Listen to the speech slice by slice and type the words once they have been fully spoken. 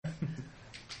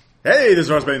Hey, this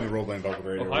is Ross Bain, the Role-Playing Velvet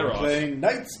Radio. Hi, We're Ross. playing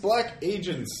Knights Black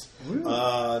Agents.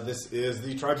 This is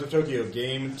the Tribes of Tokyo,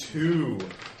 Game 2.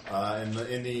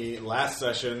 In the last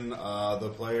session,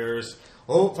 the players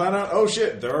found out, oh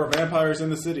shit, there are vampires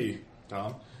in the city,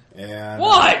 Tom. And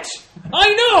What? I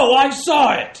know! I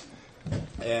saw it!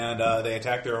 And they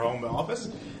attacked their home office.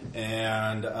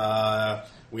 And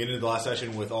we ended the last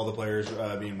session with all the players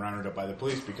being rounded up by the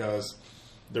police because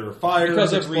there were fires,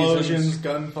 Because of explosions, reasons.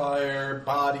 gunfire,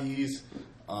 bodies,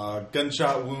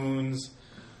 gunshot wounds.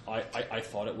 I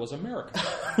thought it was America.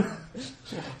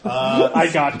 I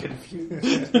got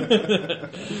confused.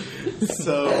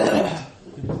 So,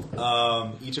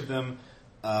 each of them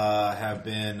have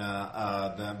been.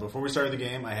 Before we started the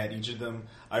game, I had each of them.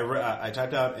 I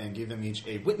typed out and gave them each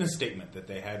a witness statement that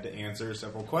they had to answer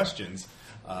several questions,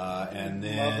 and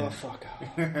then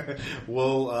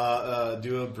we'll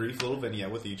do a brief little vignette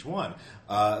with each one.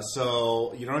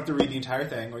 So you don't have to read the entire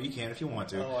thing, or you can if you want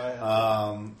to.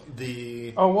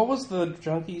 What was the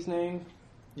junkie's name?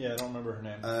 Yeah, I don't remember her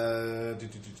name.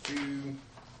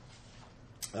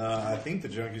 I think the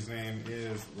junkie's name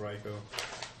is Raiko.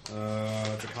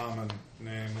 It's a common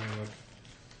name. Let me look.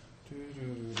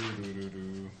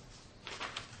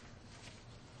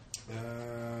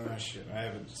 Shit, I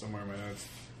have it somewhere in my notes.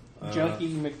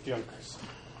 Junkie McJunkers.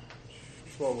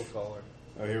 What we'll call her.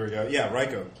 Oh, here we go. Yeah,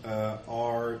 Raiko.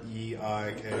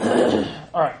 R-E-I-K.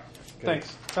 All right.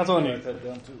 Thanks. That's all I Write need. that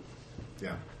down too.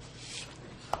 Yeah.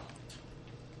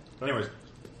 Anyways.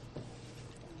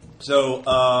 So,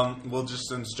 we'll just,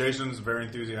 since Jason's very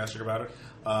enthusiastic about it,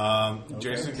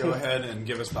 Jason, go ahead and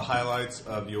give us the highlights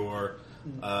of your... Do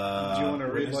you want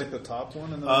to read like the top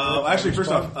one? And then actually,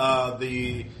 first off,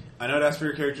 I know to ask for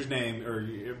your character's name,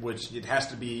 which it has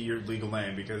to be your legal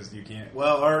name because you can't.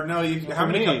 Well, or no, how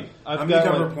many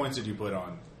cover points did you put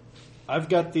on? I've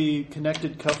got the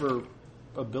connected cover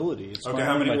ability. It's Okay,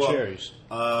 how many? my cherries.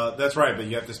 That's right, but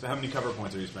you have to. How many cover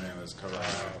points are you spending on this cover?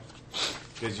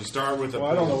 Because you start with a.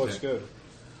 Well, I don't know what's good.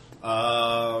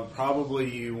 Probably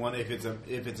you want if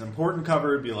it's important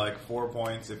cover, it'd be like 4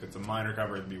 points. If it's a minor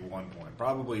cover, it'd be 1 point.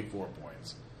 Probably 4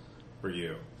 points for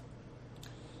you.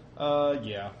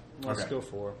 Yeah. Let's Okay. go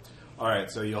for. All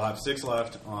right, so you'll have 6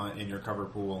 left in your cover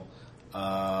pool.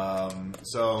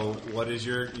 So what is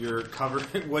your cover?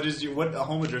 What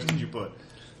home address did you put?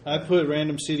 I put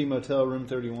Random City Motel Room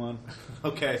 31.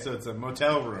 Okay, so it's a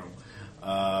motel room.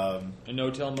 A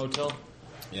no-tell motel?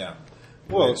 Yeah.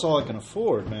 Well, it's all I can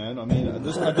afford, man. I mean,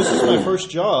 this is my first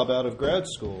job out of grad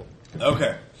school.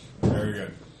 Okay. Very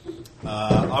good.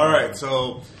 All right,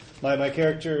 so My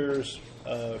character's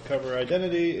cover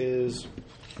identity is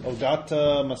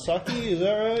Ogata Masaki. Is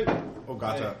that right?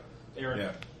 Ogata. Aaron.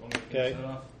 Yeah. Okay.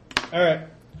 All right.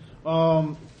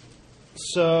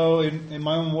 So, in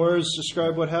my own words,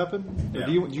 describe what happened. Yeah.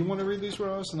 Or do you want to read these,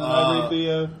 Ross? And then I read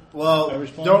the. Well, I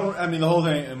respond? don't. I mean, the whole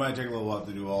thing. It might take a little while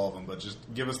to do all of them, but just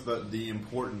give us the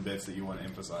important bits that you want to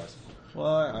emphasize. Well,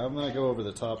 I'm going to go over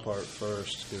the top part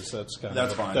first because that's kind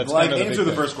That's of fine. That's Like, kind of answer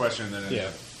the big thing. first question, and then Yeah.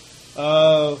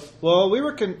 Well, we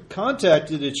were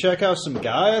contacted to check out some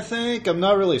guy, I think. I'm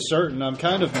not really certain. I'm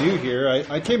kind of new here.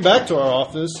 I came back to our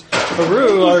office.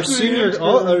 Haru, our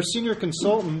senior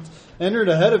consultant, entered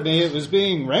ahead of me. It was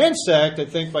being ransacked, I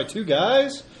think, by 2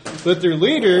 guys. But their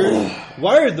leader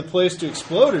wired the place to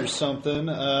explode or something.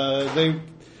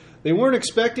 They weren't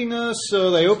expecting us,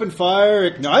 so they opened fire,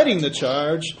 igniting the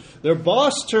charge. Their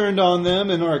boss turned on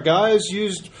them, and our guys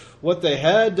used what they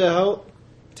had to help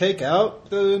take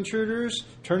out the intruders,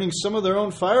 turning some of their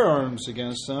own firearms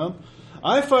against them.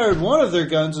 I fired one of their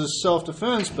guns as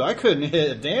self-defense, but I couldn't hit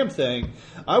a damn thing.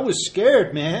 I was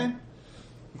scared, man.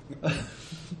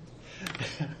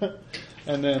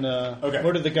 And then,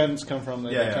 where did the guns come from?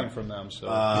 They came from them. So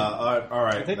all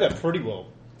right. I think that pretty well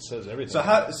says everything. So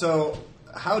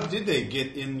how did they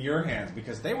get in your hands?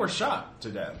 Because they were shot to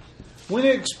death. When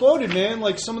it exploded, man,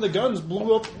 like some of the guns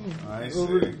blew up. I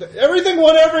see. Everything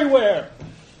went everywhere.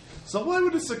 So why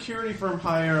would a security firm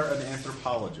hire an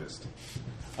anthropologist?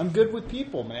 I'm good with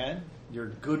people, man. You're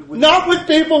good with... Not with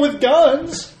people with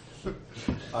guns.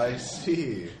 I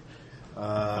see.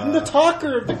 I'm the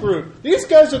talker of the group. These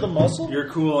guys are the muscle. You're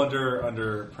cool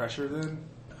under pressure, then?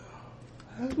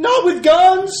 Not with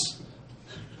guns.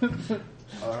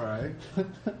 All right.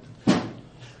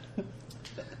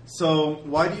 So,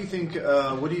 why do you think?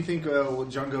 What do you think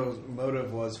Jungo's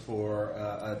motive was for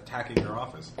attacking your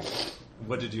office?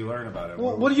 What did you learn about it?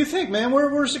 Well, what do you think, man?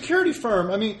 We're a security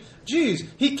firm. I mean, geez,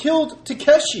 he killed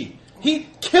Takeshi. He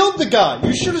killed the guy.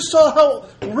 You should have saw how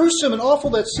gruesome and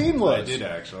awful that scene was. I did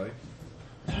actually.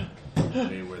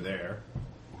 They were there.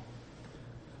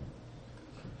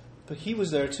 But he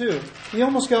was there too. He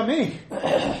almost got me.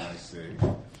 I see.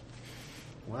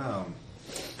 Wow.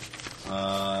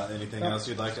 Anything else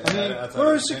you'd like to add? outside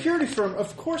We're a of the security firm.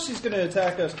 Of course he's going to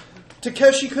attack us.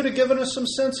 Takeshi could have given us some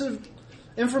sensitive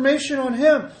information on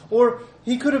him. Or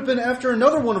he could have been after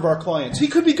another one of our clients. He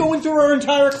could be going through our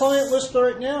entire client list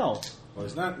right now. Well,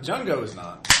 he's not. Jungo is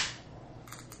not.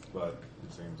 But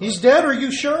it seems He's like. dead, are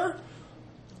you sure?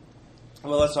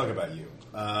 Well, let's talk about you.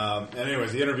 And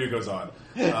anyways, the interview goes on.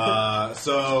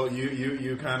 So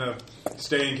you kind of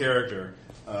stay in character.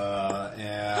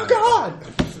 And Oh, God!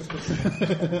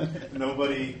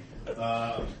 nobody.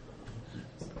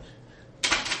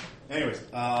 Anyways,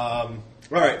 all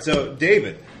right. So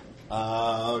David,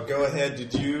 go ahead.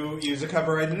 Did you use a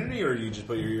cover identity, or you just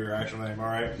put your actual name? All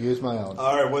right. Use my own.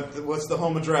 All right. What's the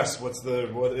home address? What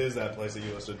is that place that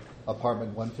you listed?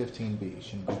 Apartment 115B,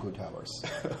 Shinjuku Towers.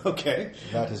 Okay.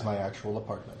 That is my actual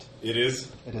apartment. It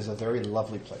is. It is a very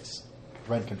lovely place.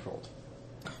 Rent controlled.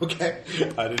 Okay.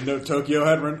 I didn't know Tokyo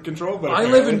had rent control, but I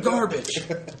live in garbage.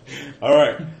 All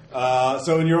right.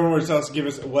 So in your own words, give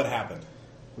us what happened.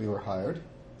 We were hired,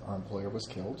 our employer was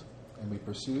killed, and we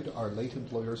pursued our late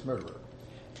employer's murderer.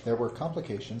 There were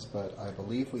complications, but I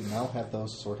believe we now have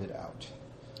those sorted out.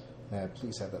 May I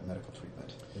please have that medical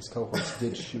treatment? His cohorts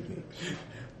did shoot me.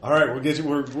 All right, we'll get you.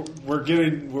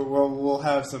 We'll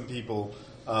have some people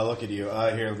look at you.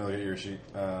 Here, let me look at your sheet,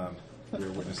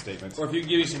 your witness statements. Or if you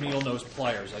give me some needle-nosed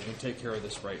pliers, I can take care of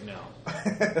this right now.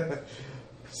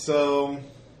 So,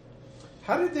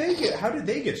 how did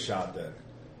they get shot then?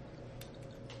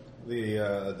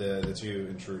 The two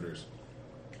intruders.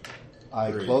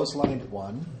 I Three. clotheslined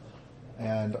one,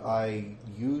 and I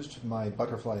used my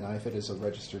butterfly knife. It is a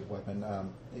registered weapon.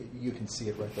 You can see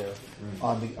it right there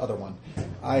on the other one.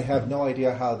 I have no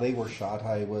idea how they were shot.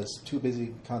 I was too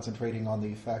busy concentrating on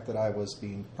the fact that I was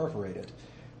being perforated.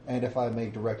 And if I may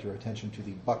direct your attention to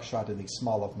the buckshot in the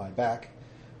small of my back,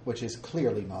 which is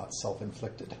clearly not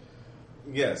self-inflicted.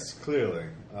 Yes, clearly.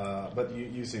 But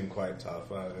you seem quite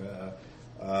tough.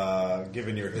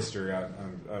 Given your history,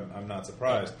 I'm not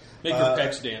surprised. Make your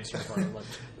pecs dance in front of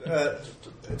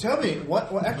them. Tell me,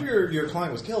 what after your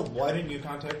client was killed, why didn't you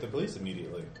contact the police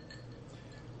immediately?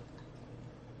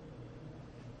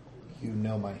 You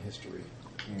know my history.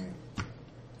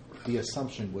 The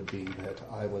assumption would be that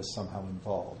I was somehow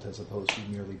involved as opposed to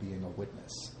merely being a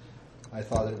witness. I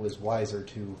thought it was wiser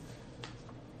to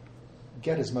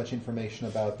get as much information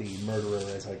about the murderer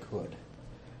as I could.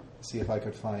 See if I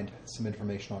could find some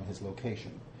information on his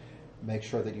location. Make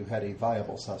sure that you had a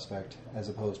viable suspect as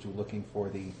opposed to looking for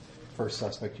the first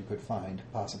suspect you could find,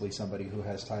 possibly somebody who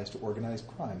has ties to organized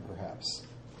crime, perhaps.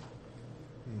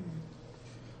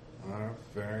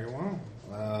 Very well.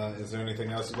 Is there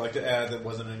anything else you'd like to add that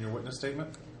wasn't in your witness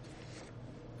statement?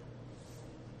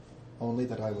 Only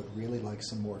that I would really like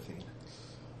some morphine.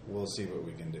 We'll see what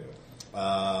we can do.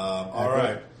 All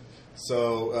right.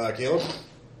 So, Caleb?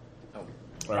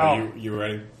 Are you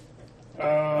ready?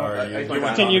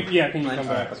 Can you come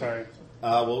back? Sorry.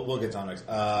 We'll get Tom next.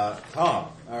 Tom.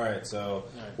 All right. So,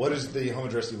 what is the home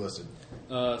address you listed?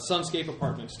 Sunscape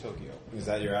Apartments, Tokyo. Is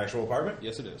that your actual apartment?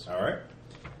 Yes, it is. All right.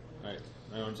 All right.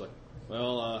 Everyone's like,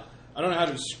 well, I don't know how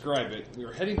to describe it. We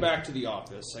were heading back to the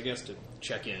office, I guess, to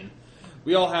check in.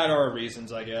 We all had our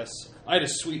reasons, I guess. I had a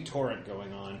sweet torrent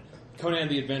going on. Conan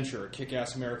the Adventurer,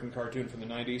 kick-ass American cartoon from the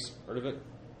 90s. Heard of it?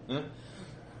 Huh?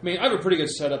 I mean, I have a pretty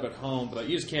good setup at home, but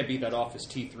you just can't beat that Office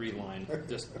T3 line.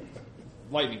 Just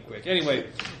lightning quick. Anyway,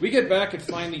 we get back and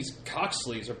find these cock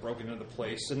sleeves are broken into the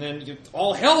place, and then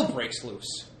all hell breaks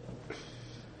loose.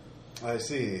 I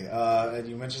see. And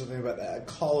you mentioned something about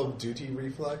Call of Duty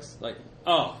reflex. Like,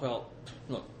 oh well,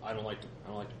 look, I don't like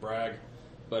to brag,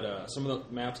 but some of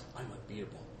the maps I'm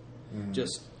unbeatable.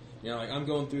 Just like I'm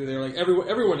going through there, like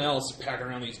everyone else packing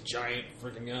around these giant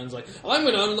freaking guns. Like I'm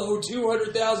going to unload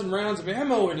 200,000 rounds of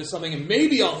ammo into something, and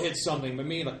maybe I'll hit something. But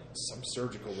me, like I'm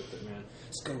surgical with it, man.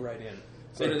 Just go right in.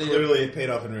 So clearly, it paid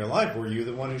off in real life. Were you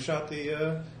the one who shot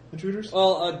the intruders?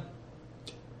 Well,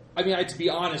 I mean, to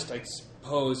be honest, I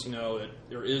suppose that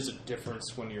there is a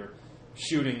difference when you're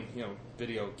shooting,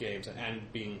 video games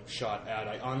and being shot at.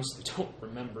 I honestly don't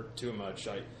remember too much.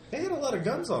 They had a lot of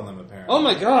guns on them, apparently. Oh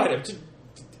my god!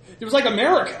 It was like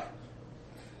America.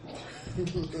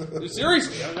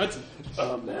 Seriously, that's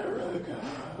America.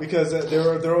 Because there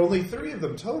are only 3 of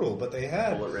them total, but they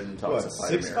had Bullet-ridden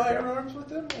 6 firearms with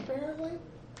them, apparently.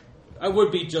 I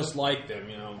would be just like them,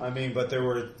 I mean, but there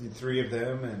were 3 of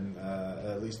them, and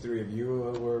at least 3 of you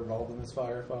were involved in this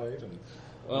firefight. And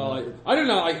well, I don't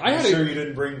know. I had sure you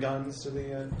didn't bring guns to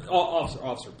the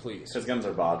officer, please. His guns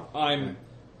are bought. I'm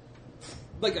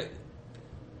like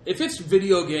if it's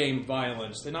video game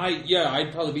violence, then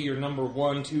I'd probably be your number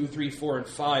 1, 2, 3, 4, and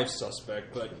 5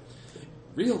 suspect. But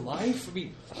real life, I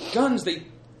mean, guns.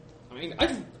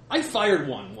 I fired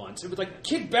one once. It was like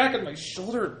kicked back on my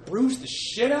shoulder, bruised the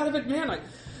shit out of it, man.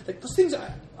 Those things.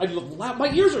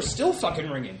 My ears are still fucking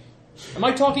ringing. Am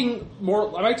I talking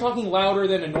louder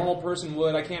than a normal person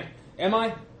would? I can't. Am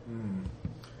I?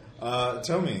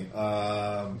 Tell me.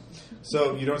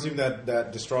 So you don't seem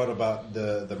that distraught about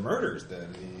the murders,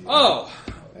 then?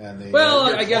 And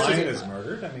your I guess client is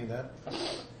murdered. I mean that.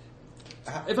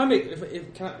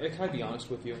 Can I be honest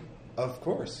with you? Of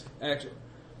course. Actually,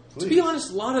 Please. to be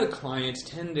honest, a lot of the clients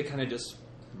tend to kind of just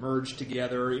merge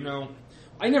together.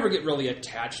 I never get really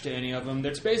attached to any of them.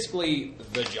 That's basically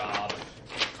the job.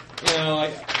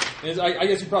 I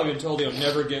guess you've probably been told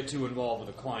never get too involved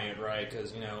with a client, right?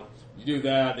 Because you do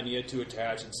that, then you get too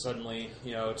attached, and suddenly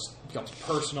it becomes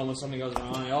personal when something goes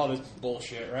wrong. All this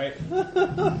bullshit, right?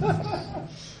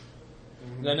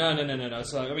 No.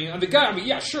 So the guy.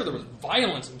 Yeah, sure, there was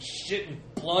violence and shit and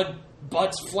blood,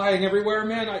 butts flying everywhere,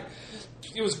 man.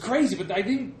 It was crazy, but I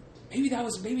think maybe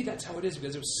that's how it is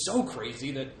because it was so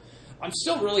crazy that I'm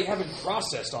still really haven't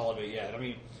processed all of it yet.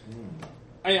 I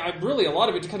really, a lot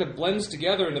of it kind of blends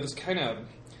together into this kind of,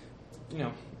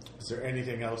 Is there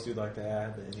anything else you'd like to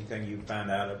add? Anything you found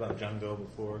out about Jungo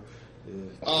before?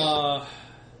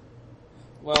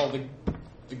 Well,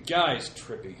 the guy's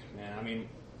trippy, man. I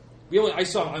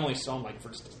only saw him for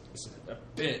just a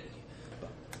bit, but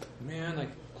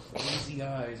man, crazy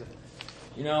eyes,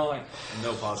 No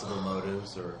possible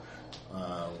motives or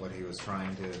what he was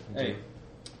trying to do.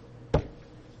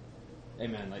 Hey,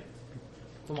 man,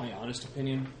 for my honest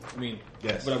opinion,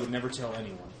 Yes. but I would never tell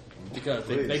anyone because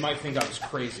they might think I was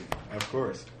crazy. Of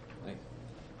course.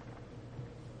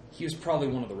 He was probably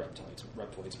one of the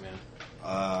reptoids, man.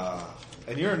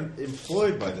 And you're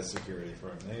employed by the security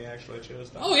firm. They actually chose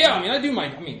that. Oh yeah, I do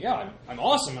I'm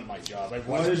awesome at my job.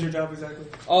 What is your job exactly?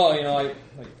 Oh,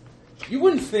 you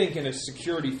wouldn't think in a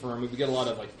security firm we would get a lot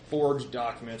of forged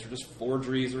documents or just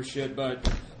forgeries or shit,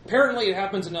 but apparently it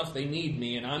happens enough they need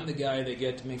me, and I'm the guy they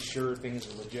get to make sure things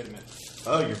are legitimate.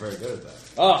 Oh, you're very good at that.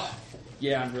 Oh,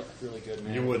 yeah, I'm really good,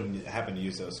 man. You wouldn't happen to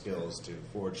use those skills to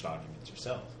forge documents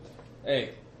yourself.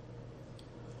 Hey,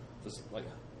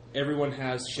 everyone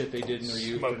has shit they did in their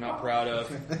youth they're not proud of.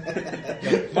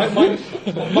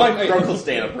 Uncle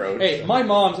Stan approach. Hey, my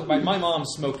mom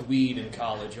smoked weed in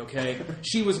college. Okay,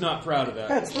 she was not proud of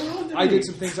that. I did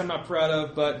some things I'm not proud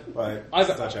of, but Right.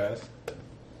 Such as?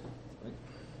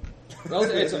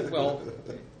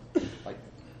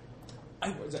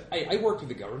 I worked with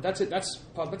the government. That's it. That's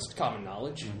common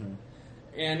knowledge. Mm-hmm.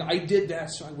 And I did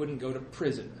that so I wouldn't go to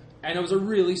prison. And it was a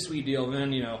really sweet deal. And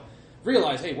then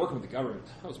realized, hey, working with the government,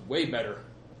 that was way better.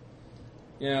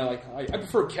 I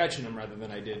prefer catching them rather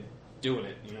than I did doing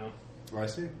it. I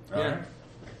see. Yeah.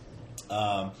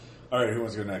 All right. Who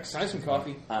wants to go next? Can I have some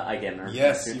coffee? I get her.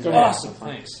 Yes. Awesome.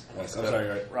 Thanks. Yes, I'm sorry.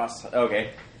 Right. Ross.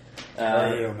 Okay. I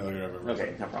don't know you're ever.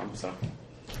 Okay, no problem. So.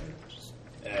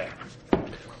 Yeah.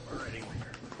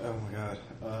 Oh my god.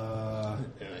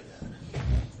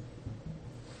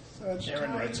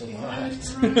 Aaron writes a lot.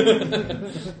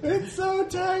 It's so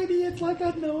tiny. It's like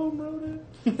a gnome wrote it.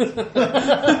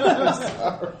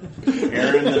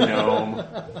 Aaron the gnome.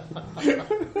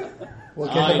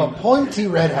 We'll give him a pointy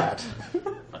red hat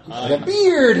and a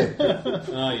beard.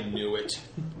 I knew it.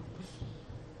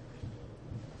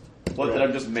 What, that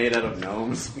I'm just made out of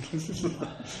gnomes?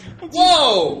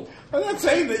 Whoa! I'm not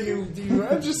saying that you.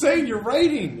 I'm just saying your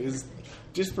writing is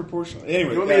disproportionate.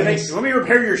 Anyway, You want me to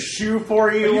repair your shoe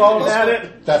for you while I'm at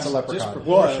it? That's a leprechaun.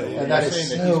 Disproportionate. And that is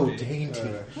so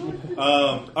dainty.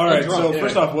 All right. So Yeah.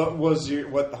 first off,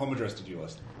 what home address did you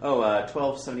list?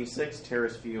 1276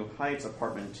 Terrace View Heights,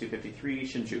 apartment 253,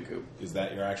 Shinjuku. Is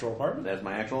that your actual apartment? That's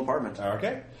my actual apartment.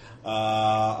 Okay.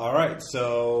 All right.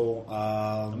 So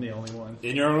I'm the only one.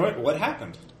 in your own way, what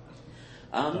happened?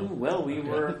 Well, we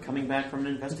were coming back from an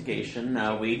investigation.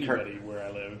 Anybody where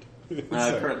I lived.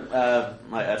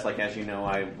 That's like, as you know,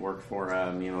 I work for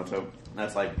Miyamoto.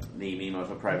 That's like the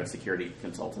Miyamoto Private Security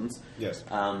Consultants. Yes.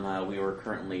 We were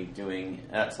currently doing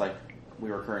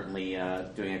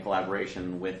doing a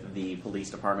collaboration with the police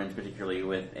department, particularly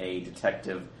with a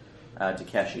detective,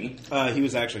 Takeshi. He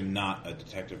was actually not a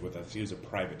detective with us. He was a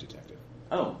private detective.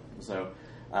 Oh, so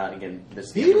again,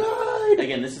 this He lied!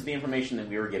 Again, this is the information that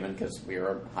we were given because we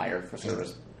were hired for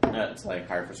service. It's like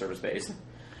hired for service base.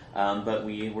 But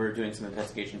we were doing some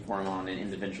investigation for him on an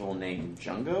individual named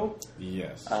Jungo.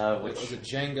 Yes. Was it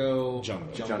Django?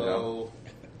 Jungo. Jumbo?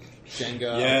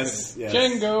 Jenga? Yes.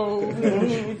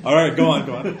 Django. All right. Go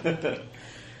on.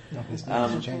 No, his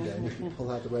name is Jenga, and if you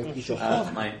pull out the right piece of Each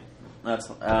of my Well, that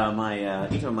was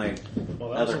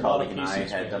other a lot colleague of and I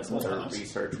pieces had we done had some other pulled out.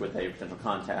 research with a potential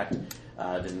contact.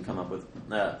 Didn't come up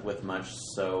with much,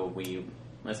 so we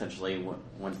essentially,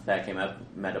 once that came up,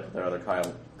 met up with our other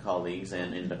colleagues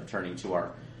and ended up returning to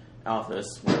our office,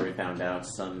 where we found out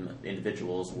some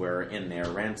individuals were in there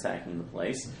ransacking the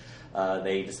place.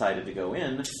 They decided to go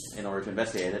in order to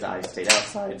investigate it. I stayed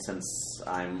outside since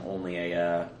I'm only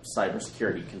a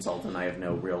cybersecurity consultant. I have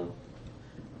no real,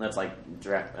 that's like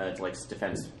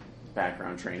defense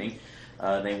background training.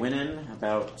 They went in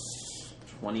about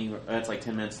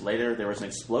 10 minutes later. There was an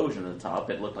explosion at the top.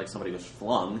 It looked like somebody was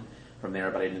flung from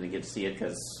there, but I didn't get to see it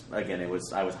because, again, I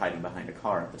was hiding behind a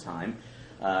car at the time.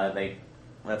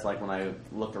 That's like when I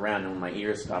looked around and when my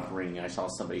ears stopped ringing, I saw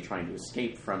somebody trying to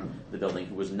escape from the building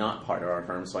who was not part of our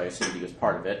firm, so I assumed he was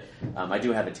part of it. I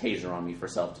do have a taser on me for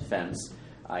self-defense.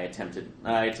 I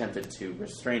attempted to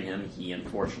restrain him. He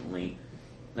unfortunately,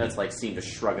 seemed to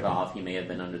shrug it off. He may have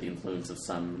been under the influence of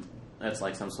some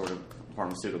sort of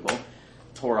pharmaceutical.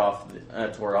 Tore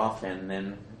it off, and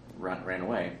then ran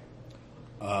away.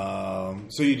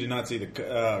 So you did not see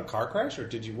the car crash, or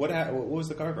did you? What was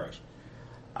the car crash?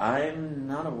 I'm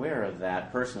not aware of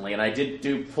that personally, and I did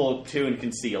do pull to and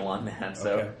conceal on that.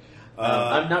 So Okay.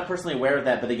 I'm not personally aware of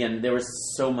that. But again, there was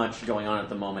so much going on at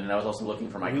the moment, and I was also looking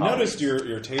for my. We colleagues. noticed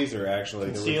your taser actually.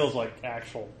 there was- Conceals like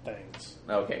actual things.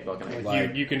 Okay, well, can I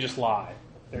Like you can just lie.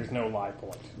 There's no lie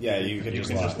point. Yeah, you can just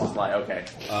lie. just lie? Okay.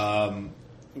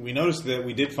 We noticed that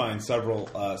we did find several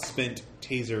spent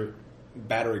taser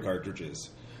battery cartridges,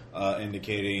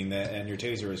 indicating that, and your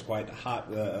taser is quite hot.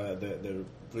 The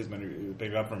policeman who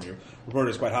picked it up from you reported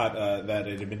it's quite hot. That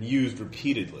it had been used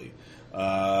repeatedly.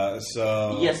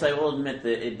 So Yes, I will admit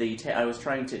that I was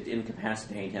trying to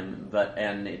incapacitate him,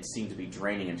 and it seemed to be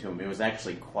draining into him. It was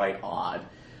actually quite odd.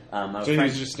 So he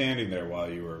was just standing there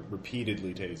while you were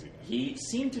repeatedly tasing him. He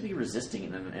seemed to be resisting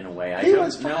in a way. I He don't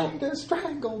was trying know. to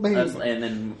strangle me. And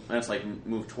then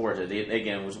moved towards it.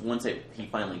 Again, it was once he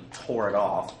finally tore it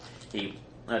off. He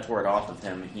tore it off of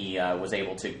him. He was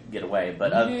able to get away.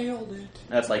 But Nailed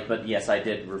it. But yes, I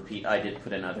did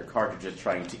put in other cartridges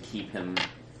trying to keep him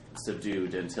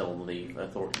subdued until the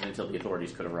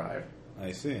authorities could arrive.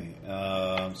 I see.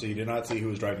 So you did not see who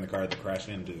was driving the car that crashed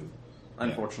into.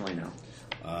 Unfortunately, no.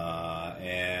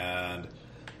 And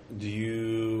do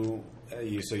you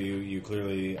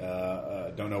clearly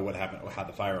don't know what happened, how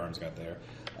the firearms got there.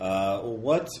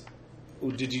 What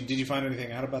did you find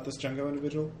anything out about this Jungo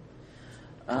individual,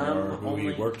 or who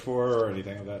he worked for, or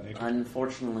anything of that nature?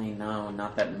 Unfortunately, no,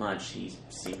 not that much. He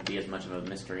seemed to be as much of a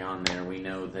mystery on there. We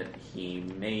know that he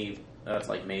may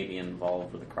be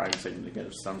involved with a crime syndicate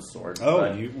of some sort. Oh,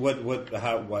 but,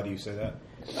 why do you say that?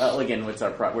 Again, we're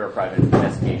a private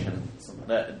investigation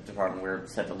department. We're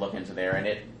set to look into there, and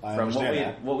I from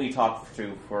understand what we talked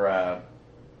to for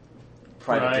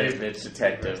private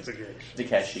detective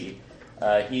Takeshi,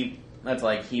 he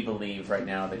believes right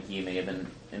now that he may have been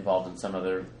involved in some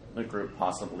other group,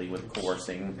 possibly with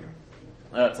coercing.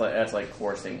 That's like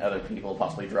coercing other people,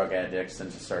 possibly drug addicts,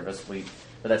 into service.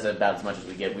 But that's about as much as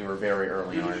we get. We were very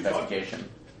early in our investigation.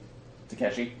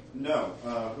 Takeshi? No.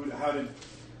 How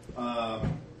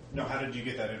did you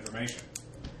get that information?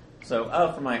 So,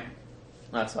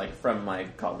 from my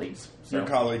colleagues. So Your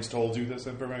colleagues told you this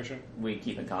information? we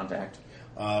keep in contact.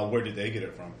 Where did they get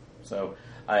it from? So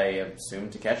I assume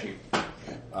Takeshi.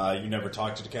 You never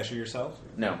talked to Takeshi yourself?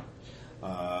 No,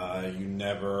 You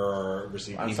never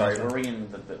received I'm emails sorry. from-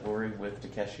 Were we with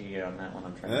Takeshi on that one?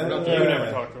 I'm trying Uh, to. You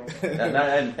never talked to him.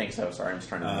 I didn't think so. Sorry, I'm just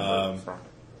trying to remember.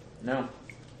 No.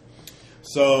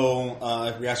 So,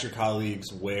 if we asked your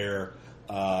colleagues where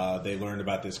they learned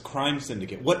about this crime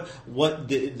syndicate, what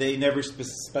they never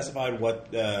specified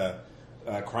what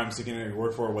crime syndicate he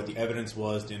worked for, what the evidence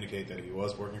was to indicate that he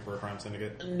was working for a crime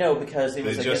syndicate? No, because it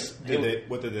was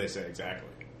What did they say exactly?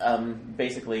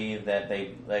 basically that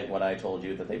they, like what I told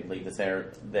you, that they believe that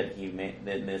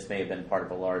this may have been part of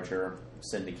a larger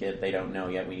syndicate. They don't know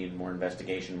yet. We need more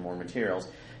investigation, more materials.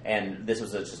 And this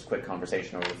was just a quick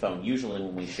conversation over the phone. Usually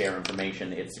when we share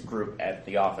information, it's a group at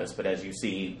the office. But as you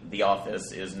see, the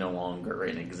office is no longer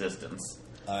in existence.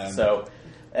 I'm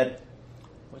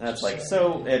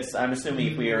assuming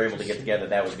if we are able to get together,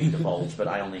 that would be divulged. But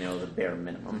I only know the bare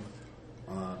minimum.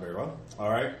 Very well. All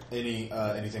right.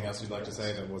 Anything else you'd like to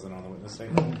say that wasn't on the witness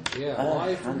statement? Yeah,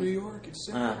 live from New York. It's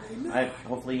Saturday night.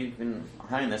 Hopefully you can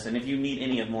behind this. And if you need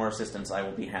any more assistance, I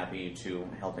will be happy to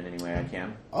help in any way I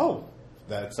can. Oh,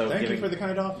 So thank you for the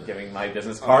kind offer. Giving my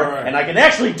business card, All right. and I can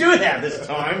actually do that this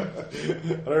time. I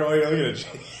don't know why you're looking at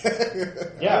you.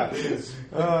 Yeah. Anyways,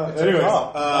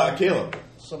 Caleb.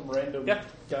 some random Yeah.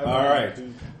 guy. All right.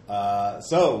 who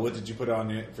So, what did you put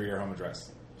on it for your home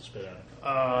address? spit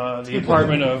out. The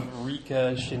apartment of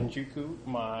Rika Shinjuku,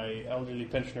 my elderly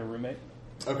pensioner roommate,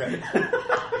 Okay.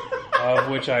 of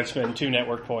which I've spent 2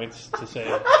 network points to say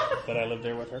that I live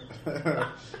there with her.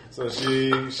 So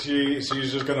she's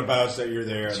just going to vouch that you're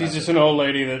there. She's just an old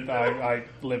lady that I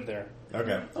live there.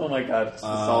 Okay. Oh my god, it's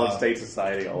the solid state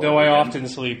society. All Though over I again. often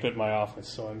sleep at my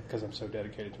office, because I'm so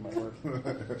dedicated to my work.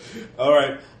 All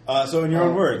right. So, in your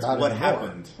own words, not what anymore.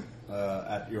 happened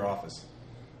at your office?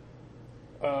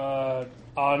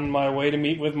 On my way to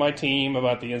meet with my team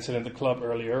about the incident at the club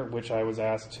earlier, which I was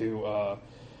asked to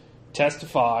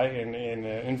testify in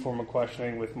informal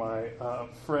questioning with my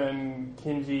friend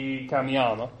Kinji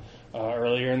Kamiyama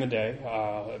earlier in the day,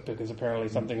 because apparently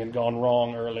something had gone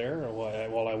wrong earlier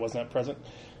while I was not present.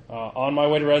 On my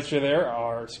way to register there,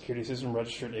 our security system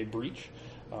registered a breach.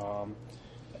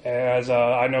 As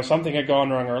I know something had gone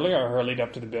wrong earlier, I hurried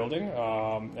up to the building,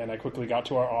 and I quickly got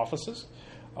to our offices.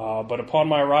 But upon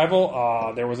my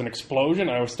arrival, there was an explosion.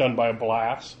 I was stunned by a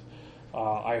blast.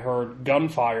 I heard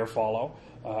gunfire follow,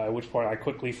 at which point I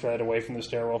quickly fled away from the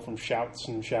stairwell from shouts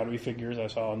and shadowy figures I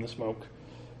saw in the smoke.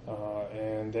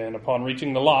 And then upon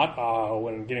reaching the lot,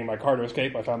 when getting my car to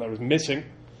escape, I found that it was missing.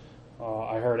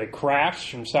 I heard a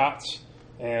crash from shots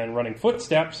and running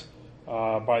footsteps.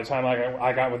 By the time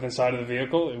I got within sight of the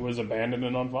vehicle, it was abandoned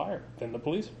and on fire. Then the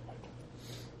police.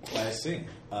 I see.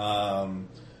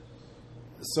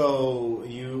 So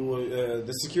you,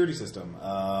 the security system.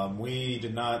 We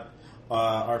did not.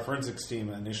 Our forensics team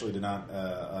initially did not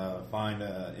find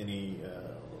any.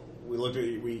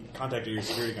 We contacted your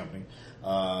security company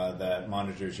that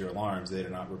monitors your alarms. They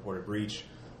did not report a breach.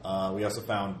 We also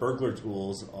found burglar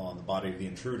tools on the body of the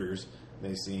intruders.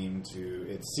 They seem to.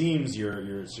 It seems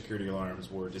your security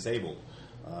alarms were disabled.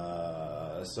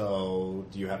 So,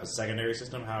 do you have a secondary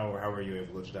system? How were you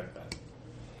able to detect that?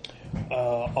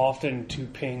 Often to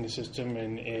ping the system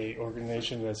in a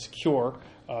organization that's secure,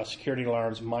 security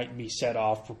alarms might be set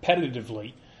off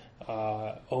repetitively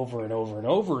over and over and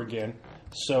over again,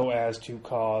 so as to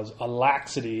cause a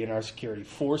laxity in our security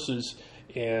forces,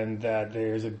 and that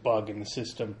there's a bug in the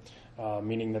system,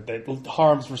 meaning that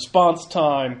harms response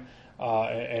time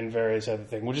and various other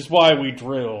things, which is why we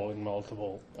drill in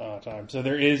multiple times. So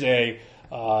there is a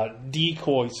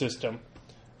decoy system.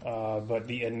 But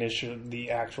the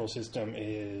actual system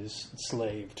is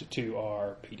slaved to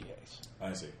our PDAs.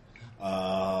 I see.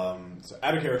 So,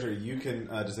 out of character, you can.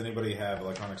 Does anybody have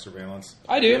electronic surveillance?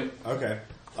 I do. Okay.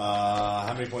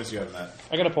 How many points do you have in that?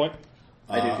 I got a point.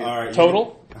 I do too. All right.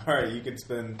 Total? All right. You can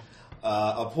spend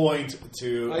a point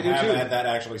to I do have too. had that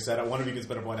actually set up. One of you can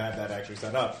spend a point to have that actually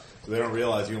set up, so they don't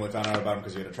realize you only found out about him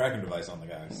because you had a tracking device on the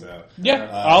guy. So Yeah,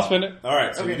 I'll spend it. All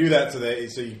right, so Okay. you do that. So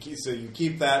you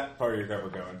keep that part of your cover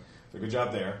going. So good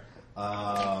job there.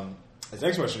 The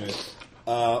next question is: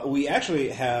 we actually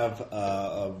have.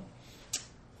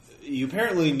 You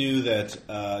apparently knew that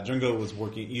Jungo was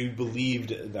working. You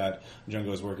believed that Jungo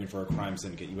was working for a crime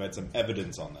syndicate. You had some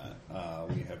evidence on that.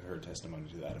 We have heard testimony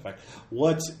to that effect.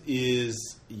 What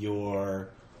is your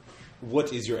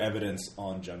evidence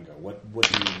on Jungo? What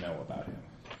do you know about him?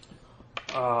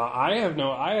 I have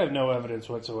no evidence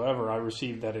whatsoever. I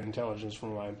received that intelligence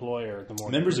from my employer at the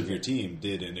morning. Members of your team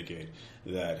did indicate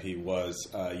that he was.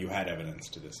 You had evidence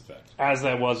to this effect. as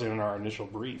that was in our initial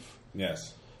brief.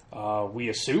 Yes. We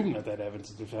assume that evidence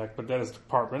is the fact, but that is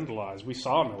departmentalized. We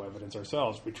saw no evidence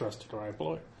ourselves. We trusted our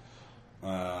employer.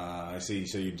 I see.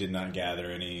 So you did not gather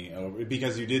any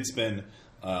because you did spend.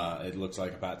 It looks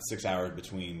like about 6 hours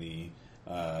between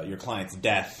your client's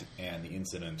death and the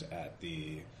incident at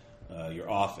your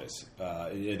office.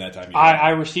 In that time, I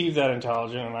received that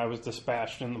intelligence, and I was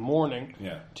dispatched in the morning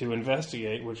Yeah. to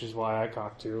investigate, which is why I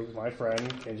talked to my friend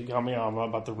Kenji Kamiyama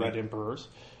about the Red Yeah. Emperors.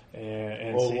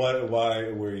 And Well, see-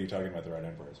 why were you talking about the Red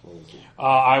Emperors? What was it?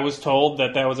 I was told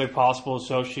that was a possible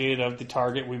associate of the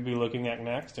target we'd be looking at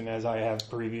next, and as I have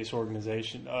previous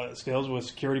organization skills with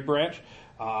security branch,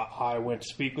 I went to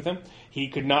speak with him. He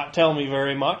could not tell me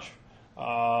very much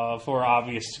for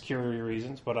obvious security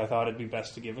reasons, but I thought it'd be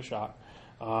best to give a shot.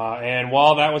 And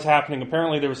while that was happening,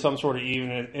 apparently there was some sort of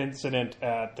incident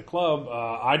at the club.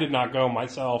 I did not go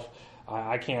myself.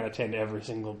 I can't attend every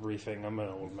single briefing. I'm an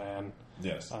old man.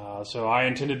 Yes. So I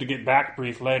intended to get back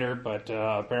brief later, but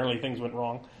apparently things went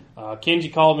wrong.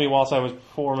 Kenji called me whilst I was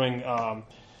performing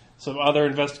some other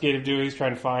investigative duties,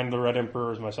 trying to find the Red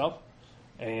Emperors myself.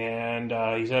 And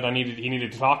he said he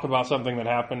needed to talk about something that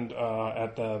happened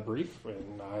at the brief,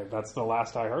 and that's the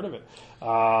last I heard of it.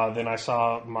 Then I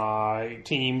saw my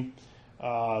team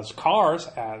cars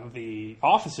at the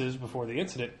offices before the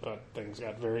incident, but things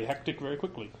got very hectic very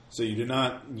quickly. So you did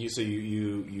not.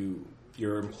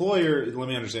 Your employer. Let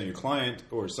me understand. Your client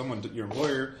or someone, your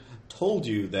employer, told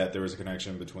you that there was a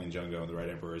connection between Jungo and the Red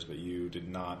Emperors, but you did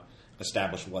not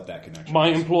establish what that connection. My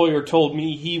was. employer told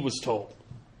me he was told.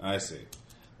 I see.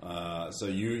 So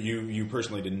you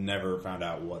personally never found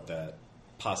out what that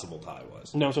possible tie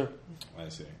was. No, sir. I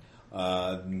see.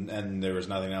 And there was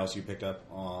nothing else you picked up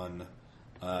on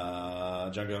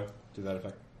Jungo to that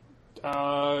effect?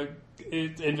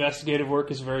 Investigative work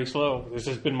is very slow. This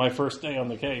has been my first day on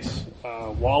the case.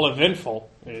 While eventful,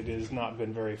 it has not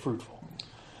been very fruitful.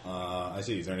 I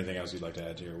see. Is there anything else you'd like to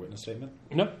add to your witness statement?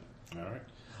 No. All right.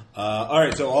 All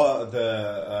right, so all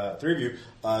the three of you,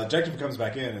 Objective comes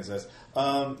back in and says,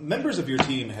 members of your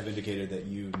team have indicated that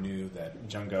you knew that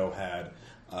Jungo had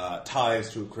ties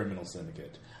to a criminal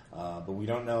syndicate. But we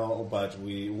don't know,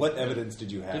 what evidence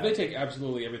did you have? Did they take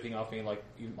absolutely everything off me, like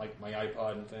my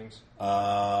iPod and things?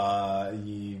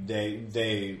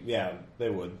 They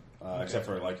would, except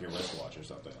for like your wristwatch or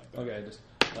something like that. Okay, just...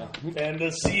 And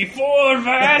the C4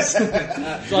 vest!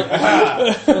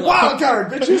 Wild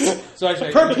card, bitches! So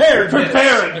actually, Prepared!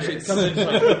 Actually, it comes in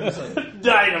it's like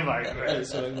Dynamite!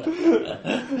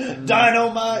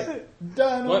 Dynamite!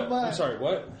 what? I'm sorry,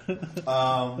 what?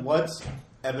 What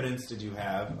evidence did you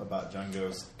have about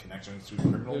Jungo's connections to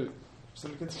criminal Who?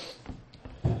 syndicates?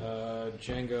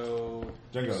 Django...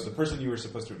 Jungo, the person you were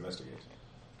supposed to investigate.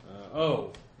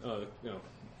 Reptoid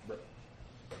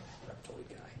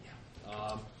guy,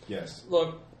 yeah. Yes.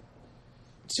 Look,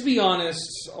 to be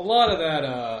honest, a lot of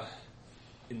that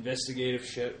investigative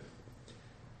shit.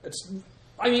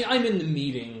 I'm in the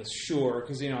meetings, sure,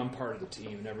 because I'm part of the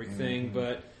team and everything. Mm-hmm.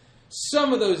 But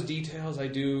some of those details I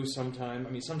do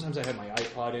sometimes. Sometimes I have my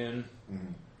iPod in.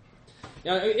 Mm-hmm.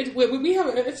 Yeah, we have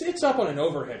it's up on an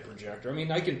overhead projector.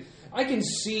 I can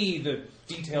see the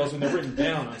details when they're written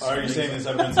down. On Are you saying this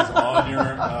evidence is on your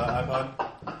iPod?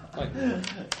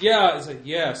 Yeah, it's like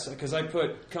yes, because I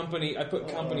put company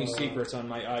secrets on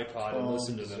my iPod and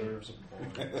listen to them.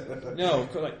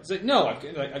 No,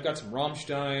 I've got some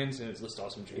Rammsteins and it's listed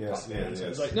awesome J-pop bands. Yes.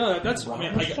 It's like no, that's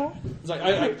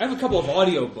I have a couple of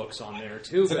audio books on there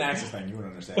too. It's an Access thing. You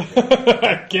wouldn't understand.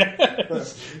 I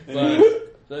guess.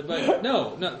 But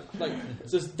no, like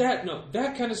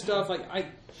that kind of stuff. Like I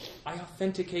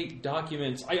authenticate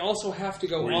documents. I also have to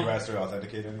go. Were you asked to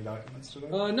authenticate any documents today?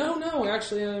 No,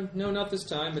 actually, no, not this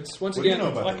time. It's once What do you again.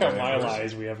 know about Like the how Red Mile Emperors?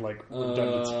 Eyes, we have like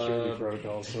redundant security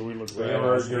protocols, so we look Your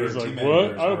bad. He's team like, members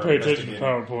what? I don't were pay attention to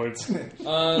investigating.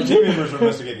 PowerPoints. Your team members were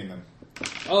investigating them.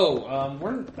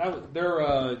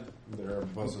 They're. They're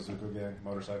Bososuku gang,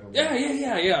 motorcycle gang.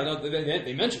 Yeah. No,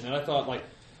 they mentioned it. I thought, like,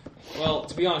 well,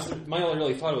 to be honest, my only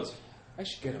really thought was, I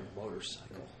should get a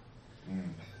motorcycle.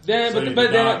 Then, So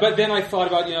but then I thought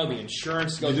about the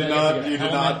insurance. You did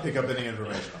not pick up any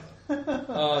information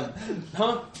on them.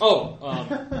 Huh?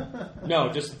 No,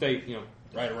 just that they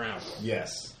ride around.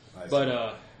 Yes. I see.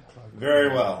 But very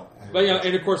well.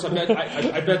 and of course I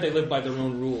bet they live by their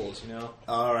own rules.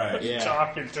 All right. Yeah.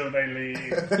 Talk until they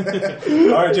leave.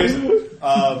 All right, Jason.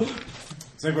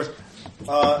 Same question.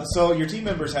 So your team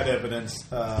members had evidence,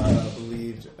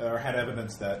 had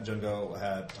evidence that Jungo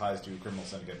had ties to a criminal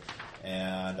syndicate,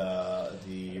 and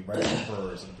the Red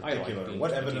Emperors in I like particular. being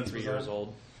What evidence 23 was years that?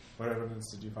 old. What evidence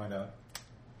did you find out?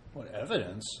 What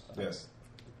evidence? Yes.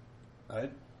 I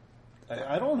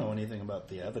don't know anything about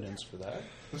the evidence for that.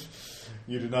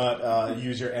 You did not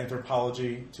use your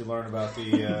anthropology to learn about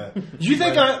the. Do you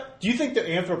think that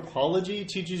anthropology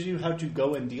teaches you how to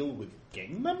go and deal with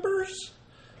gang members?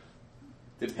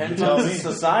 Depends You tell on me.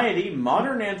 society.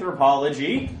 Modern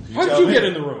anthropology. How did you get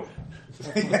in the room?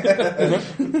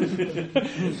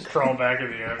 Crawl back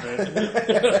in the evidence.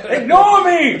 Ignore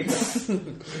me!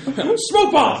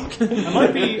 Smoke bomb.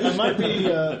 I might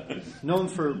be known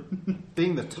for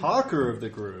being the talker of the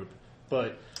group,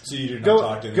 but So you did not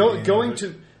talk to any of the going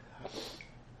members?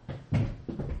 to.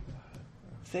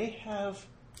 They have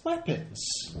weapons.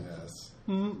 Yes.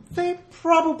 They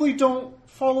probably don't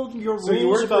follow your rules So you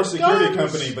work for a about security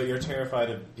guns. company, but you're terrified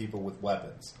of people with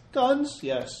weapons, Guns,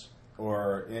 yes.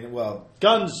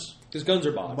 Guns. Because guns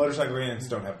are bought. motorcycle gangs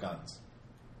don't have guns.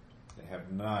 They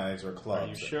have knives or clubs. Are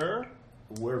you sure?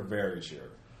 We're very sure.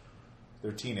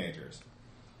 They're teenagers.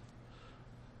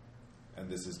 And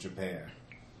this is Japan.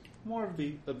 More of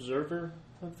the observer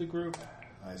of the group.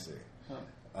 I see. Oh.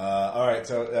 All right,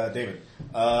 so David,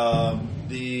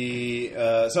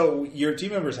 so your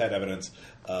team members had evidence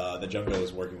that Jungo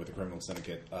is working with the criminal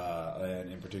syndicate,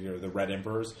 and in particular the Red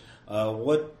Emperors.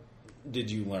 What did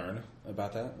you learn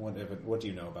about that? What do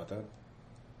you know about that?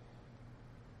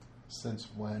 Since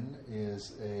when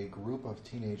is a group of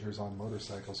teenagers on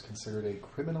motorcycles considered a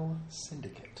criminal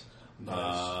syndicate?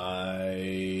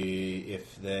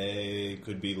 If they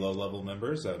could be low-level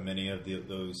members, many of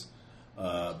those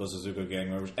Bosozoku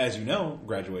gang members, as you know,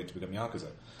 graduate to become Yakuza.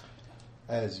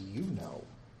 As you know,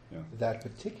 Yeah. that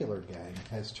particular gang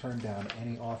has turned down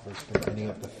any offers from any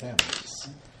of the families.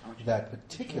 That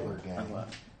particular gang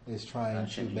is trying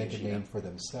to make a name for I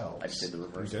just themselves, did the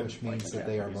reverse. which means that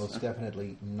they are most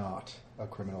definitely not a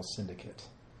criminal syndicate.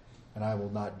 And I will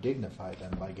not dignify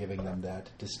them by giving them that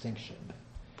distinction.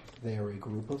 They are a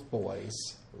group of boys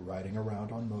riding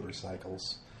around on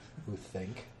motorcycles who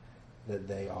think that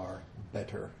they are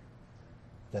better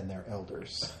than their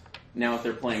elders. Now, if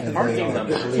they're playing And card they games are on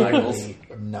motorcycles, clearly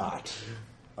not.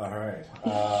 All right.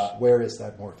 Where is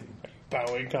that morphine?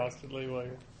 Bowing constantly while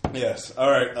you're... Yes. All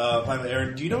right. Finally,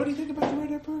 Aaron, do you know anything about the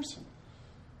Red Emperors?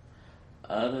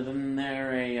 other than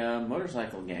they're a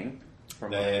motorcycle gang,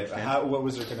 from what I understand. What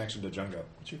was their connection to Jungo?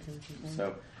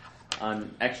 So,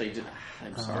 actually,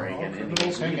 I'm sorry again.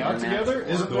 Criminals hang out together?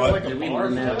 Isn't there What? like a Did we bar?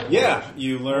 learn that? Yeah,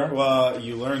 you learn. Well,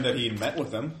 you learned that he met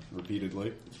with them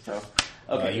repeatedly. So,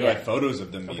 okay, You yeah. had photos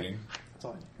of them meeting.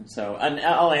 So,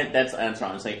 that's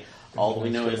honestly all we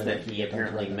know is that he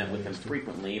apparently met with them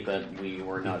frequently, but we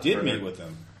were not. Did further- meet with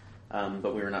them.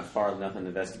 but we were not far enough in the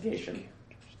investigation.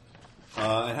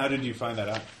 And how did you find that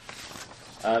out?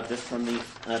 Just from the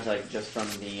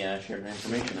shared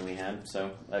information that we had.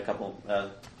 So a couple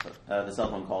the cell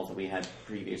phone calls that we had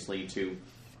previously to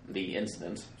the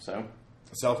incident. So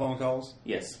Cell phone calls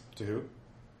yes, to who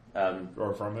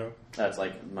or from who? that's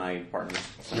like my partner.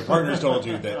 Your partners told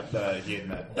you that he had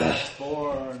met.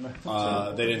 Born.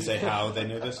 They didn't say how they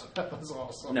knew this. That was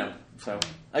awesome. No. So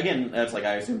again, that's like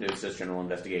I assumed it was just general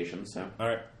investigation. So All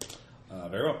right.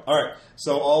 Very well. All right.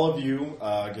 So all of you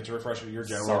get to refresh your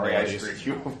general sorry, I abilities. screwed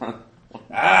you.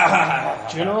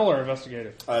 General or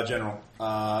investigative? General.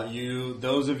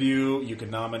 Those of you, you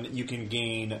can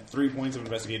gain 3 points of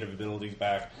investigative abilities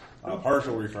back.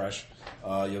 Partial refresh.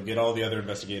 You'll get all the other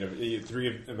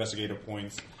 3 investigative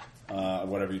points,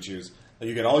 whatever you choose.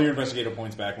 You get all your investigative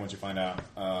points back once you find out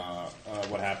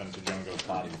what happened to Jungo's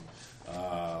body.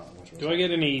 Do I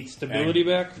get any stability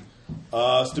back?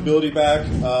 Stability back.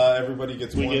 Everybody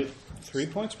gets We one. get 3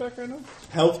 points back right now?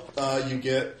 Health, you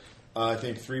get, I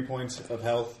think, 3 points of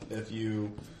health if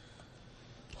you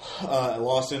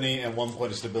lost any, and 1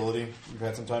 point of stability. You've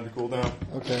had some time to cool down.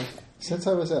 Okay. Since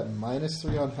I was at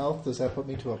 -3 on health, does that put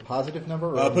me to a positive number?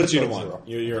 Or am I Puts you to still 1. zero?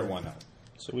 You're at 1 health.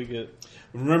 So we get...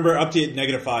 Remember, up to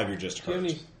 -5, you're just Do you have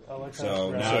hurt. any...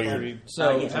 So now you're...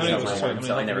 So, yes, how many so sorry,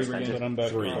 so I never spent regained? it. But I'm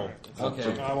back 3. to full.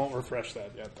 Okay. I won't refresh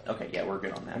that yet. Though. Okay, yeah, we're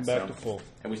good on that. I'm back so. to full.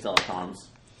 And we still have comms.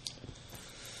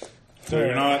 So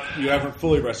you haven't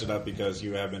fully rested up because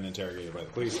you have been interrogated by the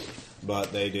police,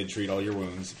 but they did treat all your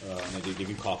wounds, and they did give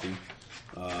you coffee.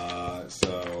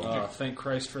 Oh, thank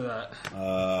Christ for that.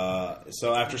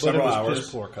 So after But it several was hours piss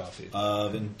poor coffee.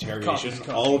 of interrogation,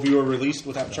 Coffee. all of you are released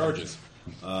without charges,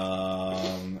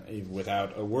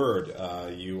 without a word.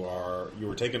 You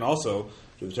were taken also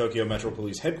to the Tokyo Metro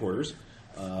Police headquarters,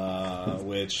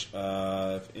 which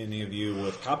if any of you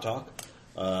with cop talk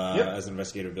as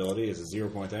investigative ability is a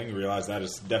 0-point thing. You realize that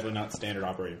is definitely not standard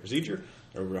operating procedure.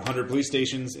 There are over 100 police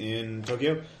stations in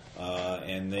Tokyo,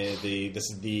 and this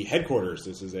is the headquarters.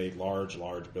 This is a large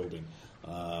building,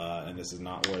 and this is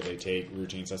not where they take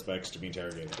routine suspects to be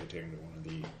interrogated. They take them to one of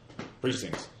the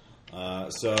precincts.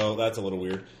 So that's a little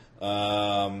weird.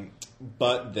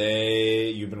 But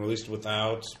you've been released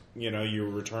without, you were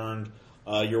returned.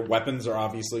 Your weapons are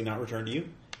obviously not returned to you.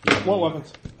 What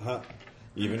weapons?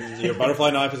 Even your butterfly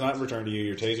knife is not returned to you.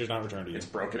 Your taser is not returned to you. It's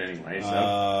broken anyway,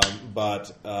 so.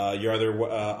 But your other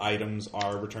items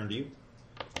are returned to you.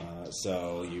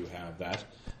 So you have that.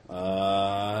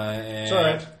 And It's all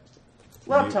right.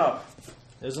 Laptop.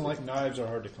 Isn't like knives are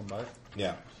hard to come by.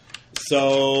 Yeah.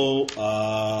 So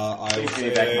I would Please give me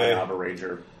back my say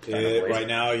Alberager. right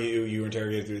now you were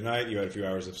interrogated through the night. You had a few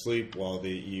hours of sleep while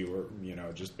you were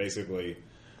just basically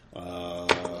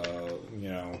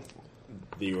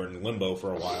you were in limbo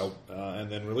for a while and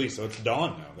then released. So it's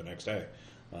dawn now the next day,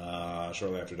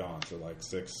 shortly after dawn. So like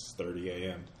 6:30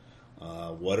 a.m.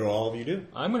 What do all of you do?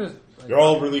 I'm gonna. You're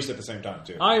all released at the same time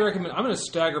too. I recommend. I'm gonna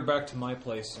stagger back to my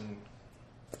place and.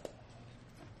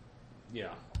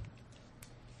 Yeah.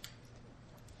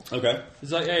 Okay.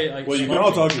 It's like, hey, like. Well, you can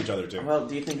all talk to each other too. Well,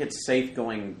 do you think it's safe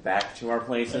going back to our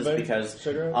places? Anybody? Because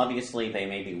Cigarette? obviously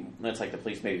it's like the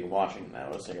police may be watching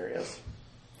those areas.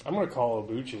 I'm going to call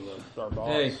Obuchi, our boss.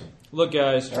 Hey, look,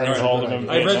 guys. Turns hold of him.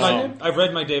 I've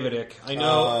read my David Ick. I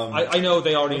know. I know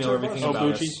they already know everything about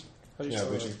Obuchi? us. How do you Yeah,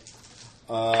 spell Bucci.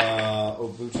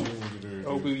 Obuchi.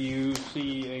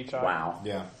 Obuchi. Wow.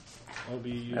 Yeah.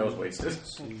 That was wasted.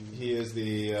 He is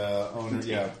the owner,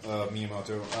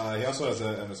 Miyamoto. He also has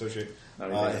an associate.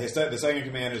 Oh, he does. The second in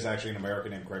command is actually an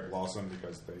American named Craig Lawson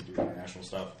because they do international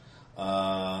stuff.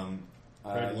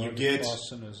 You get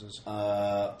Lawson is his.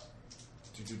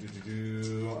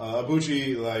 Abuchi,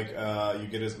 you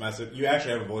get his message. You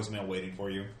actually have a voicemail waiting for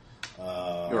you.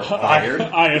 You're fired.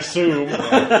 I assume.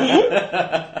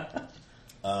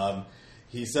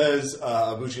 He says,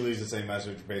 Abuchi leaves the same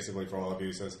message basically for all of you.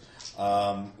 He says,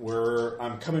 I'm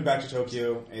coming back to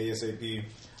Tokyo ASAP.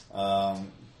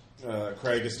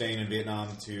 Craig is staying in Vietnam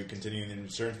to continue the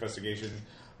insurance investigation.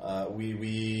 I've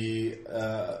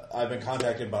been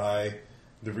contacted by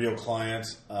the real client.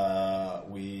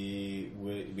 We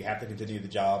have to continue the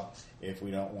job if we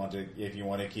don't want to. If you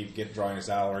want to get drawing a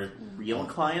salary. Real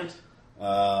client?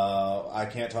 I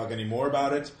can't talk any more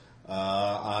about it.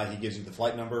 He gives you the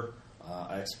flight number.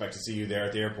 I expect to see you there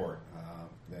at the airport.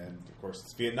 Then, of course,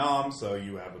 it's Vietnam, so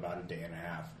you have about a day and a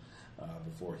half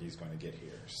before he's going to get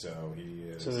here. So he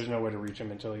is. So there's no way to reach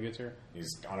him until he gets here?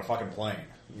 He's on a fucking plane,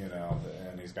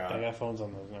 and he's got. I got phones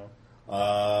on those now.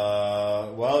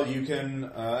 Well, you can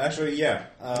actually, yeah.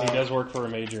 He does work for a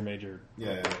major.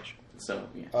 Yeah. corporation. So,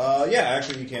 yeah.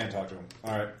 Actually, you can talk to him.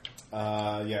 All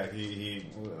right. He.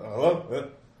 Hello.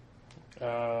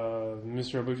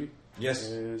 Mr. Abuchi? Yes.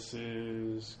 This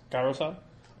is Karo-san?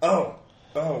 Oh,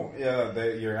 yeah.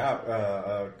 You're out.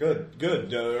 Good.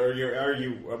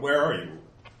 Where are you?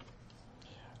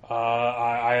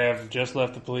 I have just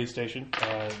left the police station.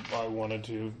 I wanted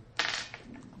to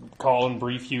call and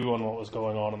brief you on what was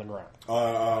going on the ground.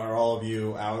 Are all of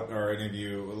you out? Or any of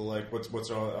you are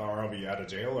all of you out of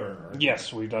jail? Or?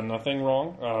 Yes, we've done nothing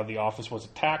wrong. The office was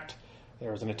attacked.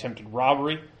 There was an attempted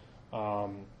robbery.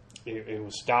 It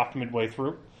was stopped midway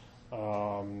through.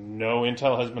 No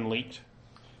intel has been leaked.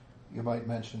 You might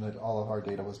mention that all of our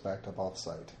data was backed up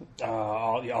off-site.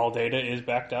 All data is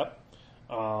backed up.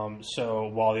 So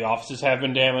while the offices have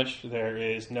been damaged, there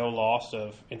is no loss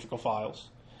of integral files.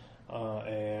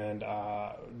 And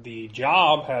the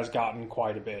job has gotten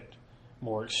quite a bit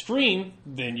more extreme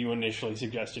than you initially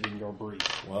suggested in your brief.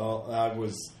 Well,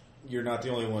 you're not the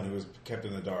only one who was kept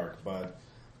in the dark, but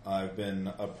I've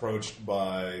been approached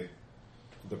by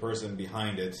the person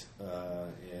behind it,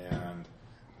 and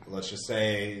let's just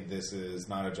say this is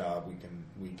not a job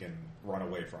we can run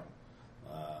away from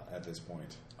at this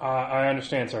point. I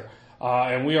understand, sir.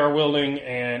 And we are willing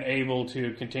and able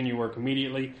to continue work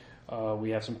immediately. We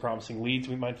have some promising leads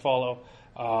we might follow.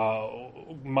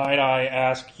 Might I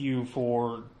ask you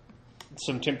for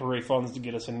some temporary funds to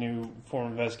get us a new form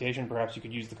of investigation? Perhaps you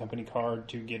could use the company card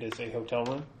to get us a hotel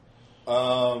room?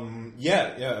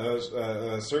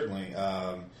 Certainly.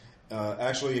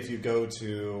 Actually, if you go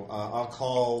to, I'll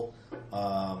call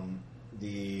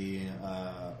the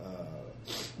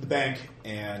bank,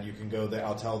 and you can go there.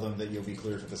 I'll tell them that you'll be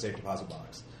cleared for the safe deposit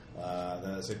box.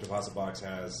 The safe deposit box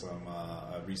has some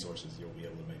resources you'll be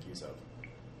able to make use of.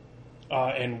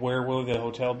 And where will the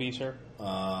hotel be, sir?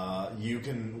 You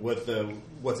can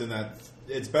what's in that.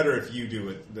 It's better if you do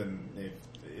it than if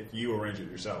you arrange it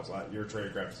yourselves. Your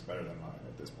trade craft is better than mine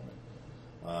at this point.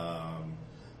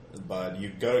 But you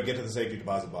get to the safety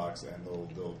deposit box, and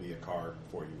there'll be a card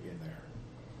for you in there.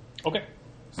 Okay.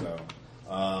 So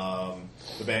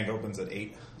the bank opens at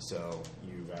 8, so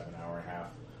you have an hour and a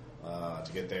half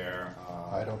to get there.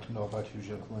 I don't know about you,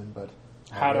 gentlemen, but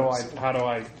How do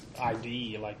I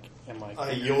ID? Am I?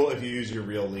 If you use your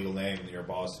real legal name, your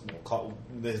boss will call.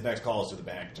 His next call is to the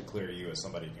bank to clear you as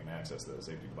somebody who can access the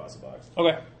safety deposit box.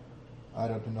 Okay. I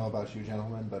don't know about you,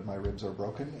 gentlemen, but my ribs are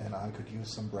broken, and I could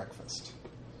use some breakfast.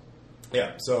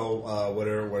 Yeah. So, what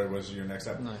was your next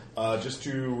step? No. Just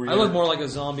to. I look more like a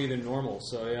zombie than normal,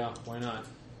 so yeah, why not?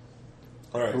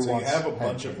 All right. Who So you wants have a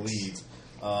bunch of pancakes? leads.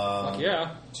 Fuck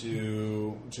yeah.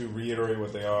 To reiterate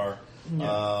what they are.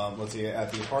 Let's see.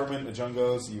 At the apartment at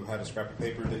Jungo's, you had a scrap of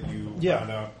paper that you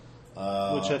found out.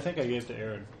 Which I think I gave to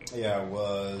Aaron. Yeah, it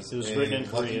was written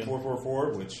in Lucky Korean.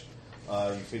 444, which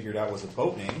you figured out was a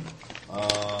boat name.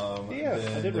 Yeah,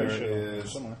 then I did there write it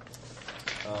is somewhere.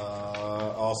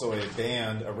 also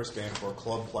a wristband for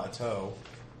Club Plateau.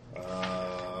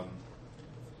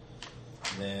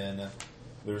 Then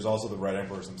there's also the Red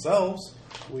Emperors themselves.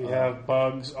 We have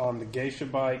bugs on the Geisha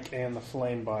bike and the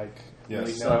Flame bike. Yes.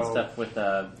 We So that know stuff with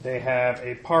they have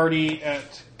a party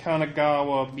at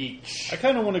Kanagawa Beach. I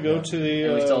kind of want to go to the.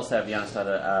 and we still also have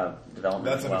Yamasada development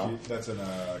That's as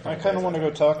well. I kind of want to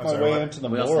go talk my way into the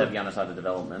We also have morgue. Yamasada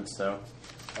development, so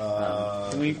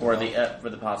Can we for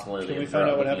the possibility Can we of find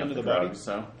out what looking happened up to the drugs,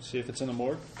 body? So see if it's in the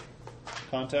morgue?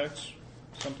 Contacts?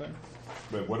 something?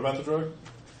 Wait, what about the drug?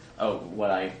 Oh,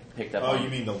 what I picked up Oh, on. you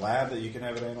mean the lab that you can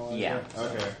have it analyzed? Yeah.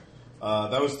 Okay.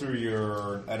 That was through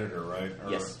your editor, right?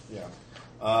 Yes. Yeah.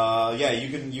 Yeah,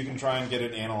 you can try and get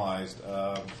it analyzed.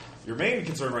 Your main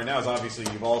concern right now is obviously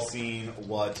you've all seen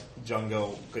what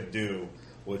Jungo could do,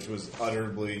 which was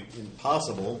utterly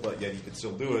impossible, but yet he could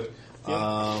still do it.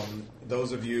 Yep.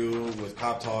 Those of you with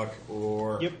cop talk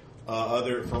or Yep.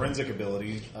 other forensic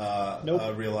abilities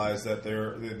Nope. realize that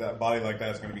that body like that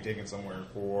is going to be taken somewhere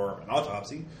for an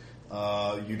autopsy.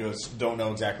 You just don't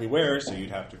know exactly where, so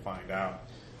you'd have to find out.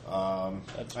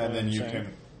 That's what And then I'm you saying.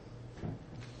 can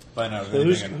find out. if So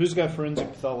anything- who's got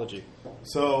forensic pathology?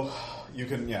 So you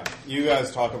can, yeah. You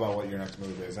guys talk about what your next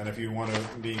move is, and if you want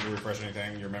to refresh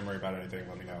anything, your memory about anything,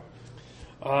 let me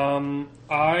know.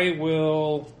 I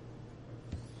will.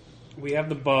 We have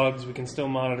the bugs. We can still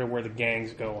monitor where the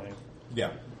gang's going.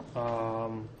 Yeah.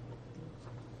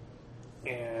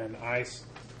 And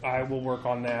I will work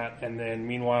on that. And then,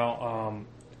 meanwhile,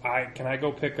 can I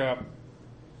go pick up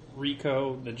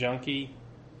Rico, the junkie,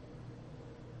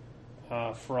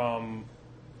 from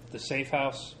the safe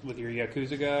house with your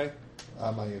Yakuza guy?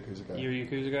 I'm a Yakuza guy. Your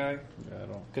Yakuza guy? I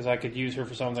don't. Because I could use her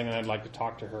for something, and I'd like to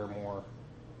talk to her more.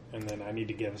 And then I need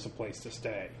to give us a place to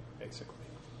stay, basically.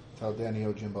 Tell Danny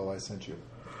Ojimbo I sent you.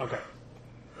 Okay.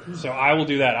 So I will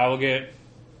do that. I will get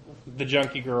the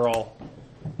junkie girl,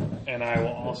 and I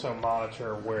will also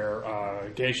monitor where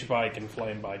Geisha Bike and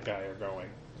Flame Bike guy are going.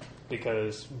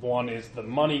 Because one is the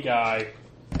money guy,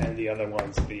 and the other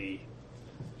one's the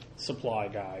supply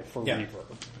guy for Yeah.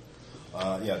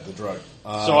 Reverb. Yeah, the drug.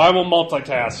 So I will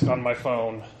multitask on my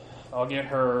phone. I'll get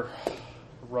her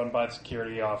run by the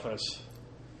security office.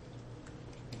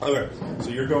 Okay, so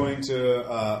you're going to.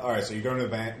 All right, so you're going to the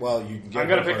bank. Well, you can get. I'm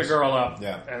going to her pick the first. girl up,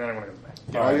 Yeah. and then I'm going to go to the bank.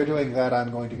 While you're doing that,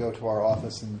 I'm going to go to our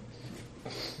office and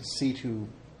see to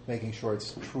making sure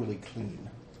it's truly clean.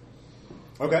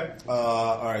 Okay.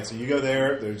 All right. So you go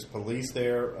there. There's police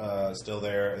there, still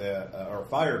there, or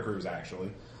fire crews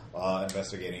actually,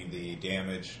 investigating the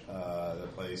damage, the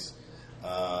place,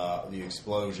 the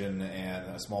explosion,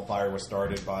 and a small fire was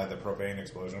started by the propane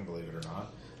explosion. Believe it or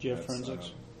not. Do you have That's,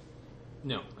 forensics?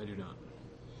 No, I do not.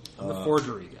 I'm the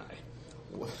forgery guy.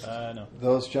 No.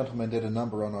 Those gentlemen did a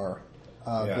number on our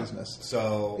yeah. business.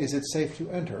 So Is it safe to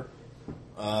enter?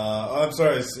 I'm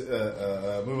sorry.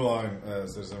 Move along.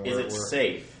 Is it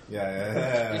safe?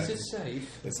 Yeah. Is it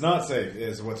safe? It's not safe.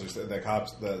 Is what the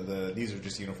cops. These are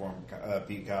just uniform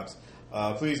beat cops.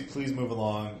 Please move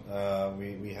along.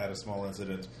 We had a small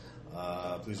incident.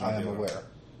 Please. Don't I am deal with it.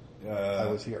 aware. I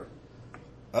was here.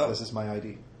 Oh. This is my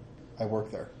ID. I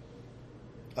work there.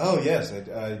 Oh yes,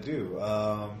 I do. Do you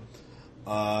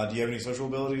have any social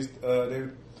abilities,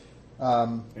 David?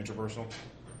 Interpersonal.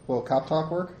 Will cop talk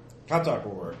work? Cop talk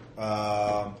will work.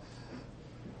 All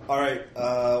right.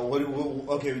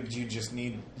 Okay. Do you just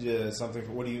need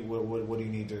something? What do you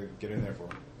need to get in there for?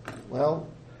 Well,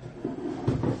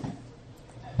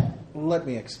 let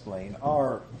me explain.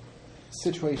 Our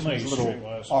situation Make is a it little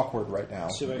streetwise. awkward right now.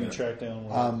 See if I can track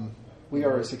down. We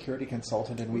are a security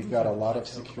consultant, and we've got a lot of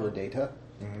secure data.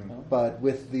 But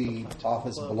with the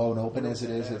office blown open as it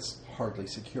is, it's hardly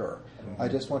secure. I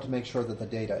just want to make sure that the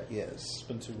data is. It's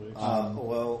been 2 weeks.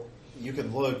 Well, you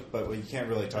can look, but you can't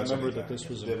really touch. remember anything. that this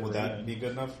was a Would that Korean- be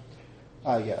good enough?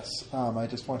 Yes. I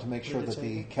just want to make sure that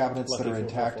the cabinets that are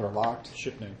intact are locked,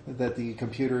 Ship name. that the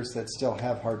computers that still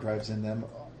have hard drives in them,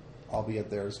 albeit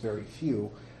there's very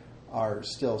few, are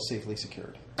still safely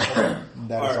secured.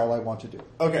 That is all I want to do.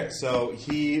 Okay, so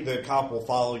the cop will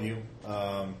follow you.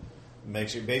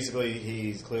 Makes you basically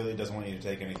he clearly doesn't want you to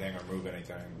take anything or move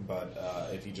anything, but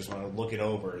if you just want to look it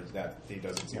over, that he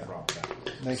doesn't see a problem with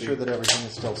that. Make So sure that everything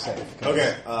is still safe.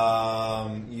 Okay,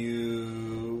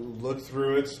 you look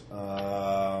through it.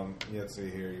 Let's see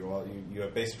here. You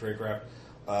have basic tradecraft.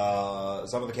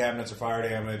 Some of the cabinets are fire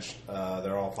damaged.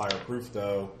 They're all fireproof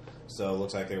though, so it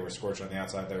looks like they were scorched on the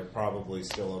outside. They're probably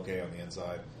still okay on the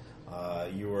inside.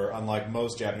 You were, unlike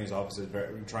most Japanese offices,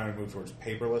 trying to move towards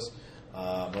paperless.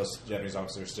 Most Japanese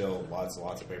officers are still lots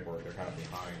of paperwork. They're kind of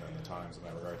behind on the times in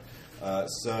that regard.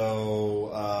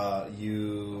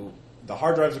 The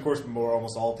hard drives, of course, were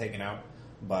almost all taken out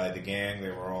by the gang. They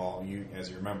were all, as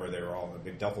you remember, they were all in a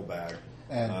big duffel bag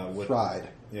And fried.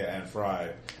 Yeah, and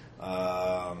fried.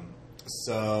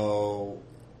 So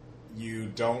you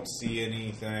don't see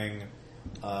anything.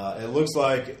 It looks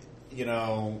like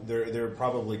there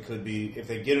probably could be, if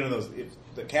they get into those. If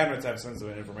the cabinets have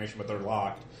sensitive information, but they're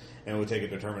locked. And it would take a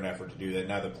determined effort to do that.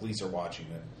 Now the police are watching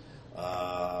it,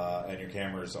 and your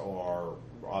cameras are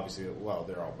obviously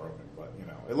they're all broken. But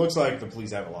it looks like the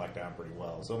police have it locked down pretty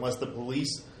well. So unless the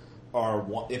police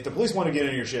if the police want to get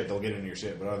into your shit, they'll get into your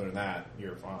shit. But other than that,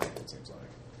 you're fine. It seems like.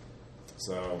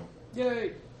 So,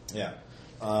 Yay! yeah.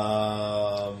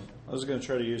 I was going to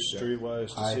try to use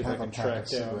Streetwise to I see if I have a can pack track of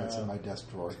cigarettes down in my desk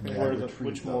drawer. May where I the- retrieve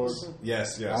which those? morgue.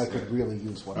 Yes. I could really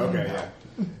use one. Okay. now.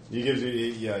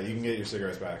 Yeah. You can get your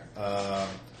cigarettes back.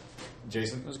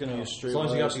 Jason. I was going to use As long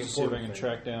as you got Streetwise the to see if I important can thing.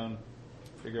 track down,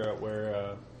 figure out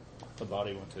where the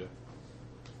body went to.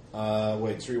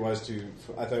 Wait, Streetwise to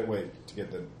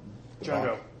get the John,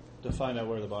 box. go. To find out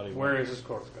where the body Where went. is this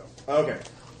corpse go? Okay.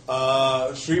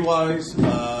 Streetwise,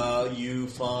 you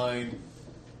find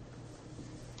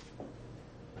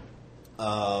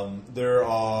there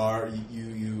are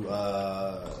you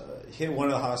hit one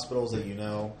of the hospitals that you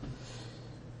know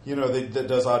that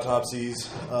does autopsies,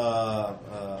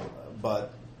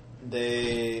 but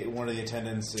one of the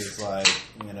attendants is like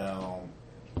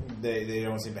they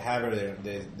don't seem to have it.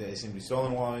 They seem to be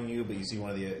stonewalling you, but you see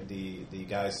one of the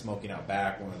guys smoking out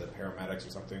back, one of the paramedics or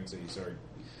something. So you sort of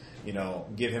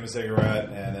give him a cigarette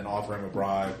and then offer him a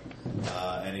bribe,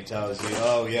 and he tells you,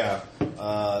 "Oh yeah,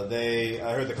 I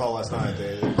heard the call last night.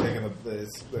 They're taking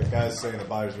the guy's saying the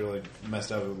body's really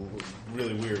messed up,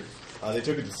 really weird. They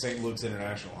took it to St. Luke's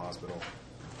International Hospital.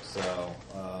 So,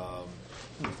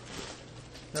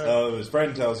 his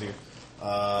friend tells you,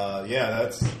 yeah,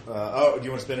 that's. Do you want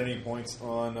to spend any points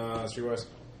on Streetwise?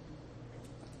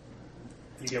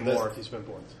 You get more if you spend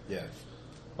points. Yeah.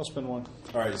 I'll spend one.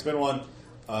 All right, you spend one.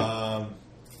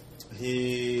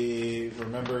 He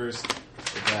remembers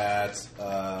that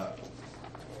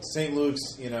St. Luke's,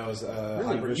 is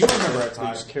Really, you remember at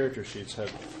times. these character sheets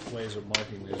have ways of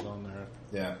marking these on there.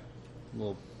 Yeah.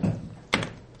 Little.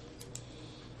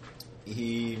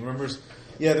 He remembers.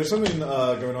 Yeah, there's something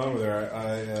going on with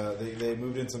there. They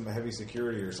moved in some heavy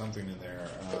security or something in there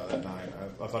that night.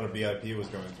 I thought a VIP was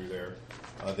going through there.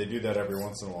 They do that every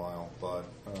once in a while, but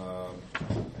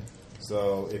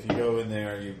so if you go in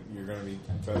there, you're going to be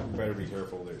better be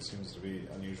careful. There seems to be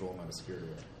unusual amount of security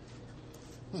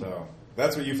there. So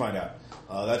that's what you find out.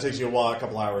 That takes you a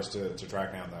couple hours to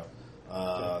track down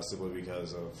though, simply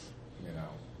because of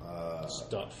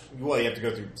Stuff. Well, you have to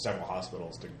go through several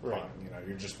hospitals to Right.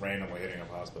 you're just randomly hitting up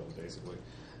hospitals basically.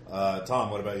 Tom,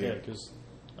 what about you? Yeah, because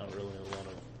not really a lot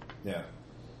of. Yeah.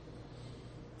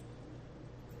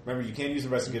 Remember, you can't use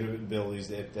investigative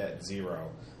abilities at 0.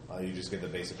 You just get the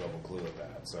basic level clue at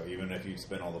that. So even if you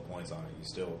spend all the points on it, you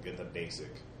still get the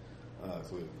basic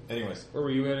clue. Anyways, Where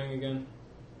were you heading again?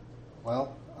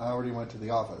 Well, I already went to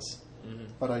the office,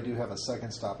 but I do have a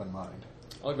second stop in mind.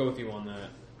 I'll go with you on that.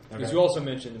 Because Okay. you also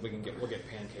mentioned that we'll get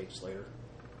pancakes later,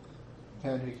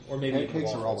 or maybe even Pancakes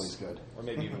waffles. are always good. or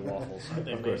maybe even waffles.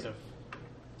 They Of made course. of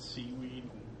seaweed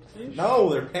and fish. no,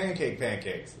 they're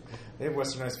pancakes. They have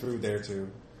westernized food there too.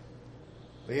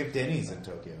 They have Denny's in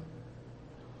Tokyo.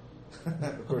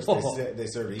 Of course, they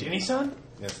serve eating. Denny-san?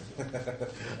 Yes. Is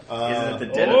it the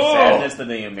den of Oh! sadness that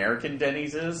the American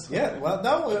Denny's is? Yeah. Well,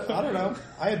 no, I don't know.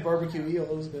 I had barbecue eel.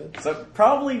 It was good. So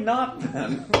probably not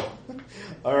then.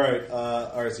 All right.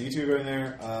 So you two go in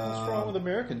there. What's wrong with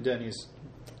American Denny's?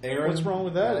 Aaron? What's wrong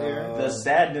with that, Aaron? The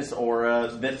sadness aura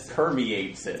that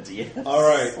permeates it, yes. All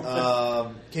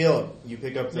right, Caleb, you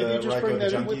pick up the Maybe you just Raiko bring the that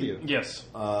in junkie. with you. Yes.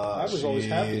 I was she always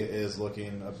happy. is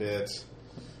looking a bit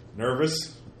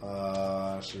nervous.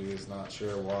 She is not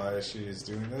sure why she is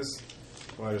doing this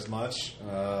quite as much.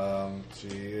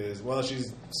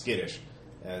 She's skittish,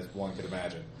 as one could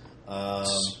imagine.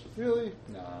 Really?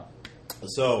 Nah.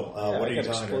 So, Yeah, what I are you got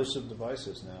telling her? explosive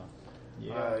devices now.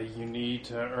 Yeah. You need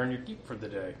to earn your keep for the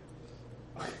day.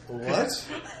 What?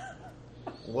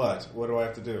 What? What do I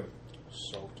have to do?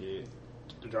 Sulky.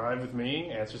 To drive with me,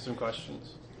 answer some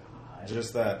questions,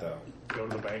 Just that, though. go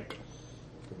to the bank.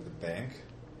 Go to the bank.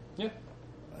 Yeah.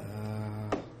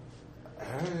 All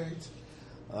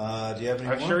right. Do you have any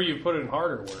I'm more? sure you put in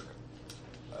harder work.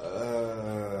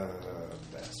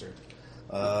 Bastard.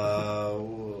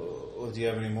 Do you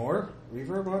have any more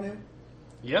reverb on you?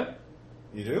 Yep.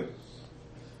 You do?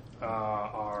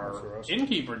 Our For us.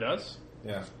 innkeeper does.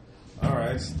 Yeah. All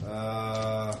right.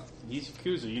 He's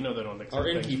Yakuza. You know they don't accept Our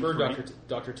things innkeeper, for free.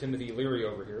 Dr. Timothy Leary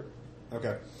over here.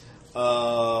 Okay.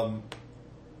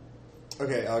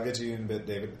 Okay, I'll get to you in a bit,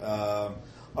 David.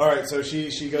 All right. So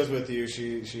she goes with you.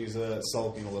 She's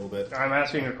sulking a little bit. I'm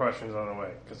asking her questions on the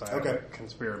way because I have Okay. a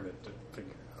conspirament to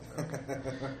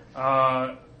figure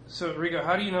out. So, Rigo,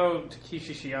 how do you know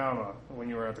Takeshi Shiyama when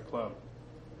you were at the club?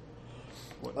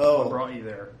 What brought you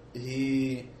there?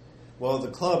 Well, the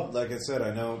club, like I said,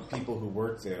 I know people who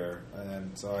work there,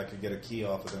 and so I could get a key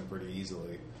off of them pretty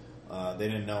easily. They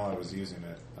didn't know I was using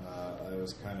it. it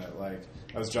was kind of like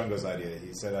that was Jungo's idea.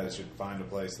 He said I should find a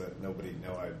place that nobody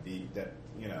know I'd be. That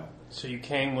So you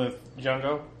came with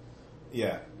Jungo?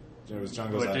 Yeah, it was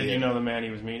Jungo's But idea. did you know the man he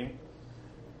was meeting?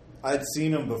 I'd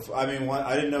seen him before. I mean,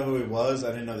 I didn't know who he was. I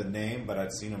didn't know the name, but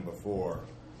I'd seen him before.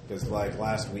 Because, like,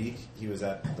 last week, he was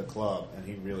at the club, and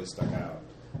he really stuck out.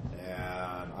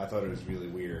 And I thought it was really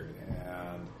weird.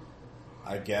 And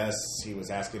I guess he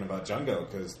was asking about Jungo,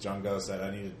 because Jungo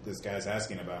said, this guy's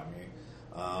asking about me.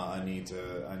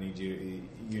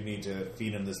 You need to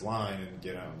feed him this line and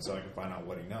get him so I can find out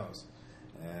what he knows.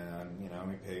 And, he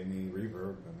paid me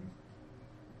reverb.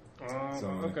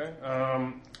 Okay.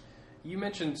 You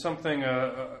mentioned something.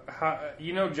 Jungo.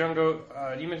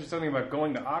 You mentioned something about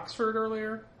going to Oxford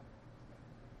earlier.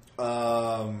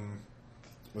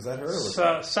 Was that her?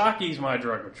 Or was Saki's my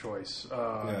drug of choice.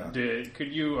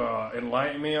 Could you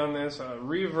enlighten me on this?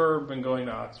 Reverb and going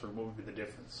to Oxford. What would be the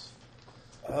difference?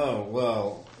 Oh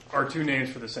well, Are two names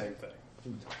for the same thing?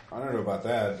 I don't know about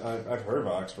that. I've heard of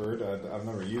Oxford. I've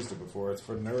never used it before. It's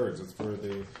for nerds. It's for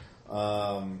the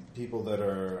people that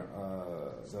are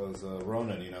those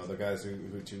Ronin. The guys who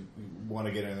want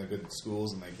to get into good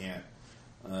schools and they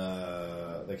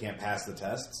can't pass the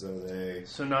test.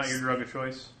 So not your drug of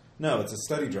choice. No, it's a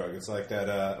study drug. It's like that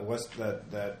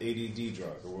that ADD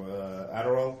drug,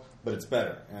 Adderall, but it's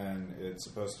better, and it's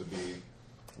supposed to be,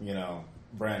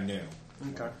 brand new.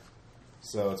 Okay.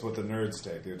 So it's what the nerds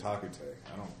take, the otaku take.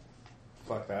 I don't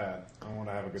fuck that. I want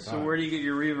to have a good time. So where do you get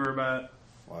your reverb at?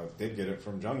 Well, I did get it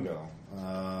from Jungo.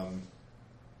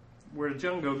 Where did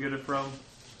Jungo get it from?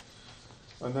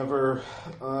 I never.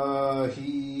 I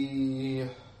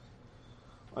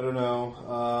don't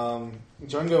know.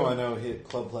 Jungo, I know, hit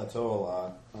Club Plateau a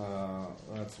lot.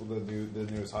 That's the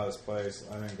newest hottest place.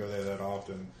 I didn't go there that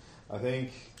often. I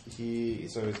think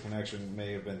his connection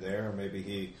may have been there, or maybe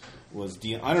he was.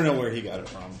 I don't know where he got it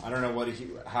from. I don't know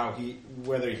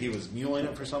whether he was muling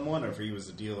it for someone or if he was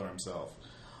a dealer himself.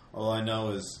 All I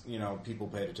know is, people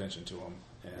paid attention to him,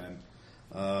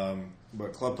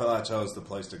 but Club Plateau is the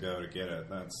place to go to get it.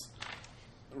 That's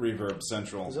Reverb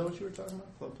Central. Is that what you were talking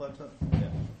about? Club Plateau? Yeah.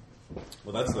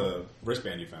 Well, that's the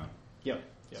wristband you found. Yep.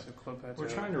 So Club Plateau. We're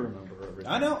trying to remember everything.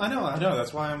 I know.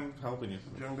 That's why I'm helping you.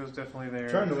 Jungo's definitely there.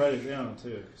 Trying to write it down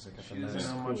too because I got She the doesn't nice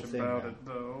know cool much thing about now. it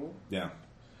though. Yeah.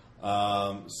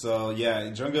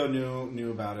 Jungo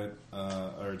knew about it.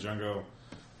 Or Jungo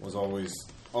was always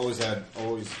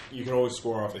you could always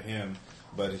score off of him.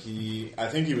 But I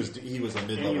think he was a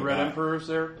mid-level Any Red guy. Emperors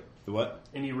there? The what?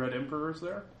 Any Red Emperors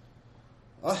there?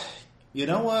 You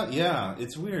know what? Yeah,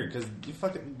 it's weird because you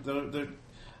fucking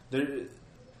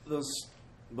those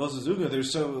Bosuzuka,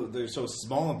 they're so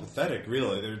small and pathetic.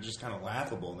 Really, they're just kind of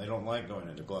laughable, and they don't like going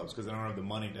into clubs because they don't have the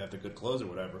money to have the good clothes or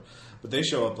whatever. But they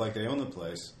show up like they own the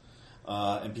place,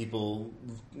 and people,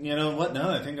 what? Now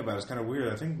that I think about it, it's kind of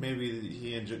weird. I think maybe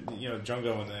he and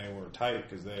Jungo and they were tight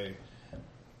because they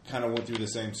kind of went through the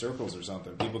same circles or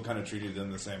something. People kind of treated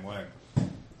them the same way.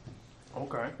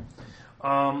 Okay.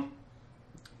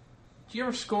 Do you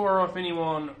ever score off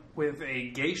anyone with a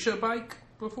geisha bike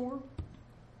before?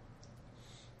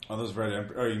 Oh, those Red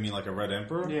Emperor? Oh, you mean like a Red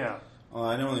Emperor? Yeah.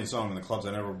 I only saw them in the clubs.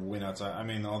 I never went outside. I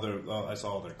mean, I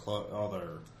saw all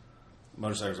their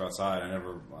motorcycles outside. I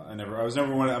was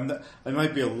never one. I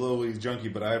might be a little junkie,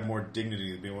 but I have more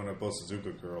dignity to be one of both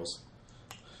Suzuka girls.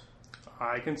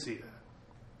 I can see that.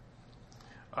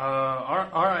 All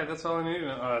right, that's all I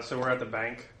need. So we're at the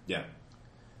bank. Yeah.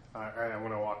 All right, I'm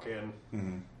going to walk in.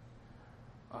 Mm-hmm.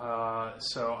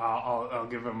 So I'll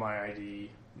give him my ID.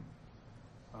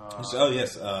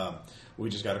 Yes, we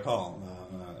just got a call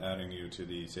adding you to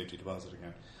the safety deposit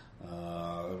account.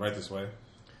 Right this way.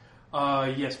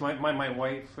 Yes, my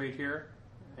wife right here,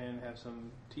 and have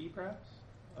some tea, perhaps.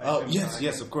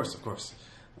 Yes, of course.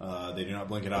 They do not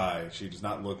blink an eye. She does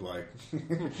not look like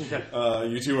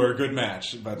you two are a good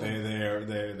match, but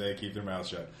they keep their mouths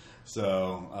shut.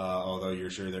 So, although you're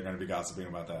sure they're going to be gossiping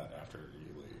about that after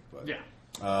you leave, but yeah,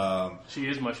 she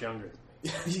is much younger.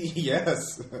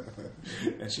 Yes,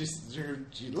 and she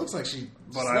looks like she.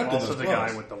 But I'm also the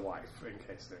guy with the wife, in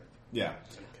case they're. Yeah.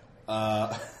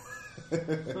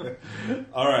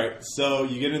 All right, so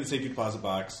you get in the safety deposit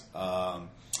box.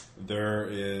 There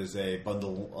is a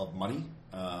bundle of money,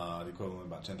 the equivalent of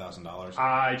about $10,000.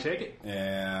 I take it.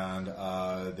 And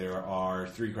there are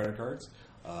 3 credit cards,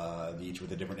 each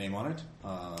with a different name on it,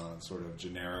 sort of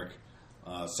generic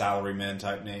salaryman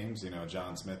type names,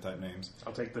 John Smith type names.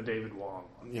 I'll take the David Wong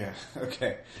one. Yeah,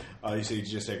 okay. You say you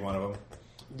just take one of them?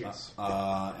 Yes.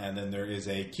 And then there is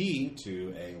a key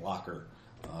to a locker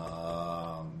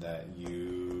that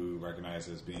you recognize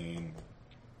as being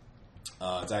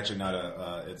It's actually not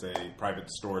it's a private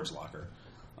storage locker.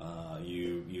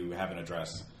 You have an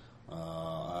address.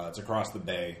 It's across the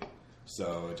bay,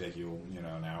 so it'd take you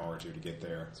an hour or two to get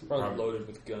there. It's probably loaded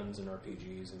with guns and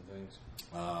RPGs and things.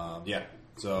 Yeah,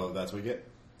 so that's what you get.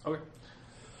 Okay.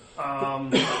 I'll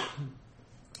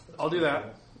do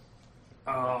that.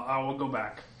 I will go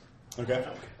back. Okay.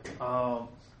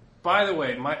 By the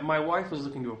way, my wife was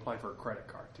looking to apply for a credit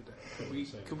card today.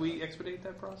 Could we expedite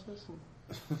that process?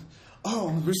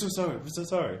 Oh, we're so sorry. We're so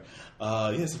sorry.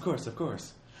 Yes, of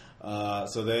course.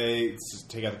 So they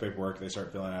take out the paperwork. They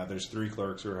start filling out. There's 3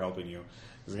 clerks who are helping you.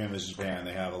 Because again, this is Japan.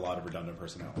 They have a lot of redundant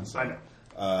personnel. So, I know.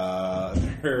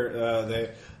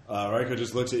 Raiko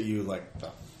just looks at you like, the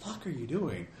fuck are you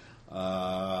doing?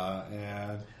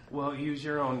 And Well, use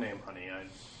your own name, honey.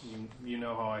 You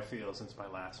know how I feel since my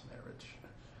last marriage.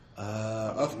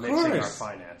 of Mixing our course.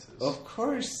 finances. Of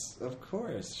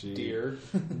course. Dear.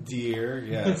 Dear,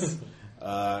 yes.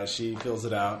 She fills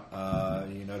it out.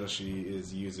 You notice she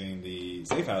is using the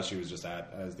safe house she was just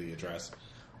at as the address,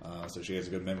 so she has a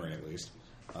good memory at least,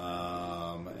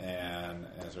 and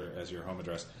as your home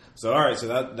address. So all right, so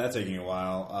that's taking a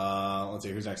while. Let's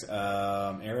see who's next.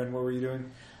 Aaron, what were you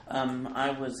doing?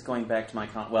 I was going back to my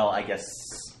well, I guess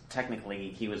technically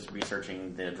he was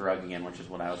researching the drug again, which is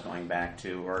what I was going back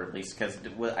to, or at least because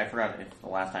I forgot if the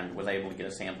last time was I able to get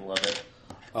a sample of it.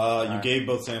 You gave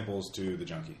both samples to the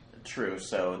junkie. True,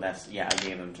 so I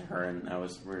gave them to her, and we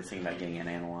were thinking about getting it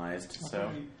analyzed.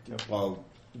 So, Well,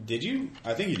 did you?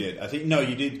 I think you did.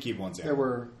 You did keep one sample. There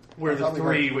were. We're I the thought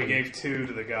 3. had We gave 2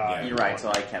 to the guy. Yeah. you're right. So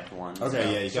I kept one. Okay, so,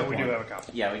 yeah, you So kept we one. do have a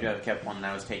copy. yeah, we do have kept one, and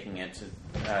I was taking it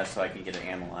to so I could get it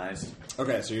analyzed.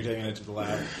 Okay, so you're taking it to the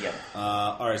lab. Yep.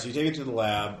 All right, so you take it to the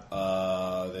lab.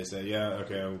 They say, yeah,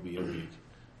 okay, it will be a week.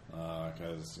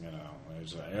 Because,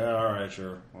 it's like, yeah, all right,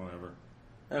 sure, whatever.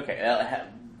 Okay.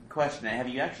 Question: have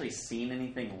you actually seen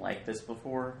anything like this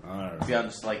before? I don't know. Beyond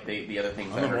just like the other things.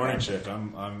 I'm that a are morning around? shift.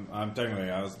 I'm technically,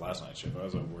 I was last night shift. I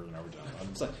was working overtime.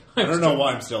 It's like, I don't know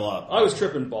why I'm still up. I was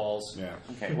tripping balls. Yeah.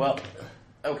 Okay, well,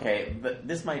 but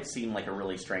this might seem like a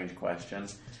really strange question,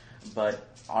 but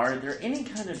are there any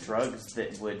kind of drugs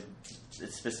that would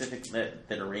specific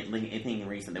that are anything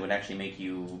recent that would actually make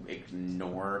you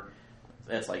ignore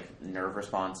that's like nerve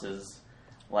responses?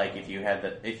 Like if you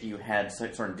had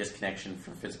some sort of disconnection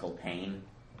from physical pain.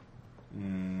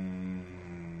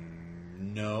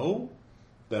 No.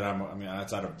 That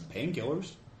outside of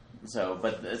painkillers. So,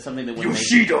 but something that would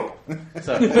Yoshido!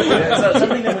 So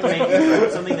something that would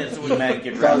make something that would make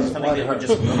you something that would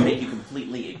just make you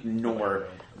completely ignore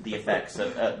the effects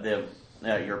of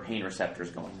your pain receptors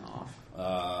going off.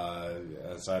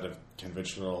 Outside of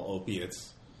conventional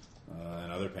opiates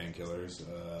and other painkillers.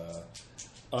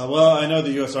 Well, I know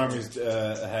the U.S. Army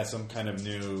has some kind of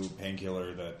new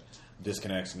painkiller that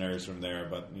disconnects nerves from there,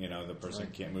 but the person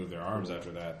can't move their arms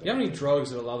after that. Do you have any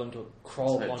drugs that allow them to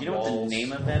crawl So, up on do you know walls? what the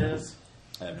name of that is?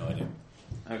 I have no idea.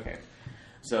 Okay.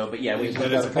 So, but yeah, we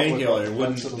But it's a painkiller. It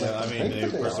drugs wouldn't. that'll make them The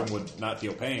think that they person are. would not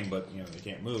feel pain, but they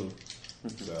can't move.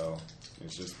 So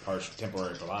it's just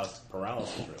temporary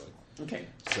paralysis, really. okay.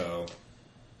 So,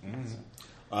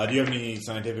 do you have any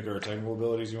scientific or technical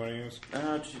abilities you want to use?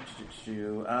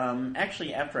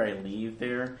 Actually, after I leave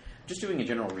there, just doing a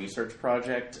general research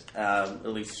project. At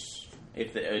least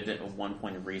if at one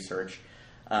point of research,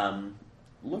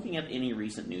 looking at any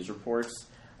recent news reports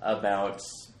about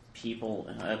people.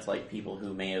 That's like people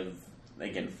who may have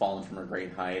again fallen from a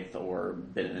great height or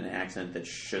been in an accident that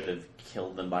should have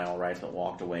killed them by all rights, but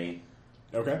walked away.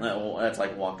 Okay. That's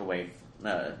like walked away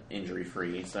injury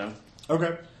free. So.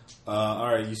 Okay.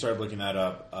 All right. You start looking that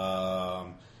up,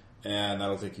 and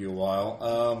that'll take you a while.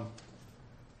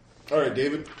 All right,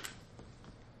 David.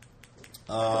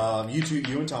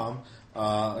 You and Tom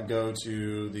go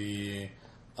to the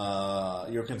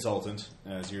your consultant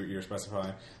as you're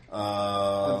specifying.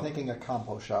 I'm thinking a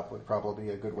compo shop would probably be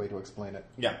a good way to explain it.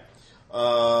 Yeah.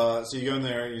 So you go in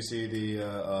there, you see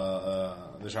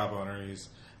the shop owner. He's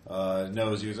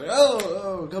knows you. He's like,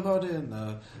 oh, come on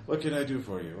in. What can I do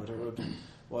for you?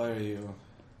 Why are you?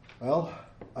 Well,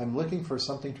 I'm looking for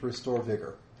something to restore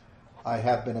vigor. I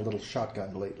have been a little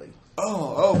shotgunned lately.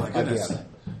 Oh my goodness. Again.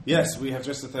 Yes, we have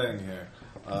just a thing here.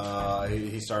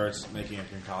 He starts making a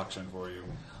concoction for you.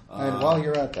 And while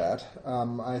you're at that,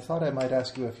 I thought I might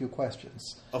ask you a few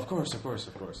questions. Of course.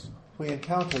 We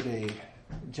encountered a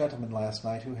gentleman last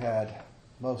night who had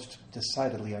most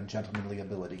decidedly ungentlemanly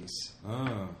abilities.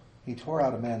 Oh. He tore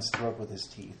out a man's throat with his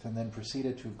teeth and then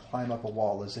proceeded to climb up a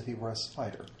wall as if he were a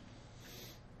spider.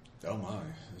 Oh my!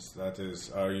 That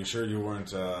is. Are you sure you weren't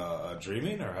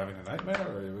dreaming or having a nightmare?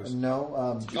 Or it was.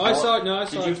 No. I saw it. No, I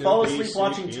Did saw you it too. fall asleep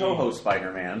watching Toho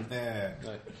Spider-Man? Yeah.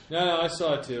 No, I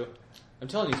saw it too. I'm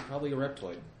telling you, it's probably a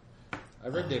reptoid. I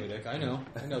read David Icke. I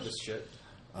know this shit.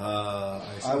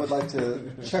 I would like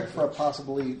to check for a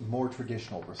possibly more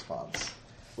traditional response.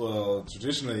 Well,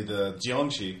 traditionally, the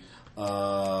Jiangxi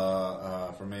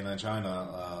from mainland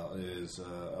China is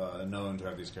known to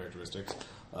have these characteristics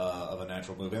of a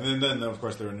natural move. And then, of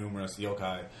course, there are numerous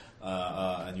yokai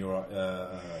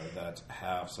that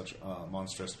have such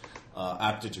monstrous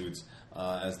aptitudes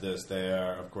as this. They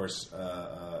are, of course,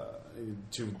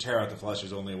 to tear out the flesh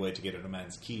is only a way to get at a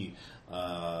man's ki,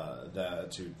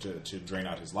 to drain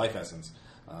out his life essence.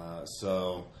 Man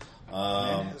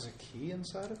has a key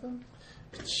inside of him?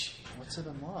 What's it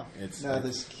unlock?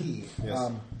 This key.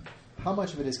 Yes. How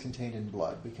much of it is contained in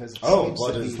blood? Because it Oh, seems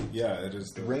blood that is he it is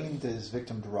the drained his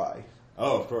victim dry.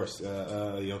 Oh, of course,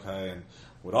 yokai and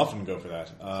would often go for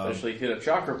that. Especially hit a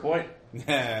chakra point.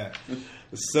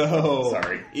 So,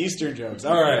 Sorry. Eastern jokes.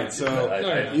 All right, so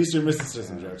I- Eastern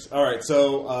mysticism jokes. All right,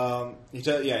 so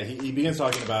he begins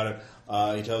talking about it.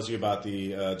 He tells you about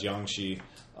the Jiangxi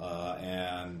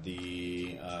and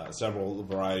the several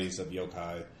varieties of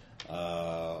yokai.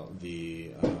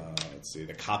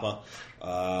 The kappa,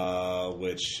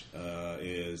 which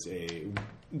is a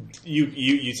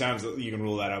you sounds you can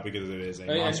rule that out because it is a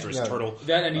monstrous turtle.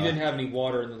 That and he didn't have any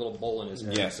water in the little bowl in his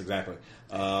head. Yes, exactly.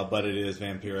 But it is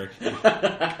vampiric.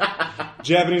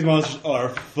 Japanese monsters are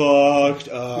fucked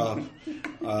up.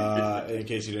 In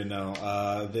case you didn't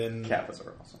know, then Kappas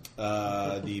are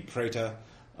awesome. the Preta.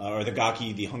 Or the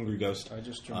Gaki, the hungry ghost. I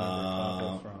just remember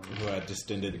Kako from who had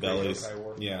distended Great bellies. Yokai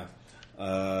War. Yeah.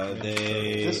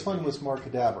 This one was more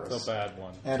cadaverous. The bad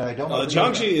one. And I don't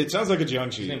Jiangxi, it sounds like a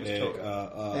Jiangxi. His name was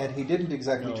Toka. and he didn't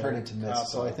exactly No, turn into mist, Kappa.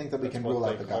 so I think that we That's can what rule they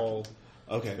out the Gaki. called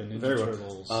Okay, the Ninja very well.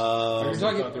 Turtles. You're I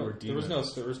talking- thought they were there was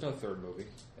no third movie.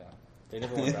 Yeah. They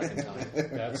never went back in time.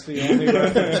 That's the only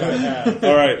reference I have.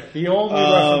 All right. The only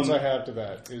reference I have to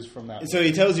that is from that. So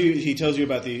he tells you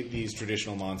about these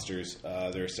traditional monsters.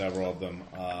 There are several of them.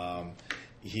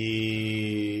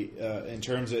 In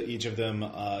terms of each of them,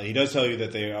 he does tell you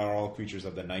that they are all creatures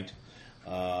of the night.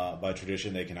 By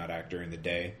tradition, they cannot act during the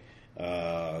day.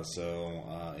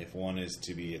 So if one is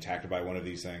to be attacked by one of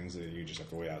these things, you just have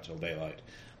to wait out till daylight.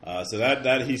 So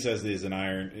that he says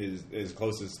is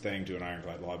closest thing to an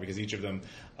ironclad law, because each of them.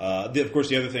 Of course,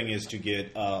 the other thing is to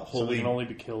get So they holy. can only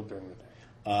be killed during the day.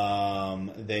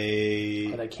 But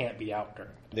They they can't be out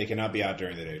during. They cannot be out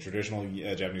during the day. Traditional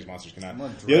Japanese monsters cannot.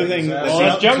 Someone The other drags thing, ass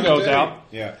Unless out Jung into goes the day. out.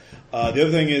 yeah. The other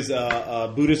thing is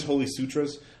Buddhist holy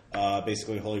sutras,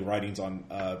 basically holy writings on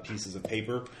pieces of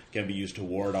paper, can be used to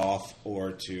ward off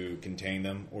or to contain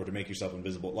them or to make yourself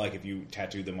invisible. Like if you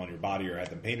tattooed them on your body or had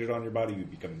them painted on your body, you'd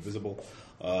become invisible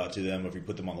to them. If you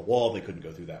put them on the wall, they couldn't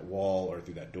go through that wall or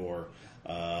through that door.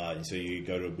 And so you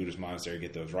go to a Buddhist monastery,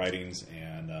 get those writings,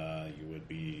 and you would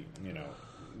be,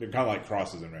 they're kind of like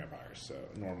crosses and vampires, so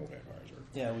normal vampires.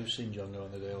 Yeah, we've seen Jungo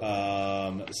in the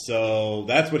day. So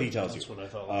that's what he tells That's you what I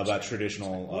thought was about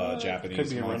traditional Japanese Could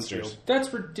be a monsters. Renfield.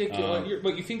 That's ridiculous.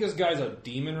 But you think this guy's a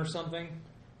demon or something?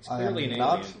 It's I clearly am an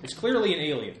not. alien. It's clearly an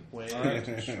alien. Way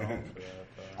too strong for that.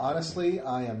 Honestly,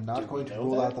 I am not going to know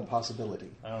rule that? out the possibility.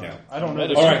 I don't Yeah. know. I don't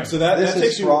know. All right, so that This takes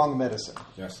is you. strong medicine.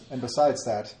 Yes. And besides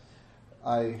that,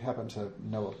 I happen to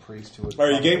know a priest who would... All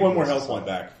right, you gain one more probably health point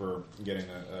back for getting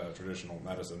a traditional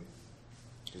medicine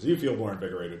because you feel more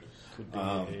invigorated. Could be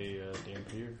a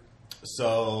Dampier. So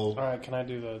All right, can I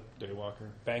do the Daywalker.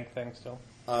 bank thing still?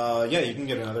 yeah, you can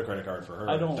get another credit card for her.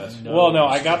 I don't That's- know. Well, no,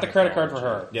 I got the credit card for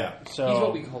her. Yeah. So He's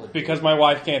what we call it. because my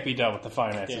wife can't be done with the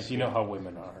finances, you know how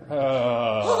women are.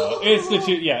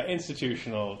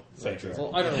 Institutional sexism.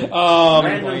 Well, I don't know.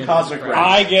 Random cosmic wrench.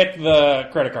 I get the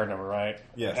credit card number, right?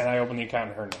 Yes. And I open the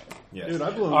account in her name. Yes. Dude, I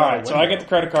blew All right, so I get the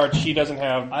credit card. She doesn't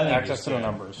have I think access he's to the dead.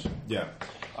 numbers. Yeah.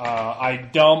 I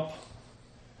dump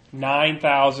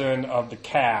 9,000 of the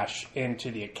cash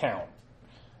into the account.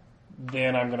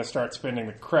 Then I'm going to start spending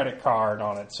the credit card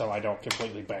on it, so I don't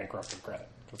completely bankrupt the credit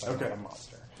because I'm Okay. not a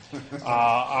monster.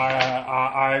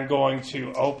 I'm going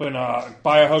to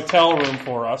buy a hotel room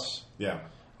for us Yeah.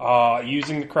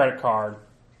 using the credit card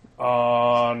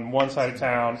on one side of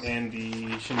town in the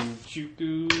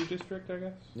Shinjuku district, I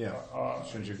guess. Yeah.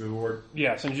 Shinjuku Ward.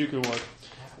 Yeah, Shinjuku Ward.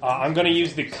 I'm going to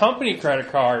use the company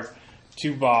credit card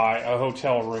to buy a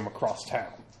hotel room across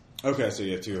town. Okay, so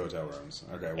you have 2 hotel rooms.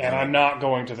 Okay, And I'm not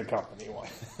going to the company one.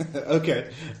 okay,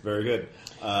 very good.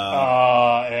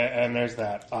 And there's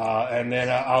that. And then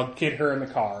I'll get her in the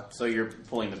car. So you're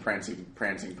pulling the prancing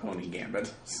pony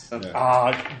gambit. So.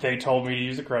 Yeah. They told me to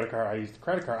use the credit card. I used the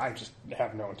credit card. I just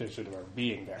have no intention of ever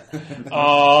being there.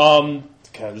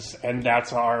 And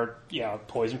that's our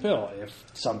poison pill. If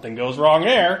something goes wrong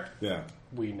there, Yeah.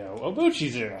 we know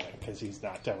Obuchi's in on it because he's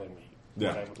not telling me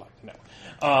what Yeah. I would like to know.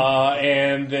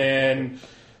 And then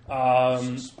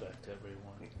Suspect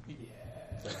everyone.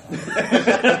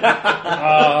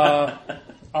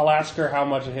 I'll ask her how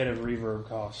much a hit of reverb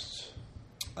costs.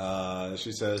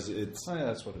 She says it's Oh, yeah,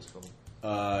 that's what it's called.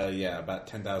 about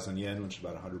 10,000 yen, which is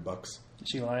about $100. Is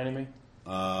she lying to me?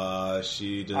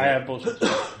 She did. I have bullshit.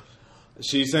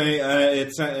 She's saying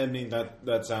it's. I mean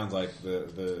that sounds like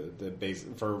the base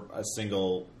for a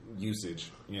single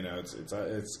usage. It's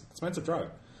expensive drug.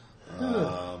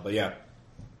 But yeah,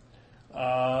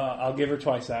 I'll give her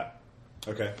twice that.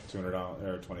 okay, $200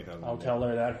 or 20,000. I'll tell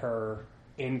her that her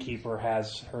innkeeper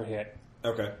has her hit.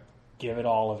 Okay, Give it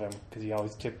all of him because he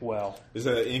always tipped well. is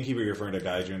the innkeeper you're referring to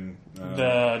Gaijin?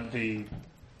 The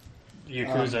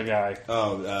Yakuza guy.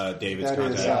 David's That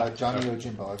is contact. Johnny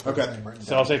Ojimbo. I've got Okay. his name written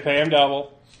So I'll down. say pay him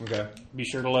double. Okay, Be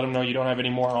sure to let him know you don't have any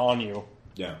more on you,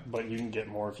 yeah. but you can get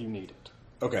more if you need it.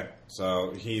 Okay,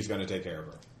 so he's going to take care of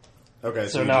her. Okay,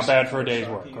 So you not just- bad for a day's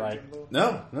work, right?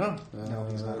 No, he's not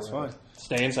that's really. fine.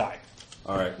 Stay inside.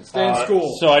 All right. Stay in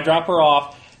school. So I drop her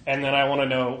off, and then I want to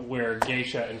know where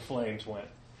Geisha and Flames went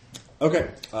Okay,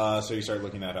 so you start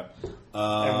looking that up.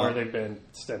 and where they've been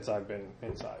since I've been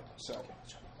inside. So.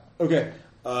 Okay,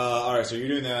 all right. So you're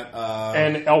doing that.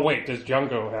 And wait, does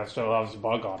Jungo still have a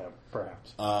bug on him?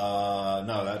 Perhaps.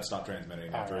 No, that stopped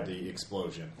transmitting after right. the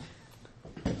explosion.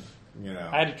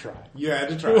 I had to try. You had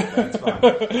to try. That's fine.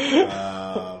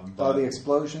 The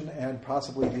explosion and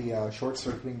possibly the short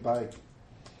circuiting by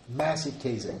massive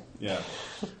tasing. Yeah.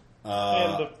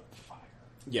 And the fire.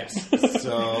 Yes.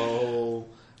 So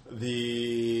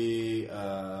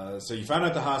so you found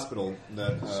out the hospital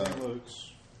that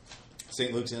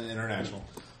St. Luke's International.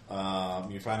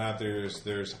 You find out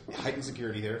there's heightened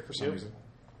security there for some reason.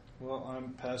 Well,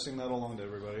 I'm passing that along to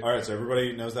everybody. All right, so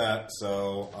everybody knows that.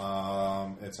 So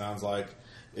it sounds like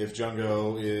if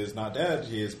Jungo is not dead,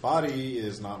 his body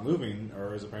is not moving,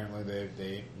 or is apparently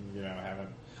they haven't.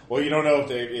 Well, you don't know if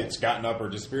it's gotten up or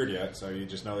disappeared yet, so you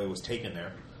just know it was taken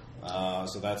there.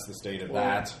 So that's the state of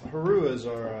that. Haru is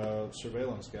our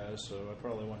surveillance guy, so I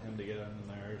probably want him to get in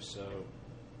there so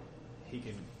he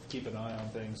can keep an eye on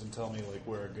things and tell me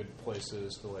where a good place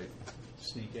is to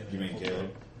sneak in. You mean and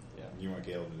Caleb? Yeah. You want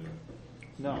Caleb to do it?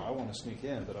 No, I want to sneak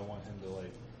in, but I want him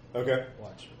to Okay.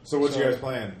 watch. So what's your guys'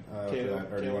 plan for Caleb-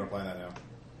 that, or do you want to plan that now?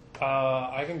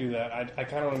 I can do that. I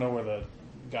kind of want to know where the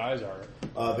guys are,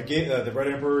 The Red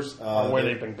Emperors. or where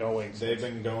they've been going. They've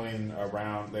been going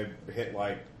around. They've hit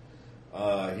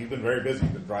he's been very busy. He's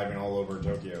been driving all over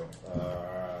Tokyo,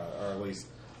 or at least,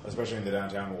 especially in the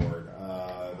downtown ward.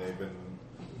 They've been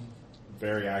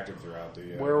very active throughout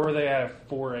the. Where were they at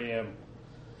 4 a.m.?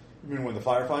 You mean when the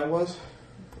firefight was?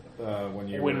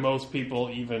 When Most people,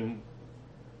 even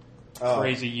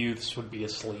crazy youths, would be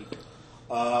asleep.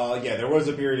 Yeah, there was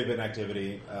a period of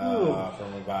inactivity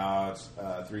from about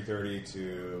 3:30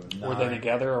 to 9. Were they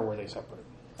together or were they separate?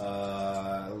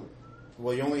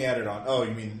 Well, you only added on. Oh,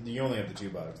 you mean you only have the 2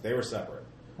 bugs? They were separate.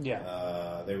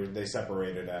 Yeah. They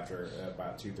separated after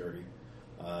about 2:30.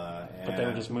 But they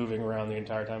were just moving around the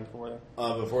entire time before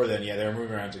that? Before then, yeah, they were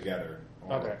moving around together,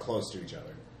 or Okay. close to each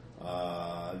other.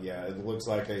 Yeah, it looks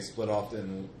like they split off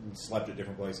and slept at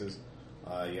different places.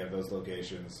 You have those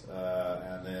locations,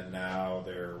 and then now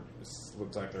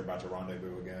looks like they're about to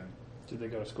rendezvous again. Did they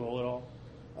go to school at all?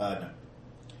 No.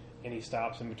 Any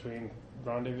stops in between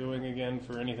rendezvousing again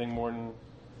for anything more than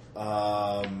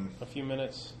a few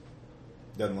minutes?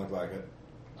 Doesn't look like it.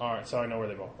 All right, so I know where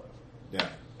they both live. Yeah.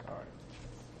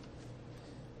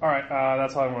 All right,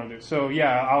 that's all I want to do. So,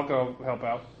 yeah, I'll go help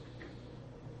out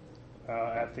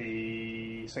at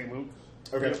the St. Luke's.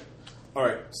 Okay. All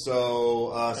right.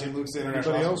 So St. Luke's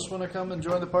International. Anybody else want to come and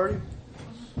join the party?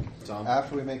 Tom.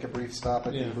 After we make a brief stop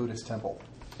at the Buddhist temple.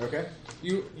 Okay.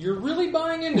 You're really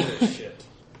buying into this shit.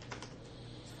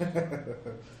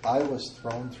 I was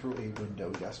thrown through a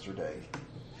window yesterday.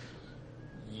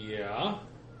 Yeah.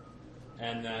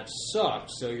 And that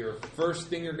sucks. So your first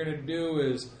thing you're going to do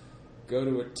is go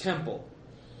to a temple.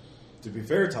 To be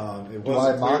fair, Tom, it Do I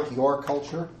wasn't mock clear. your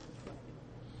culture?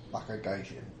 Like a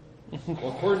gaijin. Well,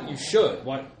 of course you should.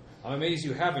 What? I'm amazed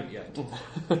you haven't yet.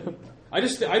 I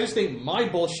just think my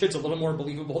bullshit's a little more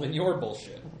believable than your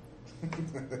bullshit.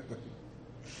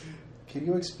 Can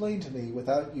you explain to me,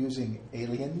 without using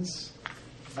aliens,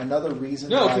 another reason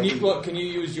No, why... can you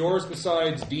use yours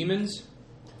besides demons?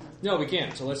 No, we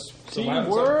can't. So let's. So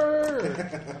Teamwork!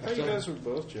 I thought you guys were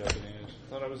both Japanese. I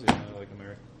thought I was the only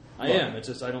American. I am. It's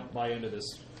just I don't buy into this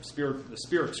the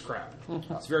spirits crap.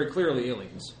 It's very clearly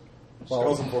aliens.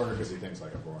 Calls him foreigner because he thinks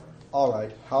like a foreigner. All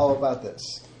right, how about this?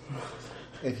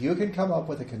 If you can come up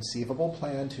with a conceivable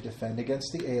plan to defend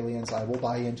against the aliens, I will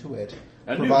buy into it,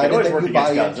 I knew provided you could always that work you buy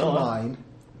against into Godzilla. mine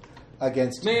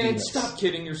against Man, demons. stop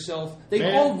kidding yourself. They've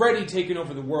Man. already taken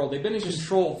over the world. They've been in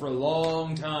control for a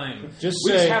long time. Just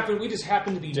we say, just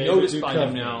happen to be David noticed by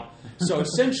them Duchovny. now. So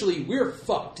essentially, we're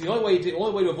fucked. The only way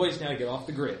to avoid is now to get off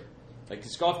the grid. Like,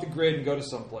 just go off the grid and go to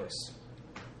someplace.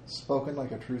 Spoken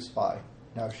like a true spy.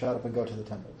 Now shut up and go to the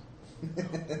temple.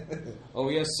 Oh,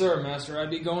 yes, sir, Master.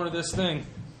 I'd be going to this thing.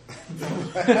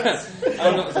 I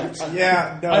don't know.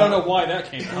 Yeah, no. I don't know why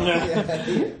that came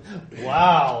out.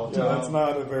 Wow. Yeah, that's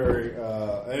not a very.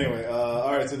 Anyway,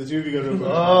 all right. So the two of you go to a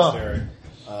monastery.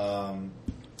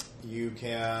 You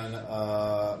can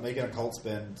make an occult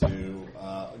spin to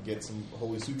get some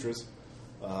holy sutras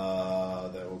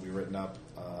that will be written up,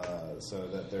 so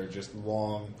that they're just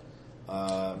long,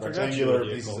 rectangular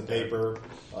you pieces of occult there. paper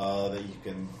that you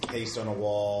can paste on a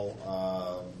wall,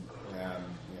 and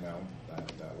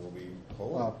that will be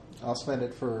holy. Well, I'll spend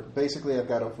it for... Basically, I've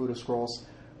got Ofuda scrolls.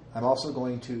 I'm also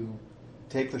going to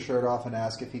take the shirt off and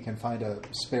ask if he can find a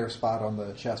spare spot on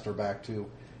the chest or back to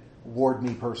ward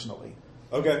me personally.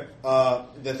 Okay.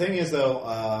 The thing is,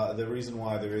 though, the reason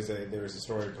why there is a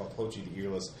story called Hochi the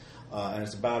Earless, and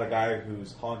it's about a guy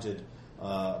who's haunted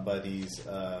by these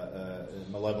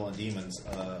malevolent demons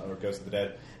or ghosts of the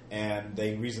dead, and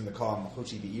the reason they call him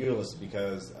Hochi the Earless is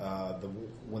because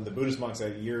when the Buddhist monks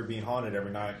said you're being haunted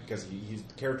every night because the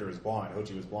character is blind,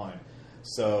 Hochi was blind,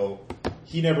 so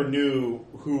he never knew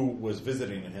who was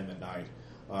visiting him at night.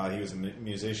 He was a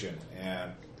musician,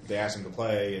 and they asked him to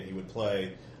play, and he would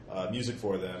play music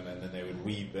for them, and then they would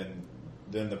weep, and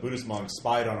then the Buddhist monks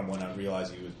spied on him one night and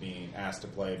realized he was being asked to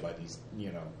play by these,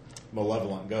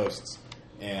 malevolent ghosts,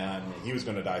 and he was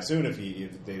going to die soon if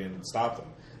they didn't stop them.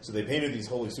 So they painted these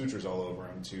holy sutras all over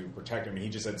him to protect him, and he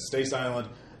just said, stay silent,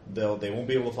 they won't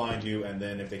be able to find you, and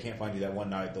then if they can't find you that one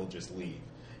night, they'll just leave,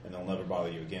 and they'll never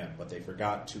bother you again. But they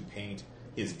forgot to paint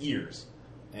his ears.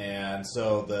 And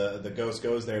so the ghost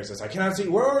goes there and says, I cannot see,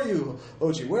 where are you,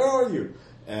 Hochi, where are you?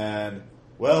 And,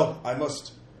 well, I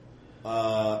must,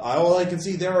 all I can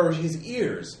see there are his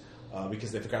ears,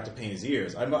 because they forgot to paint his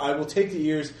ears. I will take the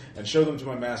ears and show them to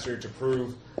my master to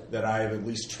prove that I have at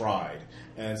least tried.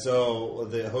 And so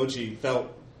the Hochi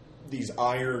felt these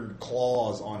iron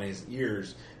claws on his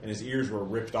ears, and his ears were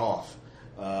ripped off.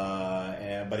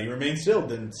 But he remained still,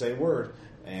 didn't say a word.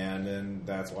 And then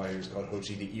that's why he was called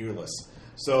Hochi the Earless.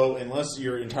 So unless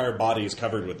your entire body is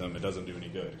covered with them, it doesn't do any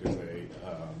good, because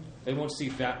They won't see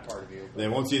that part of you. they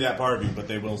won't see that part of you, but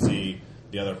they will see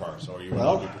the other parts, or you will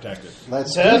Well, not be protected.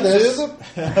 Let's do this.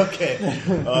 Okay.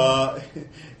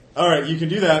 All right, you can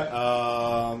do that.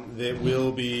 It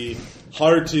will be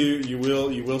hard to. You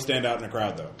will stand out in a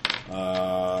crowd, though.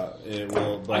 It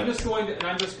will. But I'm just going to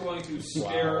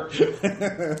stare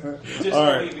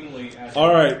disbelievingly at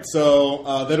all right,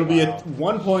 so that'll be at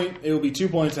 1 point. It will be 2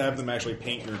 points to have them actually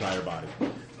paint your entire body.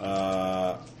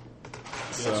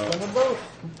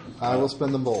 I will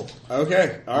spend them both.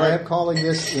 Okay, all I right, am calling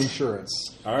this insurance.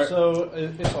 all right. So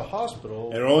it's a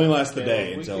hospital. It'll only last the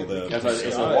day we until could- the. we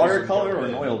It's could- a watercolor or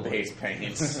an oil-based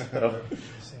paint. So,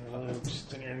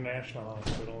 Just an international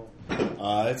hospital.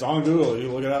 It's on Google.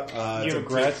 You look it up. You It's have a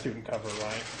grad student cover,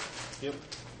 right? Yep.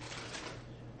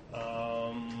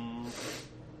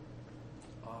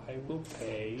 I will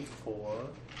pay for.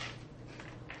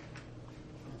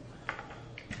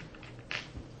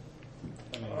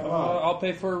 I'll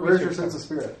pay for a Where's your research sense of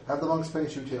spirit? Have the monks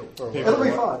paint you too. Or It'll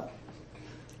be what? fun.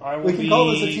 I will We can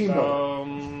call this a be,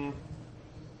 teamwork.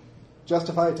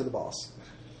 Justify it to the boss.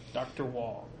 Dr.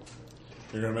 Wong.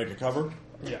 You're going to make a cover?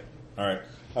 Yeah. All right.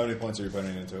 How many points are you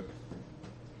putting into it?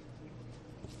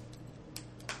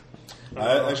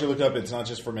 I actually looked up. It's not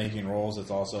just for making rolls.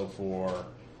 It's also for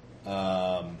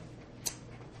calling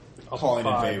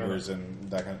in 5, favors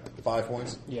and that kind of 5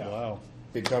 points. Yeah. Wow.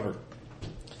 Big cover.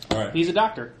 All right. He's a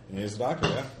doctor. He's a doctor.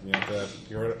 Yeah. You have to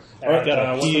hear it. All All right.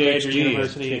 right. What's the major PhD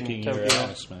university in kicking your Tokyo?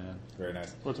 ass, man. Very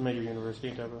nice. What's a major university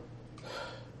in Tokyo?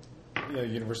 Yeah.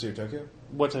 University of Tokyo.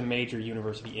 What's a major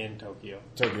university in Tokyo?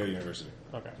 Tokyo University.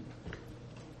 Okay.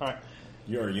 All right.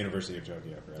 You're University of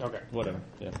Tokyo. Correct? Okay. Whatever.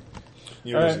 Yeah.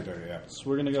 University of Tokyo. Yeah. So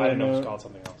we're gonna go. I didn't know it was into- called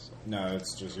something else. No,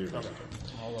 it's just University of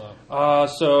Tokyo.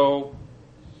 So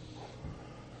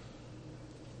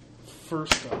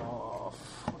first off,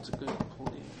 what's a good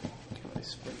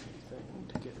spend anything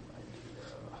to get an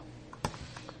idea.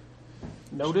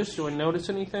 Notice? Do I notice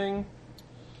anything?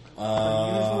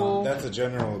 Unusual? That's a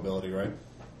general ability, right?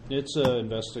 It's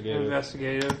investigative.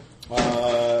 Investigative.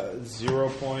 0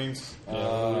 points.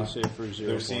 Let me see for 0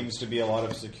 There points. seems to be a lot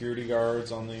of security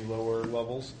guards on the lower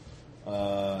levels. Is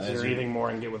As there you- anything more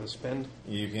I can get with a spend?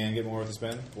 You can get more with a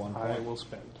spend. 1 point. I will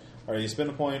spend. All right, you spend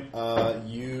a point.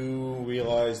 You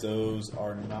realize those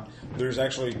are not. There's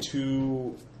actually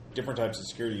 2 different types of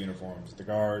security uniforms. The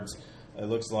guards. It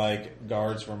looks like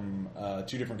guards from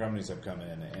 2 different companies have come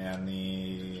in, and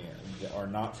they are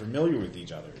not familiar with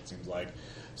each other. It seems like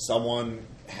someone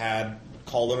had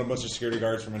called in a bunch of security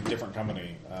guards from a different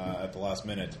company at the last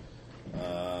minute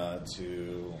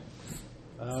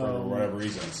for whatever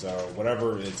reason. So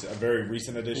whatever, it's a very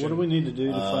recent addition. What do we need to do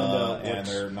to find out And what's-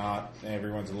 they're not.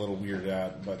 Everyone's a little weirded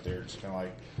out, but they're just kind of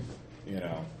like, you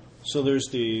know. So there's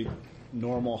the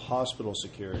normal hospital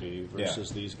security versus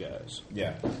these guys.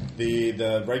 Yeah,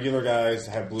 the regular guys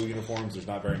have blue uniforms. There's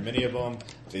not very many of them.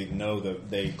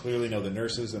 They clearly know the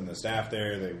nurses and the staff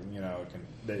there.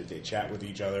 They chat with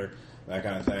each other, that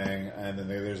kind of thing. And then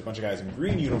there's a bunch of guys in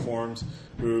green uniforms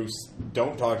who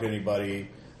don't talk to anybody.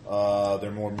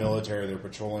 They're more military. They're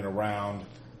patrolling around.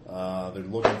 They're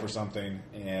looking for something,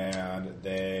 and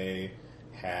they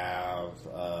have.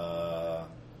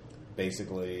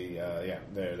 Basically,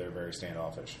 they're very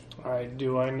standoffish. All right.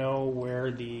 Do I know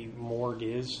where the morgue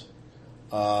is?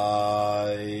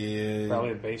 Probably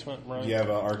Probably a basement, right? Do you have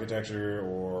architecture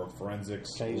or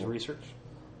forensics? Can I use research?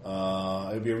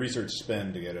 It would be a research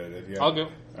spend to get it. If you have, I'll go.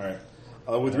 All right.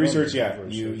 With research,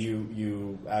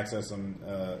 you access them.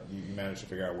 You manage to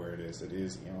figure out where it is. It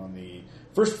is on the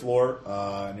first floor,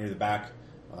 near the back,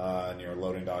 near a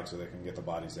loading dock, so they can get the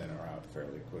bodies in or out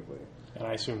fairly quickly. And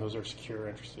I assume those are secure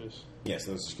entrances. Yes,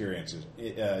 those secure entrances.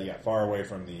 Far away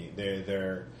from the.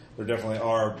 There definitely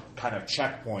are kind of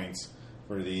checkpoints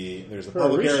for the. There's a For a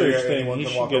public research area thing, anyone you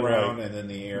can should walk get, around, like, and then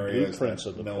the areas blueprints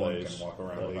that of the no one place, can walk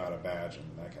around like- without a badge and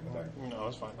that kind of thing. No,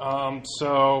 that's fine.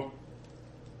 So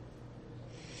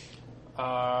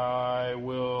I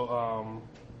will.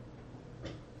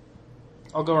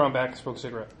 I'll go around back and smoke a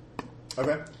cigarette,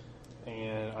 Okay.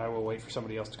 and I will wait for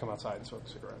somebody else to come outside and smoke a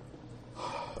cigarette.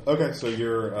 Okay, so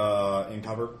you're in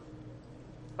cover.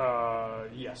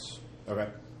 Yes. Okay,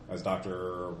 as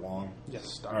Dr. Wong.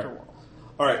 Yes, Dr. All right. Wong.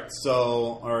 All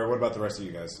right. What about the rest of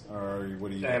you guys?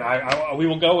 What do you? And we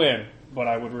will go in, but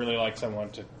I would really like someone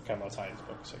to come outside and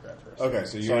smoke a cigarette first. Okay,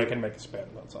 so I can make a spend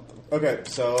on something. Okay,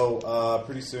 so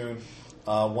pretty soon,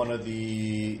 one of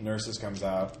the nurses comes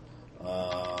out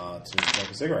to smoke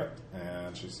a cigarette,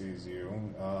 and she sees you.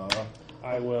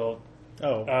 I will.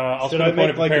 Oh, I'll should spend I a point make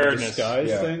of like a preparedness. disguise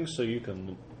Yeah. thing so you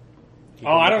can?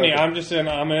 Oh, I don't need. I'm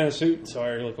in a suit, so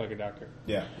I look like a doctor.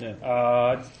 Yeah.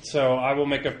 Yeah. So I will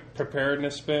make a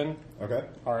preparedness spin. Okay.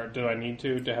 Or do I need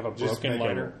to have a Just broken make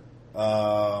lighter?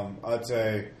 I'd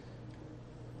say.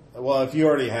 Well, if you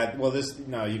already had, you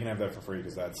can have that for free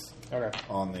because that's Okay.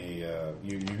 on the.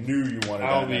 You knew you wanted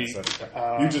I'll that. be- Next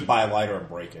you just buy a lighter and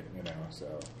break it, so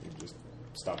you just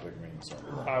stop at the convenience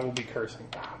store. I will be cursing.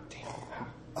 Ah, damn it.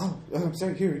 Oh, I'm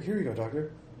sorry. Here you go,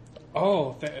 doctor.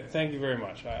 Oh, thank you very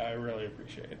much. I really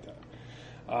appreciate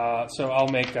that. So I'll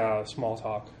make small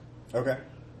talk. Okay.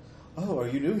 Oh, are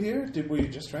you new here? Were you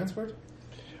just transferred?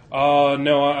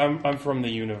 No, I'm from the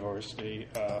university.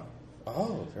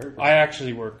 Oh, very good. I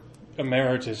actually work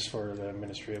emeritus for the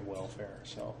Ministry of Welfare.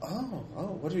 So,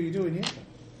 What are you doing here?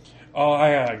 I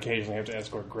occasionally have to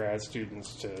escort grad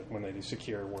students to when they do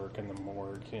secure work in the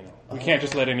morgue. We can't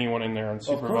just let anyone in there course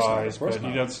not, unsupervised. of course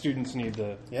But not. the students need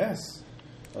the Yes.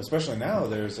 Especially now,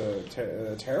 there's a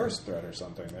terrorist threat or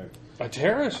something. a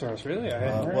terrorist force. Really? I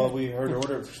hadn't heard. Well, we heard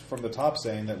order from the top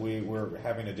saying that we're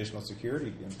having additional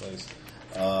security in place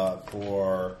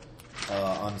for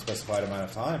unspecified amount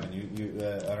of time. And you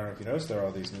I don't know if you noticed, there are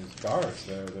all these new guards.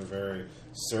 They're very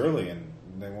surly, and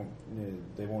they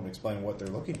won't explain what they're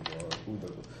looking for, or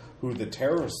who the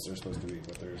terrorists are supposed to be.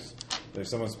 But there's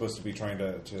someone supposed to be trying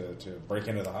to break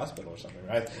into the hospital or something.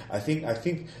 I think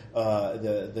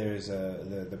there's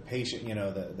the patient.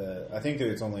 I think that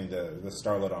it's only the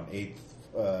starlet on 8th.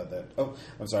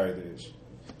 I'm sorry.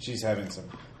 She's having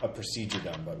a procedure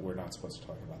done, but we're not supposed to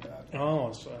talk about that.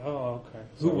 Okay.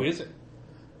 Who is it?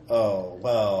 Oh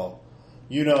well,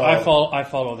 I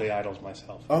follow the idols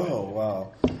myself. Oh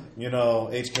well,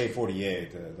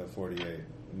 HK48, the 48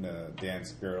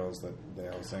 dance girls that they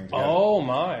all sing together. Oh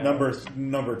my!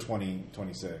 Number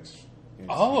 26.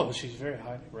 Oh, she's very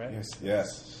highly read.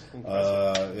 Yes.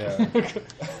 Yeah.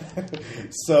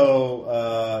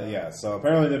 So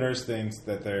apparently the nurse thinks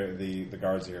that the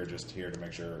guards here are just here to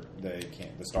make sure the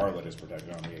Starlet is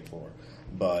protected on the 8th floor.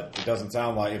 But it doesn't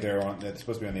sound like if it's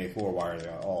supposed to be on the 8th floor, why are they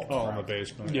all on the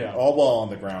basement? Yeah. All on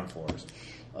the ground floors.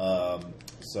 On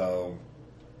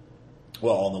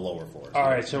the lower floors. All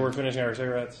right, so we're finishing our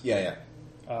cigarettes. Yeah.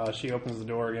 She opens the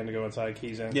door again to go inside,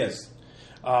 keys in. Yes.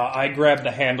 I grab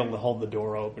the handle to hold the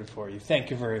door open for you. Thank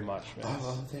you very much, man. Oh,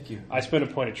 well, thank you. I spent a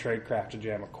point of tradecraft to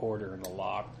jam a quarter in the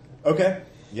lock. Okay.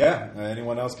 Yeah.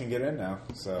 Anyone else can get in now.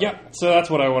 So. Yeah, so that's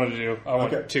what I wanted to do. I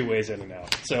Okay. want 2 ways in and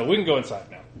out. So we can go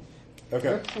inside now.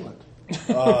 Okay. Excellent.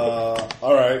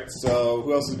 All right. So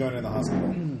who else is going in the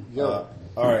hospital? Yo.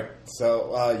 All right.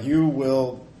 So you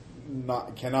will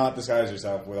cannot disguise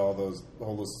yourself with all those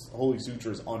holy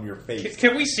sutures on your face.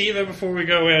 Can we see them before we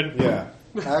go in? Yeah.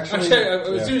 Actually,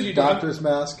 As soon as you do, doctor's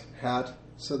mask, hat,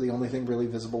 so the only thing really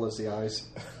visible is the eyes.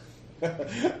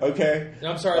 Okay.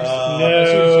 I'm sorry. Uh, as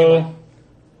soon as you,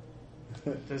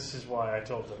 No. This is why I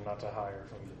told them not to hire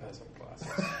from the peasant classes.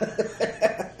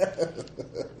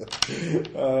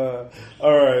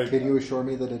 All right. Can you assure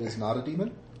me that it is not a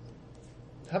demon?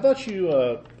 How about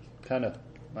you kind of,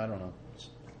 I don't know.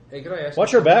 hey, could I ask?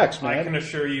 Watch you your backs, I man. can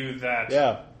assure you that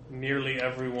Yeah. nearly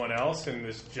everyone else in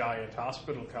this giant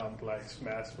hospital complex,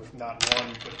 matched with not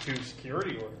one but 2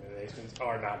 security organizations,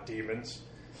 are not demons.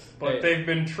 But Hey. they've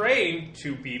been trained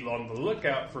to be on the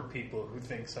lookout for people who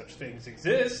think such things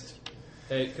exist.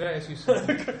 Hey, could I ask you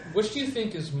something? Which do you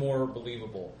think is more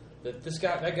believable? That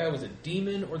that guy was a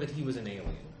demon, or that he was an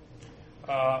alien?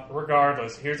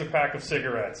 Regardless, here's a pack of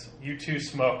cigarettes. You 2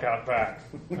 smoke out back.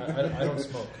 I don't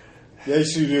smoke.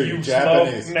 Yes, you do. You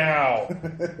Japanese. smoke now.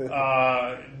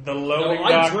 The loading No,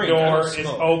 I dock drink, I door don't is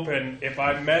smoke. open. If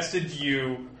I message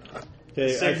you, Okay, I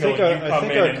signal, think you our, come I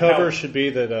think in our and cover help. should be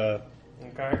that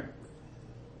okay?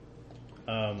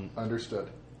 Understood.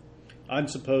 I'm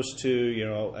supposed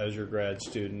to, as your grad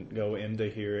student, go into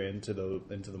here into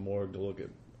the morgue to look at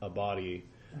a body.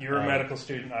 You're a medical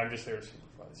student. I'm just there to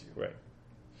supervise you Right.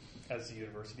 as the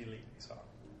university liaison.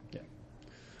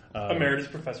 Yeah. Emeritus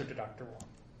Professor to Dr.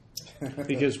 Wong.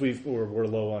 Because we're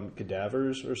low on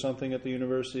cadavers or something at the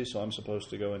university, so I'm supposed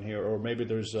to go in here, or maybe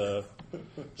there's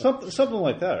something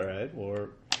like that, right? Or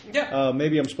Yeah.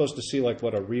 maybe I'm supposed to see like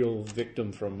what a real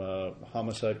victim from a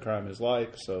homicide crime is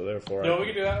like. So therefore, No, we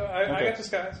can do that. I Okay. got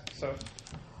disguise. So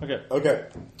Okay. Okay.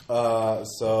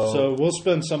 So we'll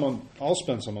spend some on. I'll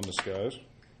spend some on disguise.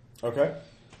 Okay.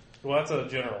 well, that's a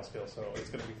general skill, so it's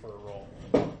going to be for a roll.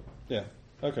 Yeah.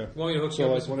 Okay. You want me to hook you So up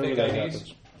like with some whenever fake that IDs?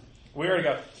 happens. We already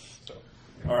got. So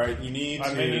All right. You need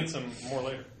I may to. need some more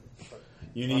later. But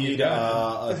You need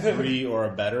a 3 or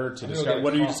a better to I'm gonna disguise. get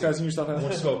What are you coffee. disguising yourself I as?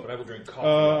 won't smoke, but I will drink coffee.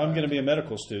 I'm going to be a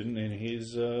medical student, and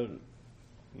he's a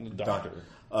doctor.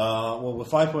 Well, with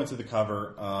 5 points of the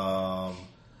cover,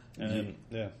 And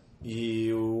yeah.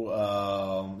 you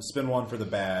spend 1 for the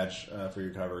badge for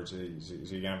your cover, so you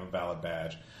can have a valid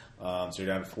badge. So you're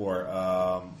down to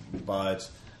 4. But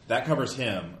that covers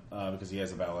him because he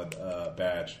has a valid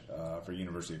badge for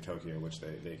University of Tokyo, which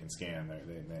they can scan.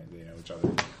 They know each other.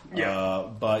 Yeah.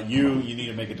 But you need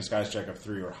to make a disguise check of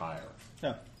 3 or higher.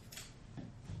 Yeah.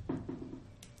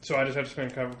 so I just have to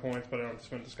spend cover points, but I don't have to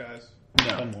spend disguise. No.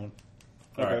 Spend 1.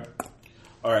 All right.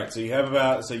 All right. So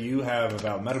you have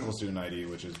about medical student ID,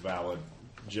 which is valid.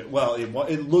 Well,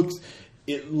 it looks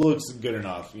good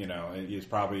enough.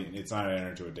 It's not entered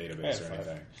into a database or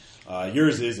anything.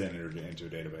 Yours is entered into a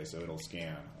database, so it'll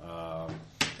scan. All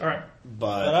right.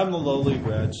 But I'm the lowly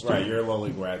grad student. Right, you're a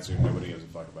lowly grad student. Nobody gives a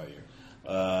fuck about you.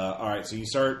 All right, so you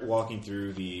start walking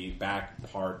through the back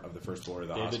part of the first floor of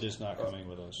the David hospital. is not coming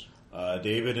with us.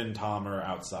 David and Tom are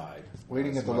outside.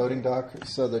 Waiting at the loading dock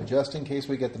so that just in case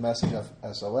we get the message of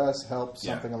SOS, help,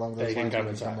 Yeah. something along They those can lines, come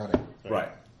we can come inside. running. Right.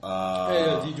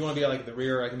 Hey, do you want to be like at the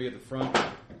rear? I can be at the front.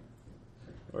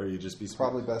 Or you just be... It's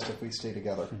probably best if we stay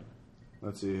together.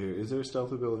 Let's see here. Is there a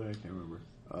stealth ability? I can't remember.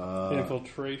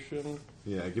 Infiltration.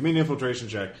 Yeah, give me an infiltration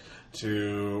check.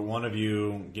 To one of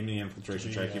you, give me an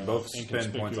infiltration check. You both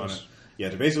spend points on it. inconspicuous. Yeah,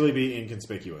 to basically be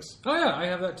inconspicuous. Oh yeah, I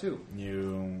have that too.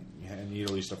 You need at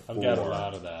least a 4. I've got a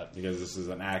lot of that. Because this is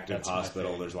an active That's my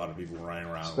hospital. thing. There's a lot of people running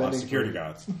around. A lot of Spending security 3.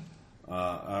 guards.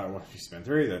 Well, if you spend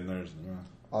 3, then there's...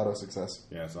 Auto success.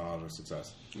 yeah, it's an auto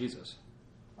success. Jesus.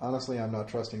 Honestly, I'm not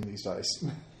trusting these dice.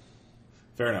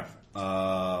 Fair enough.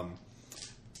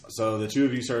 So the 2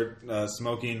 of you start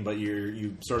smoking, but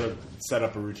you sort of set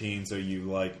up a routine. So you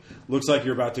looks like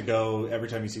you're about to go. Every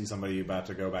time you see somebody, you're about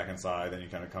to go back inside. Then you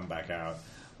kind of come back out.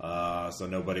 So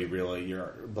nobody really,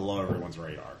 you're below everyone's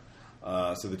radar.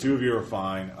 So the 2 of you are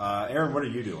fine. Aaron, what are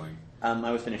you doing?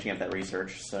 I was finishing up that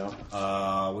research, so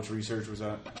Which research was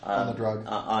that? On the drug.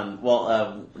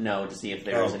 No, to see if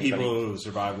there was People anybody. who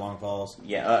survived long falls.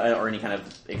 Yeah, or any kind of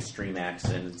extreme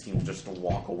accident. It seems just to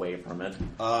walk away from it.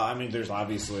 I mean, there's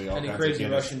obviously all Any kinds crazy of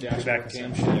Guinness. Russian dashboard back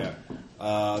cam to shit.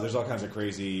 Yeah. There's all kinds of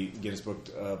crazy Guinness Book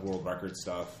of World Record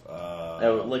stuff.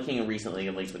 Looking recently,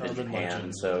 at least within Urban Japan,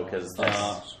 legends so and all. because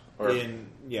that's.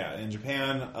 in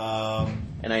Japan.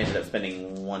 And I ended up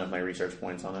spending one of my research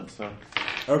points on it. So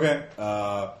Okay.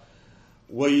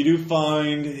 What you do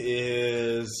find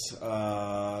is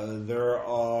there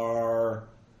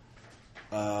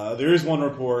is one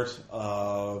report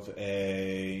of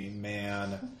a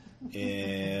man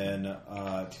in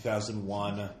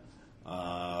 2001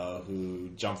 who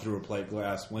jumped through a plate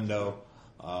glass window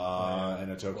in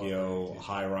a Tokyo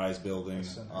high-rise building,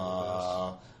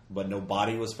 but no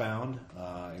body was found.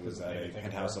 It was at a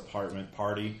penthouse apartment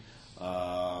party,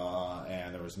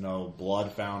 and there was no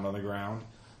blood found on the ground.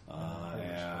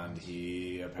 And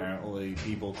he apparently,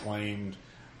 people claimed,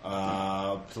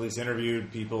 police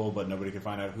interviewed people, but nobody could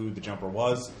find out who the jumper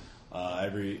was.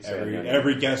 Every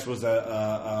guest was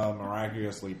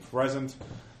miraculously present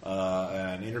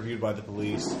and interviewed by the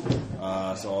police,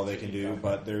 so all they can do.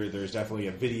 But there's definitely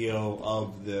a video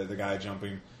of the guy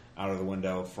jumping out of the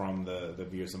window from the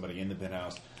view of somebody in the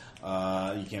penthouse.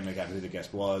 You can't make out who the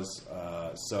guest was.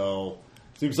 So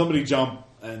it seems somebody jumped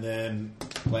and then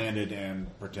landed and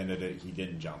pretended that he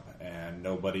didn't jump. And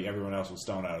everyone else was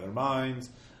stoned out of their minds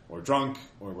or drunk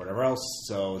or whatever else.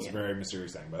 So it's a very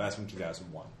mysterious thing. But that's from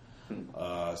 2001.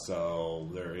 So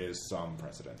there is some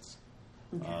precedence.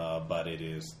 But it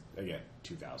is, again,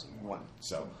 2001.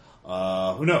 So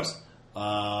who knows?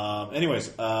 Anyways,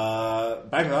 back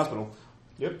to the hospital.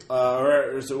 Yep.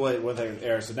 So wait, one thing,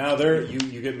 Eric. So now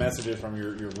you get messages from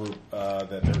your group that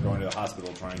they're going to the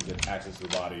hospital trying to get access to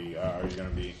the body. Are you going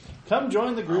to be... Come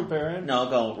join the group, Aaron. no, I'll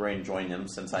go over and join them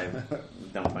since I've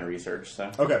done with my research.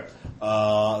 So Okay.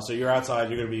 So you're outside.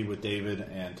 You're going to be with David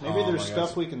and Tom. Maybe there's I guess.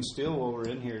 stuff we can steal while we're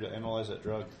in here to analyze that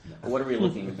drug. what are we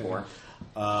looking for?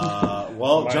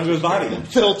 Jungo's body.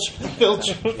 Filch.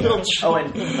 Oh,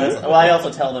 and I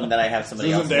also tell them that I have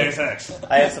somebody else. Deus Ex.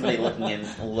 I have somebody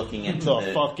looking into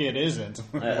The fuck it isn't.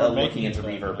 We're looking making into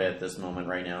it Reverb at this moment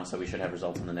right now, so we should have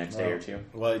results in the next day or two.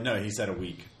 Well, no, he said a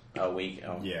week. A week.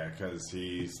 Oh. Yeah, because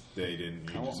they didn't.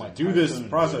 He I want just my said, do this, typhoon.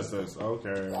 process this.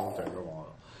 Okay, go on.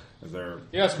 Is there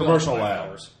Yeah, it's commercial about 5 lab?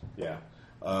 hours. Yeah,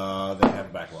 they have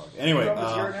a backlog. Anyway,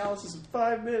 analysis in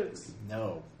 5 minutes.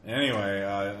 no. Anyway,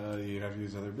 you have to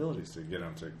use other abilities to get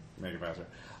them to make it faster.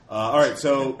 All right,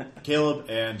 so Caleb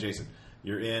and Jason,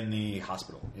 you're in the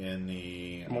hospital. In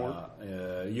the Morgue?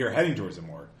 You're heading towards the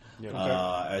morgue. Yeah,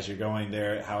 okay. As you're going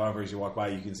there, however, as you walk by,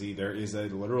 you can see there is a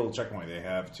literal checkpoint. They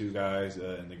have two guys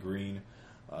in the green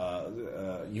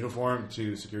uniform,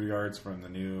 two security guards from the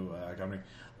new company,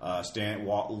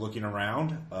 looking around.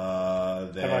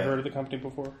 Have I heard of the company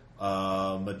before?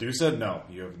 Medusa? No,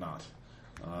 you have not.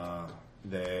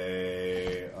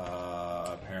 They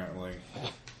apparently.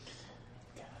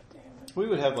 We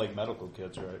would have like medical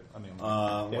kits, right? I mean,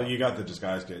 Well, you got the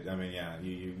disguise kit. I mean, yeah,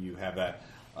 you have that.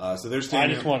 So there's. I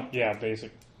just want,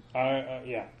 basic.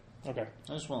 Yeah, okay.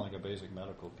 I just want like a basic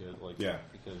medical kit, like Yeah.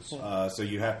 because So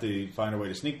you have to find a way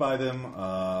to sneak by them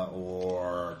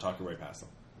or talk your way past them.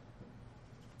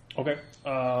 Okay.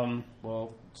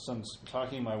 well, since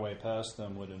talking my way past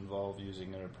them would involve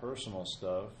using their personal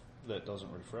stuff that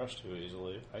doesn't refresh too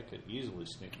easily, I could easily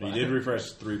sneak by. You did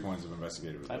refresh 3 points of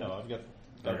investigative. I know I've got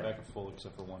Okay. back at full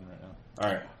except for one right now.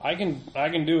 All right. I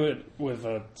can do it with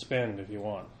a spend if you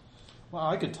want. Well,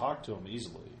 I could talk to them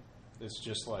easily. It's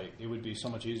just like it would be so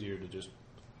much easier to just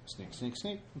sneak.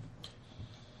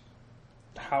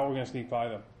 How are we going to sneak by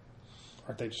them?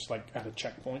 Aren't they just like at a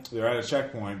checkpoint? They're at a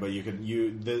checkpoint, but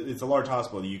it's a large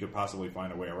hospital. You could possibly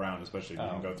find a way around, especially if you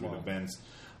Oh, can go through well. the vents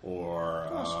or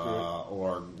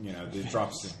the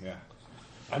drops. Yeah.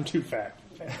 I'm too fat.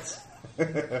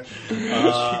 There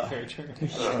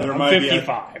I'm might be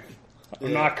 55.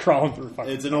 I'm not crawling through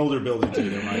fucking... It's an older building too.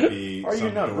 There might be Are you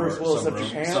some not door, Bruce Willis some, of room,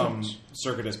 Japan? some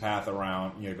circuitous path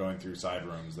around, going through side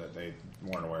rooms that they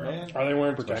weren't aware of. Man, Are they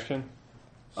wearing protection?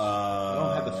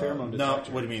 don't have the pheromone No,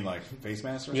 detector. what do you mean, like face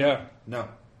masks? Or Yeah. something? No,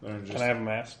 they're just. Can I have a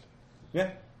mask?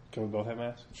 Yeah, Can we both have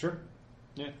masks? sure.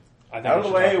 yeah, I think Out of the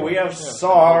should way, talk we about have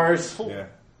SARS. Yeah,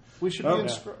 we should Oh, be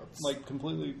yeah. like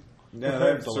completely. yeah. They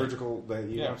prepared have to, like- surgical. You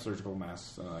Yeah. have surgical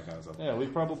masks and that kind of stuff. Yeah, we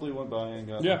probably went by and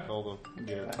got Yeah. like, all the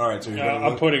gear. All right, so it. you're gonna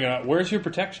I'm look- putting it. Where's your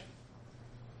protection?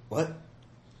 What?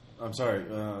 I'm sorry.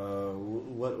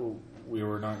 What? We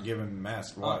were not given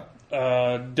masks. Why?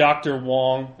 Dr.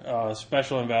 Wong,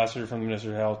 special ambassador from the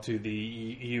Ministry of Health to the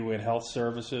UN Health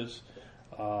Services,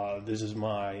 This is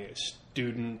my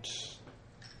student.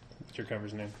 What's your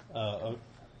cover's name?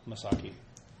 Masaki.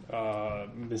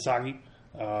 Misaki.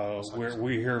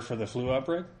 We're here for the flu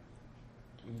outbreak.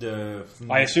 I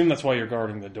I assume that's why you're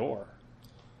guarding the door.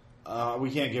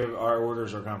 we can't give our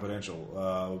orders are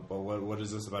confidential. But what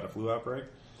is this about a flu outbreak?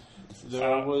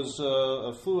 There was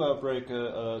a flu outbreak,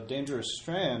 a dangerous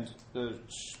strand.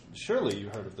 Surely you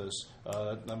heard of this.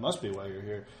 That must be why you're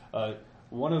here.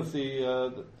 One of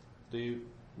the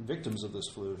victims of this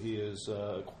flu, he is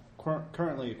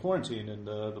currently quarantined in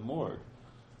the morgue.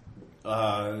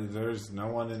 There's no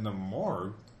one in the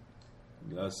morgue.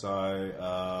 Yes,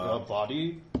 A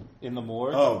body in the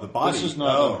morgue? Oh, the body. This is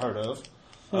not unheard of.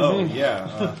 Oh,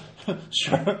 yeah.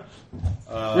 Sure.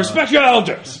 Respect your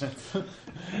elders.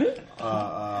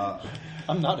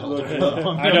 I'm not elder.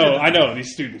 I know.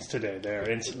 These students today, they're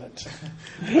insolent.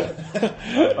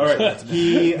 All right.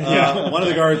 He, one of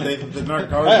the guards, the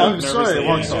guards. I'm looked sorry.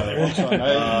 nervously at each other.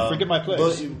 I forget my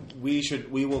place. But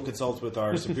we will consult with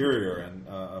our superior and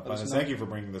thank you for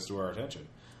bringing this to our attention.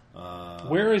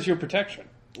 Where is your protection?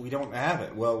 We don't have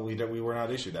it. Well, we were not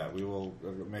issued that. We will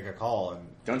make a call and.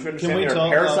 Don't you we understand there tell- are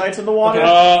parasites in the water? Can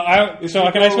I we just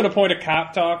go- put a point of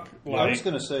cop talk? I was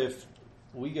going to say if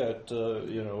we got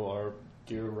our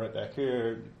gear right back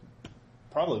here,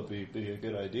 probably be a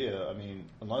good idea. I mean,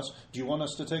 do you want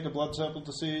us to take a blood sample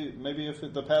to see maybe if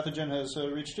the pathogen has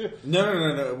reached you?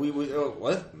 No. We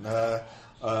what? No.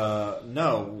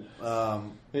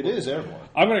 It is airborne.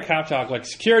 I'm going to cop talk like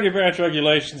security branch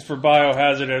regulations for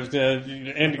biohazards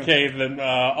indicate that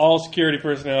all security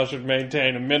personnel should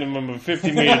maintain a minimum of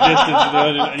 50-meter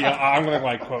distance. I'm going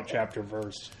to quote chapter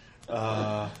verse.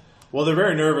 Well, they're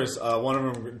very nervous. One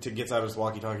of them gets out his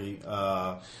walkie-talkie.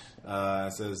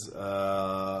 Says,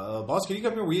 "Boss, can you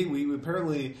come here? We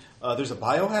apparently there's a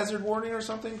biohazard warning or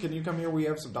something. Can you come here? We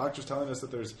have some doctors telling us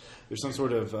that there's some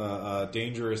sort of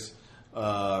dangerous."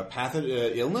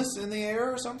 Illness in the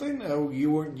air or something?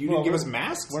 You didn't give us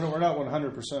masks? We're not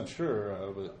 100% sure.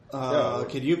 But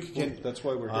That's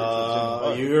why we're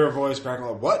here. You hear a voice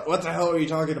crackle. What the hell are you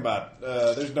talking about?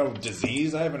 There's no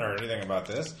disease. I haven't heard anything about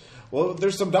this. Well,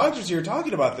 there's some doctors here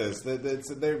talking about this.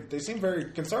 They seem very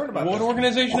concerned about this. What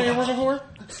organization are you working for?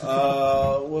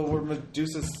 Well, we're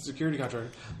Medusa's security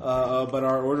contractor, but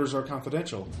our orders are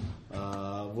confidential.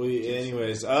 So,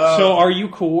 are you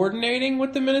coordinating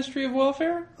with the Ministry of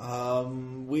Welfare?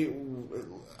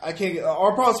 I can't.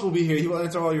 Our boss will be here. He will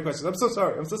answer all your questions. I'm so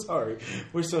sorry.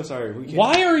 We're so sorry. We can't.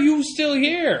 Why are you still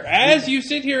here? As you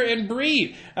sit here and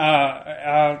breathe,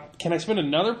 can I spend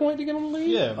another point to get him to leave?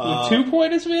 Yeah. With 2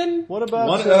 point to spend? What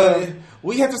about...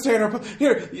 we have to stay in our...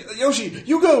 Here, Yoshi,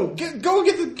 you go and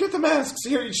get the masks.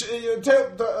 Here,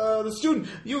 tell the student,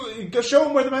 you go show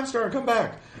him where the masks are and come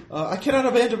back. We cannot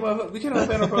abandon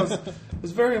our post.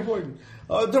 It's very important.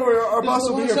 Don't worry, our boss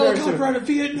will be here very soon. out of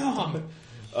Vietnam.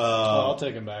 I'll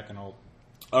take him back and I'll...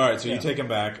 All right, so you take him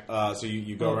back. So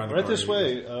you go around the right corner. this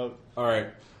way. All right.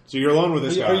 So you're alone with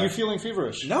this guy. Are you feeling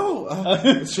feverish? No.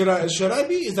 Should I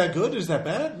be? Is that good? Is that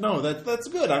bad? No, that's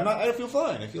good. I'm not. I feel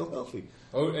fine. I feel healthy.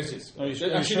 Oh, it's just, Are you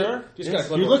actually, sure? Just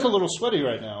got a You look a little sweaty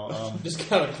right now. Just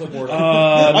got a clipboard.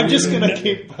 I'm just going to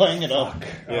keep playing it up.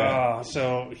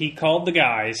 So he called the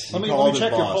guys. Let me called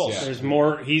check his your boss, pulse. yeah. There's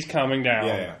more. He's coming down.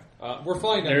 Yeah. We're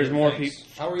fine. Down There's here, more thanks.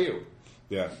 peop- How are you?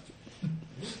 Yeah.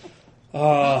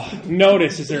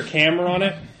 Notice, is there a camera on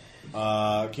it?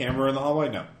 Camera in the hallway?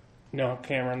 No. No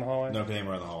camera in the hallway? No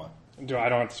camera in the hallway. I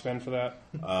don't have to spend for that?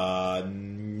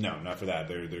 No, not for that.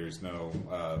 There's no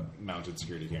mounted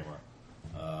security camera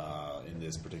in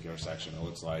this particular section. It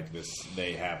looks like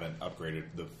they haven't upgraded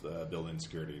the building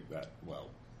security that well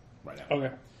right now.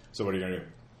 Okay. So what are you going to do?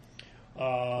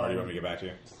 Or do you want me to get back to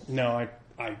you? No,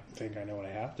 I think I know what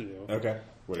I have to do. Okay.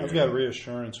 What are you I've gonna got do?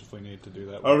 reassurance if we need to do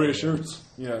that. Oh, reassurance.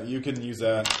 Yeah, you can use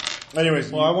that.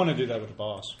 Anyways. Well, I want to do that with the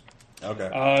boss. Okay.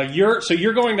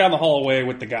 You're going down the hallway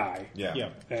with the guy. Yeah. Yeah.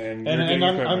 And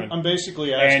I'm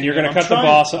basically asking... And you're going to cut the the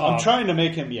boss off. I'm trying to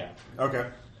make him... Yeah. Okay.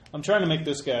 I'm trying to make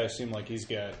this guy seem like he's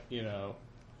got,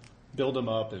 build him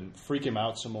up and freak him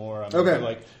out some more.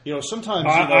 Okay. Sometimes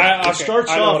okay. it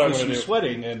starts I know off what I'm with gonna some do.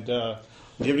 sweating and... Do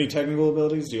you have any technical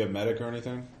abilities? Do you have medic or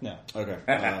anything? no. Okay.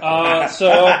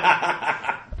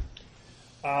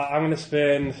 I'm going to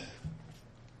spend...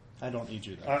 I don't need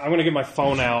you, though. I'm going to get my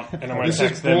phone out, and I'm going to This is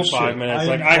text them bullshit. 5 minutes.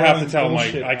 I am I have to calling tell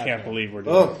bullshit I at can't them. believe we're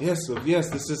doing Oh yes.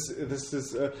 This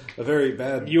is a very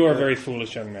bad. You are a very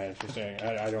foolish young man, if you're saying.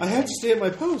 I don't I have to stay at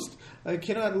my post. I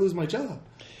cannot lose my job.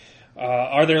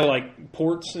 Are there,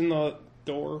 ports in the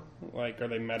door? Are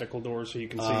they medical doors so you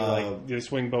can see, they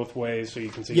swing both ways so you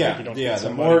can see, you don't hit The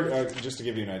somebody? more just to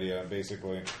give you an idea,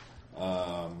 basically,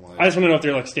 I just want to know if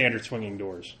they're like standard swinging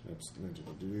doors.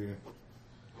 Do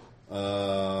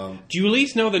you at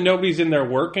least know that nobody's in there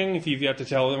working if you've yet to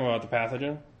tell them about the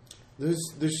pathogen?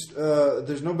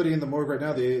 There's nobody in the morgue right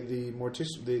now. The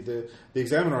mortician, the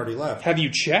examiner already left. Have you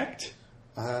checked?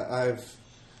 I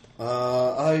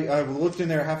looked in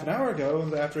there half an hour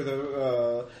ago after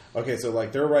the. Okay, so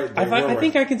like they're right. I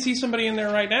think I can see somebody in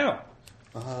there right now.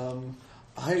 I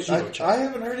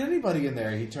haven't heard anybody in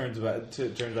there. He turns back to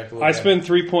look. I spend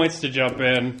 3 points to jump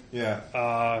in. Yeah.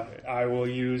 I will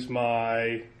use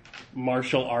my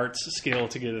martial arts skill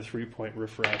to get a 3-point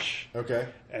refresh. Okay.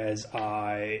 As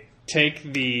I take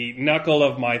the knuckle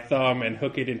of my thumb and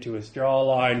hook it into his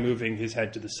jawline, moving his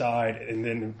head to the side, and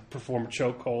then perform a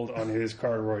chokehold on his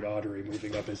carotid artery,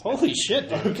 moving up his neck. Holy shit,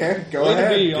 dude. Okay, go Way to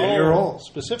ahead. be Give all your roll.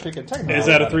 specific and technical. Is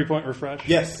that a 3-point refresh?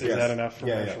 Yes. Is that enough for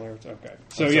Yeah, martial yeah. arts? Okay.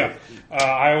 So,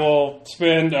 I will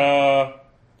spend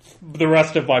the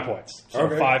rest of my points. So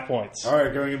Okay. 5 points. All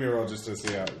right, go and give me a roll just to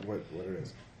see what it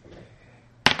is.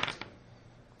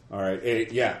 All right,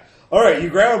 8. Yeah. All right, you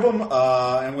grab them,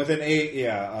 and with an 8,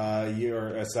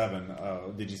 you're a 7.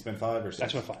 Did you spend 5 or 6? I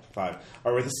spent 5. 5.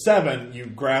 All right, with a 7, you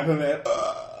grab him and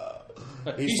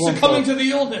He's succumbing to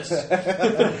the illness.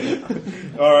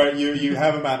 All right, you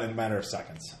have him out in a matter of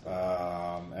seconds,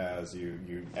 as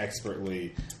you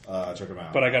expertly took him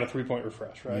out. But I got a 3-point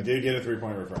refresh, right? You did get a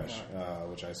 3-point refresh,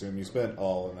 which I assume you spent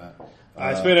all in that.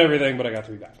 I spent everything, but I got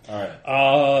 3 back. All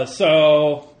right.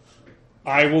 So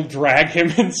I will drag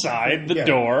him inside the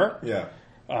door. Yeah.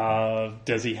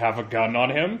 Does he have a gun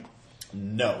on him?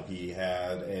 No, he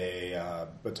had a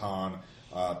baton,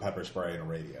 pepper spray, and a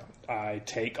radio. I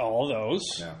take all those.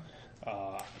 Yeah.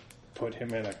 Put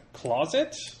him in a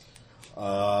closet.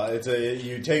 It's a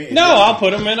you take. No, I'll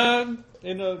put him in a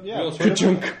in one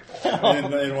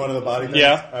of the body things?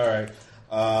 Yeah. All right.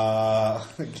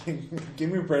 Give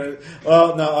me a credit.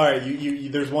 Well, no. All right. You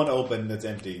there's one open that's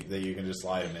empty that you can just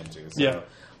slide him into. So, Yeah.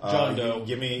 John Doe.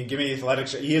 Give me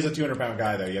athletics. He is a 200-pound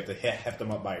guy though. You have to heft him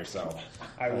up by yourself.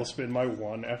 I will spend my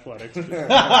 1 athletics.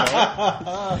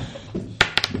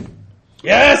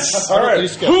 Yes! All right. Or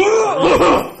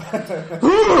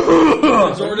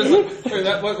does it,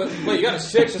 wait, you got a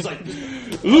 6. It's like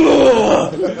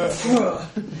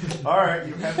All right.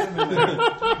 You have him in there.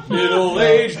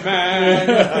 middle-aged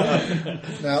man.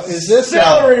 Now, is this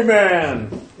Celery man.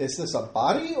 Is this a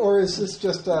body or is this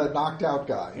just a knocked out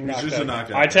guy? He's just a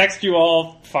knockout. I text you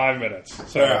all 5 minutes.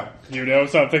 So Yeah. you know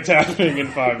something's happening in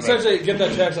 5 minutes. Essentially, get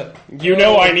that text. Like, You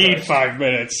know I need 5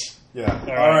 minutes. Yeah.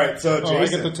 All All right. So Oh, I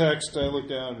Jason. get the text. I look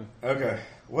down. Okay.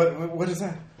 What is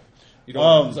that? you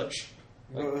know, it's like,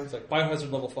 it's like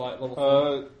biohazard level 5.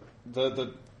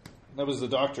 That was the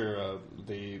doctor.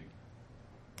 The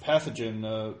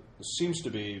pathogen seems to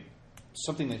be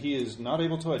something that he is not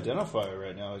able to identify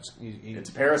right now. It's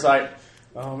a parasite.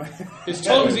 Oh man. his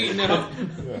tongue's eaten out.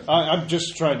 I'm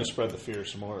just trying to spread the fear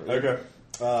some more. Okay.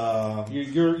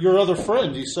 Your other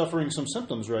friend, he's suffering some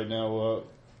symptoms right now.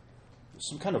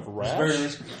 Some kind of rash.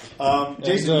 Jason, And,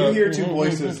 you hear two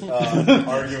voices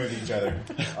arguing with each other.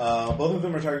 Both of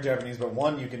them are talking Japanese, but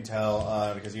one you can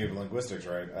tell because you have linguistics,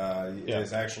 right? Yeah.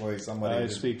 Is actually somebody I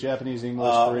who's- speak Japanese,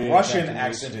 English, Korean, Russian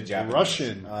Cantonese. accented Japanese.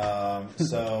 Russian.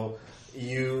 So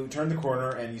you turn the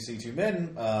corner and you see two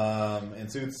men in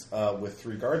suits with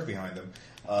 3 guards behind them.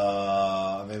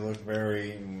 They look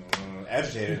very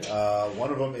agitated.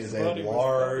 One of them is a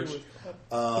large,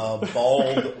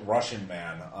 bald Russian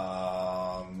man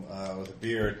with a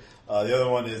beard. The other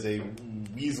one is a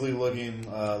weaselly-looking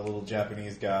little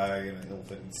Japanese guy in an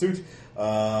ill-fitting suit,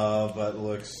 but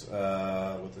looks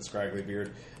with a scraggly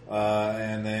beard.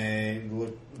 And they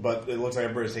look, but it looks like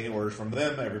everybody's taking orders from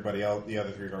them. Everybody else, the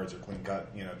other 3 guards are clean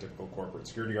cut, typical corporate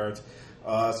security guards.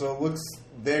 So it looks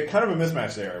they're kind of a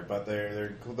mismatch there, but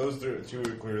they're those two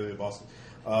are clearly the bosses.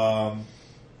 How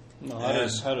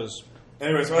does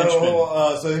Anyways,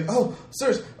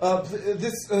 sirs,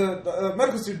 this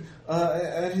medical student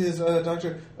and his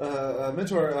doctor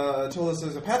mentor told us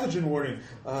there's a pathogen warning.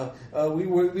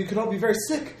 We could all be very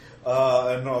sick.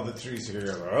 And all the 3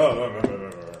 security guards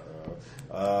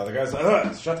are the guy's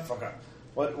like, shut the fuck up.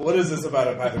 What is this about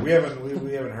a pathogen? We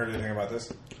haven't heard anything about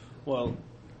this. Well,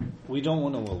 we don't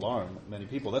want to alarm many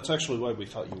people. That's actually why we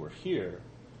thought you were here.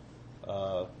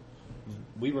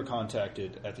 We were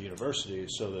contacted at the university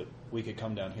so that we could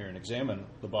come down here and examine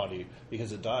the body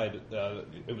because it died.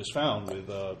 It was found with,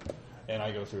 and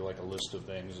I go through like a list of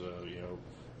things,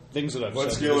 things that I've What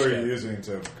said skill to are this you guy. using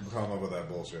to come up with that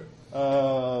bullshit?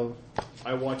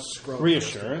 I watched Scrub.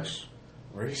 Reassurance.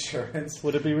 Reassurance?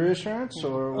 Would it be reassurance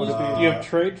or would it be? Do you have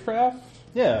trade craft?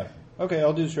 Yeah. Okay,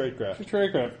 I'll do tradecraft.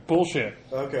 Tradecraft. Bullshit.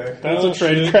 Okay. That's a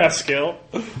Bullshit. tradecraft skill.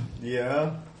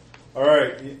 Yeah. All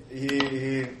right.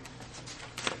 He.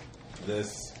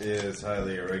 This is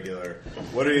highly irregular.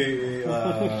 What are you?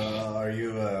 Are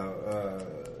you a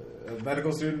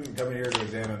medical student coming here to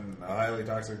examine highly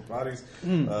toxic bodies?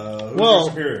 Who's Well- your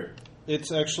superior?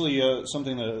 It's actually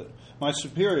something that my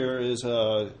superior is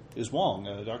Wong,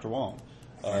 Dr. Wong.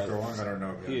 Dr. Wong. I don't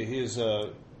know. He is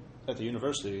at the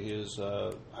university. He is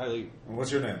highly.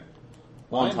 What's your name?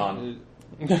 Wonton.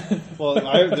 Well,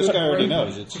 this guy already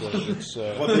knows. It's Well,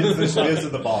 this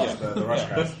is the boss, the Rush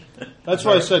guys. that's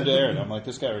what I said to Aaron. I'm like,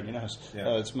 this guy already knows.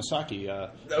 Yeah. It's Masaki.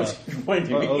 That was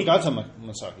pointing me. Ogata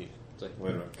Masaki. It's like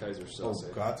Wait a minute. Kaiser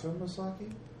Soze. Ogata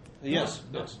Masaki? Yes.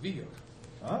 No, yes. Vigo.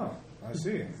 Oh, I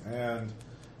see. And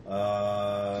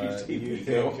You you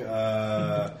think- think?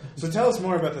 So tell us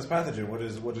more about this pathogen. What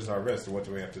is our risk? Or what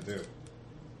do we have to do?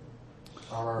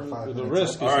 Our 5 The minutes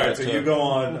risk up. is All right, that, so you go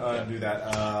on and do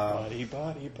that. Body.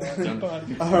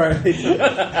 All right.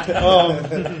 All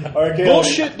right, Caleb.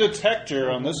 Bullshit detector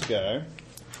on this guy.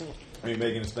 Are you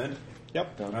making a spend?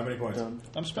 Yep. How many points?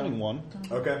 I'm spending one.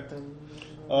 Okay.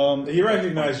 He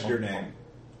recognized your name.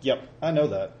 Yep, I know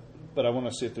that, but I want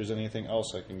to see if there's anything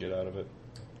else I can get out of it.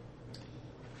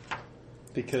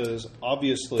 Because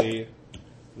obviously,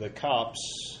 the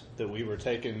cops that we were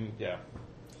taking, yeah.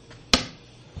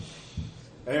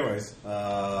 Anyways,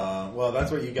 well,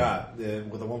 that's what you got.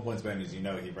 With the 1 point spend, is he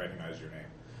recognized your name.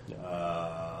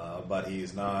 But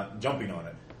he's not jumping on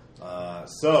it.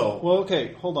 Well,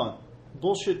 okay, hold on.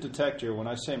 Bullshit detector, when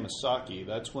I say Masaki,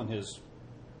 that's when his...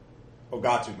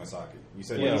 Ogatu Masaki. You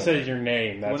said When Yeah. he says your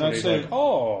name, that's when when I he's say, like,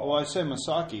 oh. Well, I say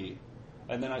Masaki,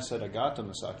 and then I said Agata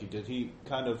Masaki. Did he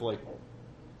kind of like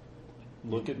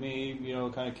look at me,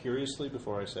 kind of curiously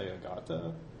before I say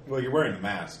Agata? Well, you're wearing the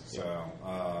mask, so.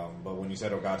 But when you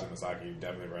said Ogata Masaki, you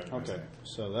definitely recognized Okay, him.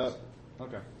 so that...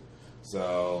 Okay.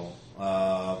 So,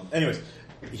 anyways,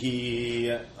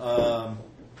 he.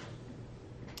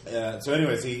 They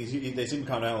seem to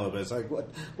calm down a little bit. It's like,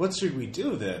 what should we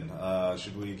do then?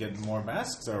 Should we get more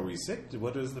masks? Are we sick?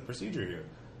 What is the procedure here?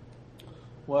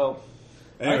 Well,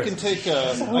 Anyways.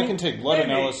 I can take blood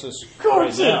analysis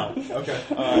right now.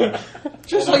 Okay.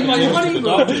 Just And I like can my take it to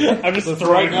the honeymoon. doctor. I'm just But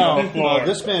throwing right now, it on the floor.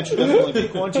 this man should definitely be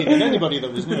quarantined, and anybody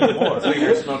that was near more. So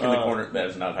you're smoking in the corner. That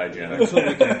is not hygienic. Until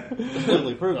we can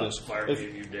clearly prove this. Fire If me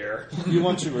if you dare. you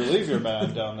want to relieve your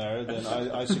man down there, then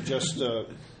I suggest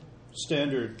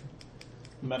standard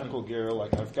medical gear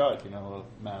like I've got, a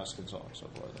mask and so on and so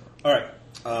forth. All right.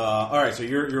 So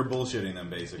you're bullshitting them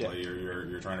basically. Yeah.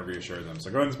 You're trying to reassure them. So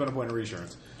go ahead and spend a point of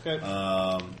reassurance. Okay.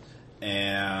 All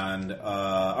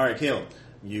right, Caleb.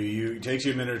 You it takes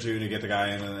you a minute or two to get the guy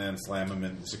in and slam him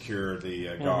and secure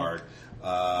the guard.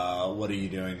 What are you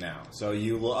doing now? So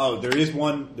you will. Oh, there is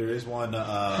one. He's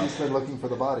been looking for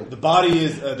the body. The body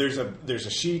is there's a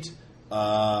sheet.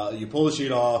 You pull the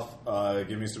sheet off.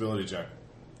 Give me a stability check.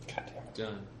 God damn it.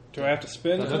 Done. Do I have to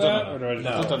spin for No, that? Or do I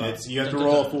just No, you have to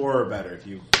roll 4 or better. If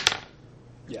you.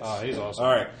 Yes. He's awesome.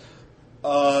 All right.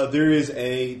 There is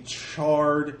a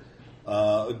charred,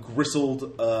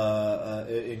 gristled,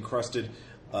 encrusted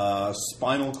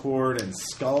spinal cord and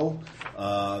skull.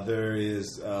 There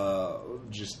is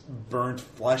just burnt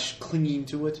flesh clinging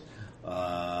to it,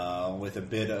 with a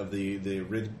bit of the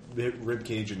rib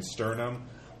cage and sternum.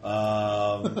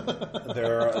 The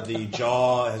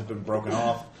jaw has been broken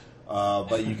off,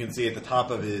 but you can see at the top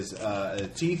of his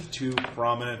teeth 2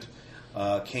 prominent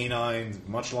canines,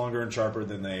 much longer and sharper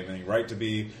than they have any right to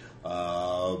be.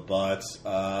 But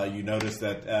you notice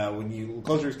that when you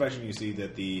closer inspection, you see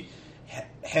that the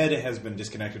head has been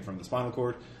disconnected from the spinal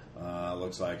cord.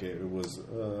 Looks like it was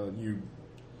you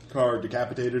car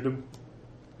decapitated him,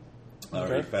 or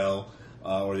he fell,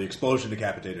 or the explosion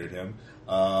decapitated him.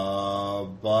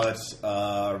 But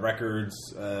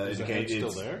records indicate head still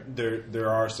it's- there? There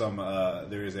are some.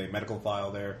 There is a medical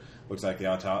file there. Looks like the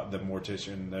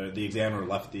mortician, the examiner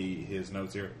left his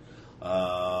notes here.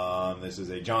 This is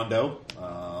a John Doe,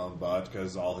 but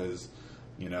because all his,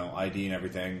 ID and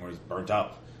everything was burnt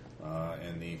up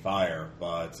in the fire.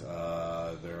 But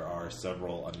there are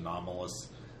several anomalous.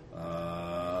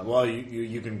 Well,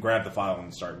 you can grab the file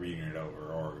and start reading it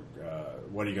over, or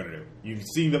what are you going to do? You've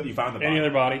seen that you found the body. Any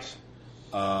other bodies?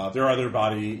 There are other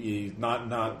body,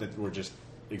 not that were just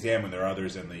examined. There are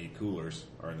others in the coolers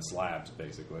or in the slabs,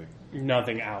 basically.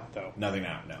 Nothing out, though. Nothing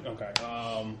out. No. Okay.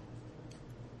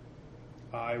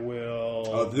 I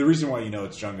will... The reason why you know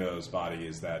it's Jungo's body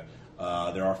is that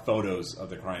there are photos of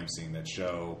the crime scene that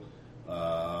show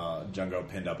Jungo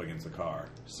pinned up against the car,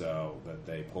 so that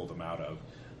they pulled him out of.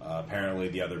 Apparently,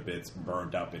 the other bits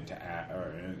burned up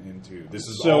into. This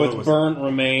is So all it's that was, burnt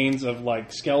remains of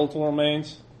like skeletal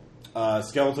remains,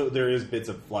 skeletal. There is bits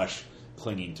of flesh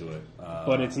clinging to it,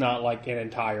 but it's not like an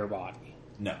entire body.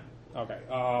 no. Okay.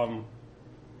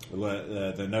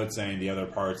 The note saying the other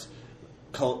parts,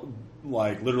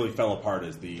 like literally fell apart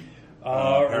as the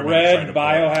paramedics tried Red to pull it.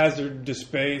 biohazard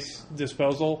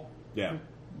disposal Yeah,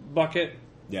 bucket.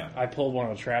 yeah, I pulled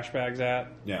one of the trash bags at,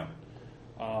 yeah.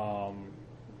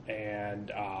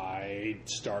 and I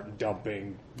start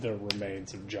dumping the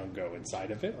remains of Jungo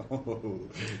inside of it.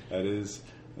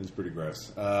 That's pretty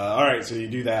gross. All right, so you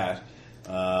do that.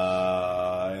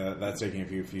 That's taking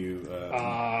a few.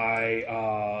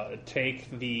 I take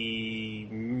the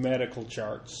medical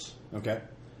charts Okay.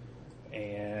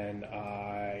 and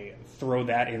I throw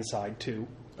that inside too,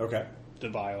 Okay. the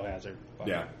biohazard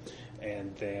bucket. Yeah.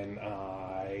 And then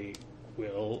I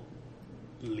will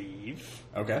leave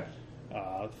Okay.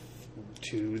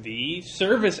 to the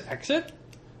service exit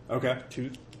Okay. to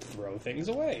throw things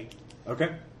away. Okay.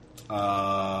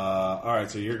 All right,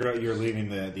 so you're leaving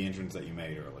the entrance that you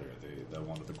made earlier, the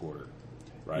one with the quarter,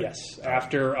 right? Yes,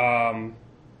 after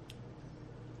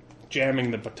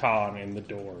jamming the baton in the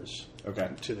doors Okay.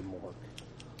 to the morgue.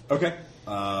 Okay.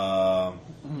 All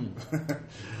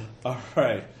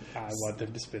right. I want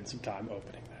them to spend some time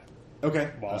opening that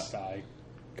Okay. whilst I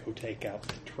go take out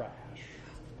the trash.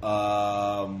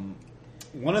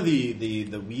 One of the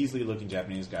Weasley-looking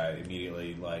Japanese guy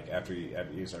immediately, like after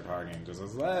you start targeting, just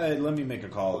says, "Let me make a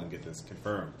call and get this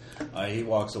confirmed." He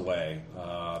walks away,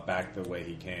 back the way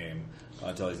he came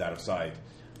until he's out of sight.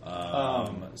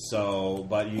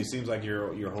 But it seems like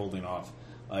you're holding off.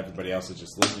 Everybody else is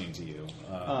just listening to you.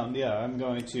 Yeah, I'm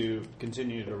going to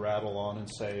continue to rattle on and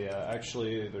say,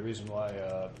 actually, the reason why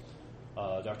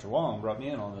Dr. Wong brought me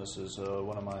in on this is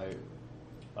one of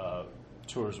my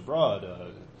tours abroad.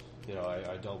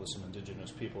 I dealt with some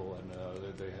indigenous people, and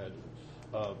they had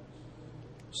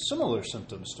similar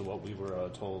symptoms to what we were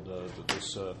told that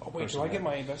this. Wait, person do I get had.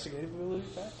 my investigative ability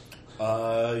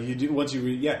back? You do once you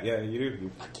read. Yeah, you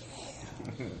do.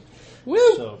 Woo!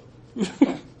 So,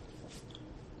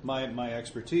 my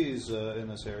expertise in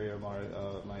this area,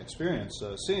 my experience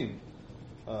seeing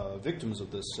victims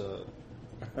of this.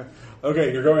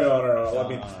 Okay, you're going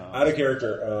on. Out of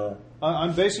character.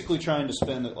 I'm basically trying to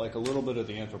spend like a little bit of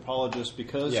the anthropologist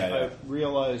because Yeah. I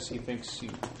realize he thinks he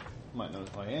might know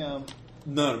who I am.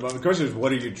 No, but the question is,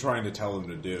 what are you trying to tell them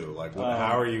to do? Like,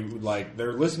 how are you? Like,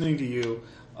 they're listening to you.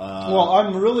 Well,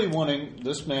 I'm really wanting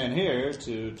this man here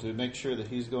to make sure that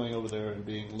he's going over there and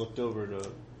being looked over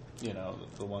to,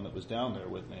 the one that was down there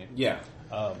with me. Yeah.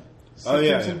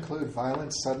 Symptoms include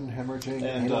violence, sudden hemorrhaging,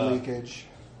 And, anal leakage.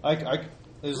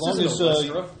 As long isn't as, a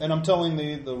restaurant. and I'm telling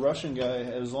the Russian guy,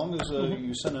 as long as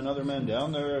you send another man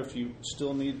down there, if you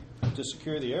still need to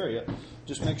secure the area,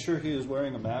 just make sure he is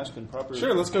wearing a mask and proper.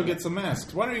 Sure, let's go get some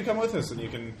masks. Why don't you come with us and you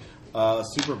can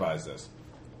supervise this?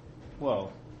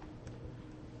 Well,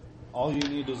 all you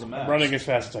need is a mask. Running as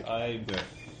fast as I can.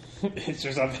 I Is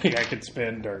there something I could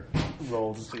spend or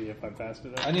roll to see if I'm fast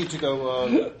enough? need to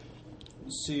go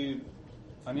see.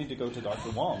 I need to go to Dr.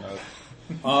 Wong.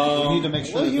 We need to make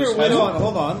sure. Well, that here, this wait hasn't- on,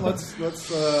 hold on. Let's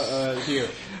here.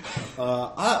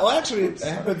 Actually, it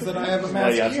happens that I have a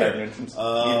mask outside here. the entrance.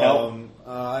 Need help?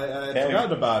 I Okay.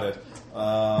 forgot about it.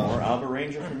 More Alba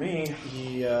Ranger for me.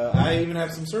 I even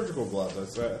have some surgical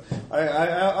gloves.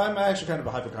 I'm actually kind of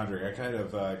a hypochondriac. I kind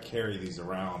of carry these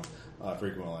around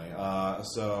frequently,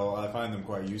 so I find them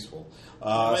quite useful.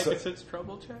 Make a sense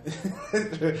trouble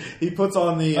check? He puts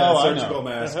on the Oh, I surgical know.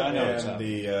 mask I know and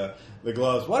the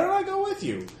gloves. Why don't I go with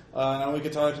you? And we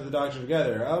could talk to the doctor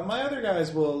together. My other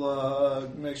guys will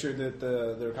make sure that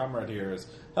their comrade here is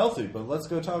healthy. But let's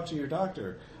go talk to your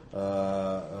doctor,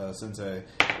 Sensei.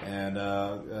 And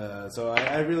so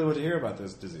I really want to hear about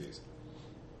this disease.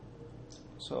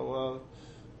 So,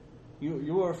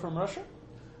 you are from Russia?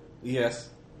 Yes.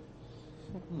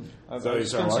 I've So you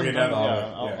start spent some walking down the time-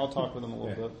 hallway. yeah, Yeah. I'll talk with him a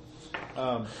little bit.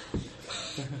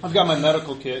 I've got my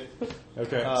medical kit.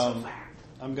 Okay.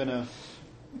 I'm gonna,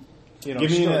 Give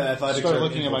me an athletics start or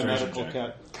looking at my infiltration medical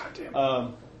check. kit.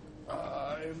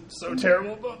 I'm so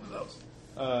terrible at both of those.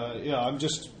 I'm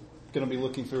just gonna be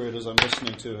looking through it as I'm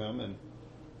listening to him, and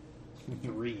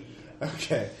 3.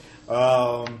 Okay.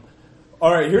 All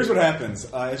right. Here's what happens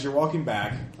as you're walking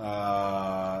back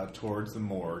towards the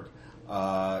morgue.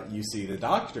 You see the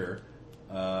doctor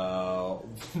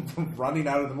running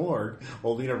out of the morgue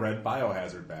holding a red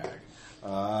biohazard bag.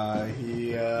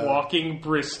 Walking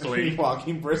briskly.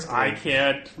 Walking briskly. I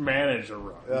can't manage a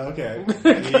run. Okay.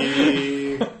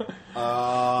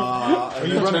 Are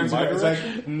you running my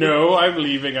direction? No, I'm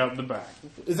leaving out the back.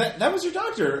 That was your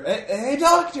doctor? Hey,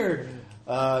 doctor!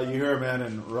 You hear a man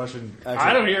in Russian accent.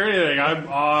 I don't hear anything.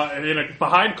 I'm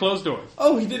behind closed doors.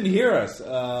 Oh, he didn't hear us.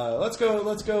 Let's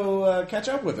go catch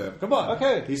up with him. Come on.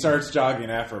 Okay. He starts jogging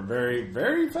after him very,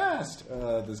 very fast,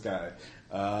 this guy.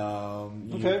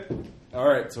 Okay. All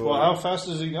right. So Well, how fast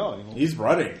is he going? he's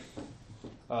running.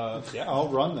 Yeah, I'll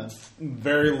run then.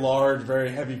 Very large, very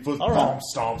heavy foot. All right.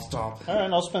 Stomp, stomp. All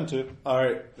right, I'll spend 2. All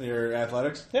right. Your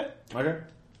athletics? Yeah, Okay.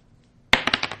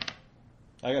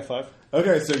 I got 5.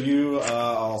 Okay, so you,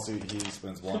 I'll see. He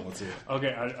spends 1. Let's see.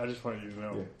 Okay, I just want you to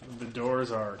know the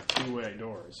doors are two-way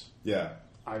doors. Yeah.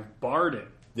 I've barred it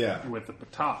Yeah. with the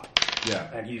baton, Yeah.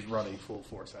 and he's running full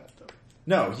force at them.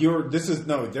 No,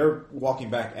 they're walking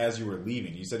back as you were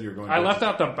leaving. You said you were going I left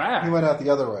out the back. He went out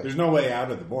the other way. There's no way out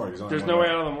of the morgue. There's no way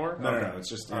out of the morgue? No, Okay. no, it's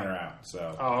just in or out.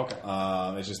 So, Oh,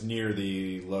 okay. it's just near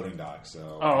the loading dock.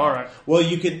 So, Oh, all right. Well,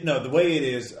 you could the way it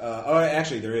is.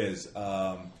 Actually, there is.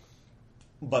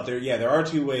 But there are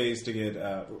 2 ways to get.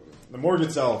 The morgue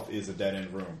itself is a dead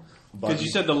end room. Because you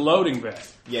said the loading bay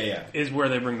yeah. is where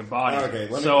they bring the body. Okay,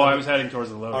 I was heading towards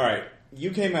the loading. All right,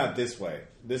 you came out this way.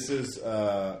 This is.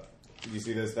 You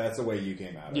see this? That's the way you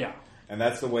came out. Yeah. And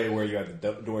that's the way where you have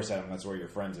the door set up. And that's where your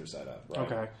friends are set up. Right?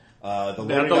 Okay. The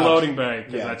They have the dock- loading bay,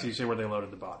 because Yeah. that's usually where they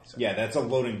loaded the bodies. Yeah, that's a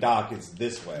loading dock. It's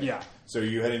this way. Yeah. So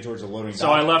you're heading towards the loading So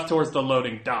dock. I left towards the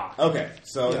loading dock. Okay,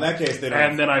 so in that case, they don't.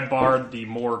 And then I barred the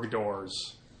morgue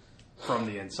doors from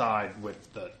the inside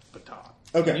with the baton.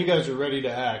 okay, You guys are ready to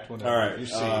act whenever all right. you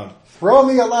see. Throw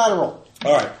me a lateral.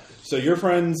 All right. So your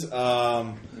friends.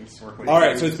 All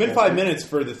right. So it's been 5 minutes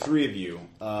for the 3 of you.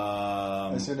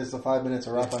 As soon as the 5 minutes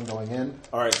are up, I'm going in.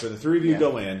 All right. So the 3 of you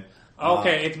go in.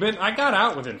 Okay, I got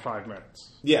out within 5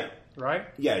 minutes, Yeah. right?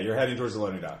 Yeah. You're heading towards the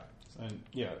loading dock. And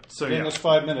yeah, So, in yeah. this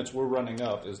 5 minutes, we're running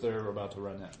up as they're about to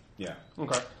run in. Yeah.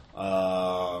 Okay.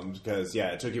 Because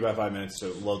it took you about 5 minutes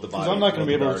to load the body. I'm not gonna load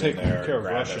be the able to guard in take there, care of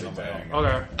grab Russian on my everything, own.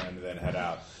 Okay. and then head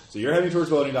out. So you're heading towards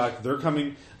the loading dock. They're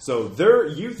coming. So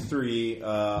you 3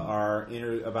 are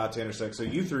about to intersect. So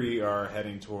you 3 are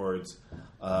heading towards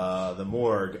the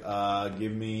morgue.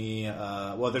 Give me.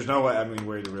 Well, there's no way. I mean,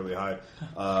 way to really hide.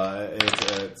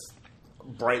 It's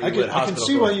brightly I lit can hospital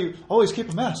see door. why you always keep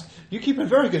a mask. You keep in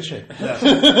very good shape.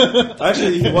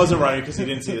 Actually, he wasn't running because he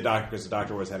didn't see the doctor because the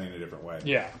doctor was heading a different way.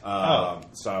 Yeah.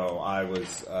 So I was.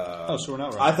 So we're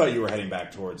not running. I thought you were heading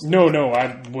back towards. No,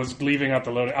 I was leaving out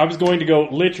the loading. I was going to go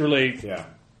literally Yeah.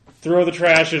 throw the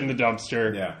trash in the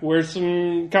dumpster, Yeah. where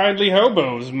some kindly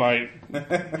hobos might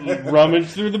rummage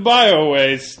through the bio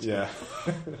waste. Yeah.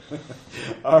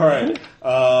 All right.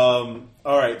 All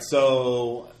right.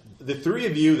 So the 3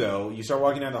 of you, though, you start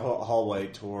walking down the hallway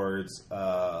towards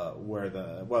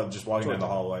just walking down the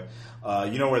hallway.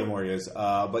 You know where the morgue is,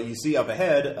 but you see up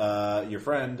ahead your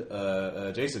friend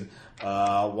Jason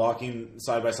walking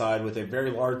side by side with a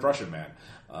very large Russian man.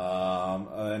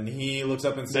 And he looks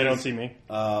up and says, They don't see me.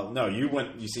 No, you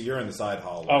went. You see, you're in the side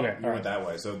hallway. Okay, you all went right. that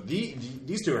way. So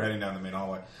these 2 are heading down the main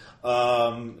hallway.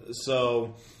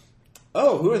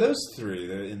 Who are those 3?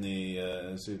 They're in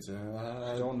the suits.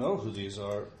 I don't know who these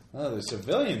are. Oh, they're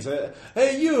civilians.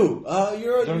 Hey, you!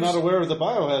 They're not aware of the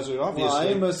biohazard, obviously. Well, I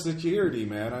am a security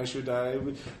man.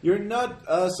 You're not.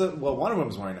 Well, one of them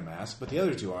is wearing a mask, but the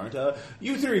other 2 aren't.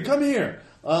 You 3, come here.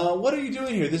 What are you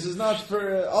doing here? This is not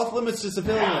for off limits to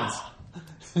civilians.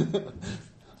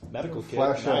 Medical kit.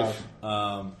 Flash knife.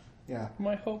 Yeah.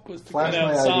 My hope was to Flash get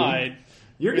my ID. outside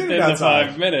You're within getting the outside.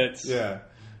 5 minutes. Yeah.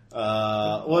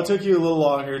 Well, it took you a little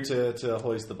longer to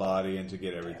hoist the body and to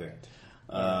get everything.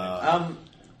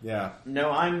 Yeah.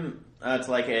 No, I'm. It's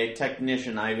like a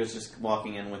technician. I was just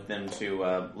walking in with them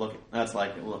to look. That's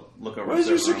like look over. Where's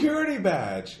the your room. security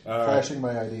badge? All right. Flashing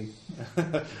my ID.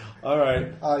 All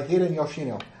right. Hiren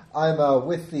Yoshino. I'm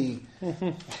with the.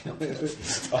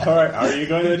 All right. Are you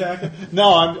going to attack him?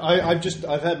 No,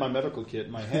 I've had my medical kit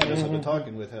in my hand as I've been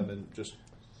talking with him, and just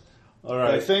All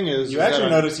right. the thing is, You is actually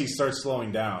that I'm- notice he starts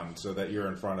slowing down so that you're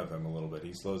in front of him a little bit.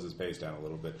 He slows his pace down a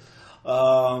little bit.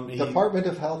 Department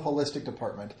of Health Holistic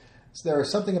Department. So there is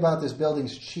something about this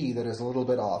building's chi that is a little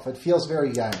bit off. It feels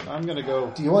very yang. I'm going to go.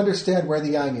 Do you understand where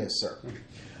the yang is, sir?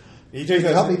 He takes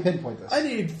Help me pinpoint this. I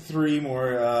need 3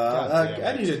 more. damn I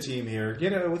it. need a team here.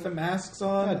 Get it with the masks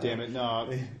on. God damn it! No.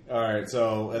 All right.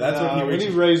 So that's what he when he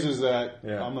reaches. raises that,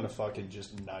 Yeah. I'm going to fucking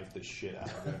just knife the shit out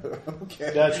of him.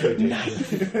 Okay. That's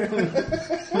ridiculous.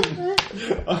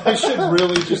 I should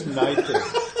really just knife him.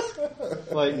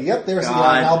 Like, Yep, there's the God.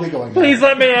 line. I'll be going. Please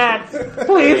let me act.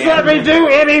 Please let me do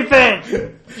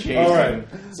anything. Jason. All right.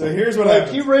 So here's what like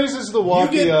happens. he raises the You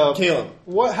walkie get up. Caleb.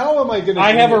 What? How am I going to?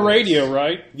 I have a radio,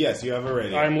 right? Yes, you have a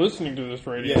radio. I'm listening to this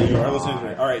radio. Yeah, you are listening to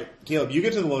me. All right, Caleb, you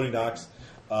get to the loading docks.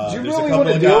 Do you there's really a couple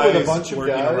wanna of deal with a guys bunch of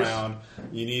working guys? around.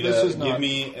 You need This to is give not-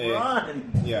 me a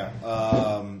Run. yeah.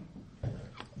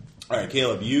 All right,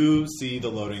 Caleb, you see the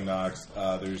loading docks.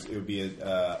 It would be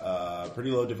a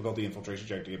pretty low difficulty infiltration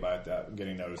check to get by without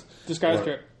getting noticed. Disguise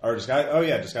check. Or disguise. Oh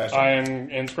yeah, disguise check. I am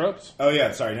in scrubs. Oh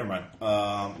yeah, sorry, never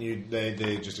mind.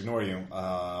 They just ignore you.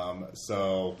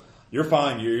 So you're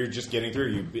fine. You're just getting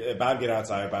through. You about to get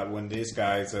outside. About when this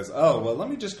guy says, "Oh well, let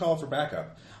me just call for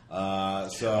backup."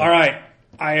 So All right.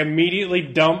 I immediately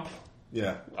dump.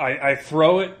 yeah, I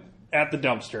throw it at the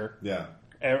dumpster. yeah.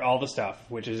 All the stuff,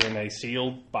 which is in a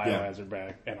sealed biohazard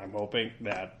bag, and I'm hoping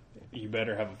that you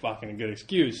better have a fucking good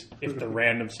excuse if the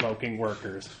random smoking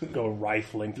workers go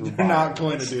rifling through. They're not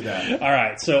going to do that. All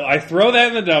right, so I throw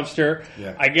that in the dumpster.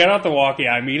 Yeah. I get out the walkie.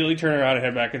 I immediately turn around and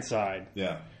head back inside,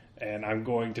 Yeah. and I'm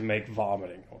going to make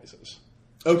vomiting noises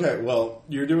Okay. Well,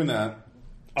 you're doing that.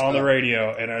 on the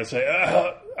radio, and I say,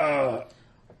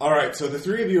 All right. So the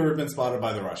three of you have been spotted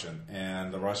by the Russian,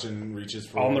 and the Russian reaches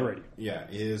for On the radio. Yeah,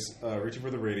 is reaching for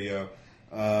the radio.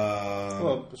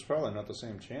 Well, it's probably not the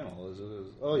same channel as it is.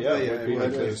 Oh yeah, yeah, it would be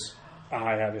it because is.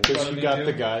 I have it. you got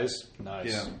the guys. Nice.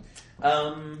 Yeah.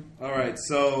 Um, All right.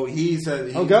 So he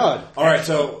said. Oh, God. All right.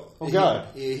 So. Oh, God.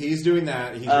 He's doing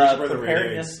that. He's reaching for the radio.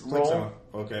 preparedness Clicks roll. on-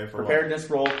 Okay. For preparedness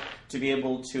roll to be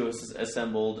able to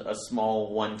assemble a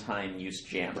small one-time use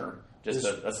jammer. Just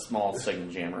a small signal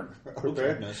jammer.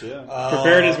 Preparedness, yeah.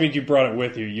 Preparedness means you brought it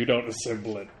with you. You don't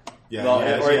assemble it. Yeah. Well,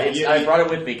 yeah, or yeah, it's- yeah, I yeah. brought it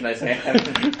with me. Can I say?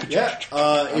 Yeah,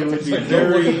 it would be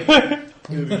very, it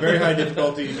would be very high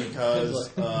difficulty because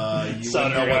you wouldn't Solder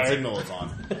know what wire. signal it's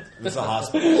on. This is a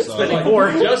hospital, so Spending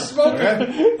 4. Just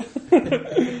smoking.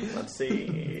 okay. Let's see.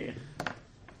 Okay.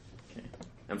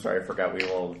 I'm sorry, I forgot we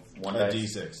rolled one A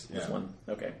dice. D6, Just yeah. one.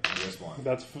 Okay. Just one.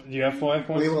 That's. Do you have 5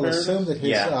 points? We will preparedness? assume that his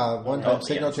Yeah. one-time Oh,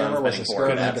 signal yeah, so I'm jammer was a spending 4 skirt for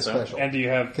and a that, so- special. And do you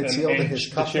have Concealed in an his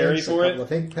inch the cherry cufflinks, a for couple it?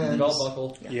 of ink pens. Belt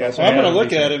buckle. Yes, So I'm I going to have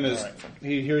look a at D10. him as All right.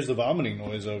 he hears the vomiting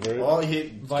noise over it. Well,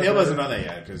 Viper. Caleb doesn't know that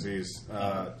yet because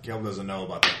Caleb doesn't know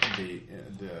about the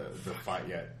fight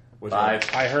yet. Which 5.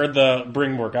 I heard the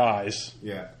bring more guys.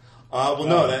 Yeah. Well,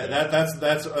 no,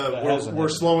 that's we're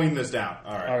slowing this down.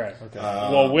 All right. All right. Okay.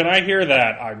 Well, when I hear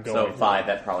that, I'm going. So 5.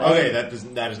 That probably. Okay, that is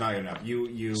not good enough.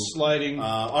 You Sliding.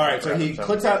 all right, so he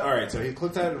clicks out. All right, so he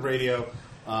clicks out the radio.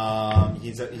 He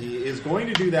is going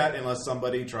to do that unless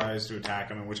somebody tries to attack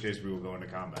him. In which case, we will go into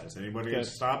combat. Is anybody going to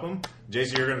Yes. stop him?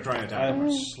 Jason, you're going to try and attack him.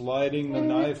 I'm sliding the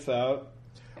knife out.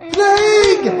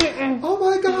 Plague! Oh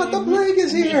my God, the plague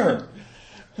is here!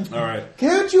 All right,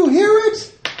 Can't you hear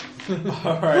it? all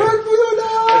Run right, for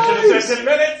your lives! 10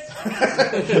 minutes.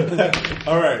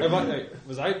 all right.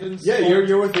 Was I been? Yeah,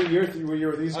 you're with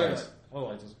these guys.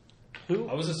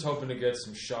 I was just hoping to get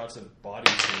some shots of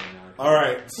bodies coming out. All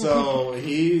right, so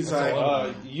he's like,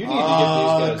 You need to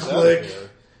get these guys click. out of here.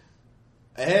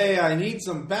 "Hey, I need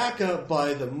some backup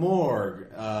by the morgue."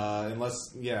 All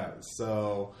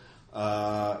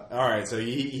right. So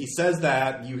he says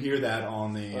that. You hear that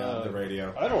on the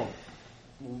radio. I don't.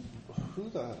 Who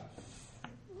the?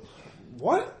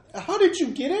 What? How did you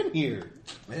get in here?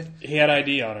 He had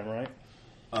ID on him, right?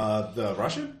 The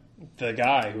Russian? The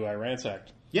guy who I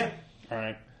ransacked. Yeah. All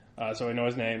right. So I know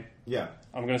his name. Yeah.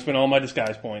 I'm going to spend all my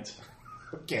disguise points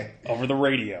Okay. over the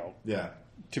radio Yeah.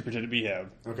 to pretend to be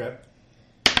him. Okay.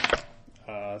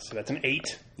 So that's an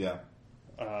 8. Yeah.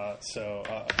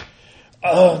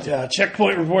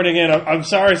 Checkpoint reporting in. I'm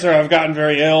sorry, sir. I've gotten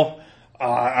very ill.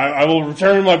 I will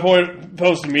return my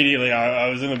post immediately. I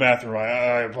was in the bathroom.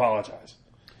 I apologize.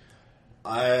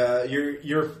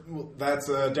 That's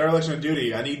a dereliction of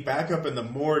duty. I need backup in the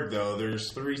morgue, though.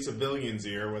 There's 3 civilians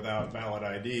here without valid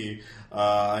ID.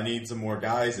 I need some more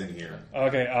guys in here.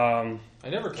 Okay. I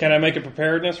never. Can I make a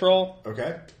preparedness roll?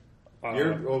 Okay.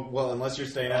 Unless you're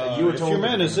staying out. You were If told your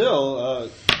man is ill,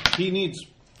 he needs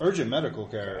urgent medical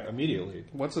care immediately.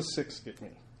 What's a 6 get me?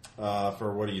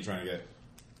 for what are you trying to get?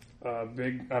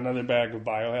 Another bag of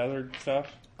biohazard stuff.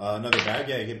 Another bag?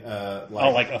 Yeah, you can,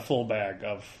 Like a full bag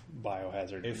of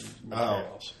biohazard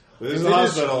materials. This is If a it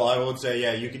hospital. I would say,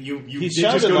 yeah, you did just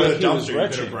sounded go to like the he was dumpster. You could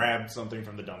retching. have grabbed something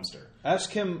from the dumpster.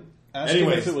 Ask him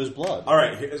Anyways. if it was blood. All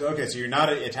right. Okay, so you're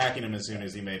not attacking him as soon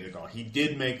as he made the call. He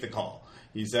did make the call.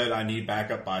 He said, "I need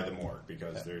backup by the morgue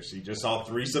because he just saw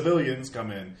 3 civilians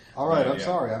come in." All right, I'm yeah.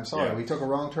 sorry. Yeah. We took a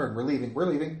wrong turn. We're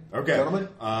leaving. Okay, Gentlemen?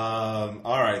 All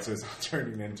right, so it's not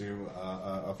turning into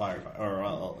a firefight or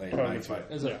a knife fight.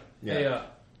 Is it? Yeah. Hey,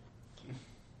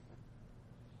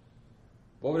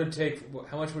 What would it take?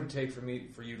 How much would it take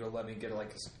for you to let me get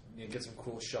get some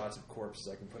cool shots of corpses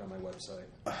I can put on my website?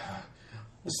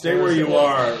 Stay where you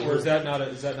are. Or is that not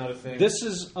a thing? This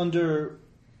is under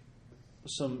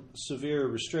some severe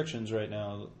restrictions right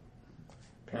now.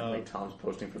 Apparently, Tom's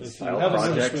posting for the If you style have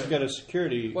project. we've got a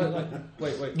security.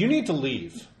 Wait. You need to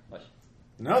leave.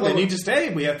 No, they need to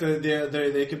stay. We have to.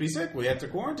 They could be sick. We have to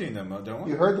quarantine them, don't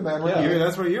we? You heard the man right Yeah,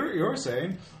 that's what you're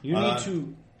saying. You need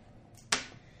to.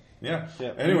 Yeah.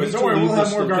 Yeah, Anyways, we don't need worry. to We'll leave have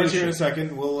this more guards here in a location.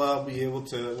 second. We'll be able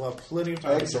to. We'll have plenty of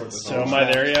time to sort this So out. am I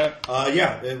there yet?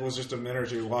 Yeah, it was just a minute or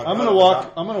two walk. I'm gonna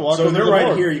walk. I'm gonna walk. So over they're to the right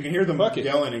morgue. here. You can hear them Fuck it.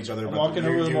 yelling at each other. I'm but walking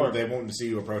over to the morgue. They won't see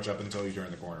you approach up until you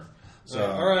turn the corner. So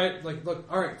all right,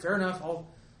 all right, fair enough. I'll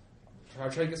try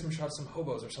to get some shots of some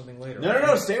hobos or something later.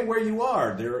 No. Stay where you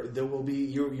are. There will be.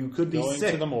 You could be Going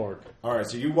sick. to the morgue. All right.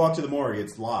 So you walk to the morgue.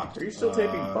 It's locked. Are you still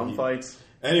taping bum fights?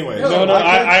 Anyways, No, I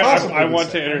can't I possibly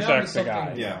want be to Now intersect it's the guy.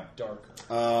 something Yeah.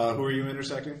 darker. who are you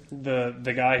intersecting?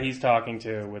 The guy he's talking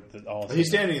to with the all. He's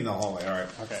standing in the hallway. All right.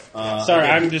 Okay. Sorry,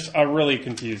 okay. I'm really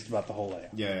confused about the whole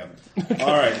layout. Yeah.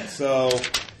 All right. So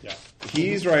Yeah.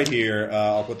 he's right here.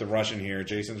 I'll put the Russian here.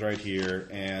 Jason's right here,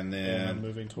 and And then I'm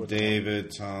moving towards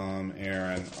David, Tom,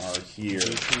 Aaron are here.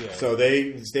 GTA. So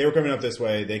they were coming up this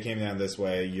way. They came down this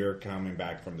way. You're coming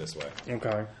back from this way.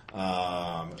 Okay.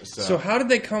 So So how did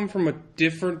they come from a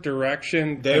different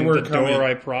direction They than were the coming- door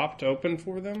I propped open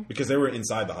for them? because they were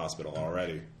inside the hospital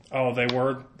already. Oh, they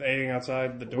were aiding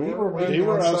outside the door? We were waiting They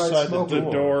were outside the the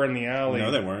smoking. door in the alley. No,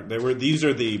 they weren't. They were. These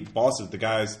are the bosses. The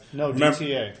guys. No, Remember-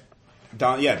 DTA.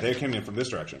 Yeah, they came in from this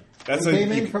direction. That's They a,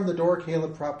 came in from the door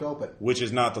Caleb propped open. which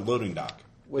is not the loading dock.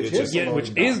 Which It's is just the a Yeah, loading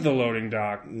which dock. is the loading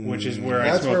dock, which is where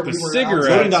I That's where smoked the we were cigarette.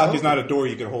 outside. Loading dock smoking. is not a door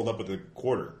you could hold up with a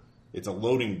quarter. It's a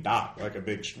loading dock, like a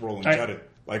big rolling I- shutter,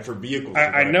 like for vehicles.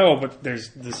 I know, but there's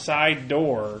the side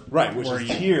door, Right, which where is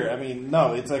you, here. I mean,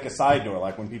 no, it's like a side door,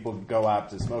 like when people go out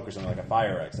to smoke or something, like a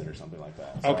fire exit or something like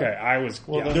that. So Okay, I was.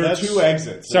 Well, yeah. then there are that's- two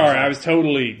exits. Sorry, I was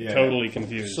totally Yeah.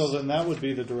 confused. So then that would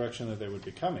be the direction that they would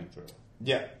be coming through.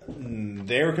 Yeah,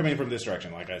 they were coming from this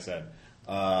direction, like I said,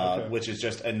 Okay. which is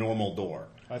just a normal door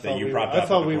I that thought you we, propped I up.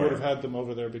 thought at we the would corner. have had them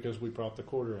over there because we propped the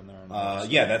quarter in there.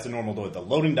 Yeah, that's a normal door. The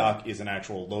loading dock is an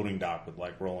actual loading dock with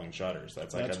like rolling shutters.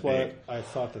 That's like That's a big. what I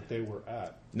thought that they were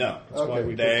at. No, That's why Okay.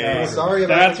 we They- put that. Sorry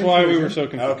about That's the why we confusion. were so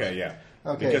confused. okay, yeah,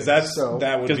 Okay, because that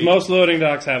would Because be most loading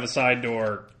docks have a side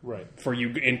door Right. for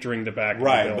you entering the back. Of the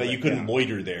right, building. but you couldn't Yeah.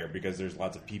 loiter there because there's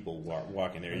lots of people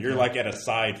walking there. You're like at a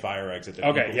side fire exit. That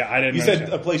Okay, people- yeah, I didn't You said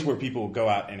mention. a place where people go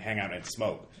out and hang out and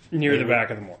smoke near They the would- back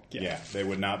of the morgue. Yeah, they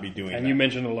would not be doing. And that. you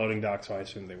mentioned the loading dock, so I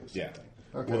assumed they were yeah. something.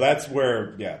 Okay. Well, that's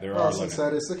where there Well, are since limits.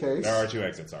 that is the case, There are two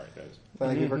exits. Sorry, guys.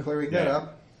 thank you for clearing that Yeah.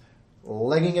 up.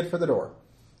 Legging it for the door.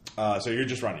 So you're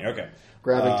just running. Okay.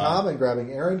 Grabbing Tom and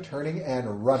grabbing Aaron, turning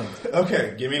and running.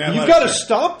 Okay. Give me an You've athletics got to check.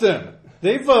 stop them.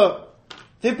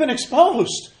 They've been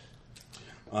exposed.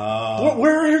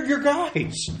 Where are your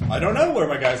guys? I don't know where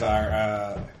my guys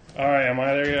are. All right, am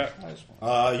I there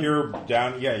yet? You're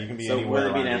down. Yeah, you can be So anywhere. will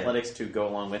it be an around here. athletics to go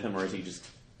along with him, or is he just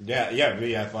Yeah,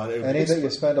 be athletic. Any that you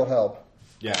spend will help.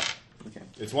 Yeah, okay?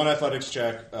 it's one athletics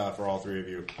check for all three of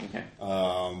you. Okay.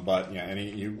 But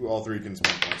yeah, all three can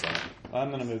spend points on it. I'm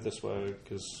going to move this way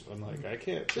because I'm like, I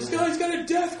can't. This guy's got a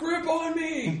death grip on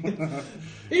me.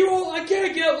 He won't. I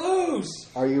can't get loose.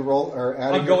 Are you adding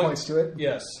I'm your going- points to it?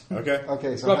 Yes. Okay.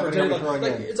 Okay, so But how many are we pretend throwing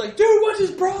like, in? it's like, dude, what's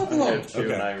his I problem? have two,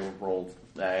 Okay. and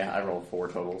I rolled 4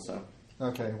 total. So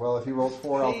Okay, well, if you rolled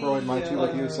 4, I'll throw in my 2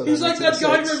 with you. So He's that like makes that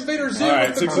it guy 6. from Invader Zim All right,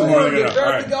 with the 6 is more than cord. enough. Grab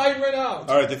All right. the guy and ran out.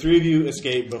 All right, the three of you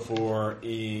escape before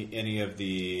any of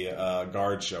the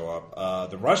guards show up.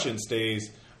 The Russian stays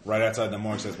right outside the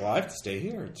morgue. Says, "Well, I have to stay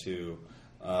here to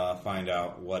find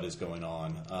out what is going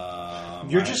on."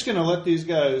 You're just going to let these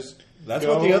guys. That's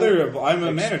go what the other. I'm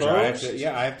a manager. I have exposed? to.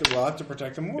 Yeah, I have to. Well, I have to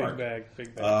protect the morgue.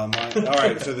 Big bag. All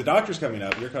right, so the doctor's coming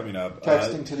up. You're coming up.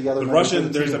 Texting to the other members Russian.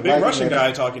 of the There's a team, big wagging Russian it.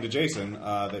 guy talking to Jason.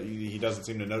 That he doesn't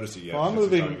seem to notice it yet. Well, I'm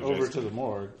since he's moving talking over Jason. to the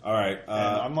morgue. All right. And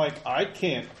I'm like, I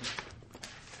can't.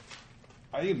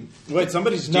 Wait,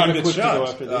 somebody's Not jammed it equipped to go shut.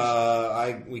 after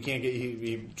this. We can't get.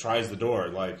 He tries the door.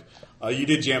 Like you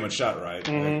did jam it shut, right?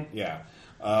 Mm-hmm. Like,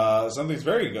 yeah. Something's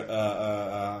very good.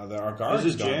 Our guard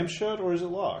Is it jammed shut or is it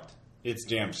locked? It's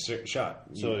jammed shut.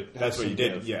 So it has that's what some you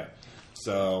did. give. Yeah.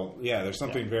 So yeah, there's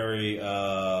something very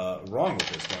wrong with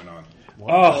this going on.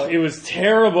 Oh, it was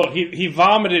terrible. He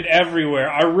vomited everywhere.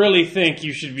 I really think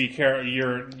you should be careful.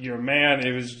 Your man.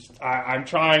 It was. I'm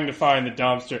trying to find the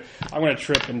dumpster. I'm going to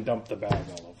trip and dump the bag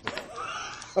all over.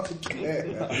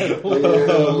 Okay.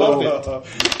 Love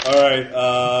it. All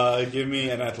right. Give me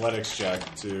an athletics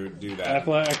check to do that.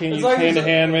 I can use like hand to it's a-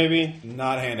 hand, maybe.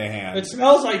 Not hand to hand. It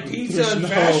smells like pizza and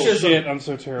fascism. Shit, I'm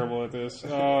so terrible at this.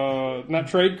 Not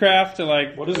tradecraft to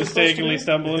like What is it mistakenly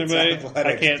supposed to stumble It's anybody. I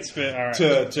athletics. can't spit. All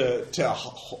right. to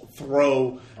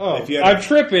throw. Oh, if you have, I'm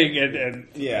tripping and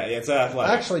yeah, it's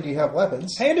athletics. Actually, do you have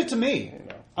weapons? Hand it to me.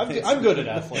 I'm good at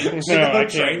athletics. no, I I'm can't.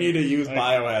 train you to use I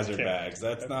biohazard can't. bags.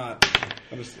 That's not.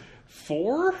 I'm just,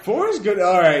 4? 4 is good.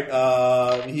 All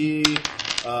right. He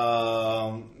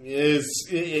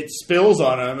it spills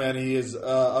on him, and he is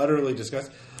utterly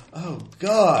disgusted. Oh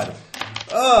God!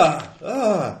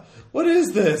 What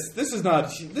is this? This is not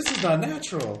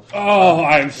natural. Oh,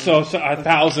 I'm so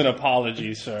 1,000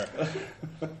 apologies, sir.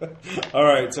 All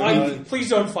right. So Please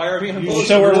don't fire me. I'm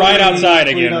So we're right outside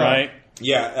clean again, up. right?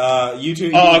 yeah, you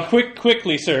two.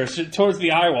 Quickly, sir, towards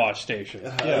the eye wash station.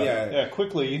 Yeah,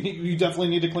 quickly. You definitely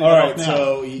need to clean All it right, up now.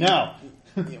 so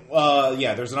now.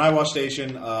 yeah, there's an eye wash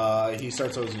station. He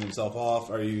starts hosing himself off.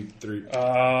 Are you three?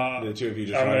 The two of you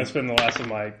just I'm going running? to spend the last of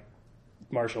my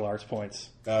martial arts points.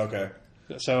 Oh, okay.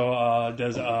 So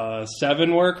does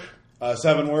 7 work?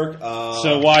 7 work.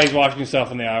 So while he's washing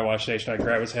himself in the eye wash station, I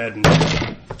grab his head and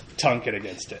tunk it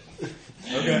against it.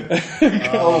 Okay.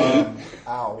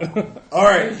 Ow. All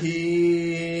right.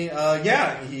 He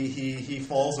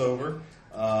falls over.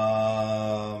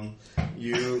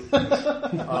 You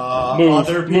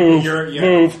other people,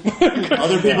 move.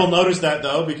 Other people notice that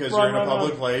though because you're in a Run.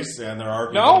 public place and there are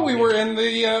people. No, we were in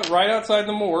the right outside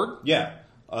the morgue. Yeah.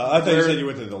 I thought you said you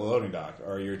went to the loading dock,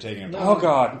 or you were taking him. Oh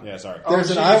God! Yeah, sorry.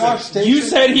 There's an eye wash station You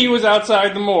said he was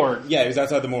outside the morgue, Yeah, he was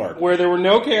outside the morgue. where there were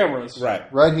no cameras, Right.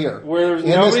 right here. Where there was In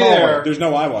this nobody hallway. there. There's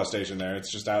no eye wash station there. It's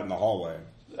just out in the hallway.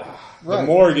 The Right.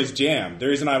 morgue is jammed.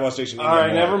 There is an eye wash station in All the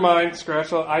right, morgue. never mind.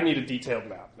 Scratch. I need a detailed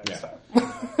map next Yeah. time.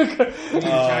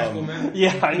 tactical man.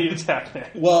 Yeah, I need a tap map.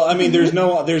 Well, I mean, there's an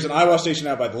eye wash station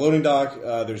out by the loading dock.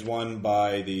 There's one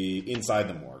by the inside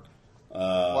the morgue.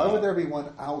 Why would there be one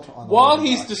out on the While loading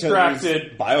he's dock?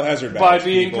 distracted biohazard by bags,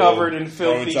 being people covered in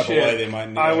throwing filthy stuff shit, away, they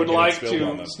might I would get it like spilled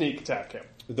on to them. sneak attack him.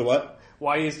 The what?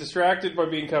 While he's distracted by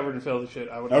being covered in filthy shit,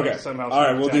 I would Okay. like to somehow. All right,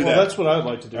 sneak we'll attack do him. Well, that's what I'd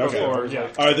like to do. Okay. Or, yeah.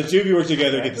 All right, the two of you work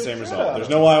together, get the same result. There's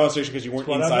no eye wash station because you weren't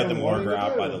That's what inside I've the been morgue or wanting to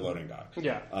out do. by the loading dock.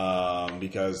 Yeah.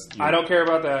 Because you, I don't care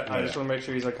about that. I Yeah. just want to make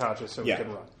sure he's unconscious so Yeah. we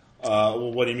can run.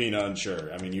 Well, what do you mean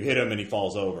unsure? I mean, you hit him and he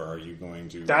falls over. Are you going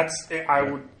to? That's. I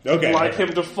would Okay, like okay.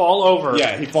 him to fall over.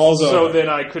 Yeah, he falls So over. then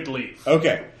I could leave.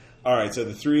 Okay. All right. So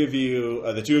the two of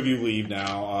you leave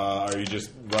now. Are you just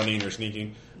running or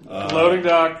sneaking? Loading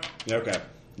dock. Okay.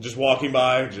 Just walking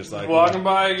by, just like Walking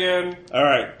by again. All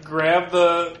right. Grab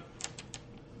the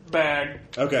bag.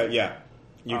 Okay. Yeah.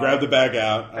 You grab the bag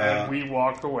out. And we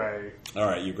walked away. All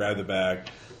right. You grab the bag.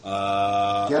 Get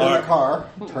all in right. the car.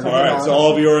 Turn All right. it on. So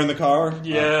all of you are in the car.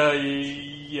 Yeah.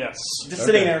 Yes. Just Okay.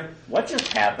 sitting there. What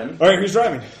just happened? All right. Who's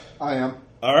driving? I am.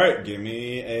 All right. Give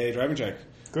me a driving check.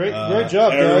 Great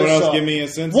job, Everyone guys. else, give me a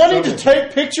sense. Wanting to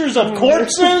take pictures of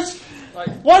corpses?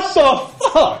 What the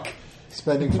fuck?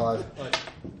 Spending 5.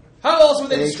 How else would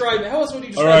they Eight. describe? How else would you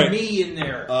All describe right. me in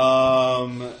there?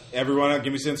 Everyone,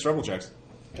 give me sense trouble checks.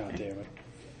 God damn it.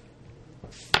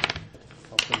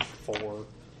 I'll spend 4.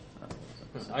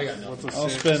 I got nothing. What's a I'll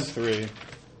 6? spend 3.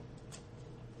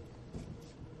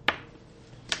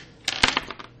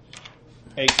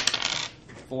 Eight.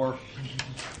 4.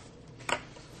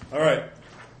 All right.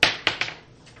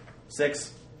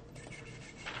 6.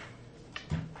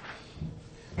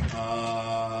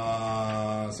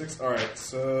 6. All right.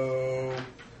 So.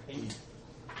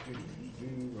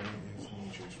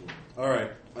 All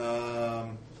right.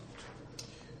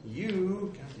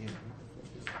 You.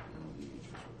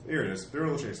 Here it is.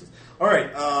 Burial chases. All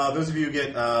right. Those of you who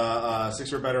get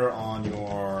 6 or better on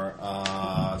your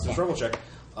sense trouble check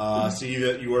see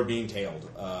that you are being tailed.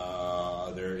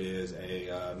 There is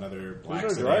another black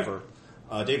Who's our sedan. driver?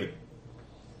 David.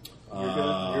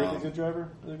 You're the good driver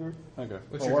of the group? Okay.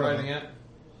 What's Oh, your what driving at?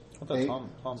 I thought 8. Tom.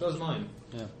 So is mine.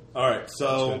 All right,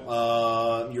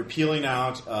 so you're peeling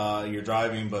out. You're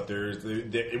driving, but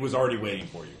it was already waiting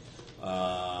for you.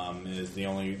 Is the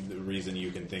only reason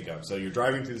you can think of. So you're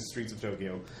driving through the streets of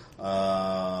Tokyo.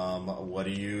 What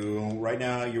do you right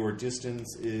now? Your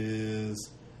distance is.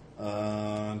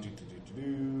 You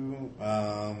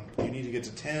need to get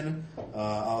to 10.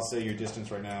 I'll say your distance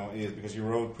right now is because you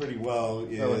rode pretty well.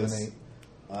 That was Is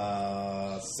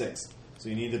an 6. So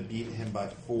you need to beat him by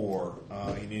 4.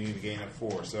 You need to gain a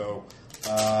 4. So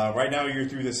right now you're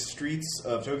through the streets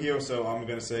of Tokyo. So I'm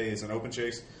going to say it's an open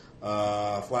chase.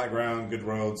 flat ground, good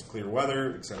roads, clear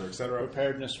weather, etc., etc.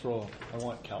 Preparedness roll. I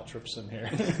want caltrops in here.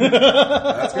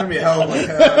 That's going to be a hell of a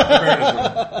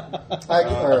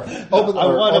preparedness Open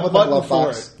want a the button glove for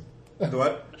box. roll. The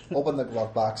what? Open the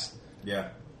glove box. Yeah.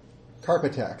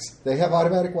 Carpet tacks. They have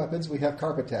automatic weapons. We have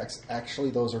carpet tacks. Actually,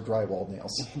 those are drywall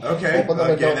nails. Okay. Open them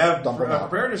and Okay. don't dump them out.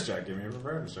 Preparedness check. Give me a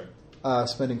preparedness check.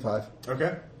 Spending 5.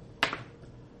 Okay.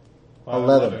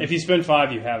 11. If you spend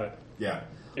 5, you have it. Yeah.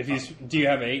 If you do you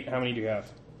have 8? How many do you have?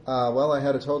 Well, I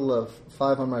had a total of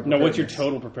 5 on my. No, what's your preparedness.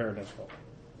 total preparedness roll?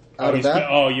 Out of that?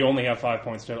 You only have 5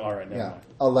 points total. All right, never Yeah, mind.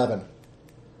 11.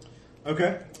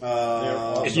 Okay.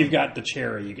 If you've got the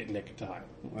cherry, you get nick of time.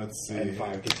 Let's see. And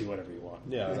 5 gets you whatever you want.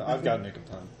 Yeah, I've got nick of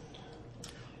time.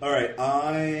 All right,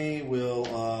 I will.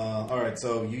 All right,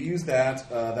 so you use that.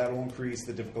 That will increase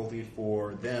the difficulty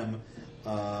for them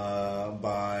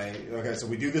by. Okay, so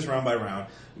we do this round by round.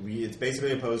 It's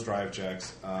basically opposed drive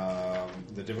checks.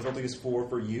 The difficulty is 4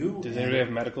 for you. Does anybody have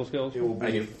medical skills? It will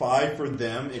be 5 for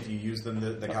them if you use them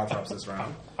the caltrops this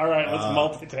round. All right, let's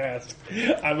multitask.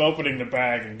 I'm opening the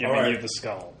bag and giving All right. you the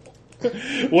skull.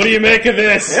 What do you make of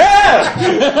this? Throw it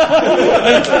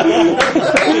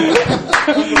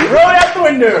out the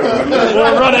window.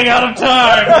 We're running out of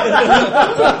time.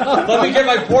 Let me get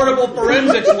my portable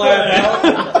forensics lab out.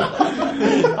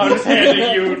 I'm just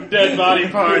handing you dead body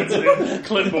parts and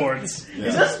clipboards.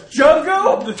 Is this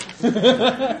Jungo?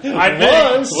 I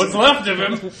think what's left of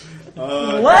him.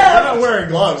 You're not wearing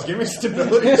gloves. Give me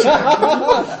stability. Can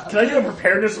I do a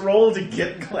preparedness roll to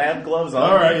get lab gloves on?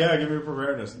 All right, yeah, give me a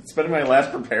preparedness. Spending my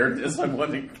last preparedness, I'm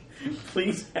wanting.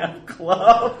 Please have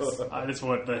gloves. I just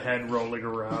want the head rolling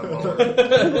around while we're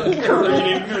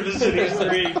careening through the city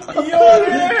streets.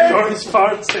 Corpse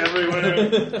farts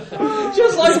everywhere.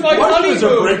 Just like my Particles are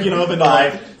honeymoon. breaking up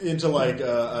into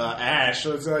ash.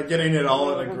 So it's like getting it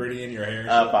all like gritty in your hair.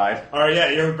 5. All right,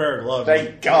 yeah, you have a pair of gloves.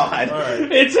 Thank God. All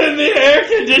right. It's in the air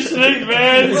conditioning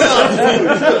vents.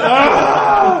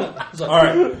 All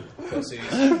right.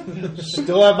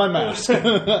 Still have my mask.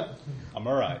 I'm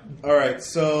all right. All right.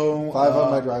 So 5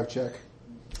 on my drive check.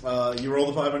 you roll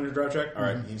the 5 on your drive check. All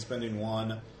right. He's spending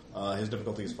 1. His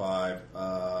difficulty is 5.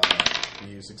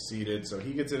 You succeeded, so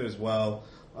he gets it as well.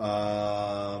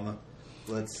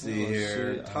 Let's see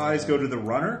here. Ties go to the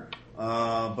runner.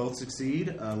 Both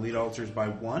succeed. Lead alters by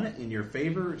 1 in your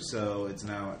favor, so it's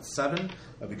now at 7.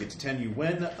 If we get to 10, you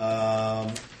win.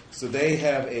 So they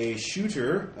have a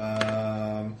shooter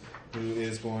who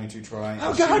is going to try and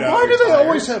Oh shoot God! out Why your do they tires.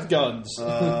 always have guns?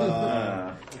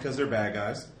 Because they're bad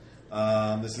guys.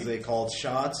 This is a called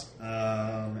shot,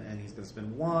 and he's going to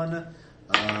spend 1.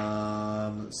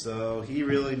 So he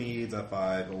really needs a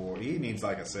 5, or he needs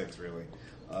like a 6, really.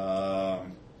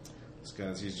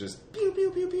 Because he's just pew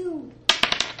pew pew pew,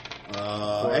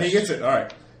 and he gets it. All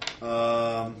right.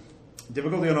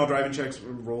 Difficulty on all driving checks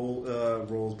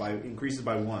rolls by increases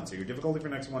by 1. So your difficulty for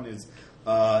next one is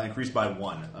increased by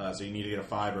 1. So you need to get a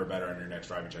 5 or better on your next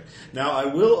driving check. Now I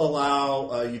will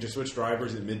allow you to switch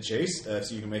drivers in mid chase, so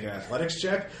you can make an athletics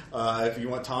check if you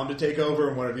want Tom to take over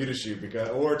and one of you to shoot,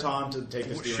 or Tom to take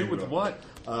the steering Shoot with wheel. what?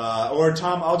 Or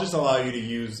Tom, I'll just allow you to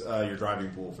use your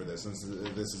driving pool for this, since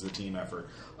this is a team effort.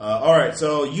 All right,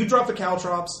 so you drop the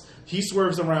caltrops. He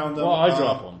swerves around them. Well, I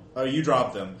drop them. Oh, you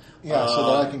drop them. Yeah, so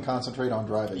that I can concentrate on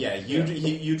driving. Yeah,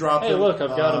 you drop Hey, them. look, I've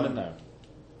got him in there.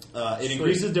 It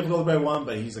increases difficulty by 1,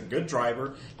 but he's a good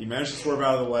driver. He managed to swerve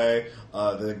out of the way.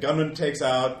 The gunman takes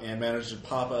out and manages to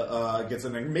pop gets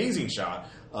an amazing shot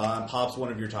and pops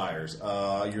one of your tires.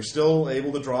 You're still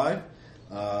able to drive,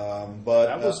 but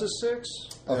That was a 6.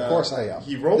 Of course I am.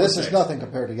 He rolled a This 6. is nothing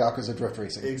compared to Yakuza Drift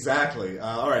Racing. Exactly.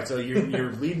 All right, so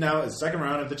your lead now is second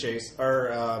round of the chase.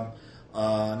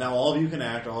 Now all of you can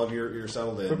act. All of you're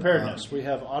settled in. Preparedness. We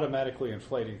have automatically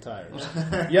inflating tires.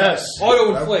 Yes.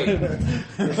 Auto inflate.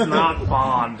 It's not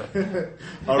Bond. All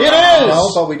It right. is!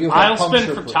 Well, but we do have I'll spend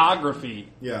puncture proof. photography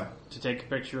Yeah. to take a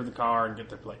picture of the car and get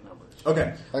their plate numbers.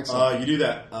 Okay. Excellent. You do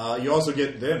that. You also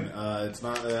get them. It's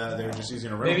not. They're just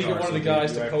using a rental Maybe car, get one of so the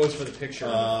guys you to act- pose for the picture.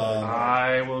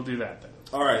 I will do that then.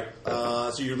 All right.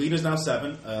 So your lead is now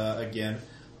 7 again.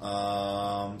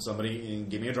 Somebody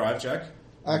give me a drive check.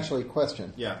 Actually,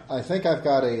 question. Yeah. I think I've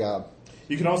got a.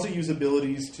 You can also use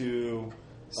abilities to.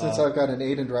 Since I've got an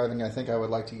 8 in driving, I think I would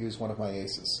like to use one of my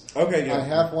aces. Okay. Yeah. I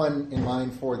have one in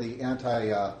mind for the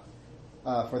anti-chase.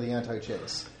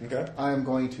 Okay. I am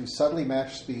going to subtly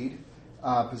match speed,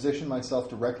 position myself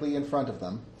directly in front of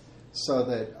them, so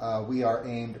that we are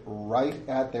aimed right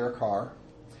at their car.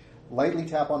 Lightly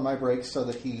tap on my brakes so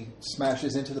that he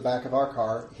smashes into the back of our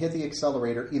car. Hit the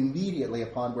accelerator immediately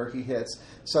upon where he hits,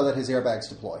 so that his airbags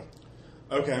deploy.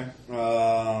 Okay.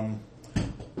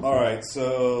 All right,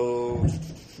 so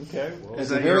Okay. Well,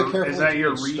 Is it that very your? carefully Is that to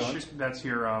your? do stunt? That's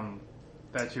your.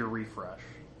 That's your refresh.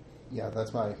 Yeah,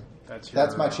 that's my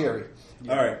That's my cherry.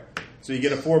 all right, so you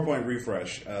get a 4-point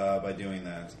refresh by doing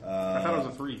that. I thought it was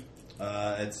a 3.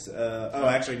 It's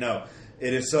actually no.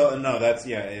 It is so no. That's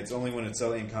It's only when it's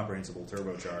so incomprehensible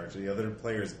turbocharged. The other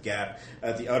players gap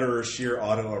at the utter sheer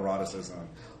autoeroticism.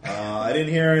 I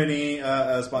didn't hear any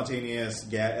spontaneous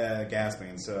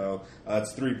gasping, so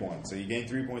it's 3 points. So you gain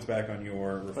 3 points back on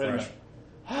your refresh.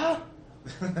 Sorry,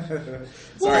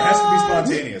 it has to be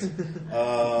spontaneous.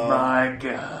 My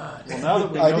God. well, now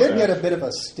that we I know did that, get a bit of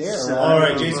a stare. All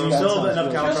right, Jason, you That still have sounds enough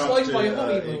really- Just caltrops like my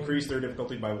honeymoon. to increase their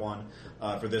difficulty by 1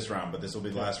 for this round, but this will be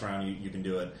the last round. You can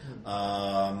do it.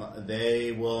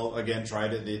 They will again try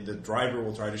to. The driver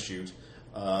will try to shoot.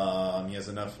 He has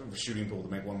enough shooting pool to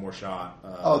make one more shot.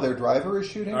 Their driver is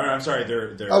shooting? Or, I'm sorry,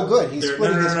 they're Oh, good. He's they're,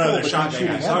 splitting no, his no, pool they're between shotgun shooting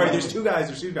guys. and Sorry, running. there's 2 guys.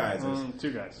 There's 2 guys.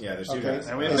 2 guys. Yeah, there's 2 Okay. guys.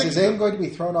 And we have Is to his make- aim going to be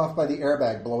thrown off by the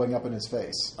airbag blowing up in his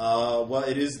face? Well,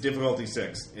 it is difficulty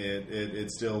 6.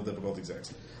 It's still difficulty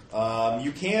 6.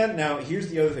 You can now. Here's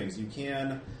the other things. You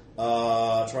can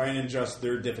try and adjust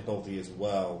their difficulty as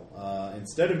well.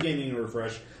 Instead of gaining a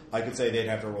refresh, I could say they'd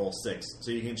have to roll 6.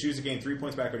 So you can choose to gain 3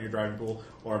 points back on your driving pool,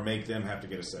 or make them have to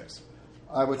get a 6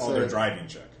 I would on their say driving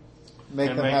check. make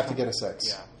And them make have to them- get a 6.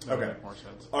 Yeah. That would Okay. make more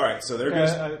sense. All right, so they're Okay,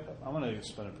 going to. I'm going to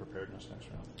spend a preparedness next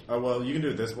round. Oh well, you can do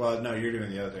it this. Well, no, you're doing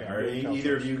the other thing. Yeah, All right, I'll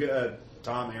either of you,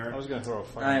 Tom, Aaron. I was going to throw a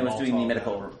fucking I was doing the Molotov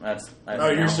medical. at That's. Oh,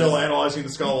 you're still analyzing the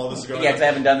skull while this is going Yeah, on. because I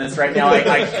haven't done this right now.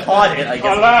 I caught it. I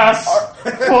guess. Alas,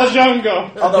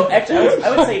 Pojango. Although, actually,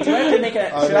 I would say, do I have to make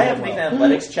should I have to make an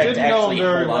athletics check to Didn't know him actually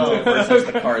very hold on to it well. versus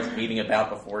the cards beating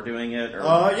about before doing it? Or,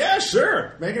 Yeah,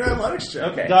 sure. Make an athletics check.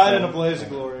 okay. Died in a blaze of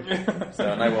glory.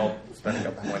 So, and I will spend a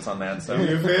couple points on that. So, If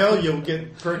you fail, you'll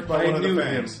get perked by one of the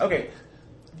fangs. okay.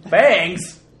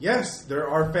 Fangs. Yes, there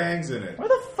are fangs in it. Where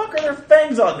the fuck are there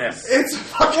fangs on this? It's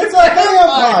fucking It's a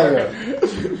vampire!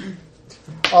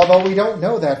 Although we don't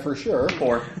know that for sure.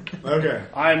 4. Okay.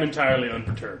 I am entirely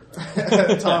unperturbed.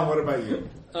 Tom, what about you?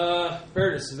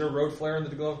 Fairness, is there a road flare in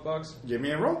the glove box? Give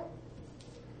me a roll.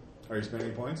 Are you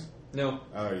spending points? No.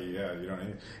 Oh, yeah, you don't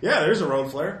need. Yeah, there's a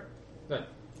road flare. No.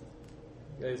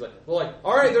 Yeah, he's like,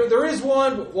 all right, there is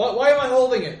one. But why am I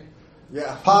holding it?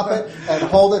 Yeah. Pop it and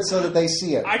hold it so that they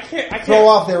see it. I can't Throw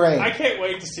off their aim. I can't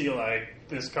wait to see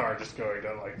this car just going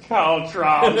to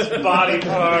caltrops, body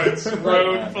parts,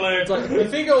 road flares. It's like, you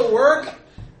think it'll work?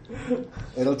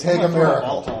 It'll take a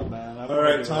miracle. Molotov, man. All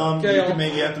right, Tom. Okay, you I'll- can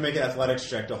make. You have to make an athletics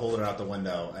check to hold it out the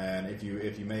window, and if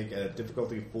you make a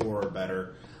difficulty 4 or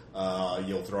better,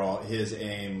 you'll throw his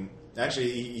aim.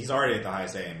 Actually, he's already at the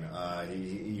highest aim.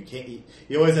 You can't.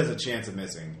 He always has a chance of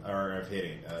missing or of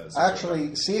hitting.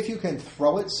 Actually, see if you can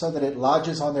throw it so that it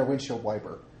lodges on their windshield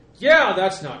wiper. Yeah,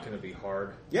 that's not going to be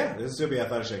hard. yeah, this is going to be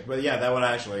athletics check, but yeah, that would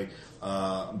actually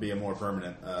be a more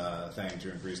permanent thing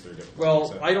to increase their difficulty. Well,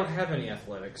 So- I don't have any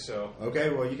athletics, so okay.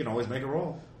 Well, you can always make a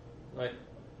roll. like,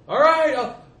 all right,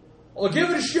 I'll give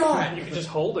it a shot. You can just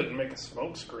hold it and make a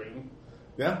smoke screen.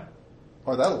 Yeah.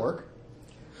 Or that'll work.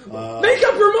 Make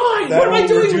up your mind. That What am I will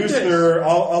doing with reduce this? their.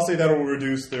 I'll say that will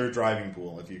reduce their driving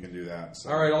pool if you can do that. So.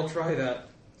 All right, I'll try that.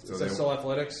 So Is that they- still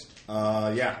athletics?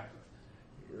 Yeah.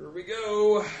 Here we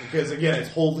go. Because again, it's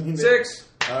holding. 6.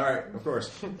 All right, of course.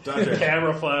 Dodger.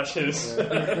 Camera flashes,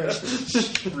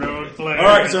 road flares. All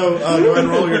right, so go ahead and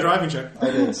roll your driving check. I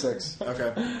did 6.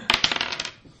 Okay.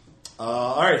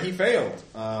 All right, he failed.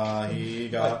 He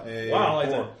got a Wow, I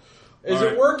 4. did. Is All it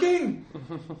right. working?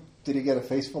 Did he get a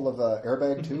face full of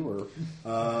airbag too? Or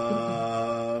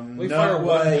We fire No,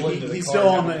 one bullet into the he's car still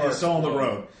and on the the car he's still on the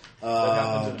explodes. road. That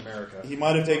happens in America. He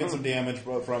might have taken some damage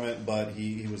from it, but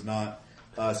he was not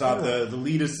stopped. The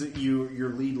lead is your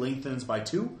lead lengthens by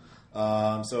 2.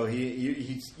 So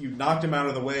you knocked him out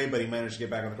of the way, but he managed to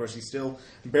get back on the course. He's still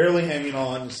barely hanging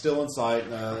on, still in sight.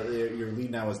 Your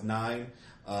lead now is 9.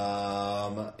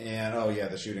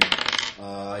 The shooting.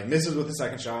 He misses with the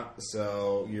second shot,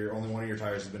 so only one of your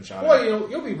tires has been shot. Boy, out.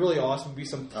 you'll be really awesome to be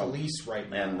some police right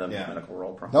now. And the Yeah. medical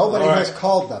roll. Probably. nobody All has right.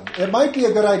 called them. It might be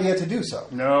a good idea to do so.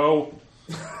 No.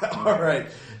 All right,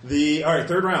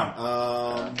 third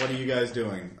round. What are you guys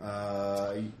doing?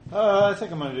 I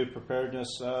think I'm going to do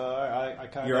preparedness. I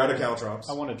kind You're out of caltrops.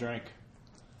 I want to drink.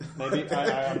 Maybe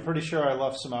I'm pretty sure I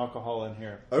left some alcohol in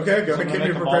here. Okay, go So ahead, I'm give gonna me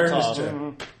a make a preparedness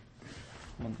Molotov. check.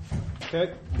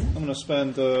 Okay, I'm going to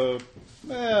spend.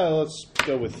 Let's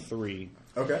go with 3.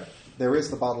 Okay. There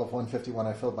is the bottle of 151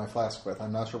 I filled my flask with.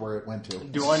 I'm not sure where it went to.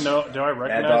 Do I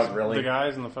recognize dog, really? the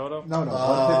guys in the photo? No,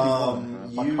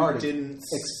 151. You Bacardi. didn't.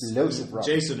 Explosive rum.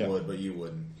 Jason would, but you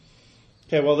wouldn't.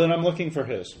 Okay, well then I'm looking for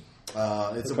his.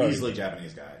 It's a Weasley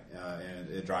Japanese guy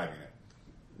and driving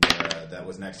it. That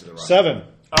was next to the Russian. 7.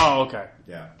 Oh, okay.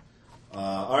 Yeah.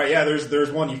 All right. Yeah.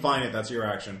 There's one. You find it. That's your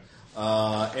action.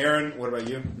 Aaron, what about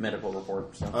you? Medical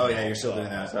report. So. Oh yeah, you're still doing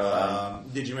that. So,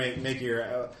 did you make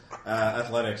your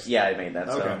athletics? Yeah, I made that.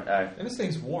 Okay. So, And this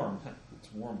thing's warm.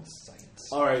 It's warm with science.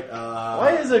 All right.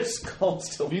 why is it called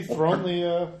still? Have you thrown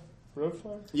the road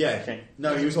fire? Yeah. Okay.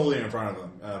 No, he was holding it in front of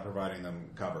them, providing them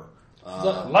cover.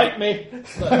 Light me.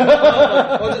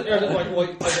 I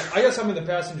guess I'm in the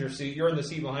passenger seat. You're in the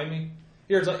seat behind me.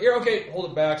 Here, okay.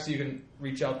 Hold it back so you can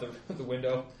reach out the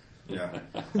window. Yeah.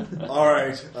 All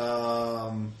right.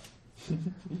 All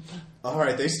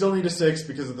right. They still need a 6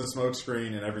 because of the smoke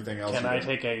screen and everything else. Can I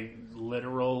take a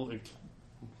literal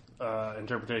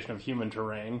interpretation of human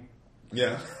terrain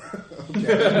Yeah.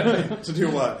 Okay. To do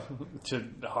what? to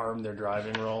harm their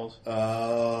driving rolls?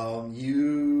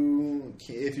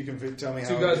 If you can tell me how.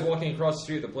 Two guys walking across the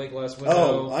street with a plate glass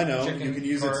window. Oh, I know. chicken You can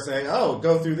use it to cart. say, "Oh,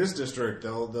 go through this district.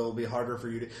 They'll be harder for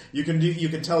you to." You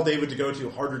can tell David to go to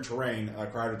harder terrain,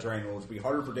 crowded terrain, which will be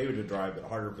harder for David to drive, but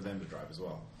harder for them to drive as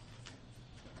well.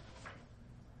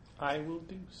 I will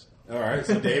do so. All right.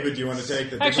 So, David, do you want to take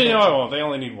the? Actually, no, I won't. They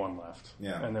only need one left.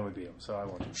 Yeah. And then we beat them, so I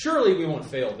won't. Surely we won't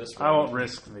fail this one. I won't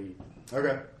risk the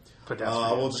Okay.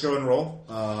 pedestrian. We'll just go ahead and roll.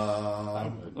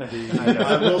 I will.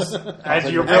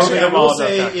 As you're Actually, building I them will all,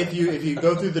 say that's if you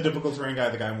go through the difficult terrain guy,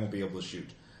 the guy won't be able to shoot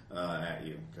at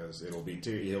you because it'll be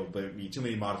too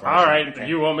many modifiers. all right.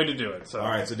 You want me to do it? So All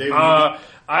right, so David, I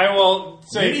will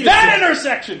You say need that to-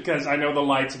 intersection because I know the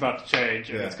light's about to change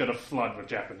and Yeah. it's going to flood with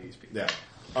Japanese people. Yeah.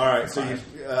 All right. So you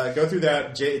go through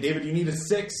that. David, you need a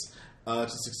 6 to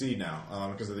succeed now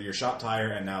because of your shot tire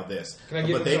and now this. Can I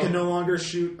give but him they can some- no longer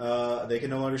shoot. They can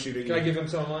no longer shoot at you. Can I give him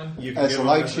some of mine? You can As give the him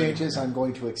light something. changes, I'm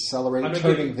going to accelerate, I'm gonna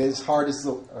turning give- as hard as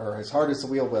the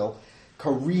wheel will,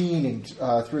 careening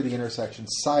through the intersection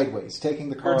sideways, taking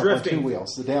the car Or up on drifting. 2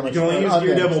 wheels. The You damage can only use undamaged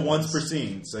Gear Devil ones. once per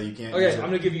scene, so you can't. Okay, use I'm it.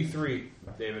 going to give you 3,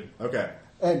 David. Okay.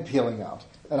 And peeling out.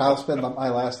 And I'll spend my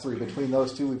last 3. Between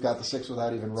those two, we've got the 6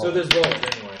 without even rolling. So there's both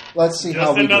anyway. Let's see how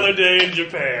Just we another do. day in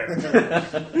Japan.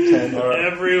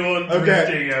 Everyone Okay.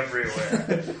 drifting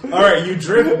everywhere. All right, you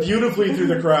drift beautifully through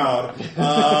the crowd.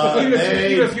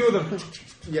 Even a few of them.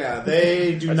 Yeah,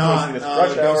 they do I not suppose it's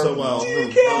rush go hour. so well.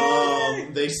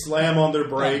 They slam on their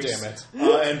brakes damn it.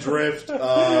 And drift,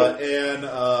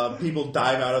 and people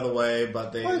dive out of the way,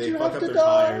 but Why'd they you fuck have up to their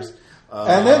die? tires.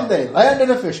 And then they land in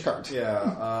a fish cart.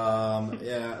 Yeah,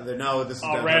 no, this is A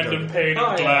definitely random Joker. pane Oh,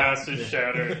 of yeah. glass is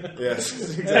shattered Yes,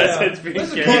 as exactly. it's being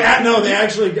Listen, carried. They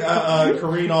actually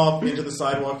careen off into the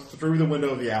sidewalk through the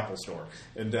window of the Apple Store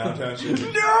in downtown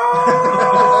Chicago.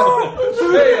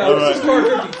 Hey, this is car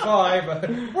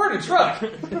 55. We're in a truck.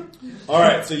 All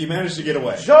right, so you managed to get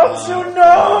away. Johnson, All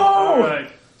no!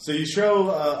 right. So you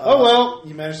show. Oh, well.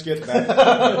 You managed to get back.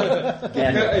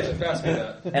 And, Pass me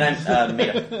that. and I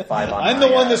made a 5 on I'm my,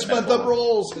 the one that spent medical. the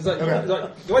rolls. Is that,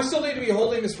 do I still need to be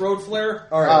holding this road flare?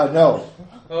 All right. No.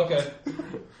 Okay.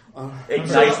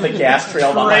 Ignites the gas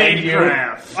trail behind you.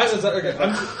 Tradecraft. Okay.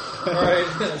 I'm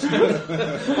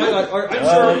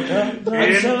sure.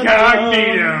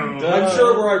 Incognito. I'm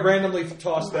sure where I randomly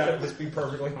tossed that, it must be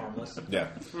perfectly harmless. Yeah.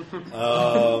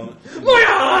 My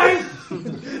eye!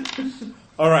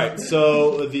 All right.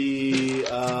 So the you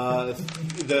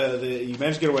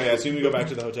managed to get away. I assume you go back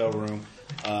to the hotel room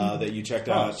that you checked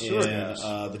out sure, in yes.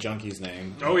 the junkie's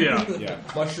name. Oh, yeah. Yeah.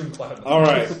 Mushroom cloud. All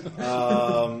right.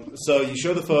 So you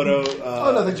show the photo.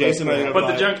 nothing Jason close to identified.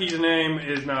 But the junkie's name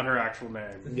is not her actual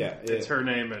name. Yeah, It's her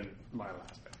name and my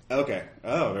last name. Okay.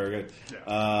 Oh, very good.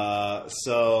 Yeah.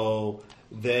 So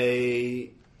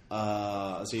they.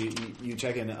 So you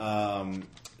check in.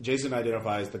 Jason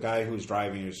identifies the guy who's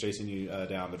driving, who's chasing you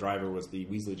down. The driver was the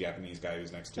Weasley Japanese guy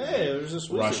who's next to Hey, there's this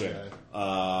Weasley Russian. guy.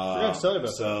 Forgot to tell you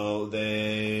about So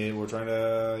they were trying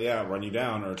to run you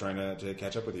down or trying to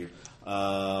catch up with you,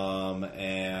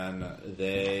 and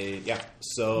they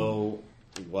So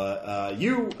what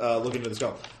you look into the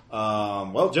skull.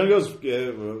 Well, Jungo's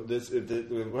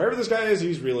wherever this guy is,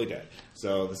 he's really dead.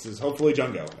 So this is hopefully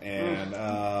Jungo, and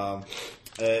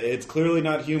it's clearly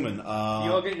not human. You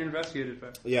all get your investigators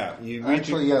back. Yeah, you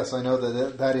Actually, yes, I know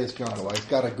that is Jungle. I've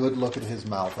got a good look at his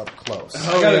mouth up close.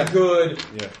 I got a good,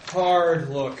 Yeah. hard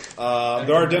look.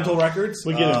 There are dental records.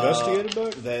 We get investigated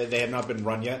back? They have not been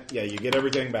run yet. Yeah, you get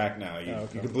everything back now. You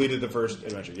completed the first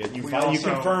adventure. You We you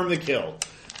also- confirm the kill.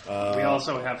 We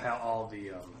also have all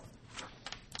the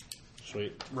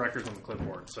Sweet. records on the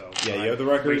clipboard, so Yeah, you have the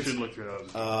records. We should look through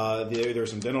those. There are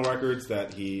some dental records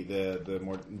that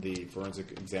the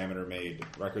forensic examiner made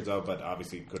records of, but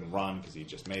obviously couldn't run because he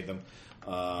just made them.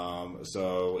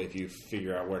 So if you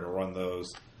figure out where to run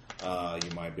those,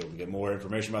 you might be able to get more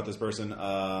information about this person.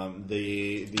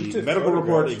 The medical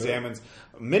report examines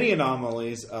many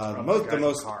anomalies. The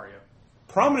most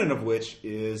prominent of which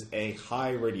is a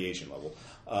high radiation level.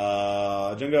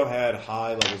 Jungo had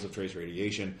high levels of trace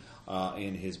radiation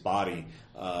in his body.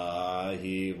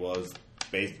 He was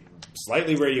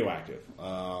slightly radioactive.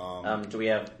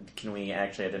 Can we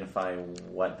actually identify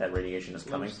what that radiation is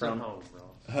coming from?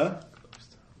 Huh?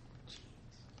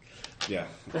 Yeah.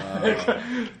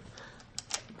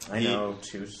 I know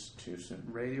too soon.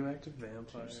 Radioactive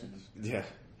vampires. Yeah.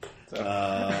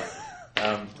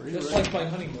 Just like my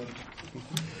honeymoon.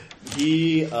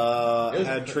 He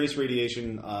had trace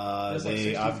radiation. Like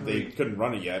They 63. couldn't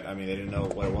run it yet. I mean, they didn't know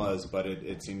what it was, but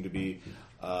it seemed to be.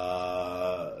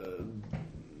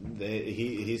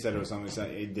 He said it was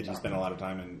something that he spent a lot of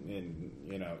time in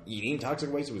eating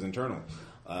toxic waste. It was internal.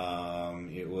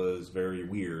 It was very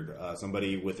weird.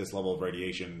 Somebody with this level of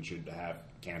radiation should have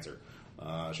cancer.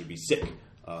 Should be sick.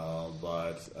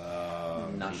 But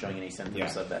I'm not showing any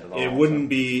symptoms of that at all. It wouldn't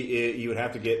be. You would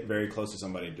have to get very close to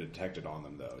somebody to detect it on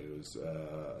them, though. It was.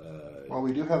 Well,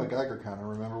 we do have a Geiger counter.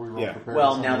 Remember, we rolled Yeah. prepared.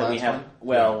 Well, now that we have,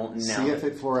 see if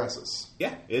it fluoresces.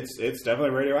 Yeah, it's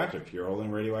definitely radioactive. You're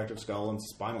holding radioactive skull and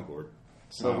spinal cord.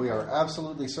 So we are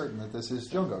absolutely certain that this is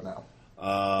Jungo now.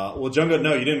 Well, Jungo,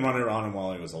 no, you didn't run it on him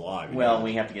while he was alive. Well,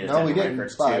 we have to get his No, we dental didn't,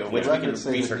 records but too, the which we can records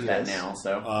say that research he that is. now.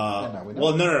 So, No, we don't.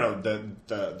 well, no.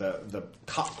 The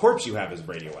corpse you have is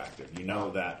radioactive. You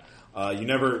know that. You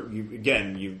never.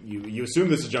 You assume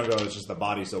this is Jungo. It's just the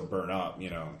body so burnt up.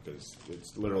 Because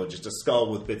it's literally just a skull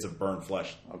with bits of burnt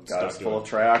flesh. oh god, stuck it's to full it. of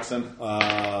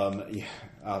trioxin. Yeah,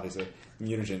 obviously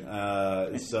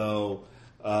mutagen. So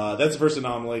that's the first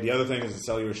anomaly. The other thing is the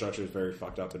cellular structure is very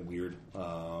fucked up and weird.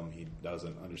 He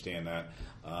doesn't understand that.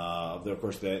 Of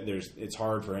course, it's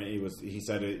hard for him. He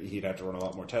said he'd have to run a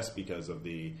lot more tests because of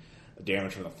the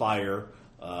damage from the fire,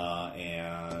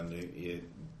 and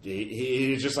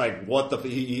he's just like, what the?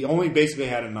 He only basically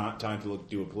had time to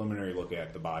do a preliminary look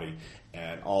at the body,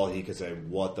 and all he could say,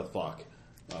 what the fuck?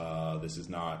 This is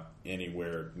not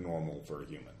anywhere normal for a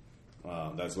human.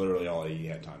 That's literally all he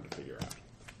had time to figure out.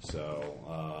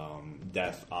 So,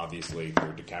 death, obviously,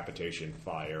 through decapitation,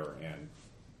 fire, and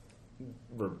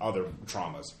other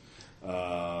traumas. Can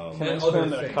I And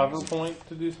spend other a cover things. point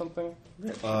to do something?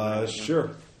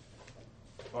 Sure.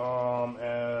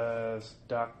 As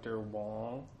Dr.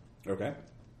 Wong Okay.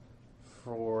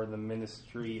 for the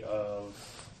Ministry of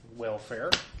Welfare.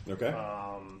 Okay.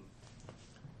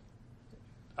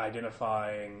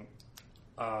 Identifying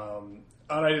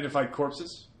unidentified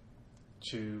corpses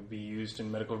to be used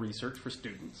in medical research for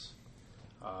students,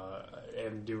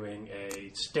 and doing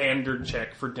a standard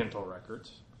check for dental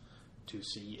records to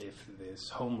see if this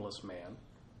homeless man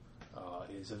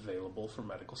is available for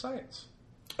medical science.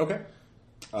 Okay.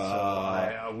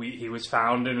 He was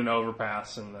found in an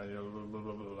overpass, and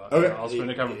Okay. I'll spend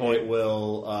a cover point. It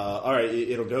will. All right.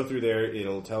 It'll go through there.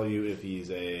 It'll tell you if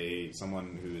he's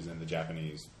someone who is in the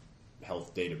Japanese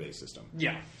health database system.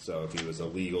 Yeah. So if he was a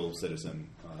legal citizen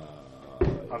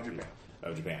Of Japan.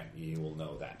 of Japan, he will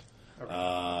know that. Okay.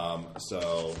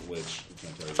 Which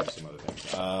can tell you some other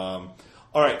things.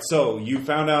 All right. So you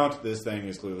found out this thing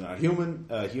is clearly not human.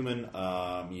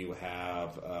 You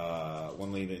have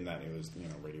one lead in that it was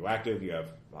radioactive. You have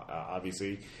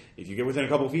obviously, if you get within a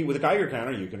couple of feet with a Geiger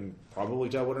counter, you can probably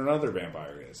tell what another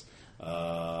vampire is.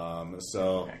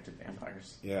 Active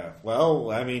vampires. Yeah. Well,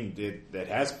 I mean, it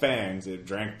has fangs. It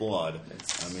drank blood.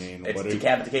 It's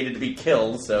decapitated to be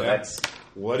killed. So that's.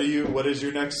 What is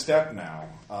your next step now?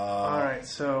 All right,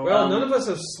 so Well, none of us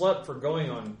have slept for going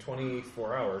on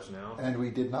 24 hours now. And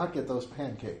we did not get those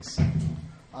pancakes.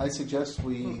 I suggest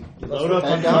we Load up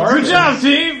head on down- carbs. good job,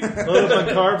 team. Load up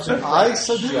on carbs. And I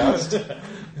suggest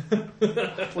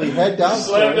we head Slam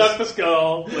downstairs. dunk the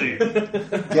skull, please.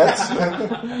 Get some,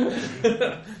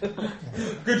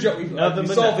 Good job. We Nothing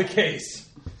but solved that. the case.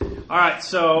 All right,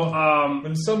 so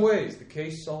In some ways, the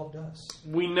case solved us.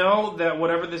 we know that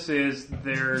whatever this is,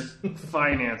 there's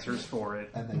financiers for it.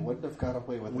 and they wouldn't have got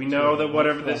away with it. We know that too.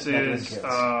 whatever Well, this not is, kids.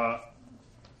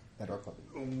 And our puppy.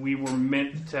 we were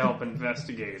meant to help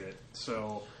investigate it.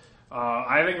 So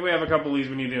I think we have a couple leads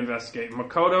we need to investigate.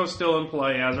 Makoto's still in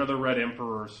play, as are the Red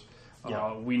Emperors.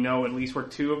 We know at least where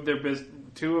two of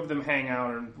them hang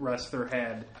out and rest their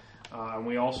head. And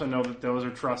we also know that those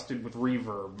are trusted with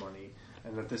reverb money,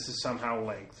 and that this is somehow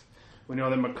linked. We know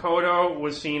that Makoto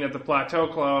was seen at the Plateau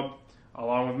Club,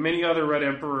 along with many other Red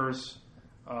Emperors,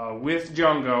 with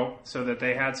Jungo, so that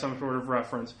they had some sort of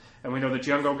reference. And we know that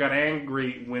Jungo got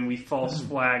angry when we false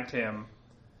flagged him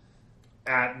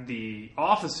at the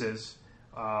offices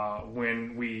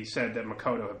when we said that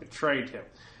Makoto had betrayed him.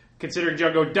 considering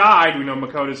Jungo died, we know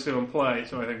Makoto's still in play,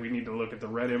 so I think we need to look at the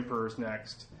Red Emperors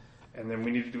next. And then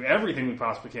we need to do everything we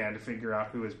possibly can to figure out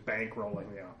who is bankrolling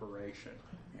the operation.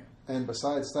 And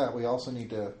besides that, we also need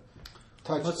to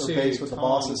touch Let's or see, base with the Tom,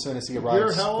 boss as soon as he you're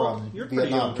arrives how old? from You're pretty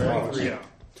Vietnam. young, right? Right? Yeah.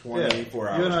 24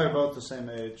 hours. You and I are both the same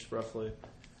age, roughly.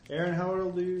 Aaron, how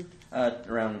old are you?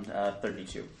 Around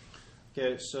 32.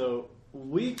 Okay, so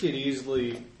we could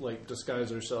easily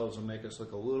disguise ourselves and make us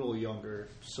look a little younger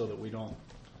so that we don't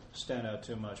stand out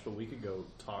too much. But we could go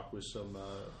talk with some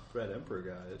Red Emperor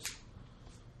guys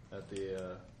at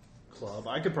the club.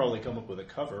 I could probably come up with a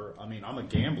cover. I mean, I'm a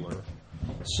gambler,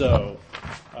 so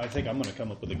I think I'm going to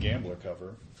come up with a gambler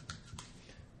cover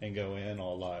and go in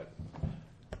all like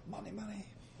money.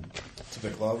 To the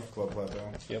club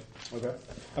plateau. Yep. Okay.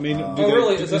 I mean,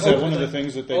 really? is that one of the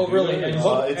things that they do? really? there? And It's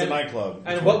what- a nightclub.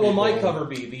 And It's what where will my people- cover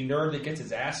be? The nerd that gets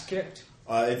his ass kicked?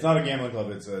 It's not a gambling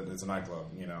club. It's a nightclub.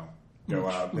 Go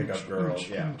out, pick up girls.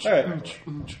 Yeah. All right.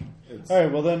 It's All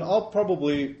right, well then I'll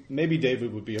probably maybe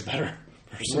David would be a better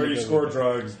person. where to you go score with.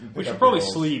 drugs. We pick should up probably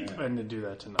girls. sleep Yeah. and to do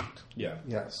that tonight. Yeah,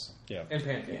 Yes. yeah. And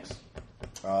pancakes.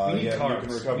 Yeah, We need you can carbs. We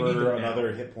need recover them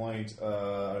another now. hit point,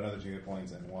 another 2 hit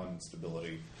points, and 1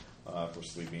 stability for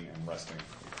sleeping and resting.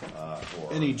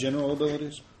 For Any general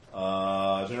abilities?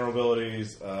 general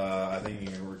abilities, I think you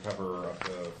can recover up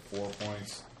to 4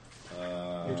 points.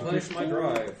 Replenish my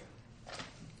drive.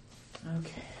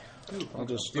 Okay. I'll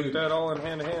just Put that all in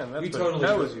hand to hand. We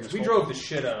That was useful. We drove the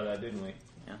shit out of that, didn't we?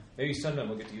 Yeah. Maybe sometime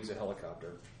we'll get to use a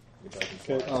helicopter, which I can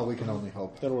fly. Okay. Oh, we can only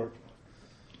hope. that'll work.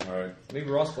 All right. Maybe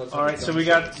Ross lets. All right, so we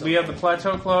have the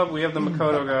Plateau Club, we have the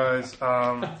Makoto guys.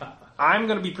 I'm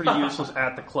going to be pretty useless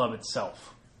at the club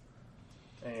itself,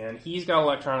 and he's got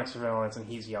electronic surveillance, and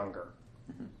he's younger,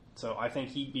 so I think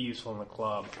he'd be useful in the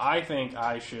club. I think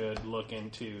I should look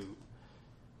into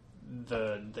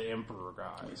the Emperor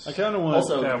guys. I kind of want.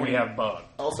 Also- We have Bug.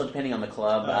 Also, depending on the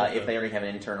club, Okay. if they already have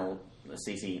an internal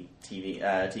CCTV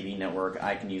TV network,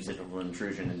 I can use it for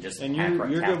intrusion and just and hack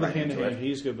you're tap good with right hand to into hand. it.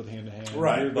 He's good with hand to hand.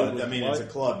 Right, You're good but with I mean, what? it's a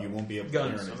club. You won't be able to hear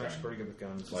guns. anything. I'm actually pretty good with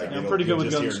guns. Like, I'm you'll- pretty good you'll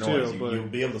with just guns, hear noise. too, but- You'll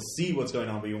be able to see what's going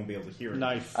on, but you won't be able to hear it.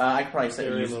 Knife. I could probably say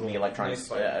Very use little. the electronic Nice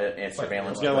fight.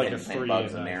 surveillance Yeah, to like go ahead a and plant 3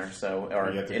 bugs in knife. there. So,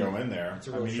 or You have to go in there. a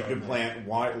I real mean, you sharp could knife.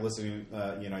 plant listening.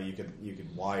 You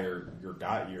could wire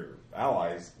your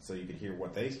allies so you could hear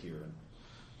what they hear.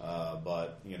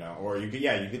 But or you could you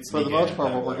could For sneak the in most at part,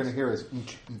 that what we're place. going to hear is.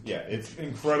 Yeah, it's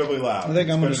incredibly loud. I think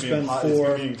I'm It's gonna be spend It's 4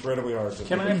 going to be incredibly hard. To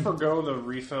Can I forgo the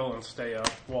refill and stay up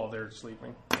while they're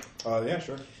sleeping? Yeah,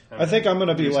 sure. And I think I'm going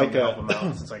to be do like something to help a. them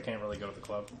out since I can't really go to the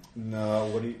club. No,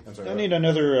 what do you? I'm sorry. I need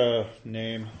another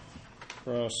name.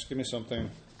 Ross, give me something.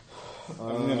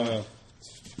 I'm gonna.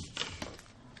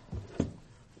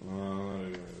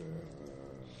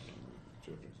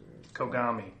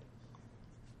 Kogami.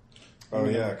 Oh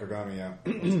yeah, Kogami. Yeah,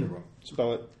 that's a good one.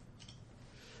 Spell it.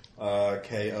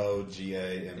 Kogami.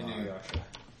 Inuyasha.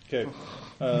 Okay.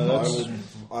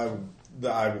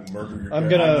 I will murder your. I'm I'm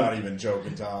gonna- not even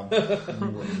joking, Tom. You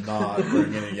will not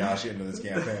bring Inuyasha into this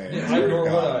campaign. I nor would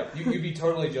God. I. You'd be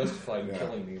totally justified in Yeah.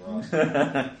 killing me, Ross.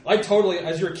 I totally,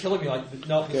 as you're killing me, like,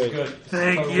 no, this is Okay. good.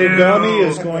 Thank Totally- you. Kogami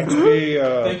is going to be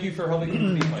Thank you for helping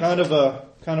me beat myself.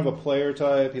 kind of a player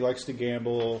type. He likes to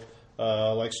gamble,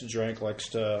 likes to drink, likes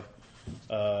to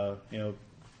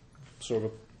sort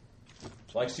of.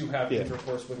 Likes to have Yeah.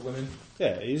 intercourse with women.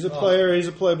 Yeah, he's a player. He's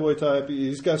a playboy type.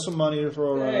 He's got some money to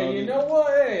throw around. Hey, you know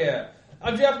what? Hey,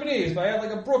 I'm Japanese, but I have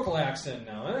like a Brooklyn accent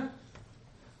now, huh?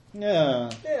 Yeah.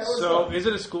 Yeah, what's So, up? is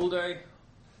it a school day?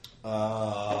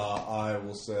 I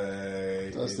will say.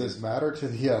 Does it this is, matter to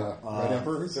the Red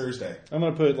Emperors? Thursday. I'm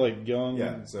gonna put like young,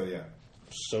 Yeah. So yeah.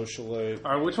 socialite.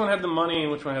 All right, which one had the money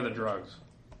and which one had the drugs?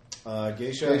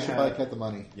 Geisha. They should had, like get the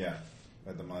money. Yeah,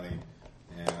 had the money.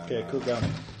 And, Okay, Kogami.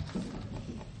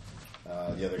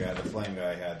 The other guy, the flame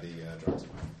guy, had the drugs.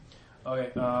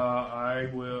 Okay, I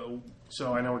will.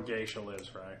 So I know where Geisha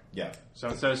lives, right? Yeah. So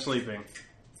instead of sleeping,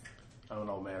 I don't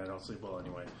know, man. I don't sleep well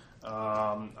anyway.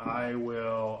 I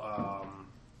will.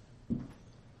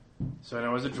 So I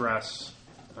know his address.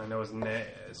 I know his name,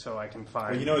 so I can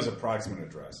find. Well, you know his approximate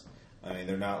address. I mean,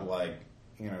 they're not like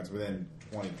it's within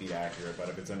 20 feet accurate. But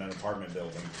if it's in an apartment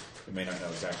building, you may not know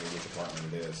exactly which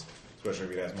apartment it is, especially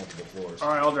if it has multiple floors. All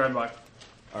right, I'll drive by. Is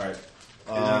All right. it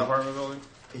an apartment building?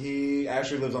 He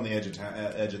actually lives on the edge of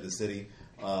edge of the city,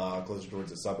 closer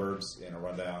towards the suburbs, in a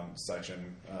rundown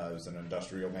section. It's an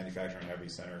industrial manufacturing heavy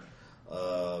center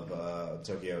of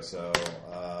Tokyo. So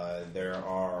there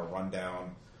are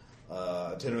rundown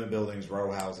tenement buildings,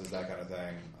 row houses, that kind of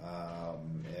thing.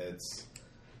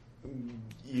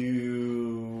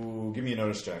 You give me a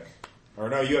notice check, or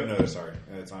no, you have notice. Sorry,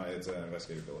 it's an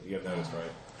investigative ability. You have notice,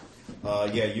 right?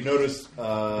 Yeah, you notice. Do you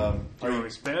want me to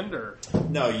spend or?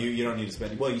 No, you don't need to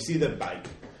spend. Well, you see the bike.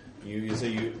 Which Oh, is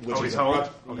he's home?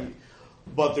 Okay.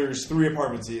 But there's 3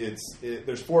 apartments.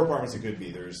 There's 4 apartments it could be.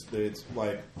 It's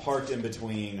like parked in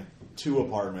between 2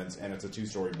 apartments, and it's a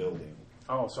 2-story building.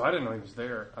 Oh, so I didn't know he was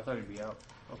there. I thought he'd be out.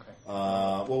 Okay.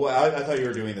 Well, I thought you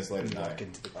were doing this late at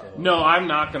night. No, I'm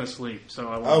not going to sleep, so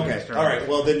I won't. Okay, all right.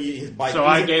 Well, then his bike. So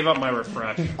I gave up my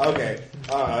refresh Okay,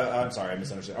 I'm sorry, I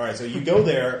misunderstood. All right, so you go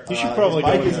there. You should probably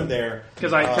his bike go isn't in. there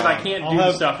because I can't I'll do the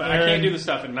have stuff. I Aaron can't do the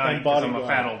stuff at night and because I'm a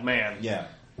bodyguard. fat old man. Yeah,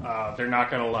 They're not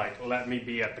going to let me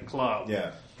be at the club.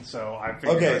 yeah. So I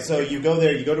figured. Okay, so you go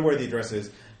there. You go to where the address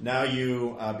is. Now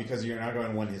you, because you're not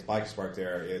going when his bike is parked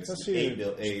there. It's Let's see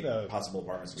 8 possible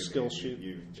apartments. skill You- sheet.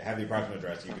 You have the approximate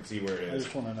address. You can see where it is. I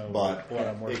just wanna know but what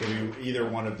I'm it working could be either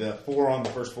one of the 4 on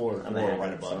the first floor or And 4 then right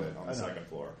it's above up. it on the second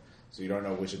floor. So you don't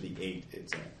know which of the 8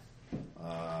 it's in.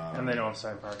 And they don't have the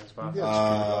same parking spots. Yeah,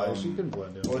 it's pretty nice. You can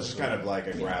blend in. Well, it's just kind of like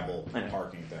a gravel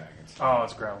parking thing. It's, Oh,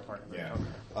 it's gravel parking. yeah.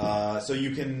 Okay. So you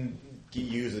can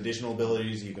use additional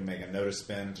abilities. You can make a notice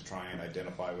spin to try and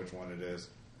identify which one it is.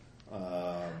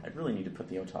 I really need to put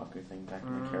the otaku thing back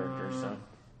in my character, so.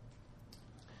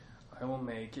 I will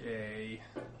make a.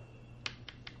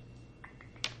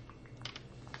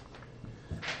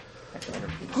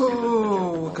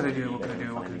 Oh, what could I do? What could I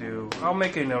do? What could I do? I'll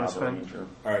make a notice spin.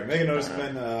 All right, make a notice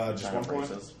spin. Just 1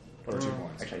 point or 2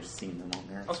 points. Actually, I've seen them on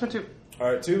there. I'll spend 2.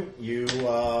 All right, 2. You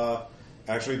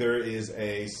actually there is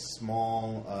a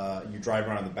small. You drive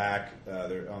around the back.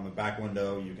 There on the back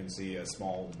window, you can see a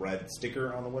small red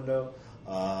sticker on the window.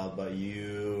 But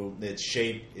its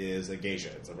shape is a geisha.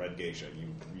 It's a red geisha.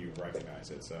 You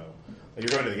recognize it. So you're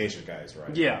going to the geisha guys,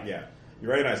 right? Yeah. Yeah. You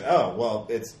recognize. Oh well,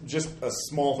 it's just a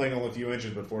small thing, only a few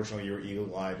inches, but fortunately you were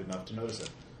eagle-eyed enough to notice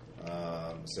it.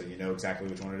 So you know exactly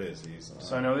which one it is. He's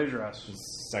So I know the address.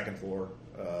 second floor.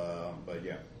 But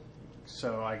yeah,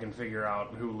 So I can figure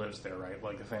out who lives there, right?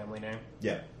 Like the family name.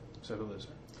 yeah. So who lives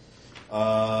there?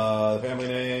 The family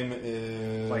name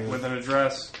is Like with an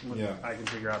address. Yeah. I can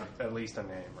figure out at least a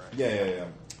name, right? Yeah.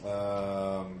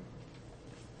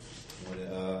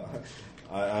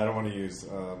 I don't want to use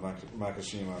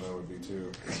Makashima. That would be too.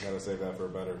 I gotta save that for a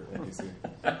better NPC.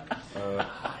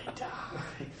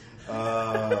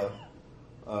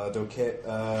 Doke.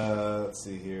 Let's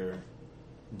see here.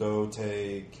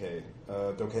 Dotekai.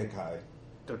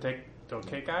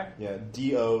 Dotekai? Yeah,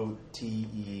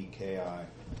 Doteki.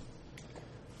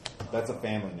 That's a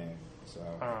family name. So.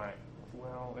 All right.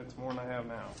 Well, it's more than I have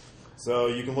now. So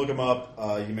you can look them up.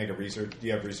 You can make a research. Do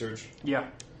you have research? Yeah.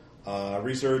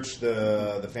 Research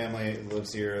the family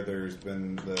lives here. There's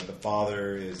been the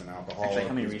father is an alcoholic. Actually,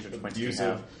 how many he's research points do you abusive.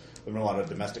 have? There's been a lot of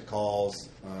domestic calls,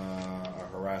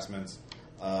 harassments.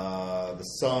 The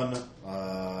son,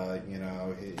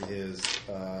 his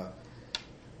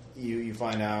you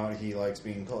find out he likes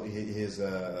being called. His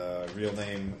real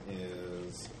name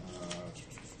is.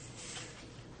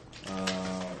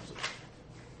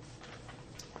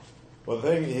 Well, the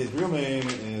thing, his real name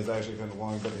is actually kind of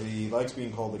long, but he likes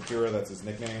being called Akira. That's his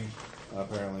nickname.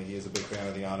 Apparently, he is a big fan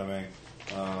of the anime.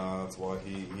 That's why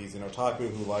he's an otaku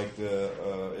who liked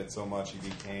it so much he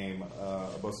became a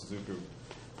Bosuzuku.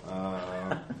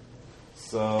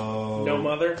 So No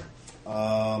mother?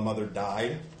 Mother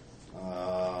died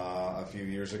a few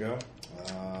years ago.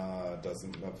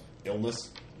 Doesn't of illness.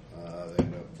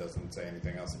 Doesn't say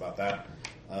anything else about that.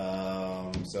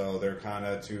 So they're kind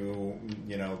of two,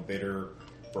 bitter,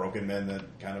 broken men that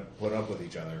kind of put up with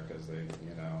each other because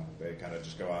they kind of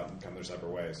just go out and come their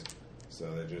separate ways. So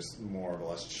they're just more or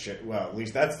less shit. Well, at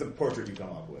least that's the portrait you come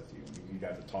up with. You'd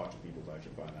have to talk to people to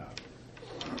actually find out.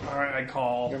 All right, I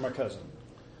call. You're my cousin.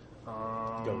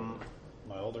 Go.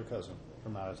 My older cousin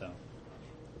from out of town.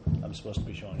 I'm supposed to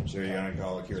be showing you. So you're going to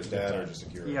call Akira's dad or just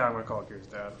Akira? Yeah, I'm going to call Akira's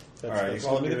dad. All right, you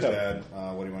call Akira's dad.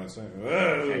 What do you want to say?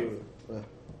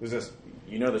 Who's this?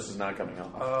 You know this is not coming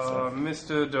off.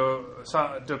 Mr.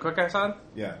 Dokukai-san?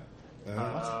 Yeah.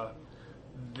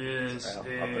 This I'll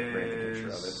put a picture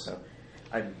of it. is So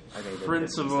I made it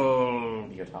Principal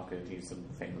the otaku. He's a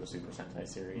fan of the Super Sentai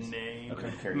series. name Okay.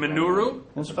 Minoru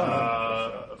That's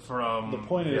fine. from The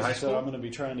point is, high so school. I'm going to be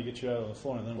trying to get you out of the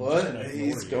floor, and then we're What? just going to ignore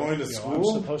He's you. going to I'm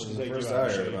school? supposed to This is take the you first out I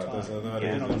and show heard you about this. time. I thought And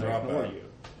it I'm was going a to dropout. ignore you.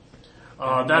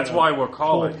 That's gonna why we're pull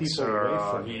calling, people sir.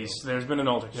 away from you. There's been an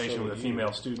altercation So with a you-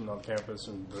 female student on campus,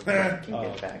 and Can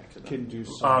get back to them. Can do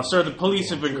some. sir, the police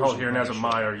have been called here, and as a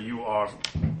minor, you are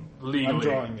legally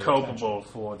drawing your culpable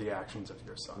for the actions of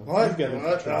your son. What? You've got What?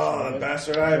 infiltration, Oh, right? that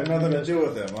bastard! I have nothing to do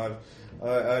with him.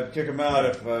 I'd kick him out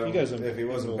if You guys have if he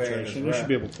wasn't paying his infiltration. You rent. should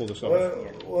be able to pull this off.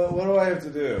 What do I have to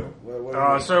do? What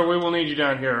do Sir, we will need you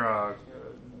down here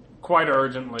quite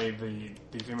urgently.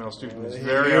 The female student is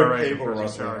very Hear irate. people because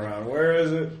he's rustling charged. around. Where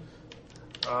is it?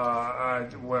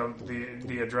 Well,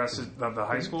 the addresses of the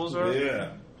high school, sir.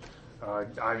 Yeah.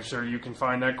 I'm sure you can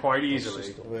find that quite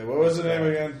easily. Wait, what was the name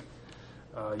again?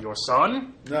 Your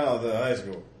son, No, the high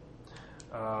school.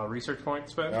 research point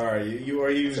spec. All right,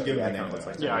 you just give him the name. looks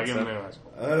like Yeah, I give him so. the high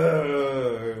school.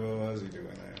 What was he doing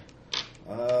there?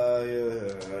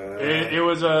 It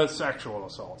was a sexual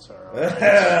assault, sir.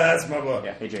 That's my book.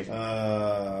 Yeah, hey Jason.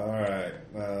 All right.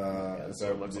 that's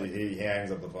what it looks like. He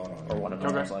hangs up the phone on Or you. one of them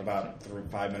Okay. looks like. About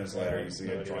 5 minutes later, you see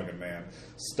No a idea. drunken man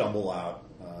stumble out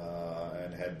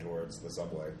and head towards the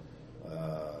subway.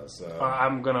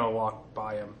 I'm gonna walk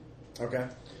by him. Okay.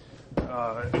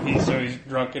 He's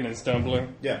drunken and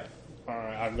stumbling. Yeah. All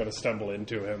right, I'm gonna stumble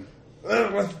into him.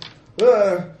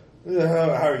 How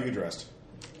are you dressed?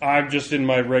 I'm just in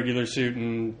my regular suit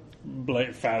and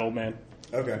fat old man.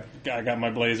 Okay. I got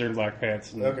my blazer and black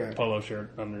pants and Okay. polo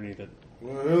shirt underneath it.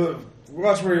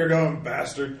 Watch where you're going,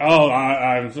 bastard. Oh,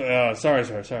 I'm sorry,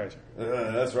 sir.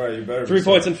 That's right. You better. 3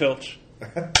 points in Filch.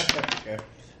 Okay.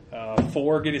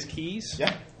 4 get his keys.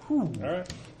 Yeah. All right.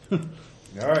 All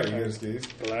right. You get his keys.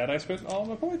 Glad I spent all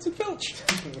my points in Filch.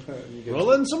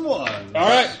 Rolling some ones. All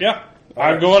right. Yeah. All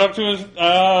I'm right. going up to his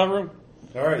room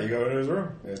All right. You go into his room.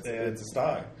 It's a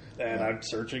sty. and I'm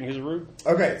searching his room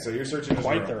Okay. So you're searching his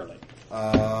quite room.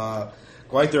 thoroughly.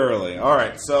 Quite thoroughly. All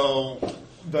right. So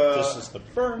This is the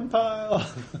burn pile.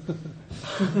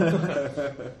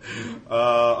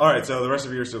 all right. So the rest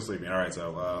of you are still sleeping. All right.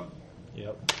 So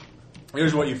Yep.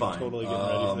 here's what you find. Totally getting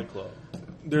ready for the club.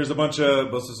 There's a bunch of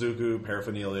Bosuzuku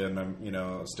paraphernalia,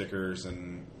 and stickers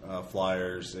and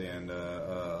flyers and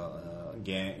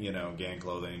gang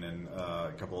clothing and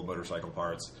a couple of motorcycle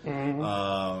parts,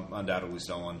 undoubtedly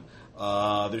stolen.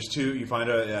 There's 2. You find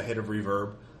a hit of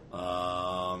reverb.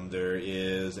 There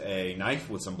is a knife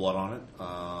with some blood on it.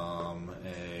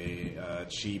 A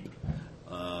cheap,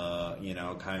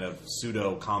 kind of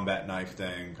pseudo combat knife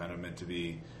thing, kind of meant to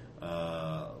be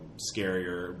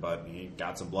scarier, but he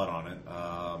got some blood on it.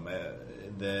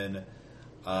 Then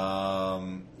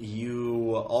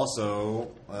you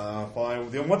also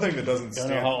find the one thing that doesn't Don't stand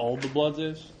know how old the blood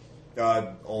is.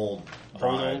 old,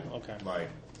 dry, Old? Okay. like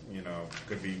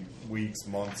could be weeks,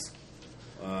 months,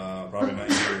 probably not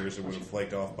years. It would have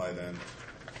flaked off by then.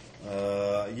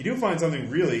 You do find something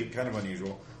really kind of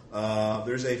unusual.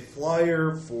 There's a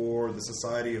flyer for the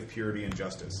Society of Purity and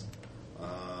Justice,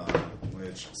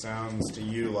 which sounds to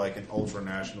you like an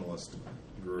ultra-nationalist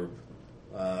group.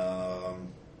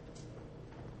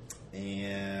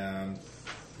 And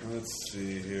let's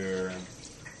see here.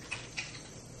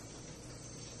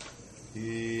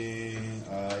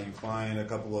 You find a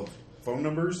couple of phone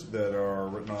numbers that are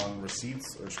written on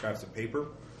receipts or scraps of paper,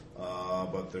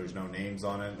 but there's no names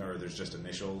on it, or there's just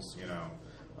initials,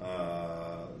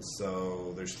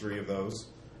 So there's 3 of those.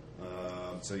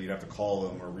 So you'd have to call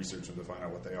them or research them to find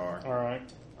out what they are. All right.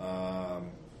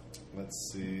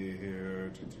 Let's see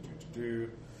here.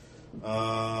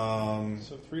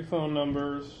 So 3 phone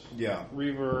numbers. Yeah.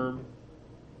 Reverb.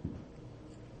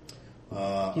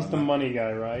 He's I'm the not- money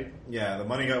guy, right? Yeah, the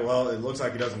money guy. Well, it looks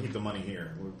like he doesn't keep the money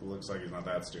here. It looks like he's not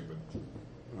that stupid.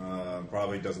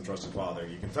 Probably doesn't trust his father.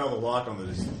 You can tell the lock on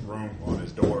his room, on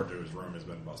his door to his room, has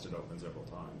been busted open several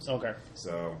times. Okay.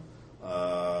 So,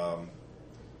 So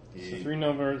 3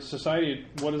 numbers. Society.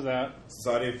 What is that?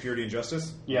 Society of Purity and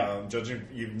Justice. Yeah. Judging,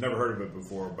 you've never heard of it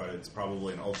before, but it's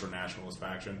probably an ultra-nationalist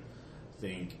faction.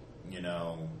 Think,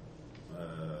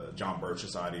 John Birch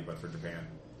Society, but for Japan.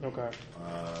 Okay.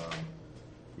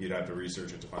 You'd have to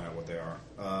research it to find out what they are.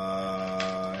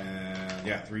 And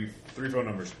yeah, three phone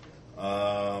numbers,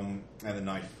 and a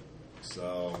knife.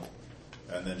 So,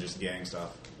 and then just gang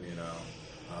stuff.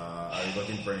 Are you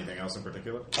looking for anything else in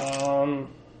particular?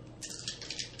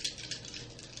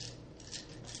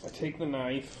 I take the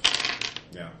knife.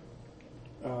 Yeah.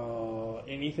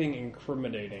 Anything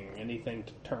incriminating, anything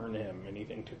to turn him,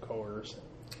 anything to coerce him.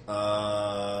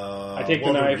 I take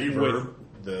the knife reverb,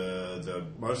 the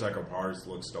motorcycle parts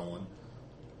look stolen.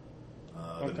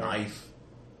 The Okay. knife.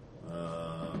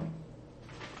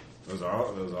 Those are I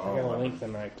all. gotta link the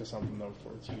knife to something though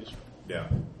before it's useful. Yeah.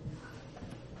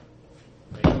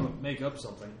 Make up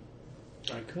something.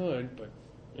 I could, but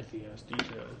if he has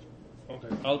details, okay.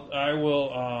 I will.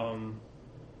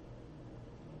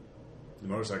 The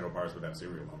motorcycle parts would have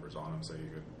serial numbers on them, so you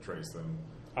could trace them.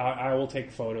 I will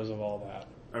take photos of all that,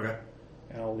 Okay.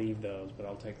 and I'll leave those, but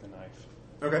I'll take the knife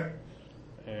Okay.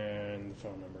 and the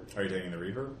phone numbers. Are you taking the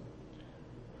reverb?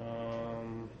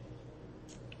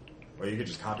 Or you could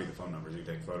just copy the phone numbers. You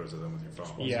can take photos of them with your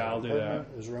phone. Yeah, I'll do that.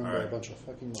 Is run by Alright. a bunch of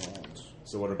fucking morons.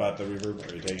 So what about the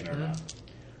reverb? Are you taking it or not?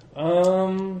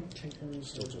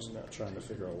 Still just trying to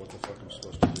figure out what the fuck I'm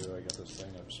supposed to do. I got this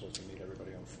thing. I'm supposed to meet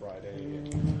everybody on Friday.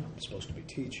 And I'm supposed to be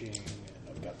teaching. And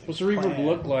I've got What's the reverb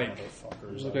look like?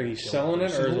 Motherfuckers. Does it look like he's selling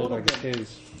it, or does it look like it's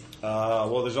his?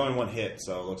 Well, there's only one hit,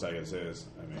 so it looks like it's his.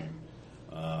 I mean,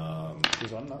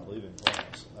 Because I'm not leaving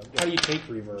class. I've got How do you take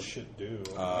reverb? shit to do. My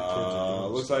kids are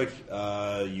doing looks stuff.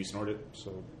 like you snort it.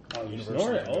 So, you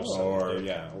snort it? University Oh. Or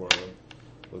or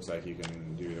looks like you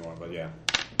can do either one, but yeah,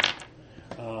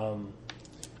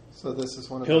 So this is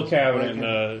one of Pill those cabinet.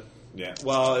 break-in- yeah.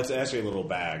 Well, it's actually a little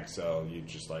bag, so you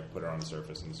just like put it on the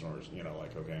surface and snort,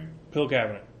 like cocaine. Pill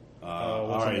cabinet. All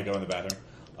what's right, in you go in the bathroom.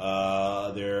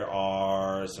 There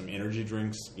are some energy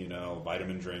drinks,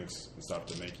 vitamin drinks and stuff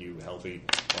to make you healthy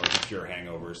or to cure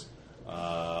hangovers.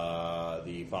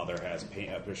 The father has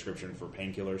a prescription for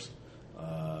painkillers.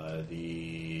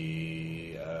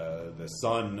 The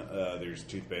son, there's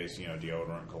toothpaste,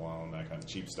 deodorant, cologne, that kind of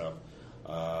cheap stuff.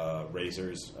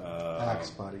 Razors. Axe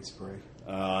body spray.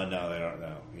 No, they don't.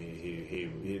 No,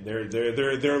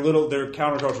 they're little. They're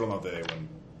countercultural enough that they wouldn't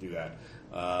do that.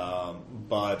 I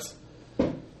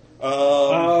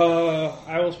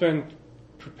will spend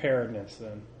preparedness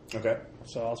then. Okay.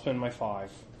 So I'll spend my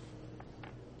 5.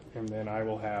 And then I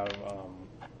will have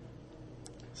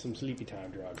some sleepy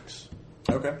time drugs.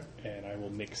 Okay. And I will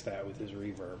mix that with his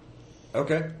reverb.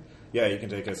 Okay. Yeah, you can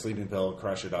take a sleeping pill,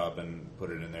 crush it up, and put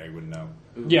it in there. You wouldn't know.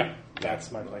 Yeah,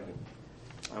 that's my plan.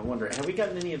 I wonder, have we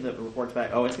gotten any of the reports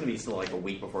back? Oh, it's going to be still like a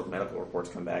week before the medical reports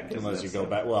come back. Unless you go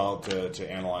back, to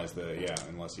analyze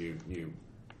unless you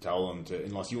tell them to,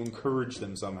 unless you encourage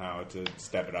them somehow to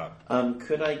step it up.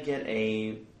 Could I get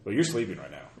a... Well, you're sleeping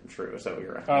right now. True, so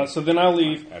you're right. So then I'll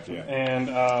leave, After you. and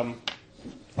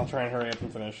I'll try and hurry up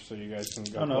and finish so you guys can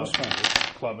go it's fine.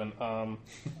 clubbing.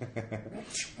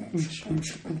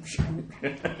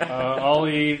 I'll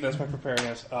leave. That's my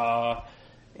preparedness.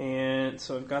 And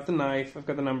so I've got the knife. I've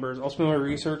got the numbers. I'll spend my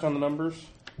research on the numbers.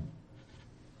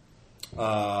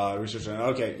 Research.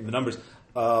 Okay, the numbers.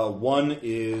 One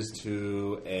is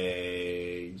to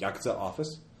a Yakuza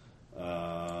office.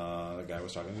 The guy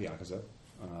was talking to the Yakuza.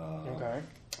 Okay.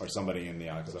 Or somebody in the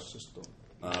Yakuza.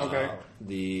 Okay.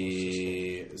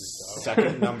 The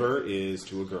second number is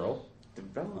to a girl.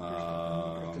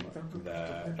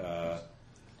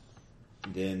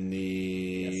 Then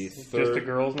the third, Just a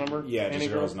girl's number? yeah, just Any a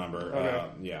girl's girl? number. Okay.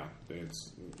 Yeah,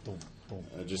 it's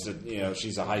just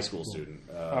she's a high school student.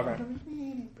 Okay.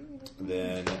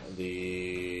 Then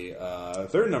the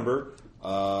third number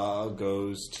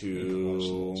goes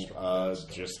to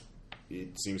just.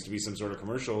 It seems to be some sort of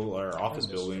commercial or office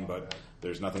building, but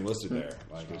there's nothing listed there.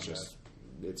 Like it's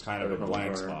kind of a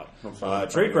blank spot.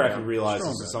 Tradecraft, you realize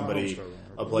this is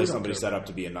a place somebody set up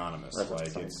to be anonymous.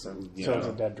 Like it's So it's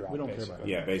a dead drop. We don't care basically. about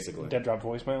yeah, basically. Dead drop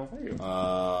voicemail?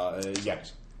 Yeah.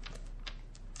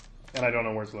 And I don't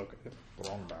know where it's located.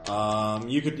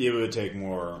 It would take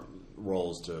more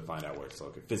rolls to find out where it's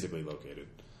physically located.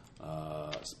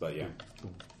 But yeah.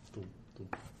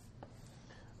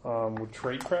 Would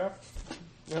Tradecraft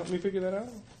help me figure that out?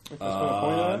 If I spend a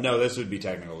point on it? No, this would be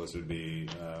technical. This would be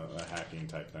a hacking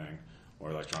type thing, or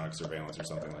electronic surveillance, or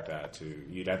something like that.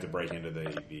 You'd have to break into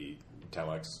the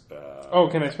telex.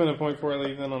 Can I spend a point before I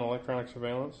leave then on electronic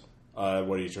surveillance? What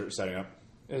are you setting up?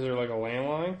 Is there like a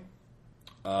landline?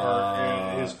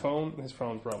 Or his phone? His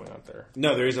phone's probably not there.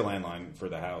 No, there is a landline for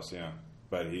the house. Yeah,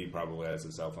 but he probably has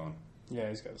a cell phone. Yeah,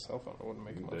 he's got a cell phone. It wouldn't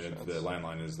make much sense. The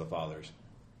landline is the father's.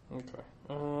 Okay.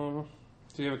 Do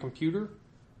you have a computer?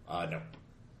 No.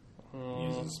 He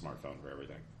uses a smartphone for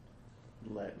everything.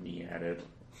 Let me at it.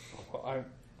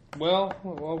 Well,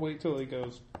 I'll wait till he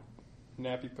goes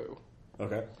nappy poo.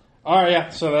 Okay. All right, yeah.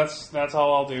 So that's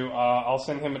all I'll do. I'll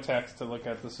send him a text to look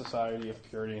at the Society of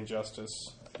Purity and Justice.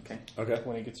 Okay.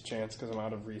 When he gets a chance, because I'm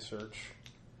out of research.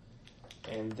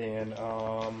 And then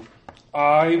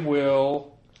I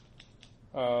will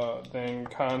then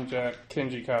contact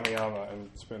Kenji Kamiyama and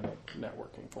spend a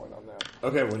networking point on that.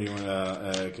 Okay, what do you want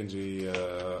to, Kenji?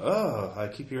 I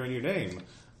keep hearing your name.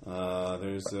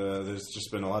 There's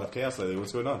just been a lot of chaos lately.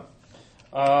 What's going on?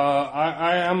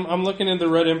 I'm looking into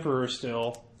the Red Emperor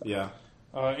still. Yeah.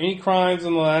 Any crimes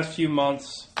in the last few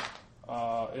months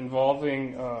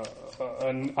involving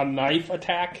a knife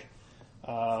attack?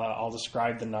 I'll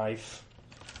describe the knife.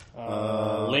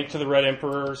 Link to the Red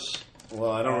Emperors.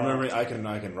 Well, I don't remember. I can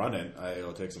run it.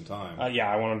 It'll take some time.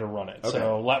 Yeah, I wanted to run it. Okay.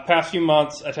 So, past few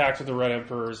months, attacks with the Red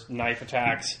Emperors, knife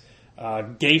attacks,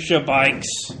 geisha bikes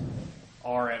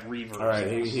are at Reavers. All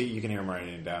right, you can hear him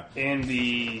writing it down. In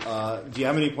the... do you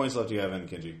how many points left do you have in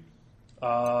Kenji?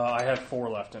 I have 4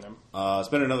 left in him.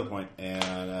 Spend another point,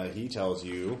 and he tells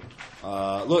you,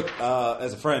 look,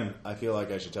 as a friend, I feel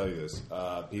like I should tell you this.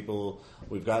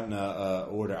 We've gotten a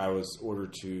order. I was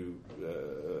ordered to,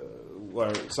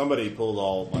 where somebody pulled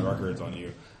all my records on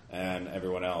you and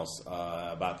everyone else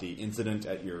about the incident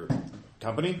at your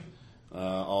company.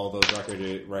 All those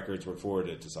records were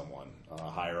forwarded to someone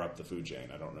higher up the food chain.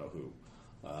 I don't know who.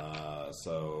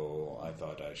 So I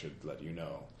thought I should let you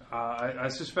know. I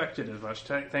suspected as much.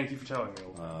 Thank you for telling me.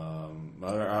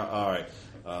 All right,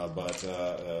 but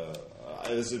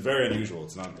this is very unusual.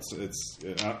 It's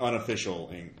an unofficial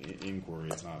inquiry.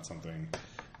 It's not something.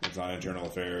 It's not internal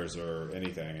affairs or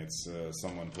anything. It's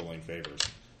someone pulling favors.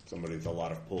 Somebody with a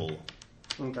lot of pull.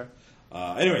 Okay.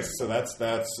 Anyways, so that's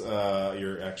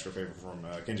your extra favor from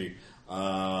Kinji.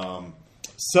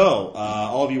 So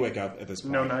all of you wake up at this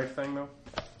point. No knife thing though.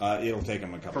 It'll take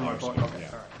him a couple For my hours. point. Okay. Yeah.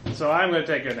 All right. So I'm going to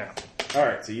take a nap. All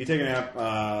right, so you take a nap.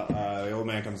 The old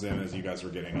man comes in as you guys are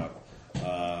getting up.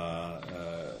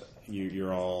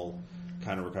 You're all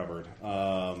kind of recovered.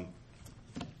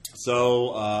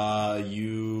 So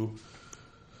you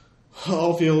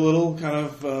all feel a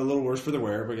little worse for the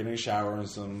wear, but getting a shower and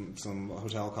some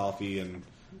hotel coffee and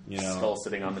Skull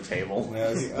sitting on the table.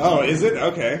 Oh, is it?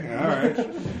 Okay, all right.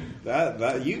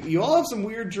 That you all have some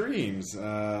weird dreams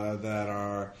that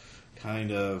are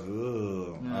kind of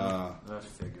That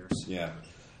figures. yeah.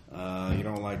 You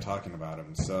don't like talking about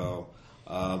them, so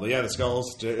but yeah, the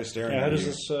skull's staring. How at does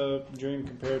you. this dream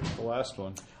compare to the last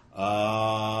one?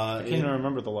 I I can't even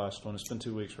remember the last one. It's been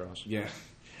 2 weeks, Ross. Yeah.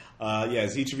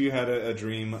 Yes, each of you had a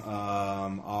dream.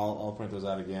 I'll print those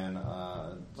out again.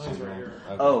 Mine's right here.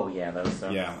 Okay. Oh yeah, those.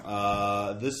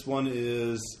 Yeah. This one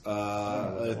is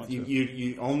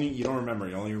you don't remember.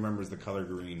 You only remember the color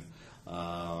green,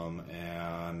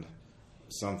 and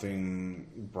something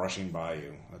brushing by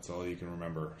you. That's all you can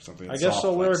remember. Something. I guess soft,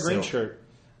 I'll wear like a green silk. shirt.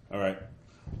 All right.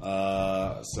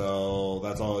 So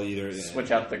that's all. Either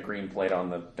Switch out the green plate on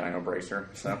the Dino Bracer.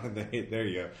 So there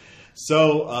you go.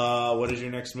 So, what is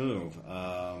your next move?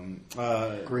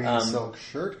 Green silk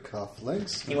shirt,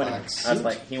 cufflinks, he went. black I was suit.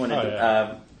 like, he went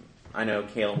into. I know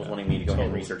Caleb was wanting me to go ahead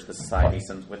and research the society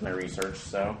since with my research.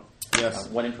 So, Yes.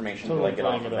 what information do I get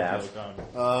off of that?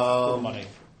 Money.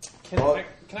 Can I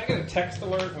get a text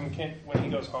alert when he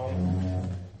goes home?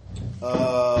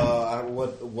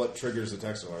 What triggers the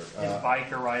text alert? His bike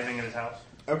arriving at his house.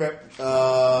 Okay.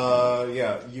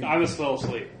 Yeah. I was still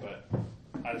asleep, but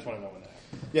I just want to know when that happens.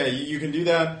 Yeah, you can do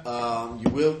that.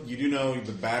 You do know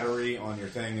the battery on your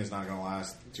thing is not going to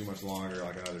last too much longer,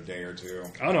 like another day or two.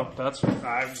 I don't know. That's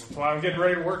why I'm getting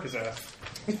ready to work his ass.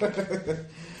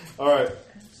 All right.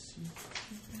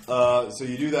 So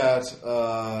you do that.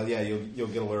 Yeah, you'll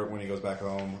get alert when he goes back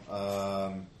home.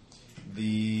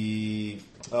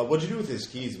 What'd you do with his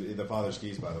keys? The father's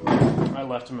keys, by the way. I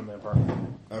left him in the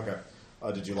apartment. Okay.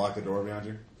 Did you lock the door behind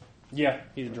you? Yeah,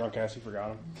 he's a drunk ass. He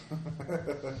forgot him.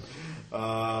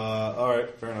 All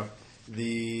right, fair enough.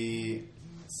 The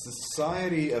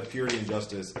Society of Purity and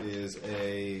Justice is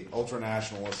a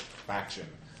ultranationalist faction,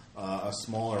 a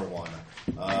smaller one.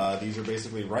 These are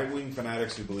basically right-wing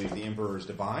fanatics who believe the emperor is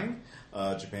divine.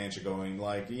 Japan should go in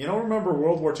remember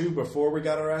World War II before we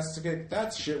got our asses kicked?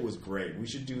 That shit was great. We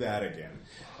should do that again.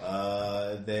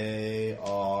 They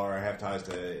have ties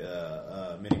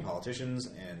to many politicians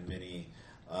and many.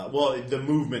 The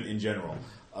movement in general.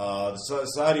 The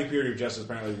Society of Purity of Justice is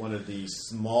apparently one of the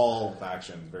small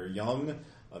factions, very young,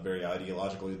 very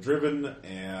ideologically driven,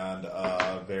 and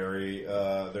very.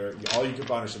 All you can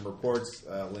find are some reports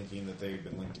linking that they've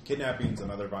been linked to kidnappings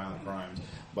and other violent crimes,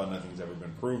 but nothing's ever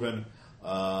been proven.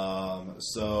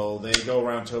 So they go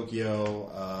around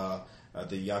Tokyo at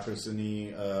the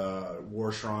Yakusuni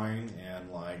War Shrine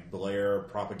and blare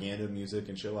propaganda music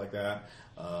and shit like that.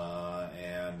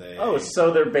 And they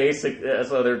So they're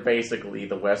basically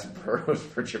the Westboro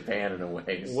for Japan in a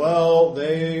way. So. Well,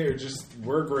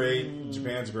 we're great.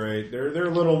 Japan's great. They're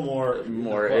a little more.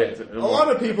 A lot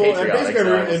of people, and basically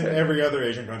every other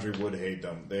Asian country would hate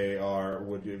them. They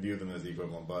would view them as the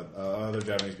equivalent, but other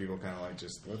Japanese people kind of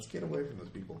just let's get away from those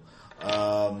people.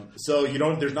 So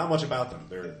there's not much about them.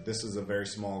 This is a very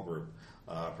small group,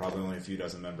 probably only a few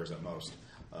dozen members at most.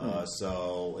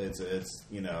 So it's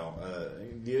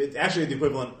actually the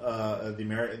equivalent.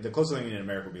 The closest thing in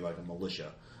America would be like a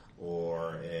militia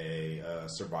or a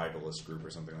survivalist group or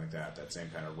something like that. That same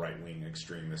kind of right wing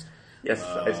extremist. Yes,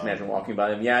 I just imagine walking by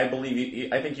them. Yeah, I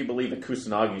believe. I think you believe a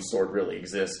Kusanagi sword really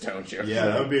exists, don't you? Yeah,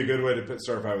 that would be a good way to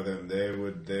start a fight with him. They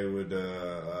would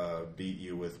beat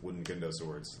you with wooden kendo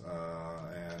swords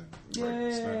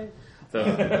So,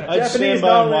 I'd stand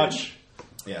by and watch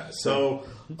Yeah. So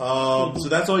so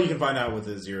that's all you can find out with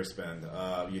the zero spend.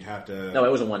 You'd have to. No,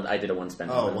 it was a one. I did a one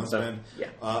spend. Oh, on one it, so, spend? Yeah.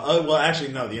 Well,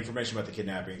 actually, no. The information about the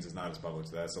kidnappings is not as public,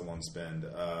 so that's a one spend.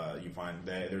 You find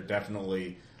they're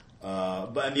definitely...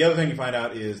 and the other thing you find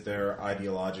out is they're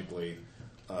ideologically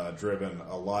driven.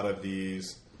 A lot of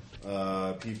these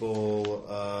people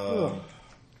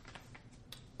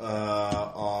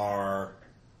are...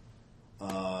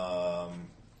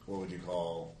 what would you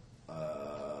call...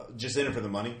 just in it for the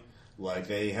money. Like,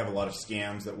 they have a lot of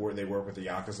scams that they work with the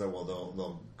Yakuza. Well,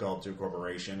 they'll go up to a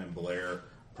corporation and blare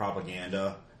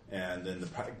propaganda, and then the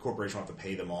corporation will have to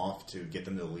pay them off to get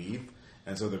them to leave.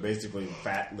 And so they're basically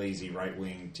fat, lazy,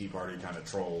 right-wing Tea Party kind of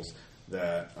trolls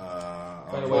that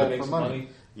Find a way to make for some money. money.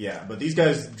 yeah, but these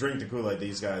guys drink the Kool-Aid.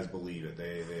 These guys believe it.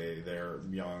 They're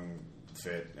young,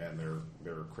 fit, and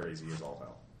they're crazy as all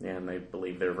hell. Yeah, and they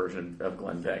believe their version of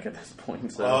Glenn Beck at this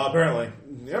point. So. Apparently,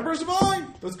 the Emperor's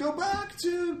mine. Let's go back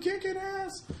to kicking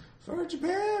ass for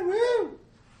Japan. Woo!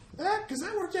 Because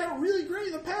that worked out really great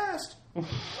in the past.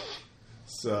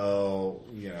 So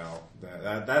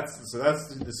that's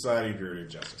the Society of Purity of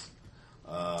Justice.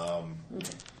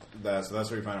 That's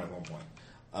where you find out at one point.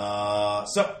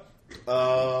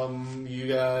 You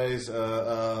guys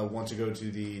want to go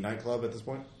to the nightclub at this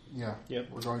point? Yeah.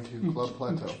 Yep. We're going to Club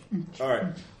Plateau. All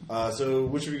right. So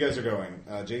which of you guys are going?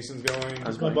 Jason's going.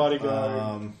 He's my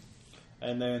bodyguard.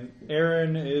 And then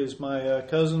Aaron is my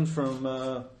cousin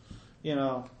from,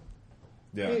 Yeah.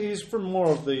 he's from more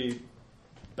of the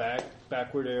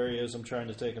backward areas. I'm trying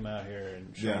to take him out here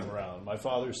and show him Yeah. around. My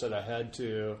father said I had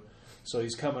to, so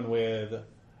he's coming with.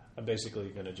 I'm basically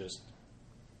going to just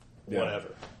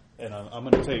whatever, and I'm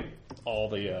going to take all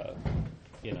the,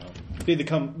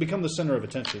 become the center of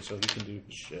attention so he can do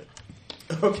his shit.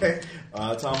 Okay.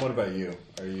 Tom, what about you?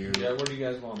 Are you Yeah, where do you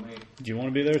guys want me? Do you want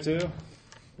to be there too?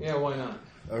 Yeah, why not?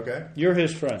 okay? You're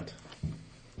his friend.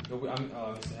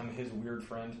 I'm his weird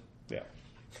friend. Yeah.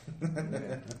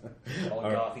 All All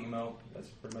right. goth emo. That's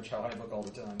pretty much how I look all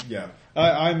the time. Yeah.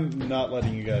 I'm not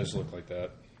letting you guys look like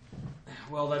that.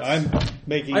 Well, that's. I'm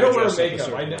making. I don't you wear dress up a makeup.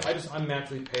 certain way. I'm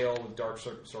naturally pale with dark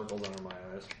circles under my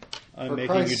eyes. I'm For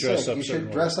making you Christ's dress sake, up. you certain should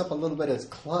way. dress up a little bit as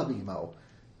club emo.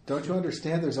 Don't you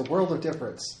understand? There's a world of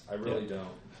difference. I really don't.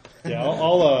 Yeah, I'll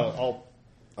All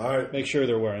right. make sure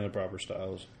they're wearing the proper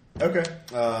styles. Okay.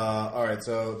 All right.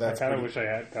 So I that's kind of pretty- wish I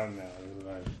had come now.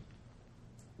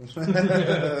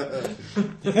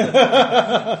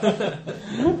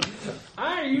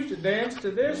 I used to dance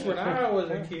to this when I was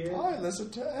a kid. I listen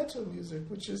to Eto music,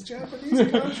 which is Japanese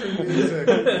country music.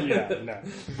 Yeah, no.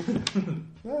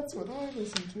 That's what I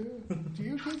listen to. Do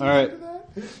you kids All right. listen to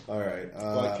that? All right.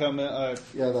 Like come in,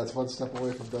 Yeah, that's one step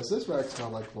away from does this rack smell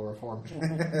like chloroform?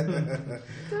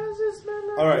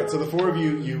 All right. So the four of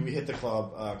you hit the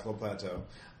club, Club Plateau.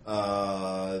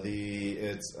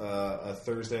 It's a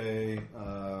Thursday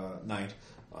night,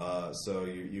 so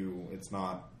it's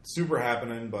not super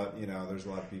happening, but there's a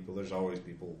lot of people. There's always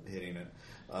people hitting it.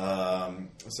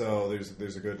 So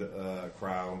there's a good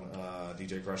crowd.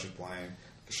 DJ Crush is playing.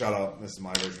 Shut up! This is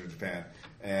my version of Japan.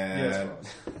 And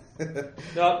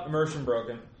Nope, immersion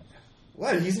broken.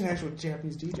 what? He's an actual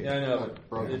Japanese DJ. Yeah, I know,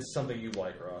 Broken. but it's something you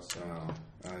like, Ross. Oh,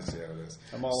 I see how it is.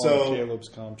 I'm all So- on Caleb's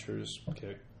Comtrue's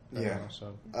kick. Yeah.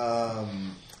 So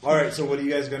All right. So what are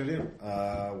you guys going to do?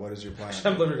 What is your plan?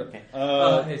 I'm literally. Okay.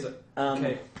 Hey, so, Um,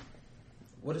 okay.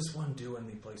 What does one do in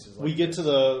these places like we get this?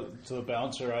 to the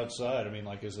bouncer outside. I mean,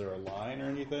 like, is there a line or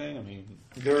anything? I mean,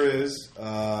 There is.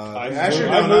 I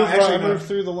Actually, move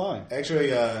through the line. no,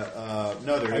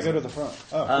 there I isn't. go to the front.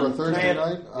 Oh, For a can I Thursday have-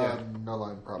 night, Yeah. no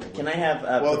line probably. Can I have?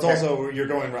 Well, it's prepare- also you're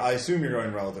going. I assume you're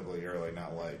going relatively early,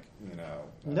 not like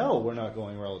no, we're not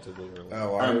going relatively early.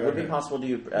 Oh, would it okay. be possible to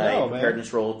do No, a man.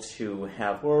 preparedness roll to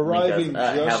have We're arriving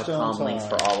have just comm on links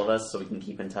time. for all of us so we can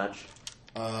keep in touch?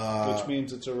 Which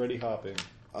means it's already hopping.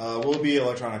 Will be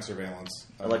electronic surveillance.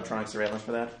 Electronic surveillance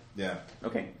for that? Yeah.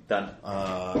 Okay, done.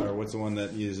 Or what's the one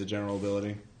that uses a general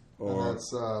ability? And Or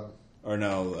that's, or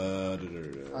no?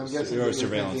 I'm guessing or you're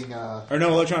surveillance. thinking Or no,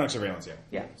 electronic surveillance. Yeah.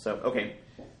 Yeah. So okay.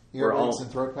 We're earrings all-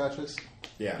 and throat patches.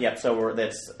 Yeah. Yep. So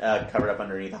that's covered up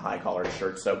underneath a high collared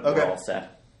shirt. So Okay. we're all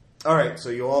set. All right. So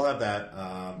you all have that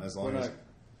as long We're as. not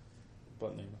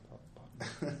buttoning the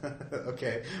button.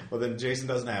 Okay. Well, then Jason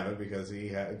doesn't have it because he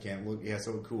can't look. He has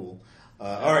to look cool.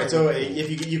 All right. So if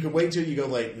you can wait till you go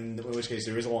late, in which case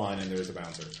there is a line and there is a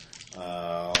bouncer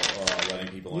letting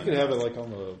people You in. could have it like on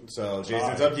the. So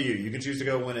Jason, it's up to you. You can choose to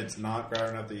go when it's not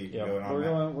crowded enough that you can Yeah, go in on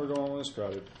we're that. going when it's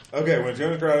crowded. Okay, when it's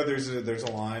going crowded, there's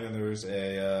a line and there's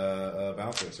a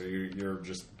bouncer. So you're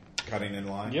just cutting in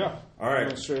line. Yeah. All right.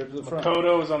 Going straight up to the front.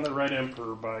 Makoto is on the Red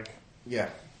Emperor bike. Yeah.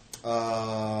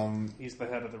 He's the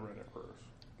head of the Red Emperors.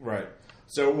 Right.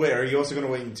 So wait, are you also going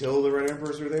to wait until the Red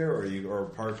Emperors are there, or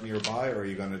park nearby, or are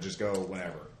you going to just go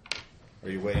whenever? Are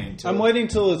you waiting until... I'm waiting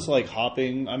till it's like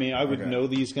hopping. I mean, I would Okay. know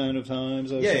these kind of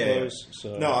times, I Yeah. suppose.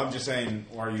 So. No, I'm just saying,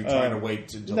 are you trying to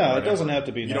wait until no, the Red it doesn't Emperor- have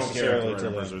to be You don't care if necessarily the Red till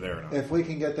Emperors then. are there or not. If we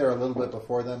can get there a little bit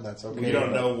before them, that's okay. You don't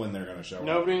but know when they're going to show up.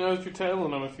 Nobody knows you're tailing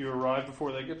them if you arrive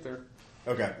before they get there.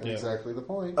 Okay. Exactly the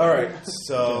point. All right.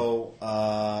 So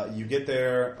you get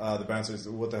there. The bouncer says,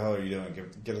 "What the hell are you doing?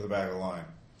 Get to the back of the line."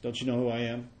 Don't you know who I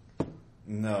am?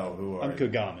 No. Who are I'm you?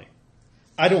 Kogami.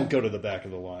 I don't go to the back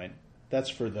of the line. That's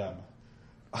for them.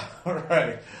 All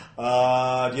right.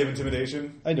 Do you have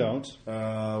intimidation? I don't.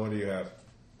 What do you have?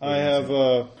 I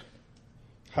have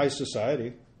high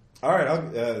society. All right.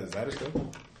 Is that a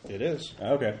skill? It is.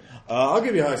 Okay. I'll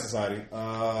give you high society.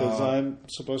 Because I'm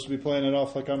supposed to be playing it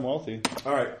off like I'm wealthy.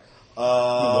 All right. I'm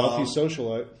a wealthy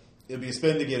socialite. It'll be a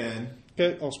spin to get in.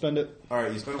 Okay, I'll spend it. All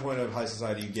right. You spend a point of high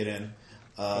society. You get in.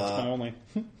 That's my only.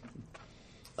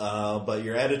 But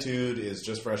your attitude is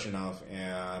just fresh enough,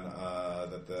 and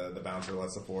that the bouncer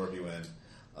lets the four of you in,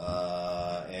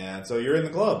 and so you're in the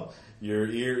club.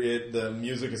 The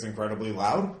music is incredibly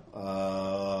loud.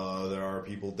 There are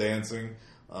people dancing.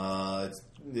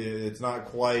 It's not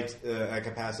quite at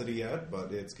capacity yet,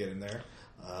 but it's getting there.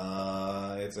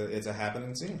 It's a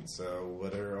happening scene. So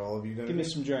what are all of you going to Give do?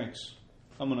 me some drinks.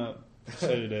 I'm going to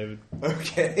say to David.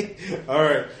 Okay. All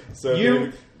right. So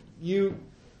You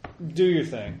do your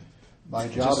thing. My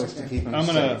job is to keep you I'm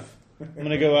safe,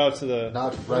 gonna go out to the.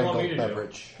 not do you want me wrangle to do?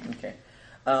 beverage. Okay.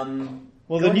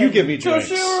 Well, then you give me drinks.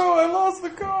 Toshiro, I lost the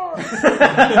car. I'm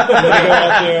gonna go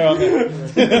out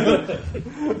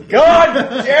there. God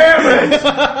damn it!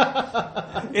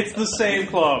 It's the same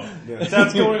club.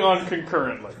 That's going on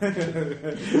concurrently.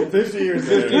 50 years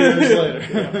 50 later.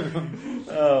 years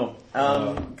later.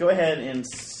 Go ahead and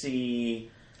see.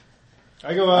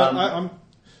 I go out. I'm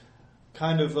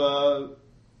kind of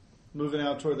moving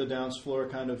out toward the dance floor,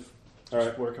 kind of All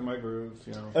right. working my groove.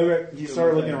 You know. Okay, you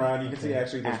start Doing looking thing. around. You can see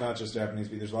actually there's not just Japanese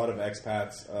people. There's a lot of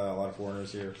expats, a lot of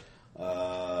foreigners here, a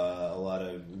lot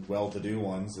of well-to-do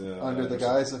ones. Under the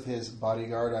guise of his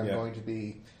bodyguard, I'm Yeah. going to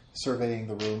be surveying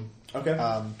the room. Okay.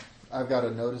 I've got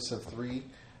a notice of 3.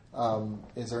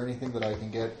 Is there anything that I can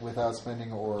get without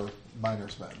spending or minor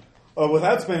spend?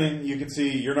 Without spending, you can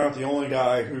see you're not the only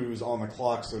guy who's on the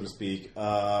clock, so to speak.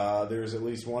 There's at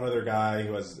least one other guy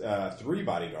who has 3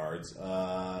 bodyguards.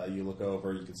 You look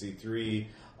over, you can see 3.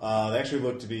 They actually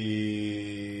look to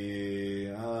be.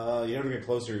 You have to get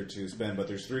closer to spend, but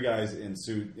there's 3 guys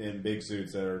in big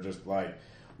suits that are just like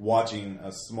watching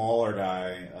a smaller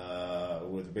guy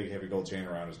with a big heavy gold chain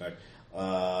around his neck.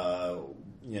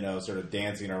 Sort of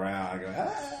dancing around. Going,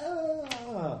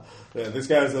 ah! Yeah, this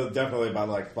guy's definitely about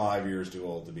like 5 years too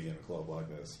old to be in a club like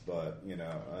this, but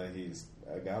he's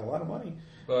got a lot of money.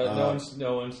 But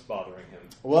no one's bothering him.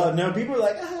 Well, no, people are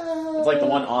like, ah! It's like the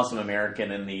one awesome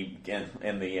American in the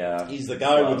He's the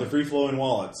guy with the free flowing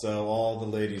wallet, so all the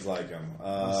ladies like him. It's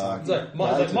like,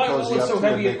 Guy to my cozy wallet's up so to and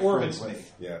heavy make it orbits friends me.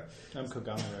 with. Yeah. I'm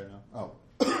Kogami right now. Oh,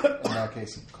 in that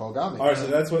case, Kogami. All right, so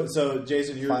that's what. So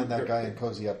Jason, you're Find that guy and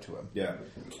cozy up to him. Yeah.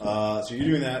 So you're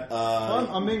doing that.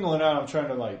 I'm mingling out. I'm trying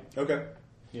to Okay.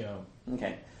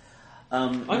 Okay.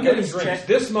 I'm getting Notice drinks. check.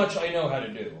 This much I know how to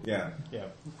do. Yeah.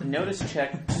 Notice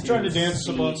check. I'm trying to dance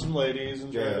see- on some ladies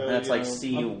and try Yeah. to, That's like I'm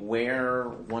see where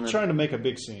one of. trying to make a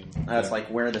big scene. That's like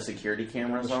where the security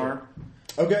cameras are,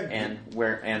 Okay. and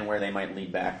where they might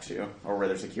lead back to, or where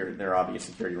their obvious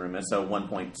security room is. So 1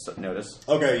 point notice.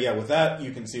 Okay, yeah, with that,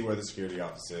 you can see where the security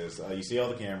office is. You see all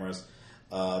the cameras.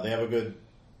 They have a good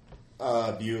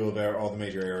view of all the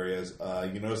major areas.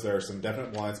 You can notice there are some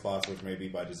definite blind spots, which may be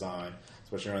by design,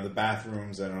 especially around the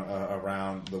bathrooms and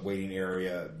around the waiting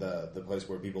area, the place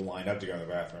where people line up to go to the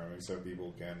bathroom, so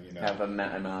people can, Have a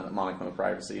modicum of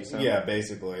privacy. So. Yeah,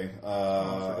 basically,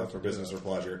 for business or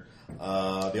pleasure.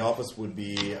 The office would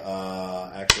be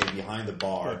actually behind the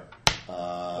bar.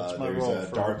 my There's role a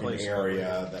for darkened replacement.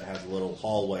 area that has a little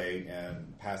hallway,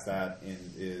 and past that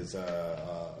is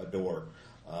a door.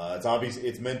 It's obvious.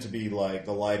 It's meant to be like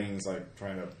the lighting's like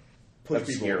trying to push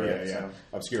Obscure people. it, so.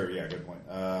 Obscure. Yeah, good point.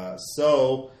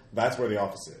 So that's where the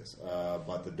office is,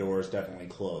 but the door is definitely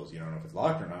closed. You don't know if it's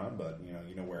locked or not, but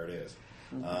you know where it is.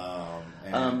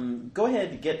 Go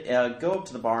ahead, go up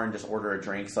to the bar and just order a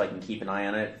drink so I can keep an eye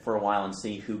on it for a while and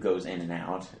see who goes in and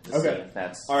out. To see if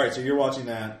that's All right, so you're watching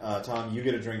that. Tom, you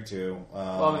get a drink too.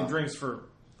 Well, I mean, drinks for.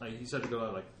 Like, he said to go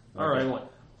out, like, all right,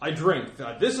 I drink.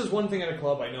 This is one thing at a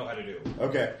club I know how to do.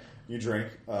 Okay, you drink.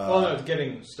 Well, no, it's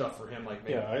getting stuff for him, like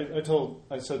maybe. Yeah,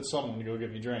 I said someone to go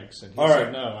get me drinks, and he All said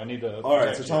right. no. I need to. All right,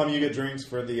 so protect Tom, you get drinks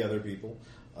for the other people.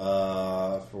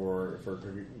 for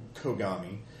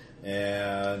Kogami,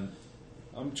 and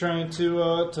I'm trying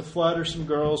to flatter some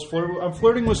girls. I'm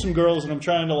flirting with some girls, and I'm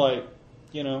trying to all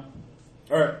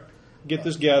right. get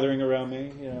this gathering around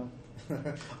me.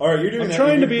 All right, you're doing I'm that.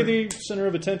 trying to You're be doing the center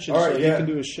of attention, All right, so yeah. you can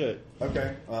do his shit.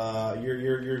 Okay,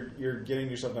 you're getting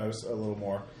yourself noticed a little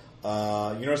more.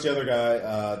 You notice the other guy.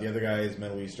 The other guy is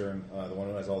Middle Eastern. The one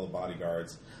who has all the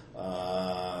bodyguards.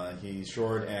 He's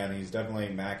short and he's definitely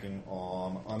macking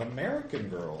on an American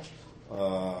girl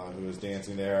who is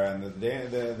dancing there, and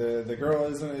the girl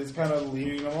is kind of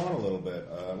leading them on a little bit.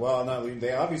 Well, not leading.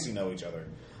 They obviously know each other,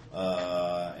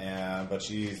 but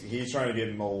he's trying to get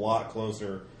him a lot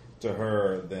closer to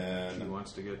her than He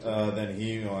wants to get to than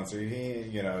he wants to.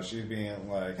 She's being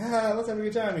like, let's have a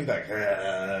good time. He's like,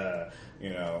 Let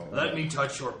me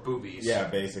touch your boobies. yeah,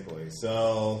 basically.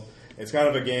 So it's kind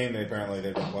of a game that apparently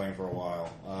they've been playing for a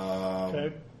while.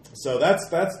 Okay. So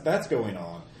that's going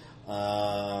on.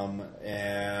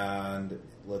 And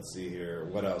let's see here.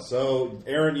 What else? So,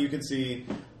 Aaron, you can see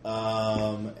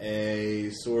a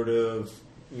sort of,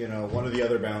 one of the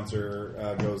other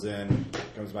bouncer goes in,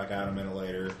 comes back out a minute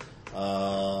later.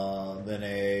 Then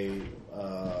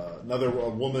another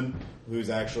woman who's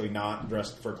actually not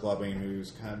dressed for clubbing,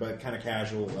 who's kind of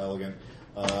casual, elegant.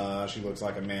 She looks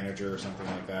like a manager or something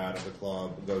like that of the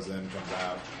club. Goes in, comes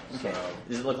out. Okay. So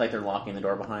Does it look like they're locking the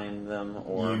door behind them,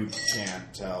 or you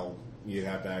can't tell. You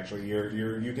have to actually.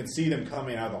 You can see them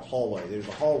coming out of the hallway. There's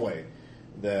a hallway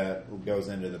that goes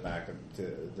into the back of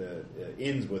the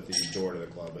ends with the door to the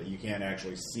club, but you can't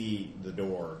actually see the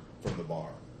door from the bar.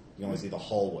 You can only see the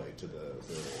hallway to the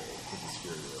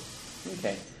security room.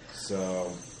 okay?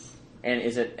 So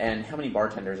And how many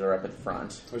bartenders are up at the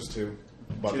front? there's two,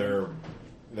 but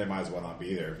they might as well not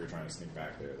be there if you're trying to sneak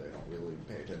back there. They don't really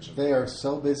pay attention. They are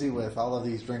so busy with all of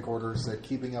these drink orders that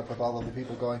keeping up with all of the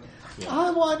people going,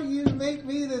 I want you to make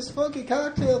me this funky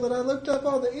cocktail that I looked up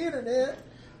on the internet.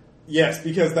 Yes,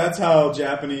 because that's how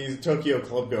Japanese Tokyo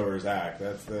clubgoers act.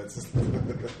 That's like,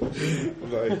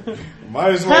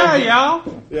 might as well. Hey,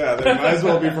 y'all! Yeah, they might as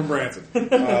well be from Branson.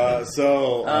 That's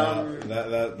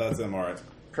them. All right.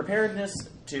 Preparedness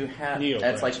to have. Neil,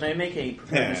 That's right. like, can I make a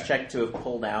preparedness check to have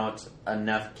pulled out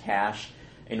enough cash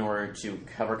in order to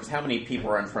cover? Because how many people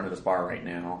are in front of this bar right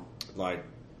now? Like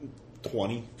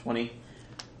 20. 20.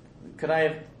 Could I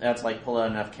have? That's like pull out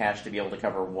enough cash to be able to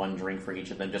cover one drink for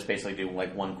each of them. Just basically do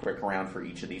like one quick round for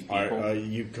each of these people.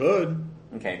 You could.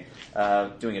 Okay.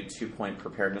 Doing a 2-point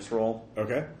preparedness roll.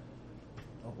 Okay.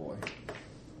 Oh boy.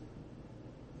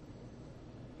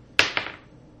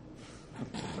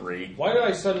 3. Why did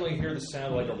I suddenly hear the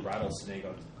sound like a rattlesnake?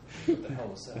 What the hell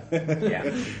was that?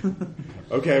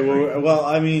 Yeah. Okay. Well.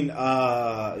 I mean,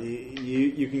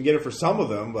 you can get it for some of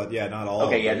them, but yeah, not all.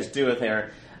 Okay. of Yeah. them. Just do it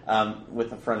there. With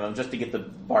the front of them, just to get the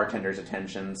bartender's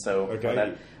attention. So,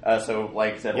 Okay. so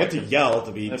like I said, You have to yell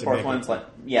to be. the to fourth make one's it. like,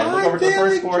 yeah, look I'm over to the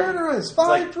first feeling four. generous. It's 5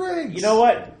 like, drinks. You know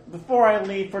what? Before I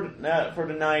leave for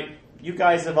tonight, you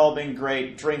guys have all been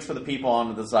great. Drinks for the people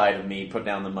on the side of me. Put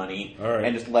down the money All right.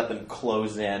 and just let them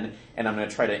close in. And I'm going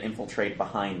to try to infiltrate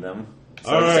behind them.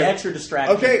 So All just right. extra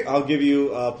distraction. Okay, I'll give you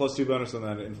 +2 bonus on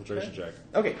that infiltration check.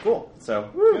 Okay. Cool. So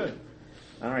Good.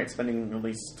 all right, spending at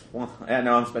least one.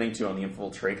 No, I'm spending 2 on the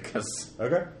infiltrate because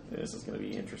Okay. this is going to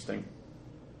be interesting.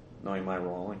 Knowing my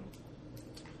rolling.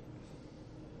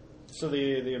 So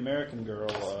the American girl,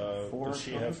 4 does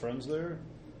she have friends there?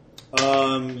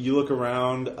 You look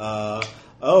around.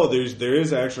 There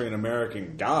is actually an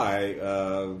American guy.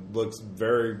 Looks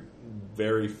very,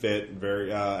 very fit.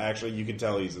 Very actually, you can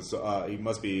tell he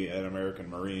must be an American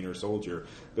Marine or soldier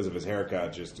because of his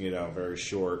haircut. Just very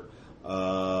short.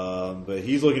 But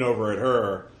he's looking over at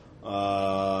her,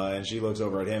 and she looks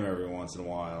over at him every once in a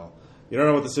while. You don't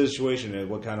know what the situation is,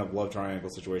 what kind of love triangle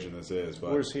situation this is.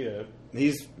 But Where's he at?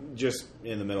 he's just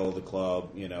in the middle of the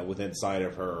club, within sight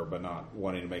of her, but not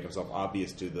wanting to make himself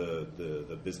obvious to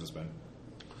the businessman.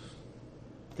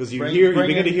 Because you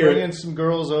begin to hear bringing some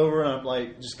girls over, and I'm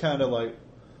like just kind of like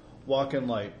walking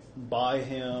like by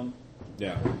him.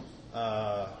 Yeah.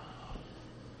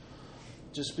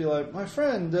 Just be like, my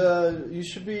friend, you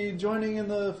should be joining in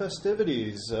the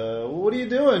festivities. What are you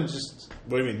doing? Just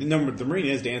What do you mean? No, the Marine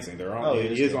is dancing. They're on.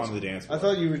 He is on the dance floor. I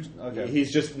thought you were okay.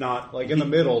 He's just not like in the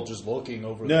middle, just looking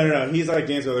over. No. He's like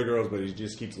dancing with other girls, but he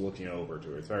just keeps looking over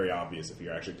to her. It's very obvious if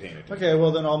you're actually paying attention. Okay,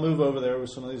 well then I'll move over there with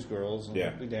some of these girls and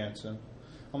Yeah. be dancing.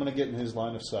 I'm going to get in his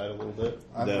line of sight a little bit.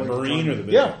 I'm The going to Marine join- or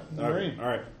the Yeah, business? the Marine. All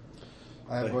right.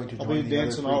 I'm going to I'll join be the other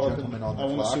dancing 3 all up. gentlemen on I the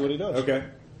want to clock see what he does. Okay.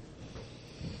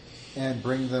 and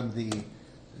bring them the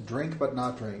drink but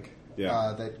not drink.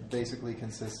 Yeah. That basically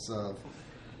consists of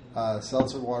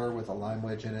seltzer water with a lime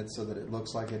wedge in it so that it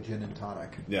looks like a gin and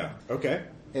tonic. Yeah. Okay.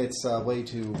 It's a way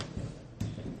to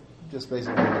just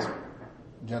basically this,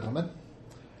 gentlemen,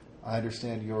 I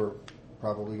understand you're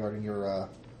probably guarding your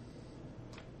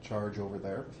charge over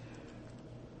there.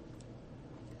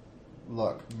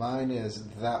 Look, mine is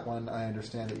that one. I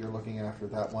understand that you're looking after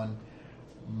that one.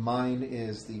 Mine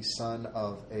is the son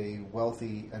of a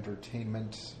wealthy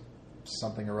entertainment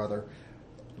something or other.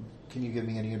 Can you give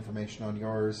me any information on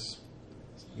yours?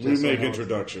 We Just so I make know-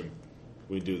 introduction.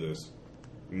 We do this.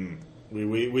 We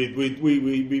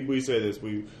say this.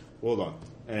 We hold on.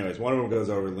 Anyways, one of them goes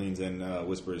over, leans in,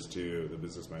 whispers to the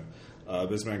businessman.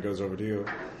 Businessman goes over to you.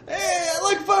 Hey, I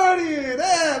like partying.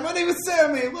 Hey, my name is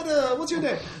Sammy. What's your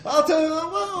name? I'll tell you.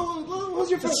 What's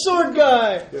your The first? sword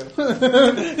guy!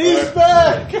 He's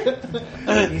back!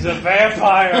 He's a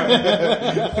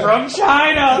vampire from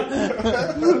China.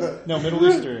 No, Middle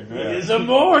Eastern, right? He's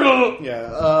immortal.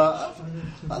 Yeah.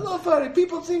 I love partying.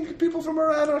 People think people from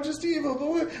Iran are just evil,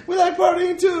 but we like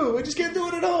partying too. We just can't do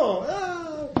it at home.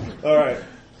 All right.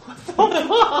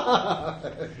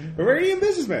 Iranian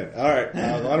businessman. All right.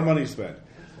 A lot of money to spend.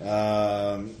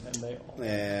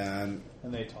 And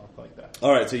they talk like that.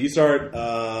 All right. So you start.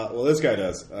 Well, this guy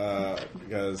does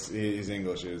because he's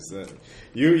English. Is that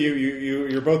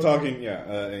you're both talking?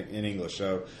 Yeah, in English.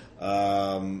 So.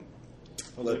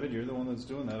 Well, David, you're the one that's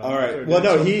doing that. All right. Well,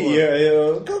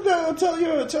 no, come down.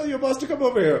 Tell your boss to come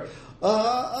over here.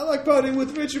 I like partying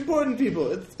with rich, important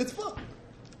people. It's fun.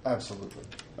 Absolutely.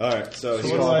 All right. So So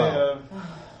he's what do I...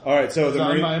 all right. So the So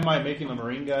Marine. am I making the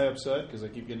Marine guy upset because I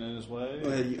keep getting in his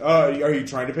way? Are you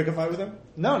trying to pick a fight with him?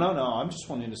 No. I'm just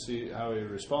wanting to see how he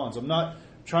responds. I'm not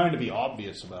trying to be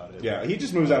obvious about it. Yeah, he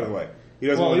just moves out of the way. He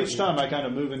doesn't. Well, want each time I kind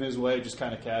of move in his way, just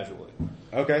kind of casually.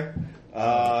 Okay.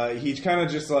 He's kind of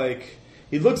just like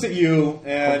he looks at you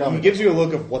and he gives you a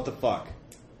look of what the fuck.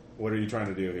 What are you trying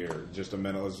to do here? Just a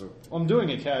mental. I'm doing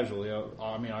it casually.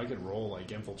 I mean, I could roll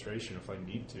like infiltration if I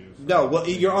need to. No, well,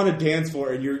 you're on a dance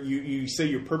floor and you say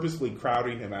you're purposefully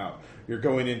crowding him out. You're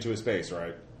going into his space,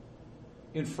 right?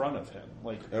 In front of him,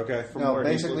 like Okay. from No, where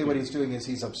he's basically what looking. he's doing is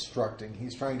he's obstructing.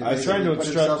 He's trying to. I was trying to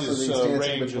basically put obstruct himself so his that he's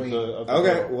dancing range of between the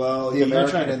Okay. girl. Well, the he- I'm not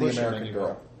American trying to and the push him American anywhere.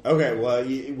 girl. Okay, well,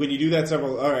 when you do that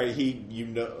several, all right,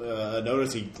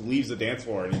 notice he leaves the dance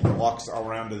floor and he walks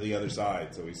around to the other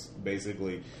side. So he's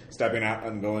basically stepping out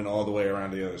and going all the way around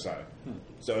to the other side.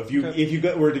 So if you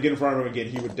were to get in front of him again,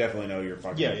 he would definitely know you're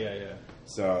fucking. Yeah.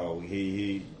 So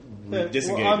he Yeah,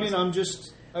 disengages. well, I mean,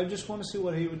 I just want to see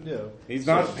what he would do. He's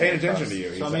not paying attention to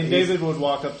you. So I mean, David would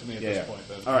walk up to me at Yeah. this point.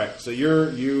 Then. All right, so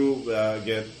you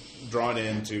get drawn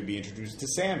in to be introduced to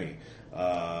Sammy,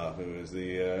 who is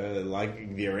the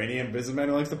Iranian businessman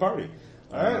who likes to party.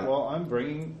 All right. Well, I'm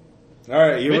bringing. All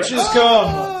right, you Bitches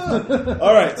come.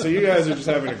 All right, so you guys are just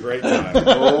having a great time.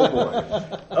 Oh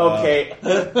boy. Okay.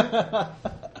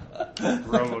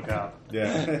 RoboCop,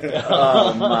 Yeah.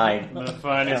 Oh my. the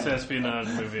finest espionage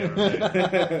movie ever made.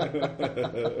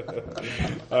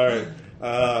 All right,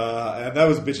 and that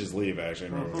was bitches leave. Actually,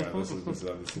 this is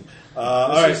all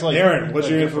right, is like Aaron. What's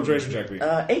a your different infiltration check, please?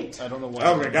 8. I don't know why.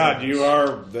 Oh my God, you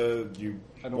are you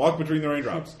walk between the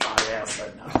raindrops. Oh, yes,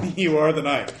 I know. You are the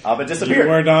knight. But You disappeared.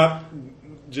 were not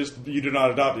you did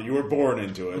not adopt it. You were born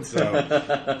into it.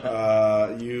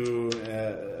 So you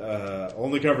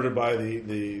only covered by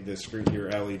the screen, your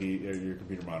LED, your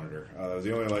computer monitor. That was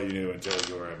the only light you knew until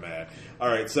you were mad. All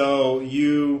right, so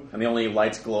you And the only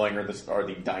lights glowing are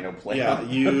the dino plane.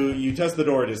 you test the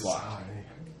door. It is locked.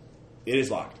 It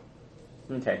is locked.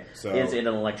 Okay. So- is it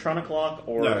an electronic lock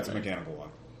or No, it's a mechanical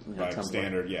lock. Yeah, Like tumbler.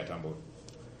 standard, tumbler.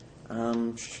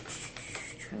 Trying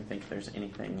to think if there's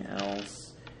anything else.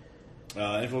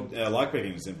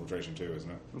 Lockpicking is infiltration too, isn't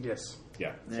it? Yes.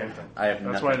 Yeah. Yeah, thing. I have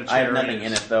That's nothing. why the I have cherry nothing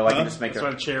in is- it though. I Huh? can just make That's a.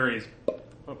 why the cherries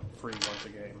free once a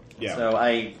game. Yeah. So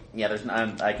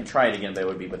there's I can try it again, but it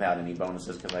would be without any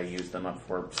bonuses because I used them up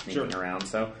for sneaking around.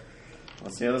 So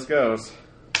let's see how this goes.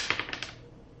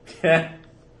 I'll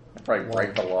probably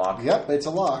break the lock. Yep, it's a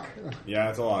lock. Yeah,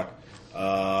 it's a lock.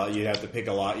 You'd have to pick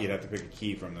a lock. You'd have to pick a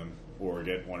key from them, or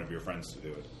get one of your friends to do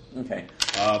it. Okay.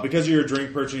 Because of your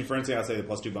drink purchasing frenzy, I'd say the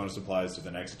 +2 bonus applies to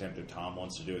the next attempt if Tom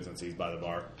wants to do it since he's by the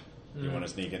bar. You want to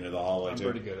sneak into the hallway I'm too?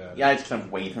 pretty good at it. Yeah, I just kind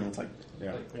of wait and it's like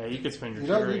Yeah. Yeah, you could spend your You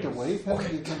don't need cherries. to wave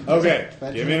him. You can Okay,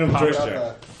 spend give me your an power infiltration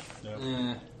up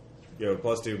check. You have a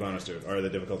 +2 bonus to it, or the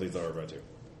difficulty's lower by 2.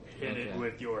 Hit it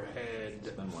with your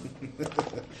head.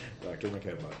 Dr.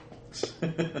 McKenna. 6.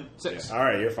 Yeah. All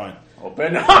right, you're fine.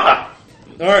 open. All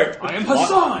right. I am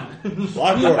Hassan.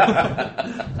 Lock door.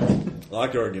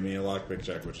 Lock door. Give me a lockpick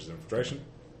check, which is infiltration.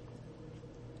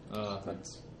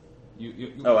 That's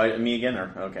Me again,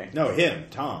 or okay? No, him,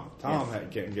 Tom. Tom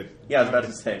can get. Yeah, I was about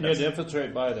to say. You had to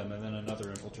infiltrate by them, and then another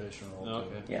infiltration roll. too.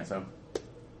 Okay. Yeah, so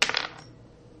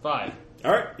 5.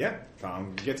 All right, yeah,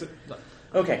 Tom gets it.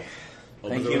 okay.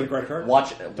 Opens Thank it you. with a credit card.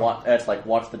 Watch. It's like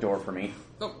watch the door for me.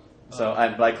 Oh. So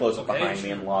I close it okay. behind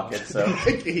me and lock it. So All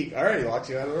right, he locks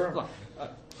you out of the room.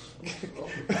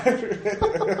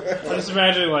 I'm just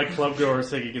imagining like clubgoers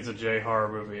thinking it's a J horror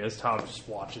movie as Tom just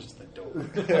watches the door.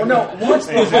 oh no, watch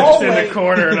the He's just in hallway. the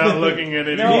corner, not looking at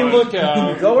anyone. You look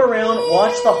out. Go around,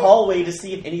 watch the hallway to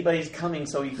see if anybody's coming,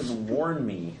 so you can warn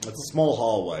me. It's a small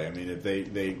hallway. I mean, if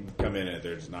they come in it,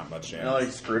 there's not much chance. No, you're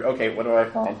screwed. Okay, what do I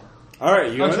find? All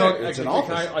right, you go in Actually, there. It's an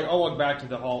actually, office. I'll walk back to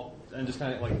the hall and just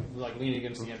kind of like lean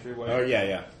against the entryway. Oh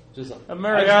yeah. Just A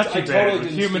mariachi I band totally with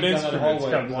didn't human sneak down that instruments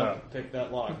hallway comes and up. pick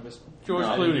that lock. George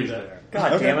No, I didn't Clooney's do that. there.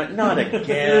 God damn it, not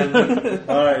again.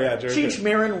 All right, yeah. George. Cheech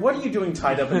Marin, what are you doing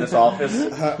tied up in this office?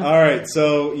 All right,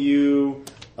 so you.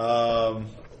 All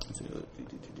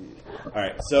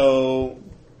right, so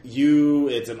you.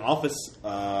 It's an office.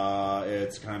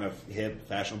 It's kind of hip,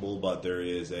 fashionable, but there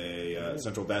is a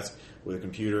central desk with a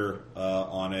computer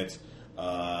on it.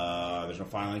 There's no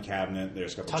filing cabinet.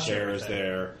 There's a couple of chairs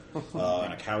there,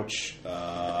 and a couch.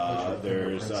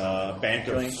 There's a bank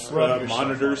of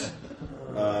monitors.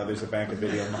 There's a bank of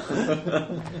video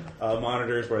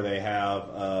monitors where they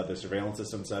have the surveillance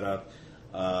system set up.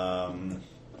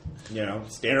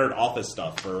 Standard office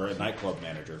stuff for a nightclub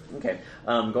manager. Okay,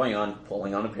 going on,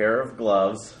 pulling on a pair of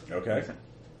gloves. Okay.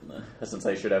 Since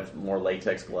I should have more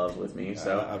latex gloves with me,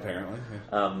 so Apparently.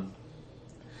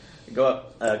 go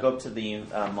up to the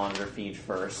monitor feed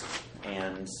first,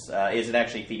 and is it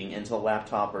actually feeding into the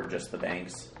laptop or just the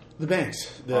banks? The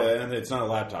banks. And it's not a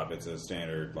laptop. It's a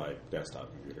standard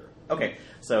desktop computer. Okay,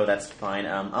 so that's fine.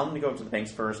 I'm going to go up to the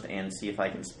banks first and see if I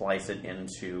can splice it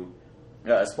into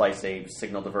splice a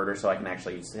signal diverter so I can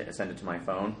actually send it to my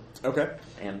phone. Okay.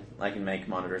 And I can make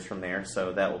monitors from there.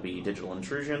 So that will be digital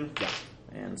intrusion. Yeah.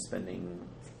 And spending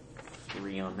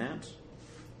 3 on that.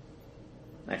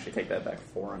 Actually, take that back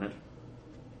 4 on it.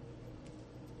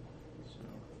 So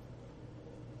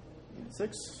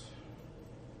 6.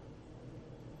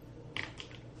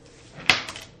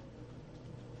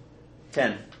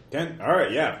 $10. 10. All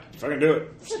right, yeah. Fucking do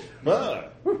it.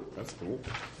 That's cool.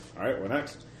 All right, what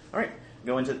next? All right,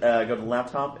 go to the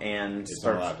laptop and It's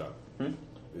start. not a laptop. Hmm?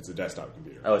 It's a desktop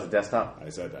computer. Oh, it's a desktop. I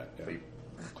said that. Yeah.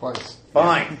 Twice.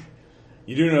 Fine.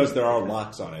 You do notice there are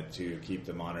locks on it to keep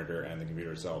the monitor and the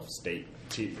computer itself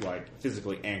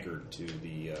physically anchored to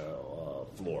the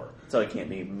floor. So it can't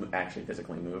be actually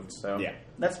physically moved. So Yeah.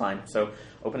 that's fine. So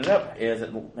open it up. Is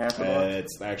it password locked?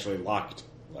 It's actually locked.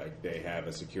 Like they have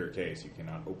a secure case. You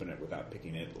cannot open it without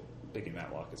picking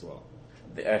that lock as well.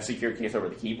 The secure case over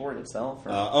the keyboard itself?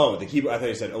 Or? The keyboard. I thought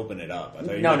you said open it up. I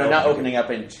thought you No, meant not open opening up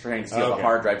and trying to steal Okay. the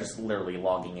hard drive. Just literally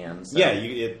logging in. So. Yeah,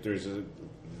 there's a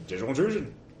digital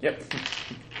intrusion. Yep.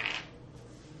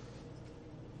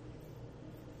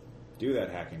 Do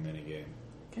that hacking minigame.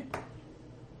 Okay.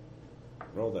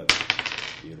 Roll that.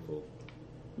 Beautiful.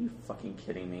 You fucking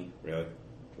kidding me? Really?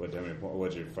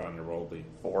 What'd your final roll be?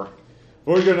 4.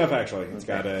 4 is good enough, actually. It's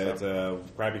Okay, got it's a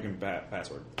crappy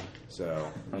password.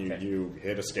 So Okay. you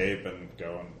hit escape and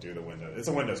go and do the Windows. It's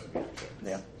a Windows computer. So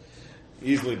Yeah.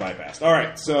 easily bypassed. All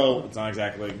right, so it's not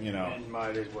exactly It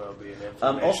might as well be an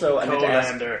Also, I meant to ask-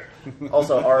 Colander.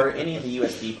 Also, are any of the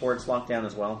USB ports locked down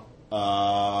as well?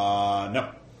 No.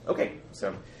 Okay,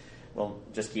 so we'll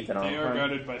just keep that on. They are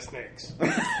guarded by snakes.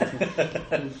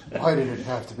 Why did it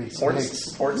have to be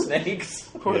snakes? Port snakes?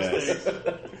 Port Yes. snakes.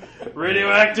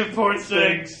 Radioactive port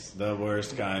snakes. The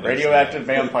worst kind. Radioactive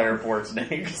vampire port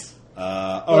snakes.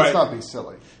 All Let's right. not be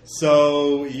silly.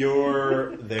 So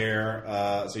you're there.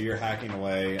 So you're hacking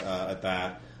away at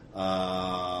that.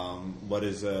 What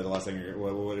is the last thing?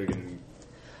 What are you going?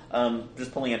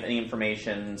 Just pulling up any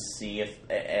information, see if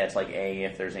it's like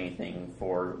if there's anything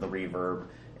for the reverb,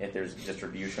 if there's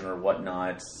distribution or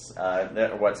whatnot,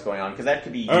 or what's going on, because that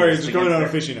could be. All right, used just going on a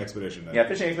against fishing expedition. Then. Yeah,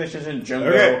 fishing expedition, Jungo,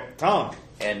 Okay, Tom.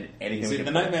 and You anything. see we the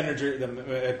can night manager, the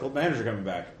manager coming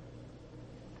back.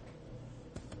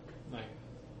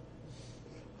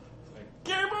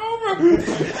 Game over.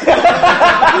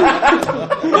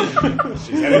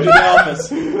 She's headed to the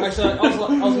office. Actually, I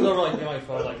was over in my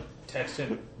phone, text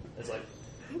him. It's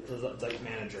like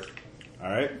manager. All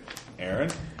right, Aaron,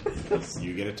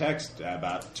 you get a text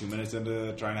about 2 minutes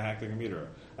into trying to hack the computer.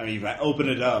 I mean, you've opened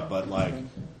it up, but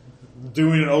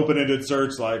doing an open-ended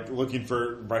search, looking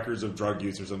for records of drug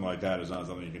use or something like that, is not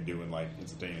something you can do in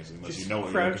instantaneously unless you know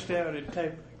what you're Crouch looking for. down and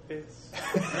type like this.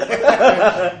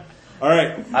 All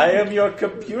right, I am your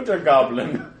computer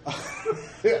goblin.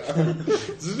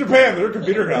 This is Japan. They're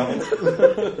computer novels.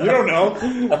 You don't know.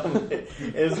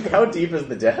 How deep is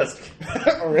the desk?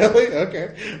 Really?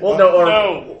 Okay. Well, no, or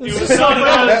No, you was not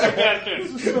allowed a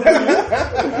suggestion.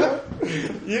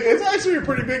 It's actually a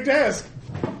pretty big desk.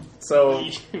 so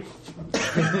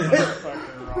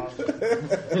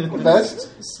Best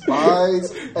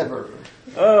spies ever.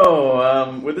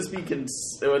 would this be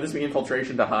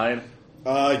infiltration to hide?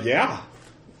 Yeah.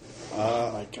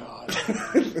 Oh my god.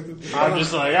 I'm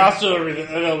just like, I'll still read it.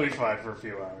 It'll be fine for a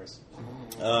few hours.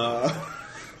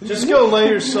 Just go lay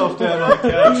yourself down on the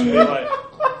couch and be like,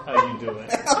 how you doing?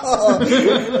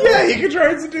 Yeah, you can try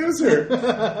and seduce her.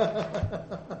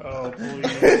 Oh, please.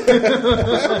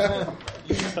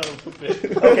 You son of a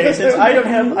bitch. Okay, since I don't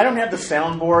have the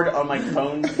soundboard on my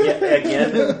phone yet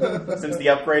again since the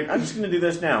upgrade, I'm just going to do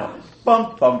this now.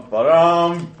 Bum bum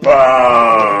ba-dum,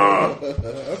 bum.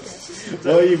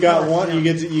 Well, you got one. You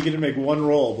get to make one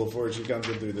roll before she comes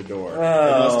in through the door. Oh.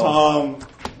 Unless Tom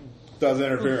does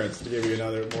interference to give you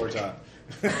more time.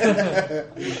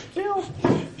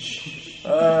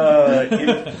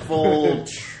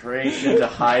 Infiltration to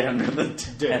hide under the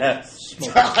desk.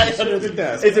 Hide under the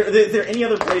desk. Is there any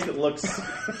other place that looks?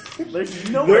 There's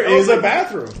no. There is a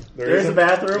bathroom. There is a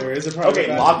bathroom. There is a private okay.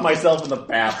 bathroom. Lock myself in the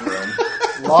bathroom.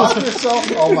 Lock yourself?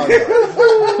 Oh my god.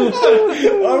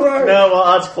 All right. No, well,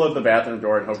 I'll just close the bathroom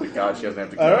door and hope to God she doesn't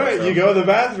have to. All right. You go to the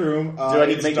bathroom. Do I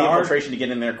need to make the infiltration to get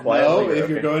in there quietly? No. If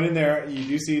you're going in there, you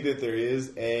do see that there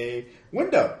is a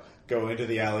window going into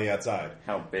the alley outside.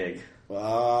 How big?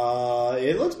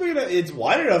 It looks big enough. It's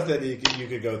wide enough that you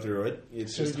could go through it.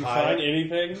 It's So just did you high. find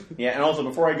anything? Yeah, and also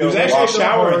before I go, There's actually a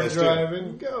shower in Hard this drive too.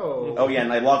 and go. Oh yeah,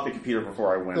 and I locked the computer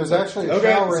before I went. There's actually a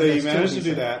Okay, shower so in you this managed too, to he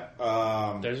do said.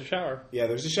 that. There's a shower. Yeah,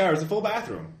 there's a shower. It's a full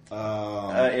bathroom.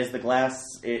 Is the glass?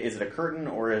 Is it a curtain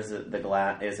or is it the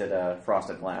glass? Is it a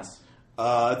frosted glass?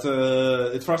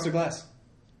 It's frosted glass.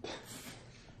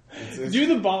 Do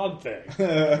the Bob thing.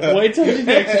 Wait till she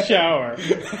takes a shower.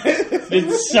 Then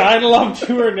sidle up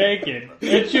to her naked,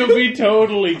 and she'll be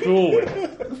totally cool with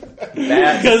it.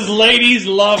 Because ladies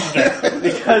love that.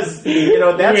 Because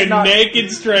that's when not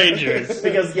naked strangers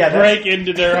because break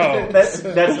into their home. That's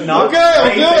not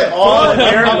Okay. all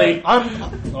apparently.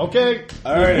 I'm okay.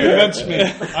 All right, You convinced me.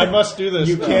 I must do this.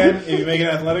 You now. can, if you make an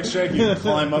athletics check, you can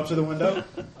climb up to the window.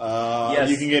 Yes.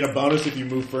 You can get a bonus if you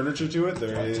move furniture to it.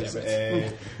 There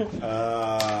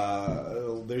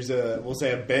is we'll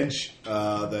say a bench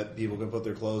that people can put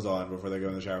their clothes on before they go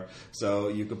in the shower. So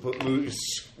you could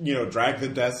drag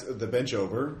the bench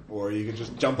over, or you could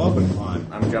just jump up and climb.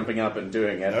 I'm jumping up and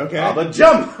doing it. Okay. The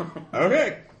jump.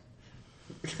 Okay.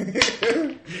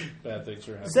 Bad things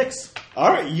are happening. 6. All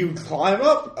right, you climb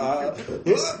up, and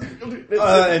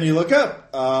you look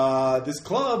up. This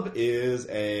club is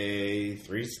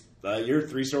you're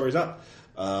 3 stories up.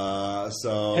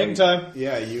 So Hang time.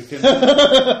 Yeah, you can.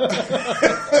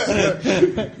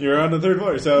 You're on the 3rd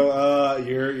floor, so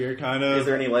you're kind of. Is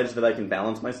there any ledge that I can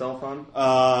balance myself on?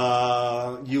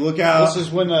 You look out. This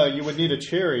is when you would need a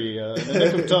cherry in the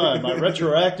nick of time. I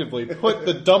retroactively put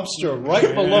the dumpster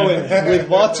right below it with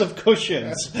lots of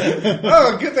cushions.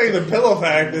 Oh, good thing the pillow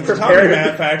factory, the Tommy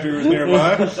Mat factory was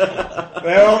nearby.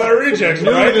 They had all their rejects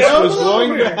Knew right this down was below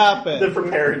going here. to happen. The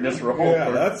preparedness roll.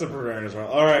 Yeah, that's the preparedness roll.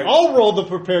 All right. I'll roll the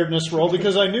preparedness roll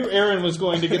because I knew Aaron was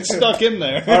going to get stuck in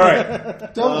there. All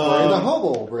right. Don't worry, the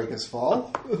hobo will break his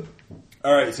fall.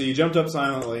 All right, so you jumped up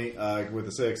silently with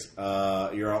the 6.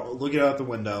 You're looking out the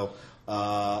window.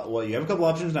 Well, you have a couple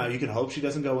options now. You can hope she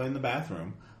doesn't go in the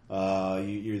bathroom.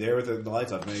 You're there with the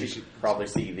lights off. Maybe She should probably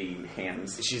see the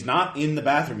hands. she's not in the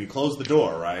bathroom. You close the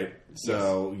door, right?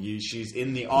 So she's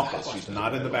in the office. She's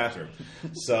not in the bathroom.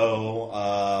 So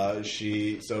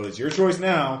so it's your choice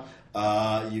now.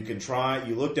 You can try.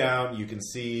 You look down. You can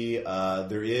see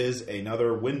there is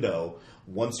another window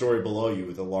 1 story below you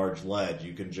with a large ledge.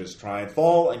 You can just try and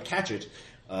fall and catch it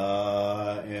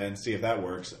and see if that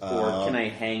works. Or can I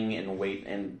hang and wait?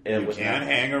 And You can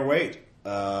hang or wait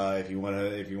if you want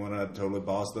to totally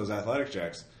boss those athletic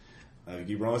checks. If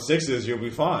you keep rolling 6s, you'll be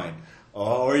fine.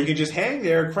 Or you can just hang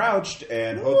there, crouched,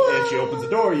 and hope if she opens the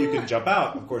door, you can jump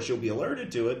out. Of course, you'll be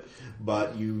alerted to it,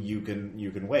 but you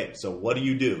can wait. So what do?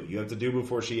 You have to do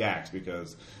before she acts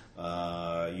because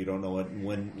you don't know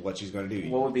what she's going to do.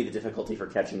 What would be the difficulty for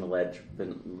catching the ledge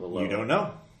below? You don't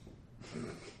know.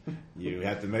 You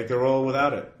have to make the roll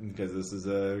without it because this is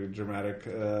a dramatic,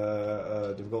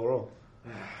 difficult roll.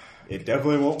 It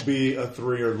definitely won't be a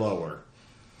 3 or lower.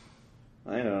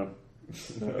 I know.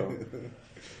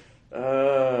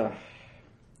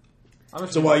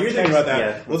 So while you're thinking about that,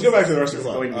 Yeah. let's go back to the rest of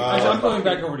the Going club. to- I'm going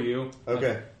back over to you.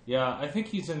 Okay. Yeah, I think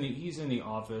he's in the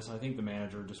office. I think the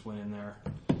manager just went in there.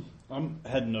 I'm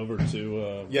heading over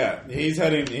to. Yeah, he's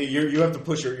heading. You have to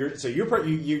push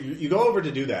you go over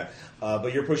to do that,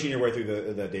 but you're pushing your way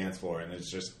through the dance floor, and it's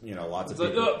just lots It's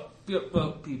of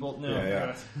people. people. No.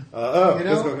 Yeah. We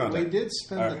Physical contact. did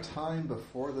spend All the right. time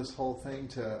before this whole thing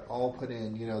to all put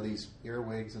in, these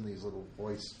earwigs and these little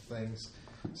voice things.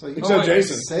 So you Except can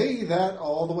Jason. say that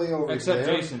all the way over Except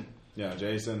there. Jason. Yeah,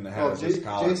 Jason Well, has his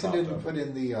collar. Jason popped didn't up. put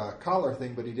in the collar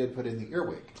thing, but he did put in the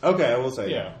earwig. Okay, I will say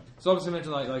Yeah. So I was going to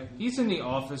mention, like he's in the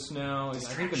office now. I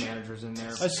think the manager's in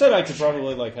there. I said I could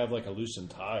probably have a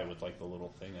loosened tie with the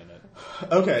little thing in it.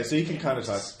 Okay, so you can kind of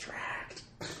talk.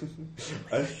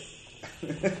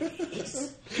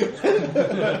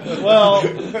 Well,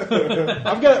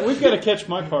 we've got to catch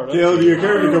my part up. Your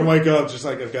character can wake up just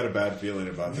like I've got a bad feeling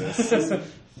about this.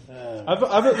 I've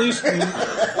at least.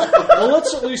 Well,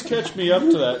 let's at least catch me up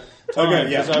to that. Time,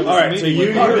 Okay, yeah. 'cause I was All right, so meeting you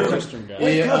with the hear Western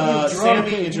guy.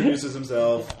 Sammy introduces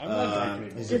himself. I'm not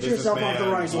drinking. He's Get a yourself off the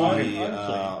businessman. right He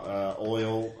line.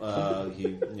 oil.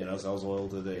 He sells oil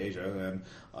to the Asia, and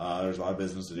there's a lot of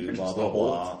business to do. Blah blah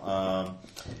blah.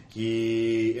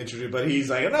 He introduced, but he's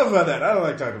like, enough about that. I don't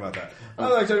like talking about that. I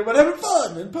like talking about having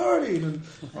fun and partying. And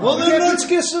Well, then let's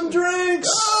get some drinks.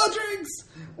 drinks.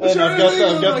 And I've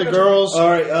got the girls. All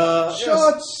right,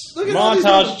 Shots. Look at all these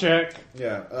Montage check.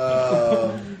 Yeah.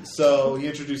 So he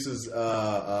introduces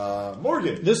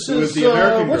Morgan. This who is the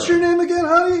American what's girl. your name again,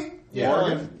 honey?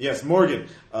 Morgan. Yes, Morgan.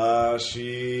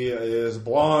 She is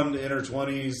blonde, in her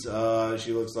 20s.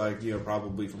 She looks like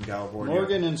probably from California.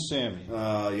 Morgan and Sammy.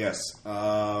 Yes.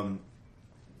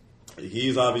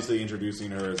 He's obviously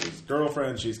introducing her as his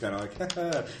girlfriend. She's kind of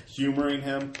like humoring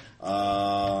him.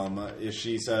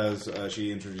 She says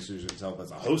she introduces herself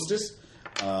as a hostess.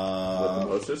 With the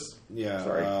hostess? Yeah.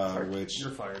 Sorry. Which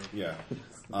You're fired. Yeah.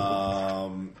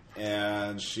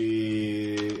 And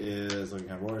she is looking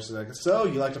kind of bored. She's like, "So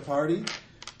you like to party,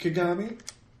 Kagami?"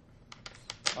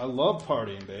 I love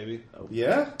partying, baby.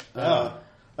 Yeah. Yeah.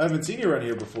 I haven't seen you around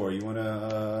here before. You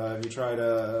wanna? Have you tried?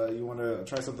 You wanna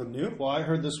try something new? Well, I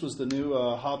heard this was the new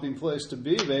hopping place to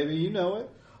be, baby. You know it.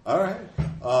 All right.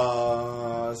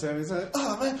 Sammy's like,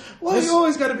 "Oh man, why you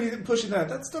always got to be pushing that?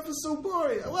 That stuff is so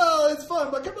boring. Well, it's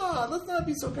fun, but come on, let's not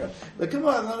be so good. Like, come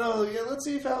on, let's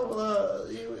see how.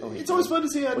 It's always fun to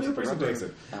see how a new person takes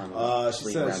it."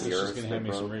 She says, She's gonna hand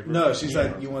me some reverb. "No, she's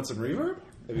like, you want some reverb?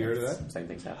 Have you heard of that?" Same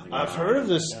thing's happening. I've heard of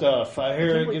this stuff. I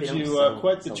hear it gives you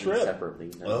quite the trip.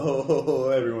 Separately. No. Oh,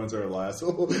 everyone's our last.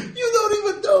 Oh, you don't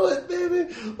even know it,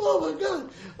 baby. Oh my god.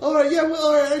 All right, yeah. Well,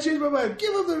 all right. I changed my mind.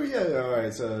 Give up the yeah. All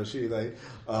right. So she like.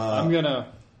 I'm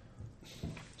gonna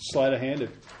sleight of hand it.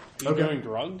 Are you doing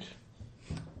drugs?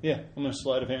 Yeah, I'm gonna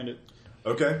sleight of hand it.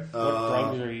 Okay. What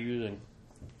drugs are you using?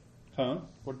 Huh?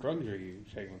 What drugs are you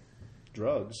taking?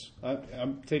 Drugs.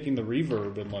 I'm taking the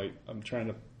reverb and I'm trying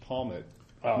to palm it,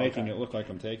 making it look like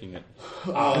I'm taking it.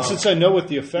 And since I know what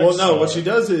the effects. Well, no. are, What she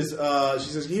does is she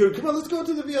says, "Here, come on, let's go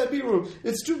to the VIP room.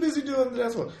 It's too busy doing the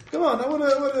dance floor. Come on, I want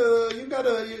to. You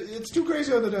gotta. It's too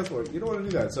crazy on the dance floor. You don't want to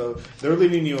do that." So they're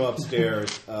leading you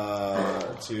upstairs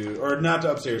or not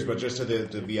to upstairs, but just to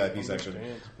the VIP section,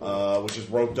 which is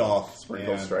roped off.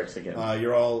 Sprinkle strikes again.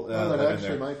 You're all. Well, it in actually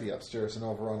there. might be upstairs and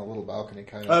over on a little balcony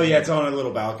kind of. Oh thing. yeah, it's on a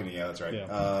little balcony. Yeah, that's right.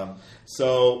 Yeah.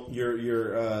 So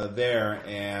you're there,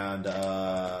 and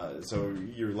so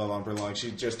you're along pretty long.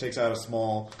 She just takes out a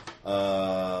small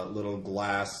little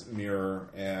glass mirror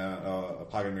and a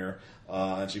pocket mirror,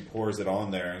 and she pours it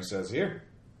on there and says, "Here."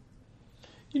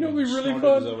 You know, it'd be really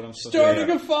Snorted, is that what fun I'm supposed to starting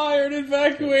do? a fire and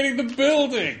evacuating the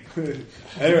building.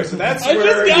 Anyway, so that's I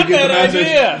where just got you get the that message.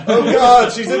 idea. Oh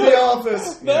God, she's in the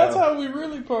office. That's how we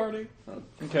really party.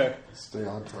 Okay. Stay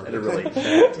on I target. had a really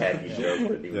bad tacky joke,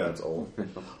 but even Yeah. that's old.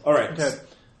 All right. Okay.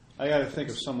 I got to think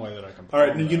of some way that I can. All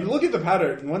right, palm and you that. look at the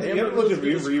powder. One thing you haven't looked at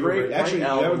This great reverb. Actually, you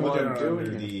white haven't looked at album it I'm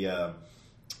under doing.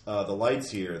 the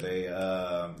lights here. They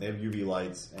have UV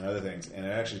lights and other things, and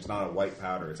it's not a white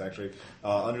powder. It's actually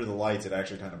under the lights. It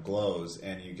actually kind of glows,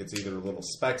 and you can see there are little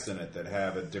specks in it that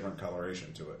have a different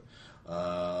coloration to it.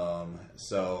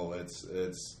 So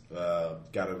it's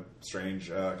got a strange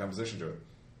composition to it.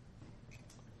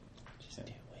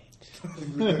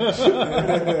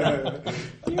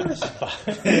 You're a spy.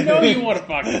 You know you want to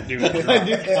fucking do the drugs. I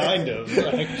do kind of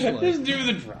actually. Just do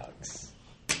the drugs.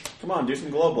 Come on, do some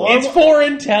global. It's for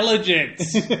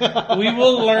intelligence. We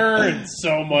will learn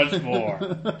so much more.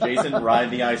 Jason, ride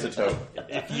the isotope.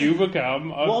 If you become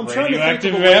a Well, I'm trying to think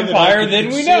radioactive of a way that I vampire, can then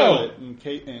we conceal know. it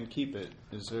and keep it.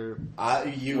 Is there?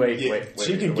 Wait,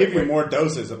 she can wait, give you wait. more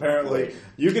doses. Apparently, Wait.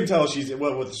 you can tell she's with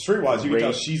Streetwise. You can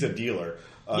tell Radi- she's a dealer.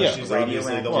 Yeah, she's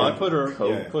obviously the Well, I one. put her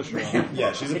Yeah. push her on.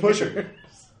 Yeah, she's a pusher.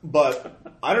 but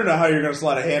I don't know how you're going to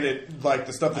slide a hand at like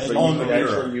the stuff that's So on you the could mirror.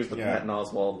 actually use the Yeah. Patton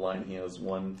Oswalt line. He has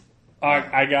one.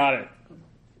 I got it.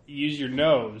 Use your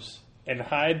nose and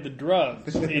hide the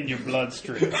drugs in your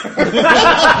bloodstream.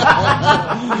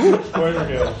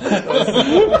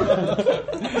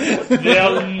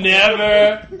 They'll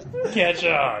never catch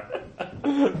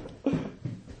on.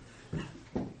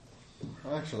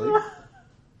 Actually,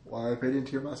 why I paid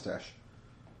into your mustache?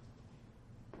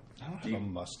 I don't have a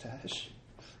mustache.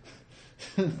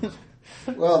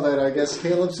 Well, then I guess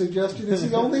Caleb's suggestion is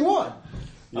the only one.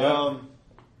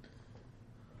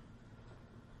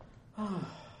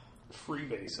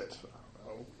 Freebase it.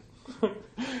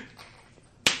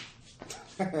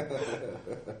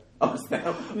 Oh, is that?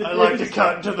 I like to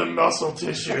cut into the muscle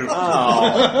tissue.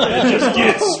 Oh. And just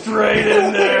get straight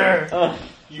in there.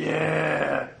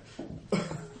 Yeah.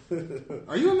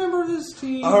 Are you a member of this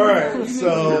team? All right,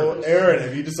 so Aaron,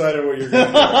 have you decided what you're going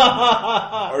to do,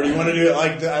 or do you want to do it?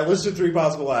 Like I listed 3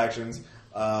 possible actions.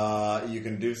 You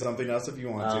can do something else if you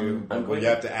want to, I'm but going you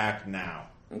have to act now.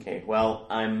 Okay, well,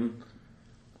 I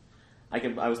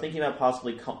was thinking about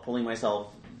possibly pulling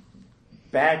myself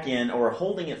back in or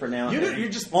holding it for now. You're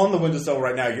just on the windowsill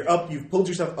right now. You're up. You've pulled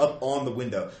yourself up on the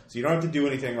window, so you don't have to do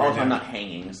anything right Also, now. I'm not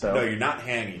hanging, so No, you're not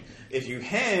hanging. If you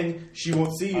hang, she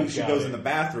won't see you. I've She got goes it. in the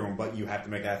bathroom, but you have to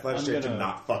make an athletics I'm check to gonna-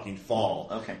 not fucking fall.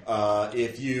 Okay.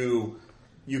 If you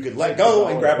could let go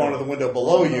and grab onto the window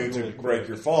below you to break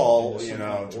your fall,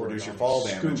 to reduce your fall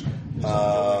damage,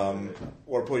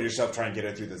 or pull yourself, try and get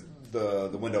it through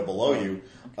the window below you,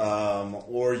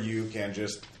 or you can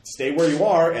just stay where you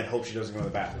are and hope she doesn't go to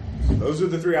the bathroom. So those are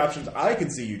the 3 options I can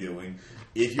see you doing.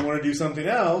 If you want to do something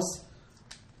else,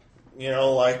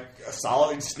 like a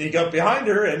solid sneak up behind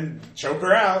her and choke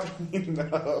her out.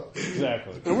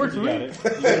 Exactly. It worked for me.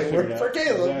 It worked for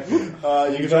Caleb. Exactly.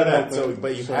 You can try that. Open,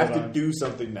 But you so have to that do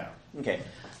something now. okay.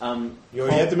 You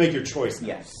have to make your choice now.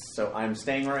 Yes, so I'm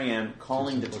staying where I am,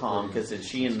 calling to Tom because is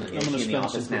she in the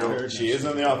office now? prepared- She is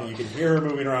in the office. You can hear her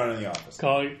moving around in the office.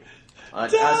 Calling. So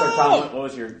Tom, what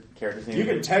was your character's name? You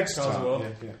can text Coswell.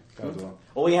 Tom. Yeah, Coswell.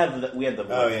 Well, we have the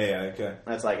Oh, yeah, okay.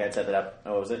 That's like I set that up.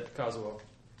 Oh, what was it? Kazuo.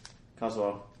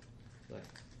 Kazuo,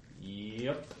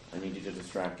 Yep. I need you to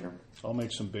distract her. I'll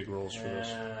make some big rolls for this.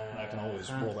 I can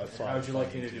always roll that 5. How would you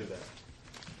like me to do that?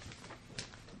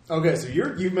 Okay, so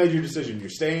you've made your decision. You're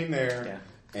staying there,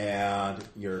 and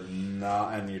you're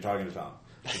not, and you're talking to Tom.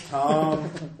 So Tom,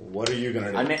 what are you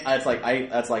gonna do?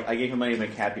 I gave him money to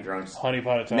make happy drunks. Honey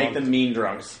potted Tom. Make them mean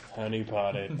drunks. Honey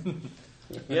potted.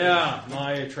 Yeah,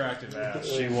 my attractive ass.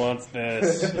 She wants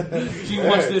this. She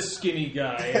wants this skinny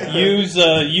guy. Use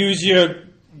your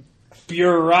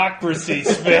bureaucracy,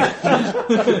 Smith.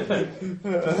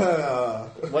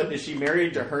 What, is she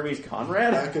married to Hermes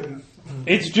Conrad? I can.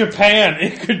 It's Japan.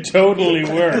 It could totally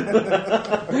work.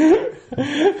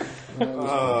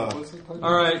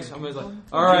 All right, I'm gonna.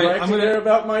 All Would you right, like I'm to gonna. hear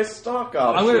about my stock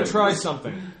option. I'm gonna try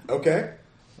something. Okay.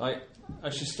 Like I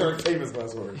should start. Famous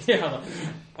last words. Yeah,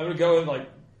 I'm gonna go and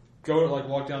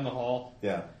walk down the hall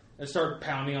Yeah. and start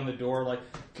pounding on the door. Like,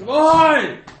 come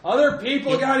on, other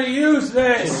people got to use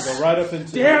this. Go right up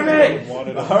into Damn the it!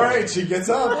 water. All right, she gets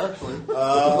up,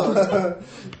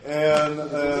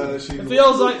 and she It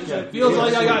feels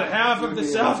like I got half of the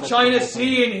South China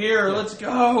Sea in here. Let's go.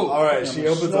 All right, she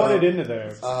opens Slide up. it into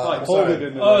there. I'm Hold sorry. it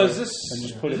into Oh, there. is this? And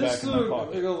just put is it this back in my the,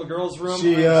 pocket. the girls' room?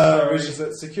 She I'm sorry. reaches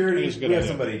at security. It's a good We have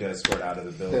idea. somebody to escort out of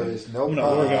the There building. is no I'm gonna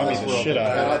problem origami in this the world shit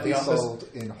that out of cannot it. be The office. sold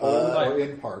in whole or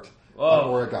in part Oh. on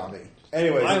origami.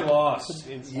 Anyways, I lost.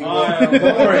 don't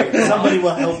worry, somebody will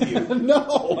help you. No.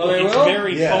 Oh, they It's will?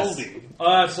 very Yes. foldy.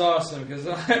 Oh, that's awesome because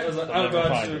I'm about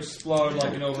find to it. explode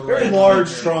like an override. Very large,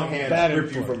 strong hand Bad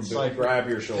grip you from influence. grab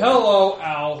your shoulder. Hello,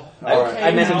 Al. All right. Okay,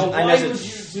 I messaged- Al, I why messaged- would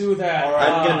you do that? All right.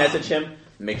 I'm gonna message him.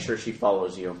 Make sure she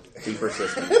follows you. Be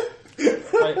persistent.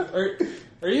 Like,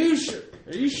 are you sure?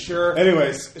 Are you sure?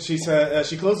 Anyways, she said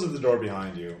she closes the door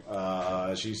behind you.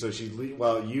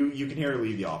 You can hear her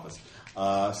leave the office.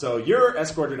 So you're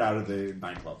escorted out of the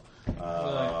nightclub.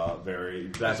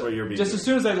 That's what you're being. Just as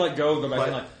soon as I let go back But-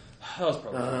 in, like, that was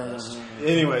probably the best.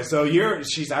 Anyway, so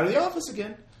she's out of the office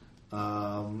again.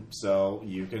 So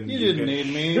you can. You didn't need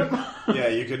me. Yeah,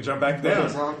 you can jump back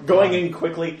down. Going in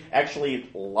quickly, actually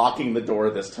locking the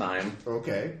door this time.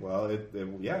 Okay. Well, it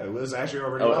was actually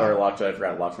already. Oh, locked. or locked. I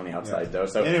forgot locked from the outside though.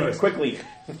 So Anyways. quickly.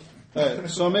 Alright,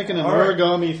 so I'm making an All right.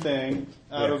 origami thing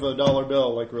out Yeah. of a dollar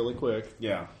bill, like really quick.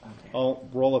 Yeah. I'll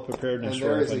roll a preparedness And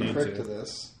roll there if is I a need trick to. to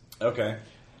this. Okay.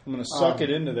 I'm going to suck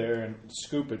it into there and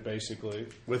scoop it, basically.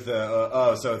 With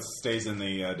the so it stays in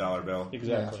the dollar bill.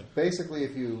 Exactly. Yeah. Basically,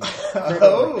 if you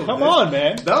Come on,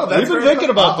 man. No, that's We've been very thinking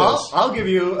cool. about this. I'll give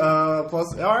you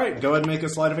plus. All right, go ahead and make a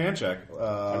sleight of hand check.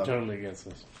 I'm totally against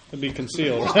this. It'd be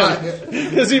concealed.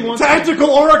 Because he wants Tactical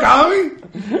origami.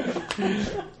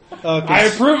 I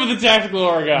approve of the tactical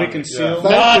origami. to conceal. Yeah.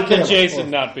 Not the Caleb. Jason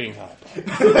not being hot.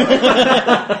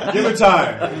 Give it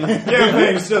time.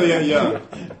 Campaign still yet young.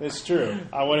 It's true.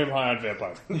 I want him high on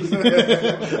vampire.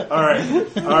 All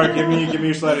right. Give me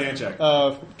your sleight of hand check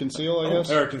Conceal, I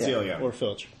guess? or conceal. Yeah, Or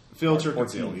filch. filch or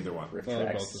conceal, either one.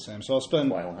 They're both the same. So I'll spend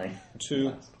Twilight. 2,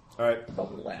 All right. The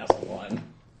last one.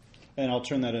 and I'll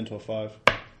turn that into a 5.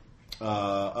 You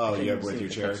have with your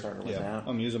cherry. Kickstarter was Yeah. out.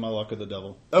 I'm using my luck of the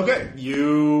devil. Okay,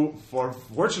 you for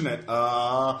fortunate.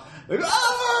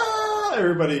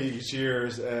 Everybody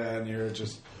cheers, and you're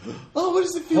just. Oh, what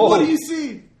does it feel? What do you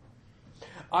see?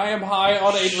 I am high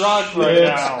on a drug right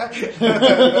now.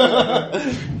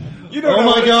 You don't Oh know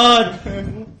my what- god!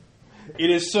 It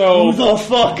is so Who the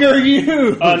fuck are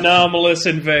you? anomalous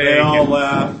and vague. They all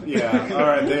laugh. Yeah. All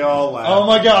right. They all laugh. Oh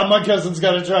my god, my cousin's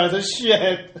gotta try this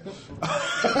shit. All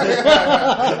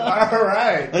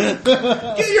right.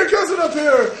 Get your cousin up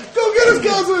here. Go get his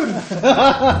cousin.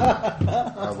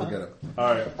 I will get it.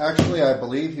 All right. Actually, I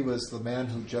believe he was the man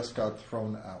who just got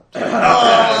thrown out.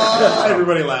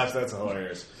 Everybody laughs. That's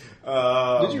hilarious.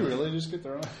 Did you really just get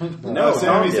thrown? No,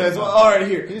 Sammy says, "Well, all right,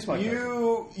 here. He's my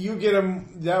You get him.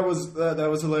 That was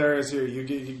hilarious. Here, you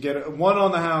get one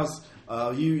on the house.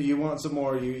 You want some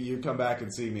more? You come back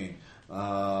and see me."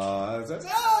 Says,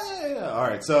 yeah. All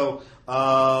right. So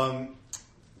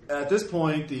at this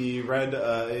point, the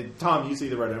red Tom, you see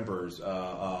the Red Emperors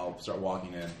start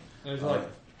walking in. There's like,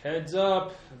 heads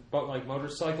up, but like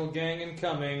motorcycle gang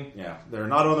incoming. Yeah, they're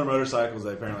not on their motorcycles.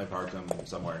 They apparently parked them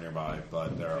somewhere nearby,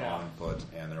 but they're Yeah. on foot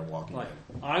and they're walking Like,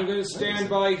 in. I'm gonna stand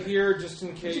by here just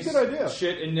in case a good idea.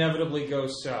 shit inevitably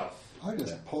goes south. I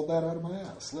just pulled that out of my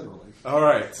ass, literally. All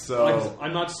right, so Like,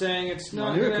 I'm not saying it's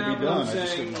not knew it gonna could be happen. I'm done, I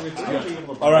just saying didn't it's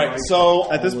gonna. all right,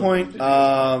 so at this point,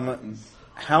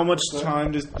 how much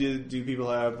time do people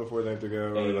have before they have to go?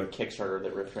 A Kickstarter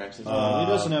that retracts his He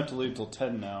doesn't have to leave till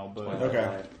 10 now, but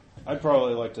Okay. I'd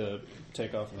probably like to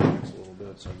take off in the next little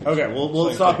bit. So Okay,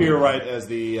 we'll stop here right as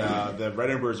the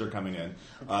Red Emperors are coming in.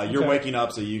 You're waking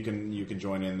up, so you can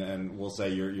join in, and we'll say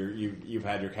you've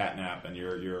had your cat nap and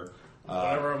you're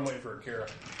Whatever, I'm waiting for Akira.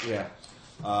 yeah.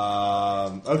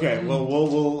 Okay, well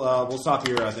we'll stop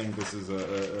here. I think this is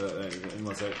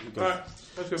unless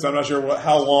so I'm not sure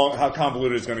how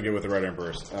convoluted it's going to get with the Red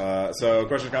Emperors. So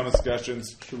questions, comments,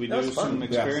 suggestions. should we do some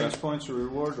experience points or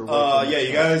reward? Or Yeah,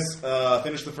 you guys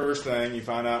finished the first thing. You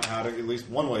found out how to at least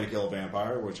one way to kill a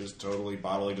vampire, which is totally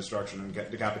bodily destruction and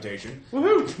decapitation.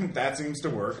 Woohoo! That seems to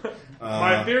work.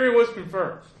 My theory was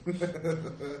confirmed.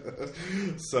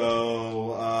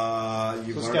 So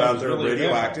you This learned guy out was they're really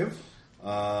radioactive.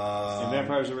 And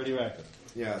vampires are radioactive.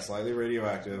 Yeah, slightly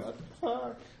radioactive.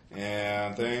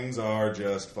 And things are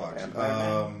just fucked.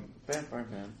 Vampire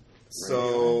Man.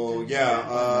 So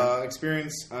yeah,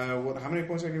 experience. How many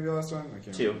points did I give you last time? I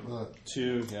can't 2. remember.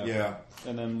 2, yeah. Yeah.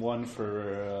 And then 1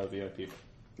 for VIP.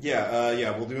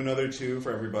 Yeah, we'll do another 2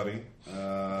 for everybody.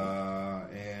 How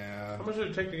And much did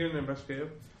it take to get an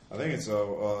investigative? I think it's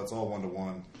all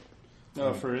 1-to-1.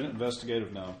 No, for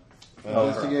investigative, no.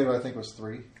 Investigative, I think, was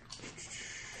 3.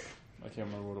 I can't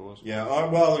remember what it was. Yeah,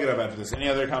 well, I'll look it up after this. Any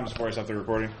other comments before I stop the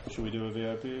recording? Should we do a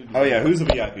VIP? Oh yeah, who's the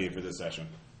VIP for this session?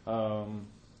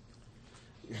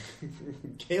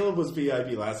 Caleb was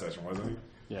VIP last session, wasn't he?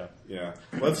 Yeah. Yeah.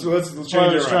 Let's change That's why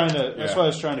I it was around. trying to. That's why I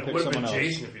was trying to It pick would have someone been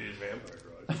else. Jason if he did vampire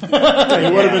drugs. Yeah,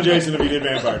 he would have been Jason if he did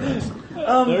vampire drugs.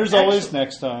 There's always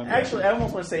next time. Actually, I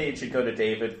almost want to say it should go to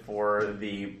David for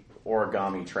the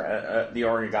origami the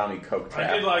origami coke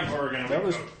trap. I did like Oregon. That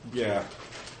was Yeah.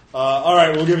 All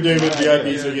right, we'll give David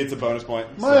VIP so he gets a bonus point.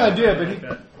 my idea, but he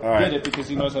All right. did it because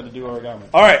he knows how to do origami.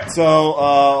 All right,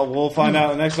 so we'll find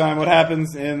out next time what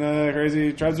happens in the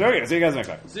Crazy Tribes of Dragon. See you guys next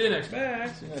time. See you next.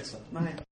 Back.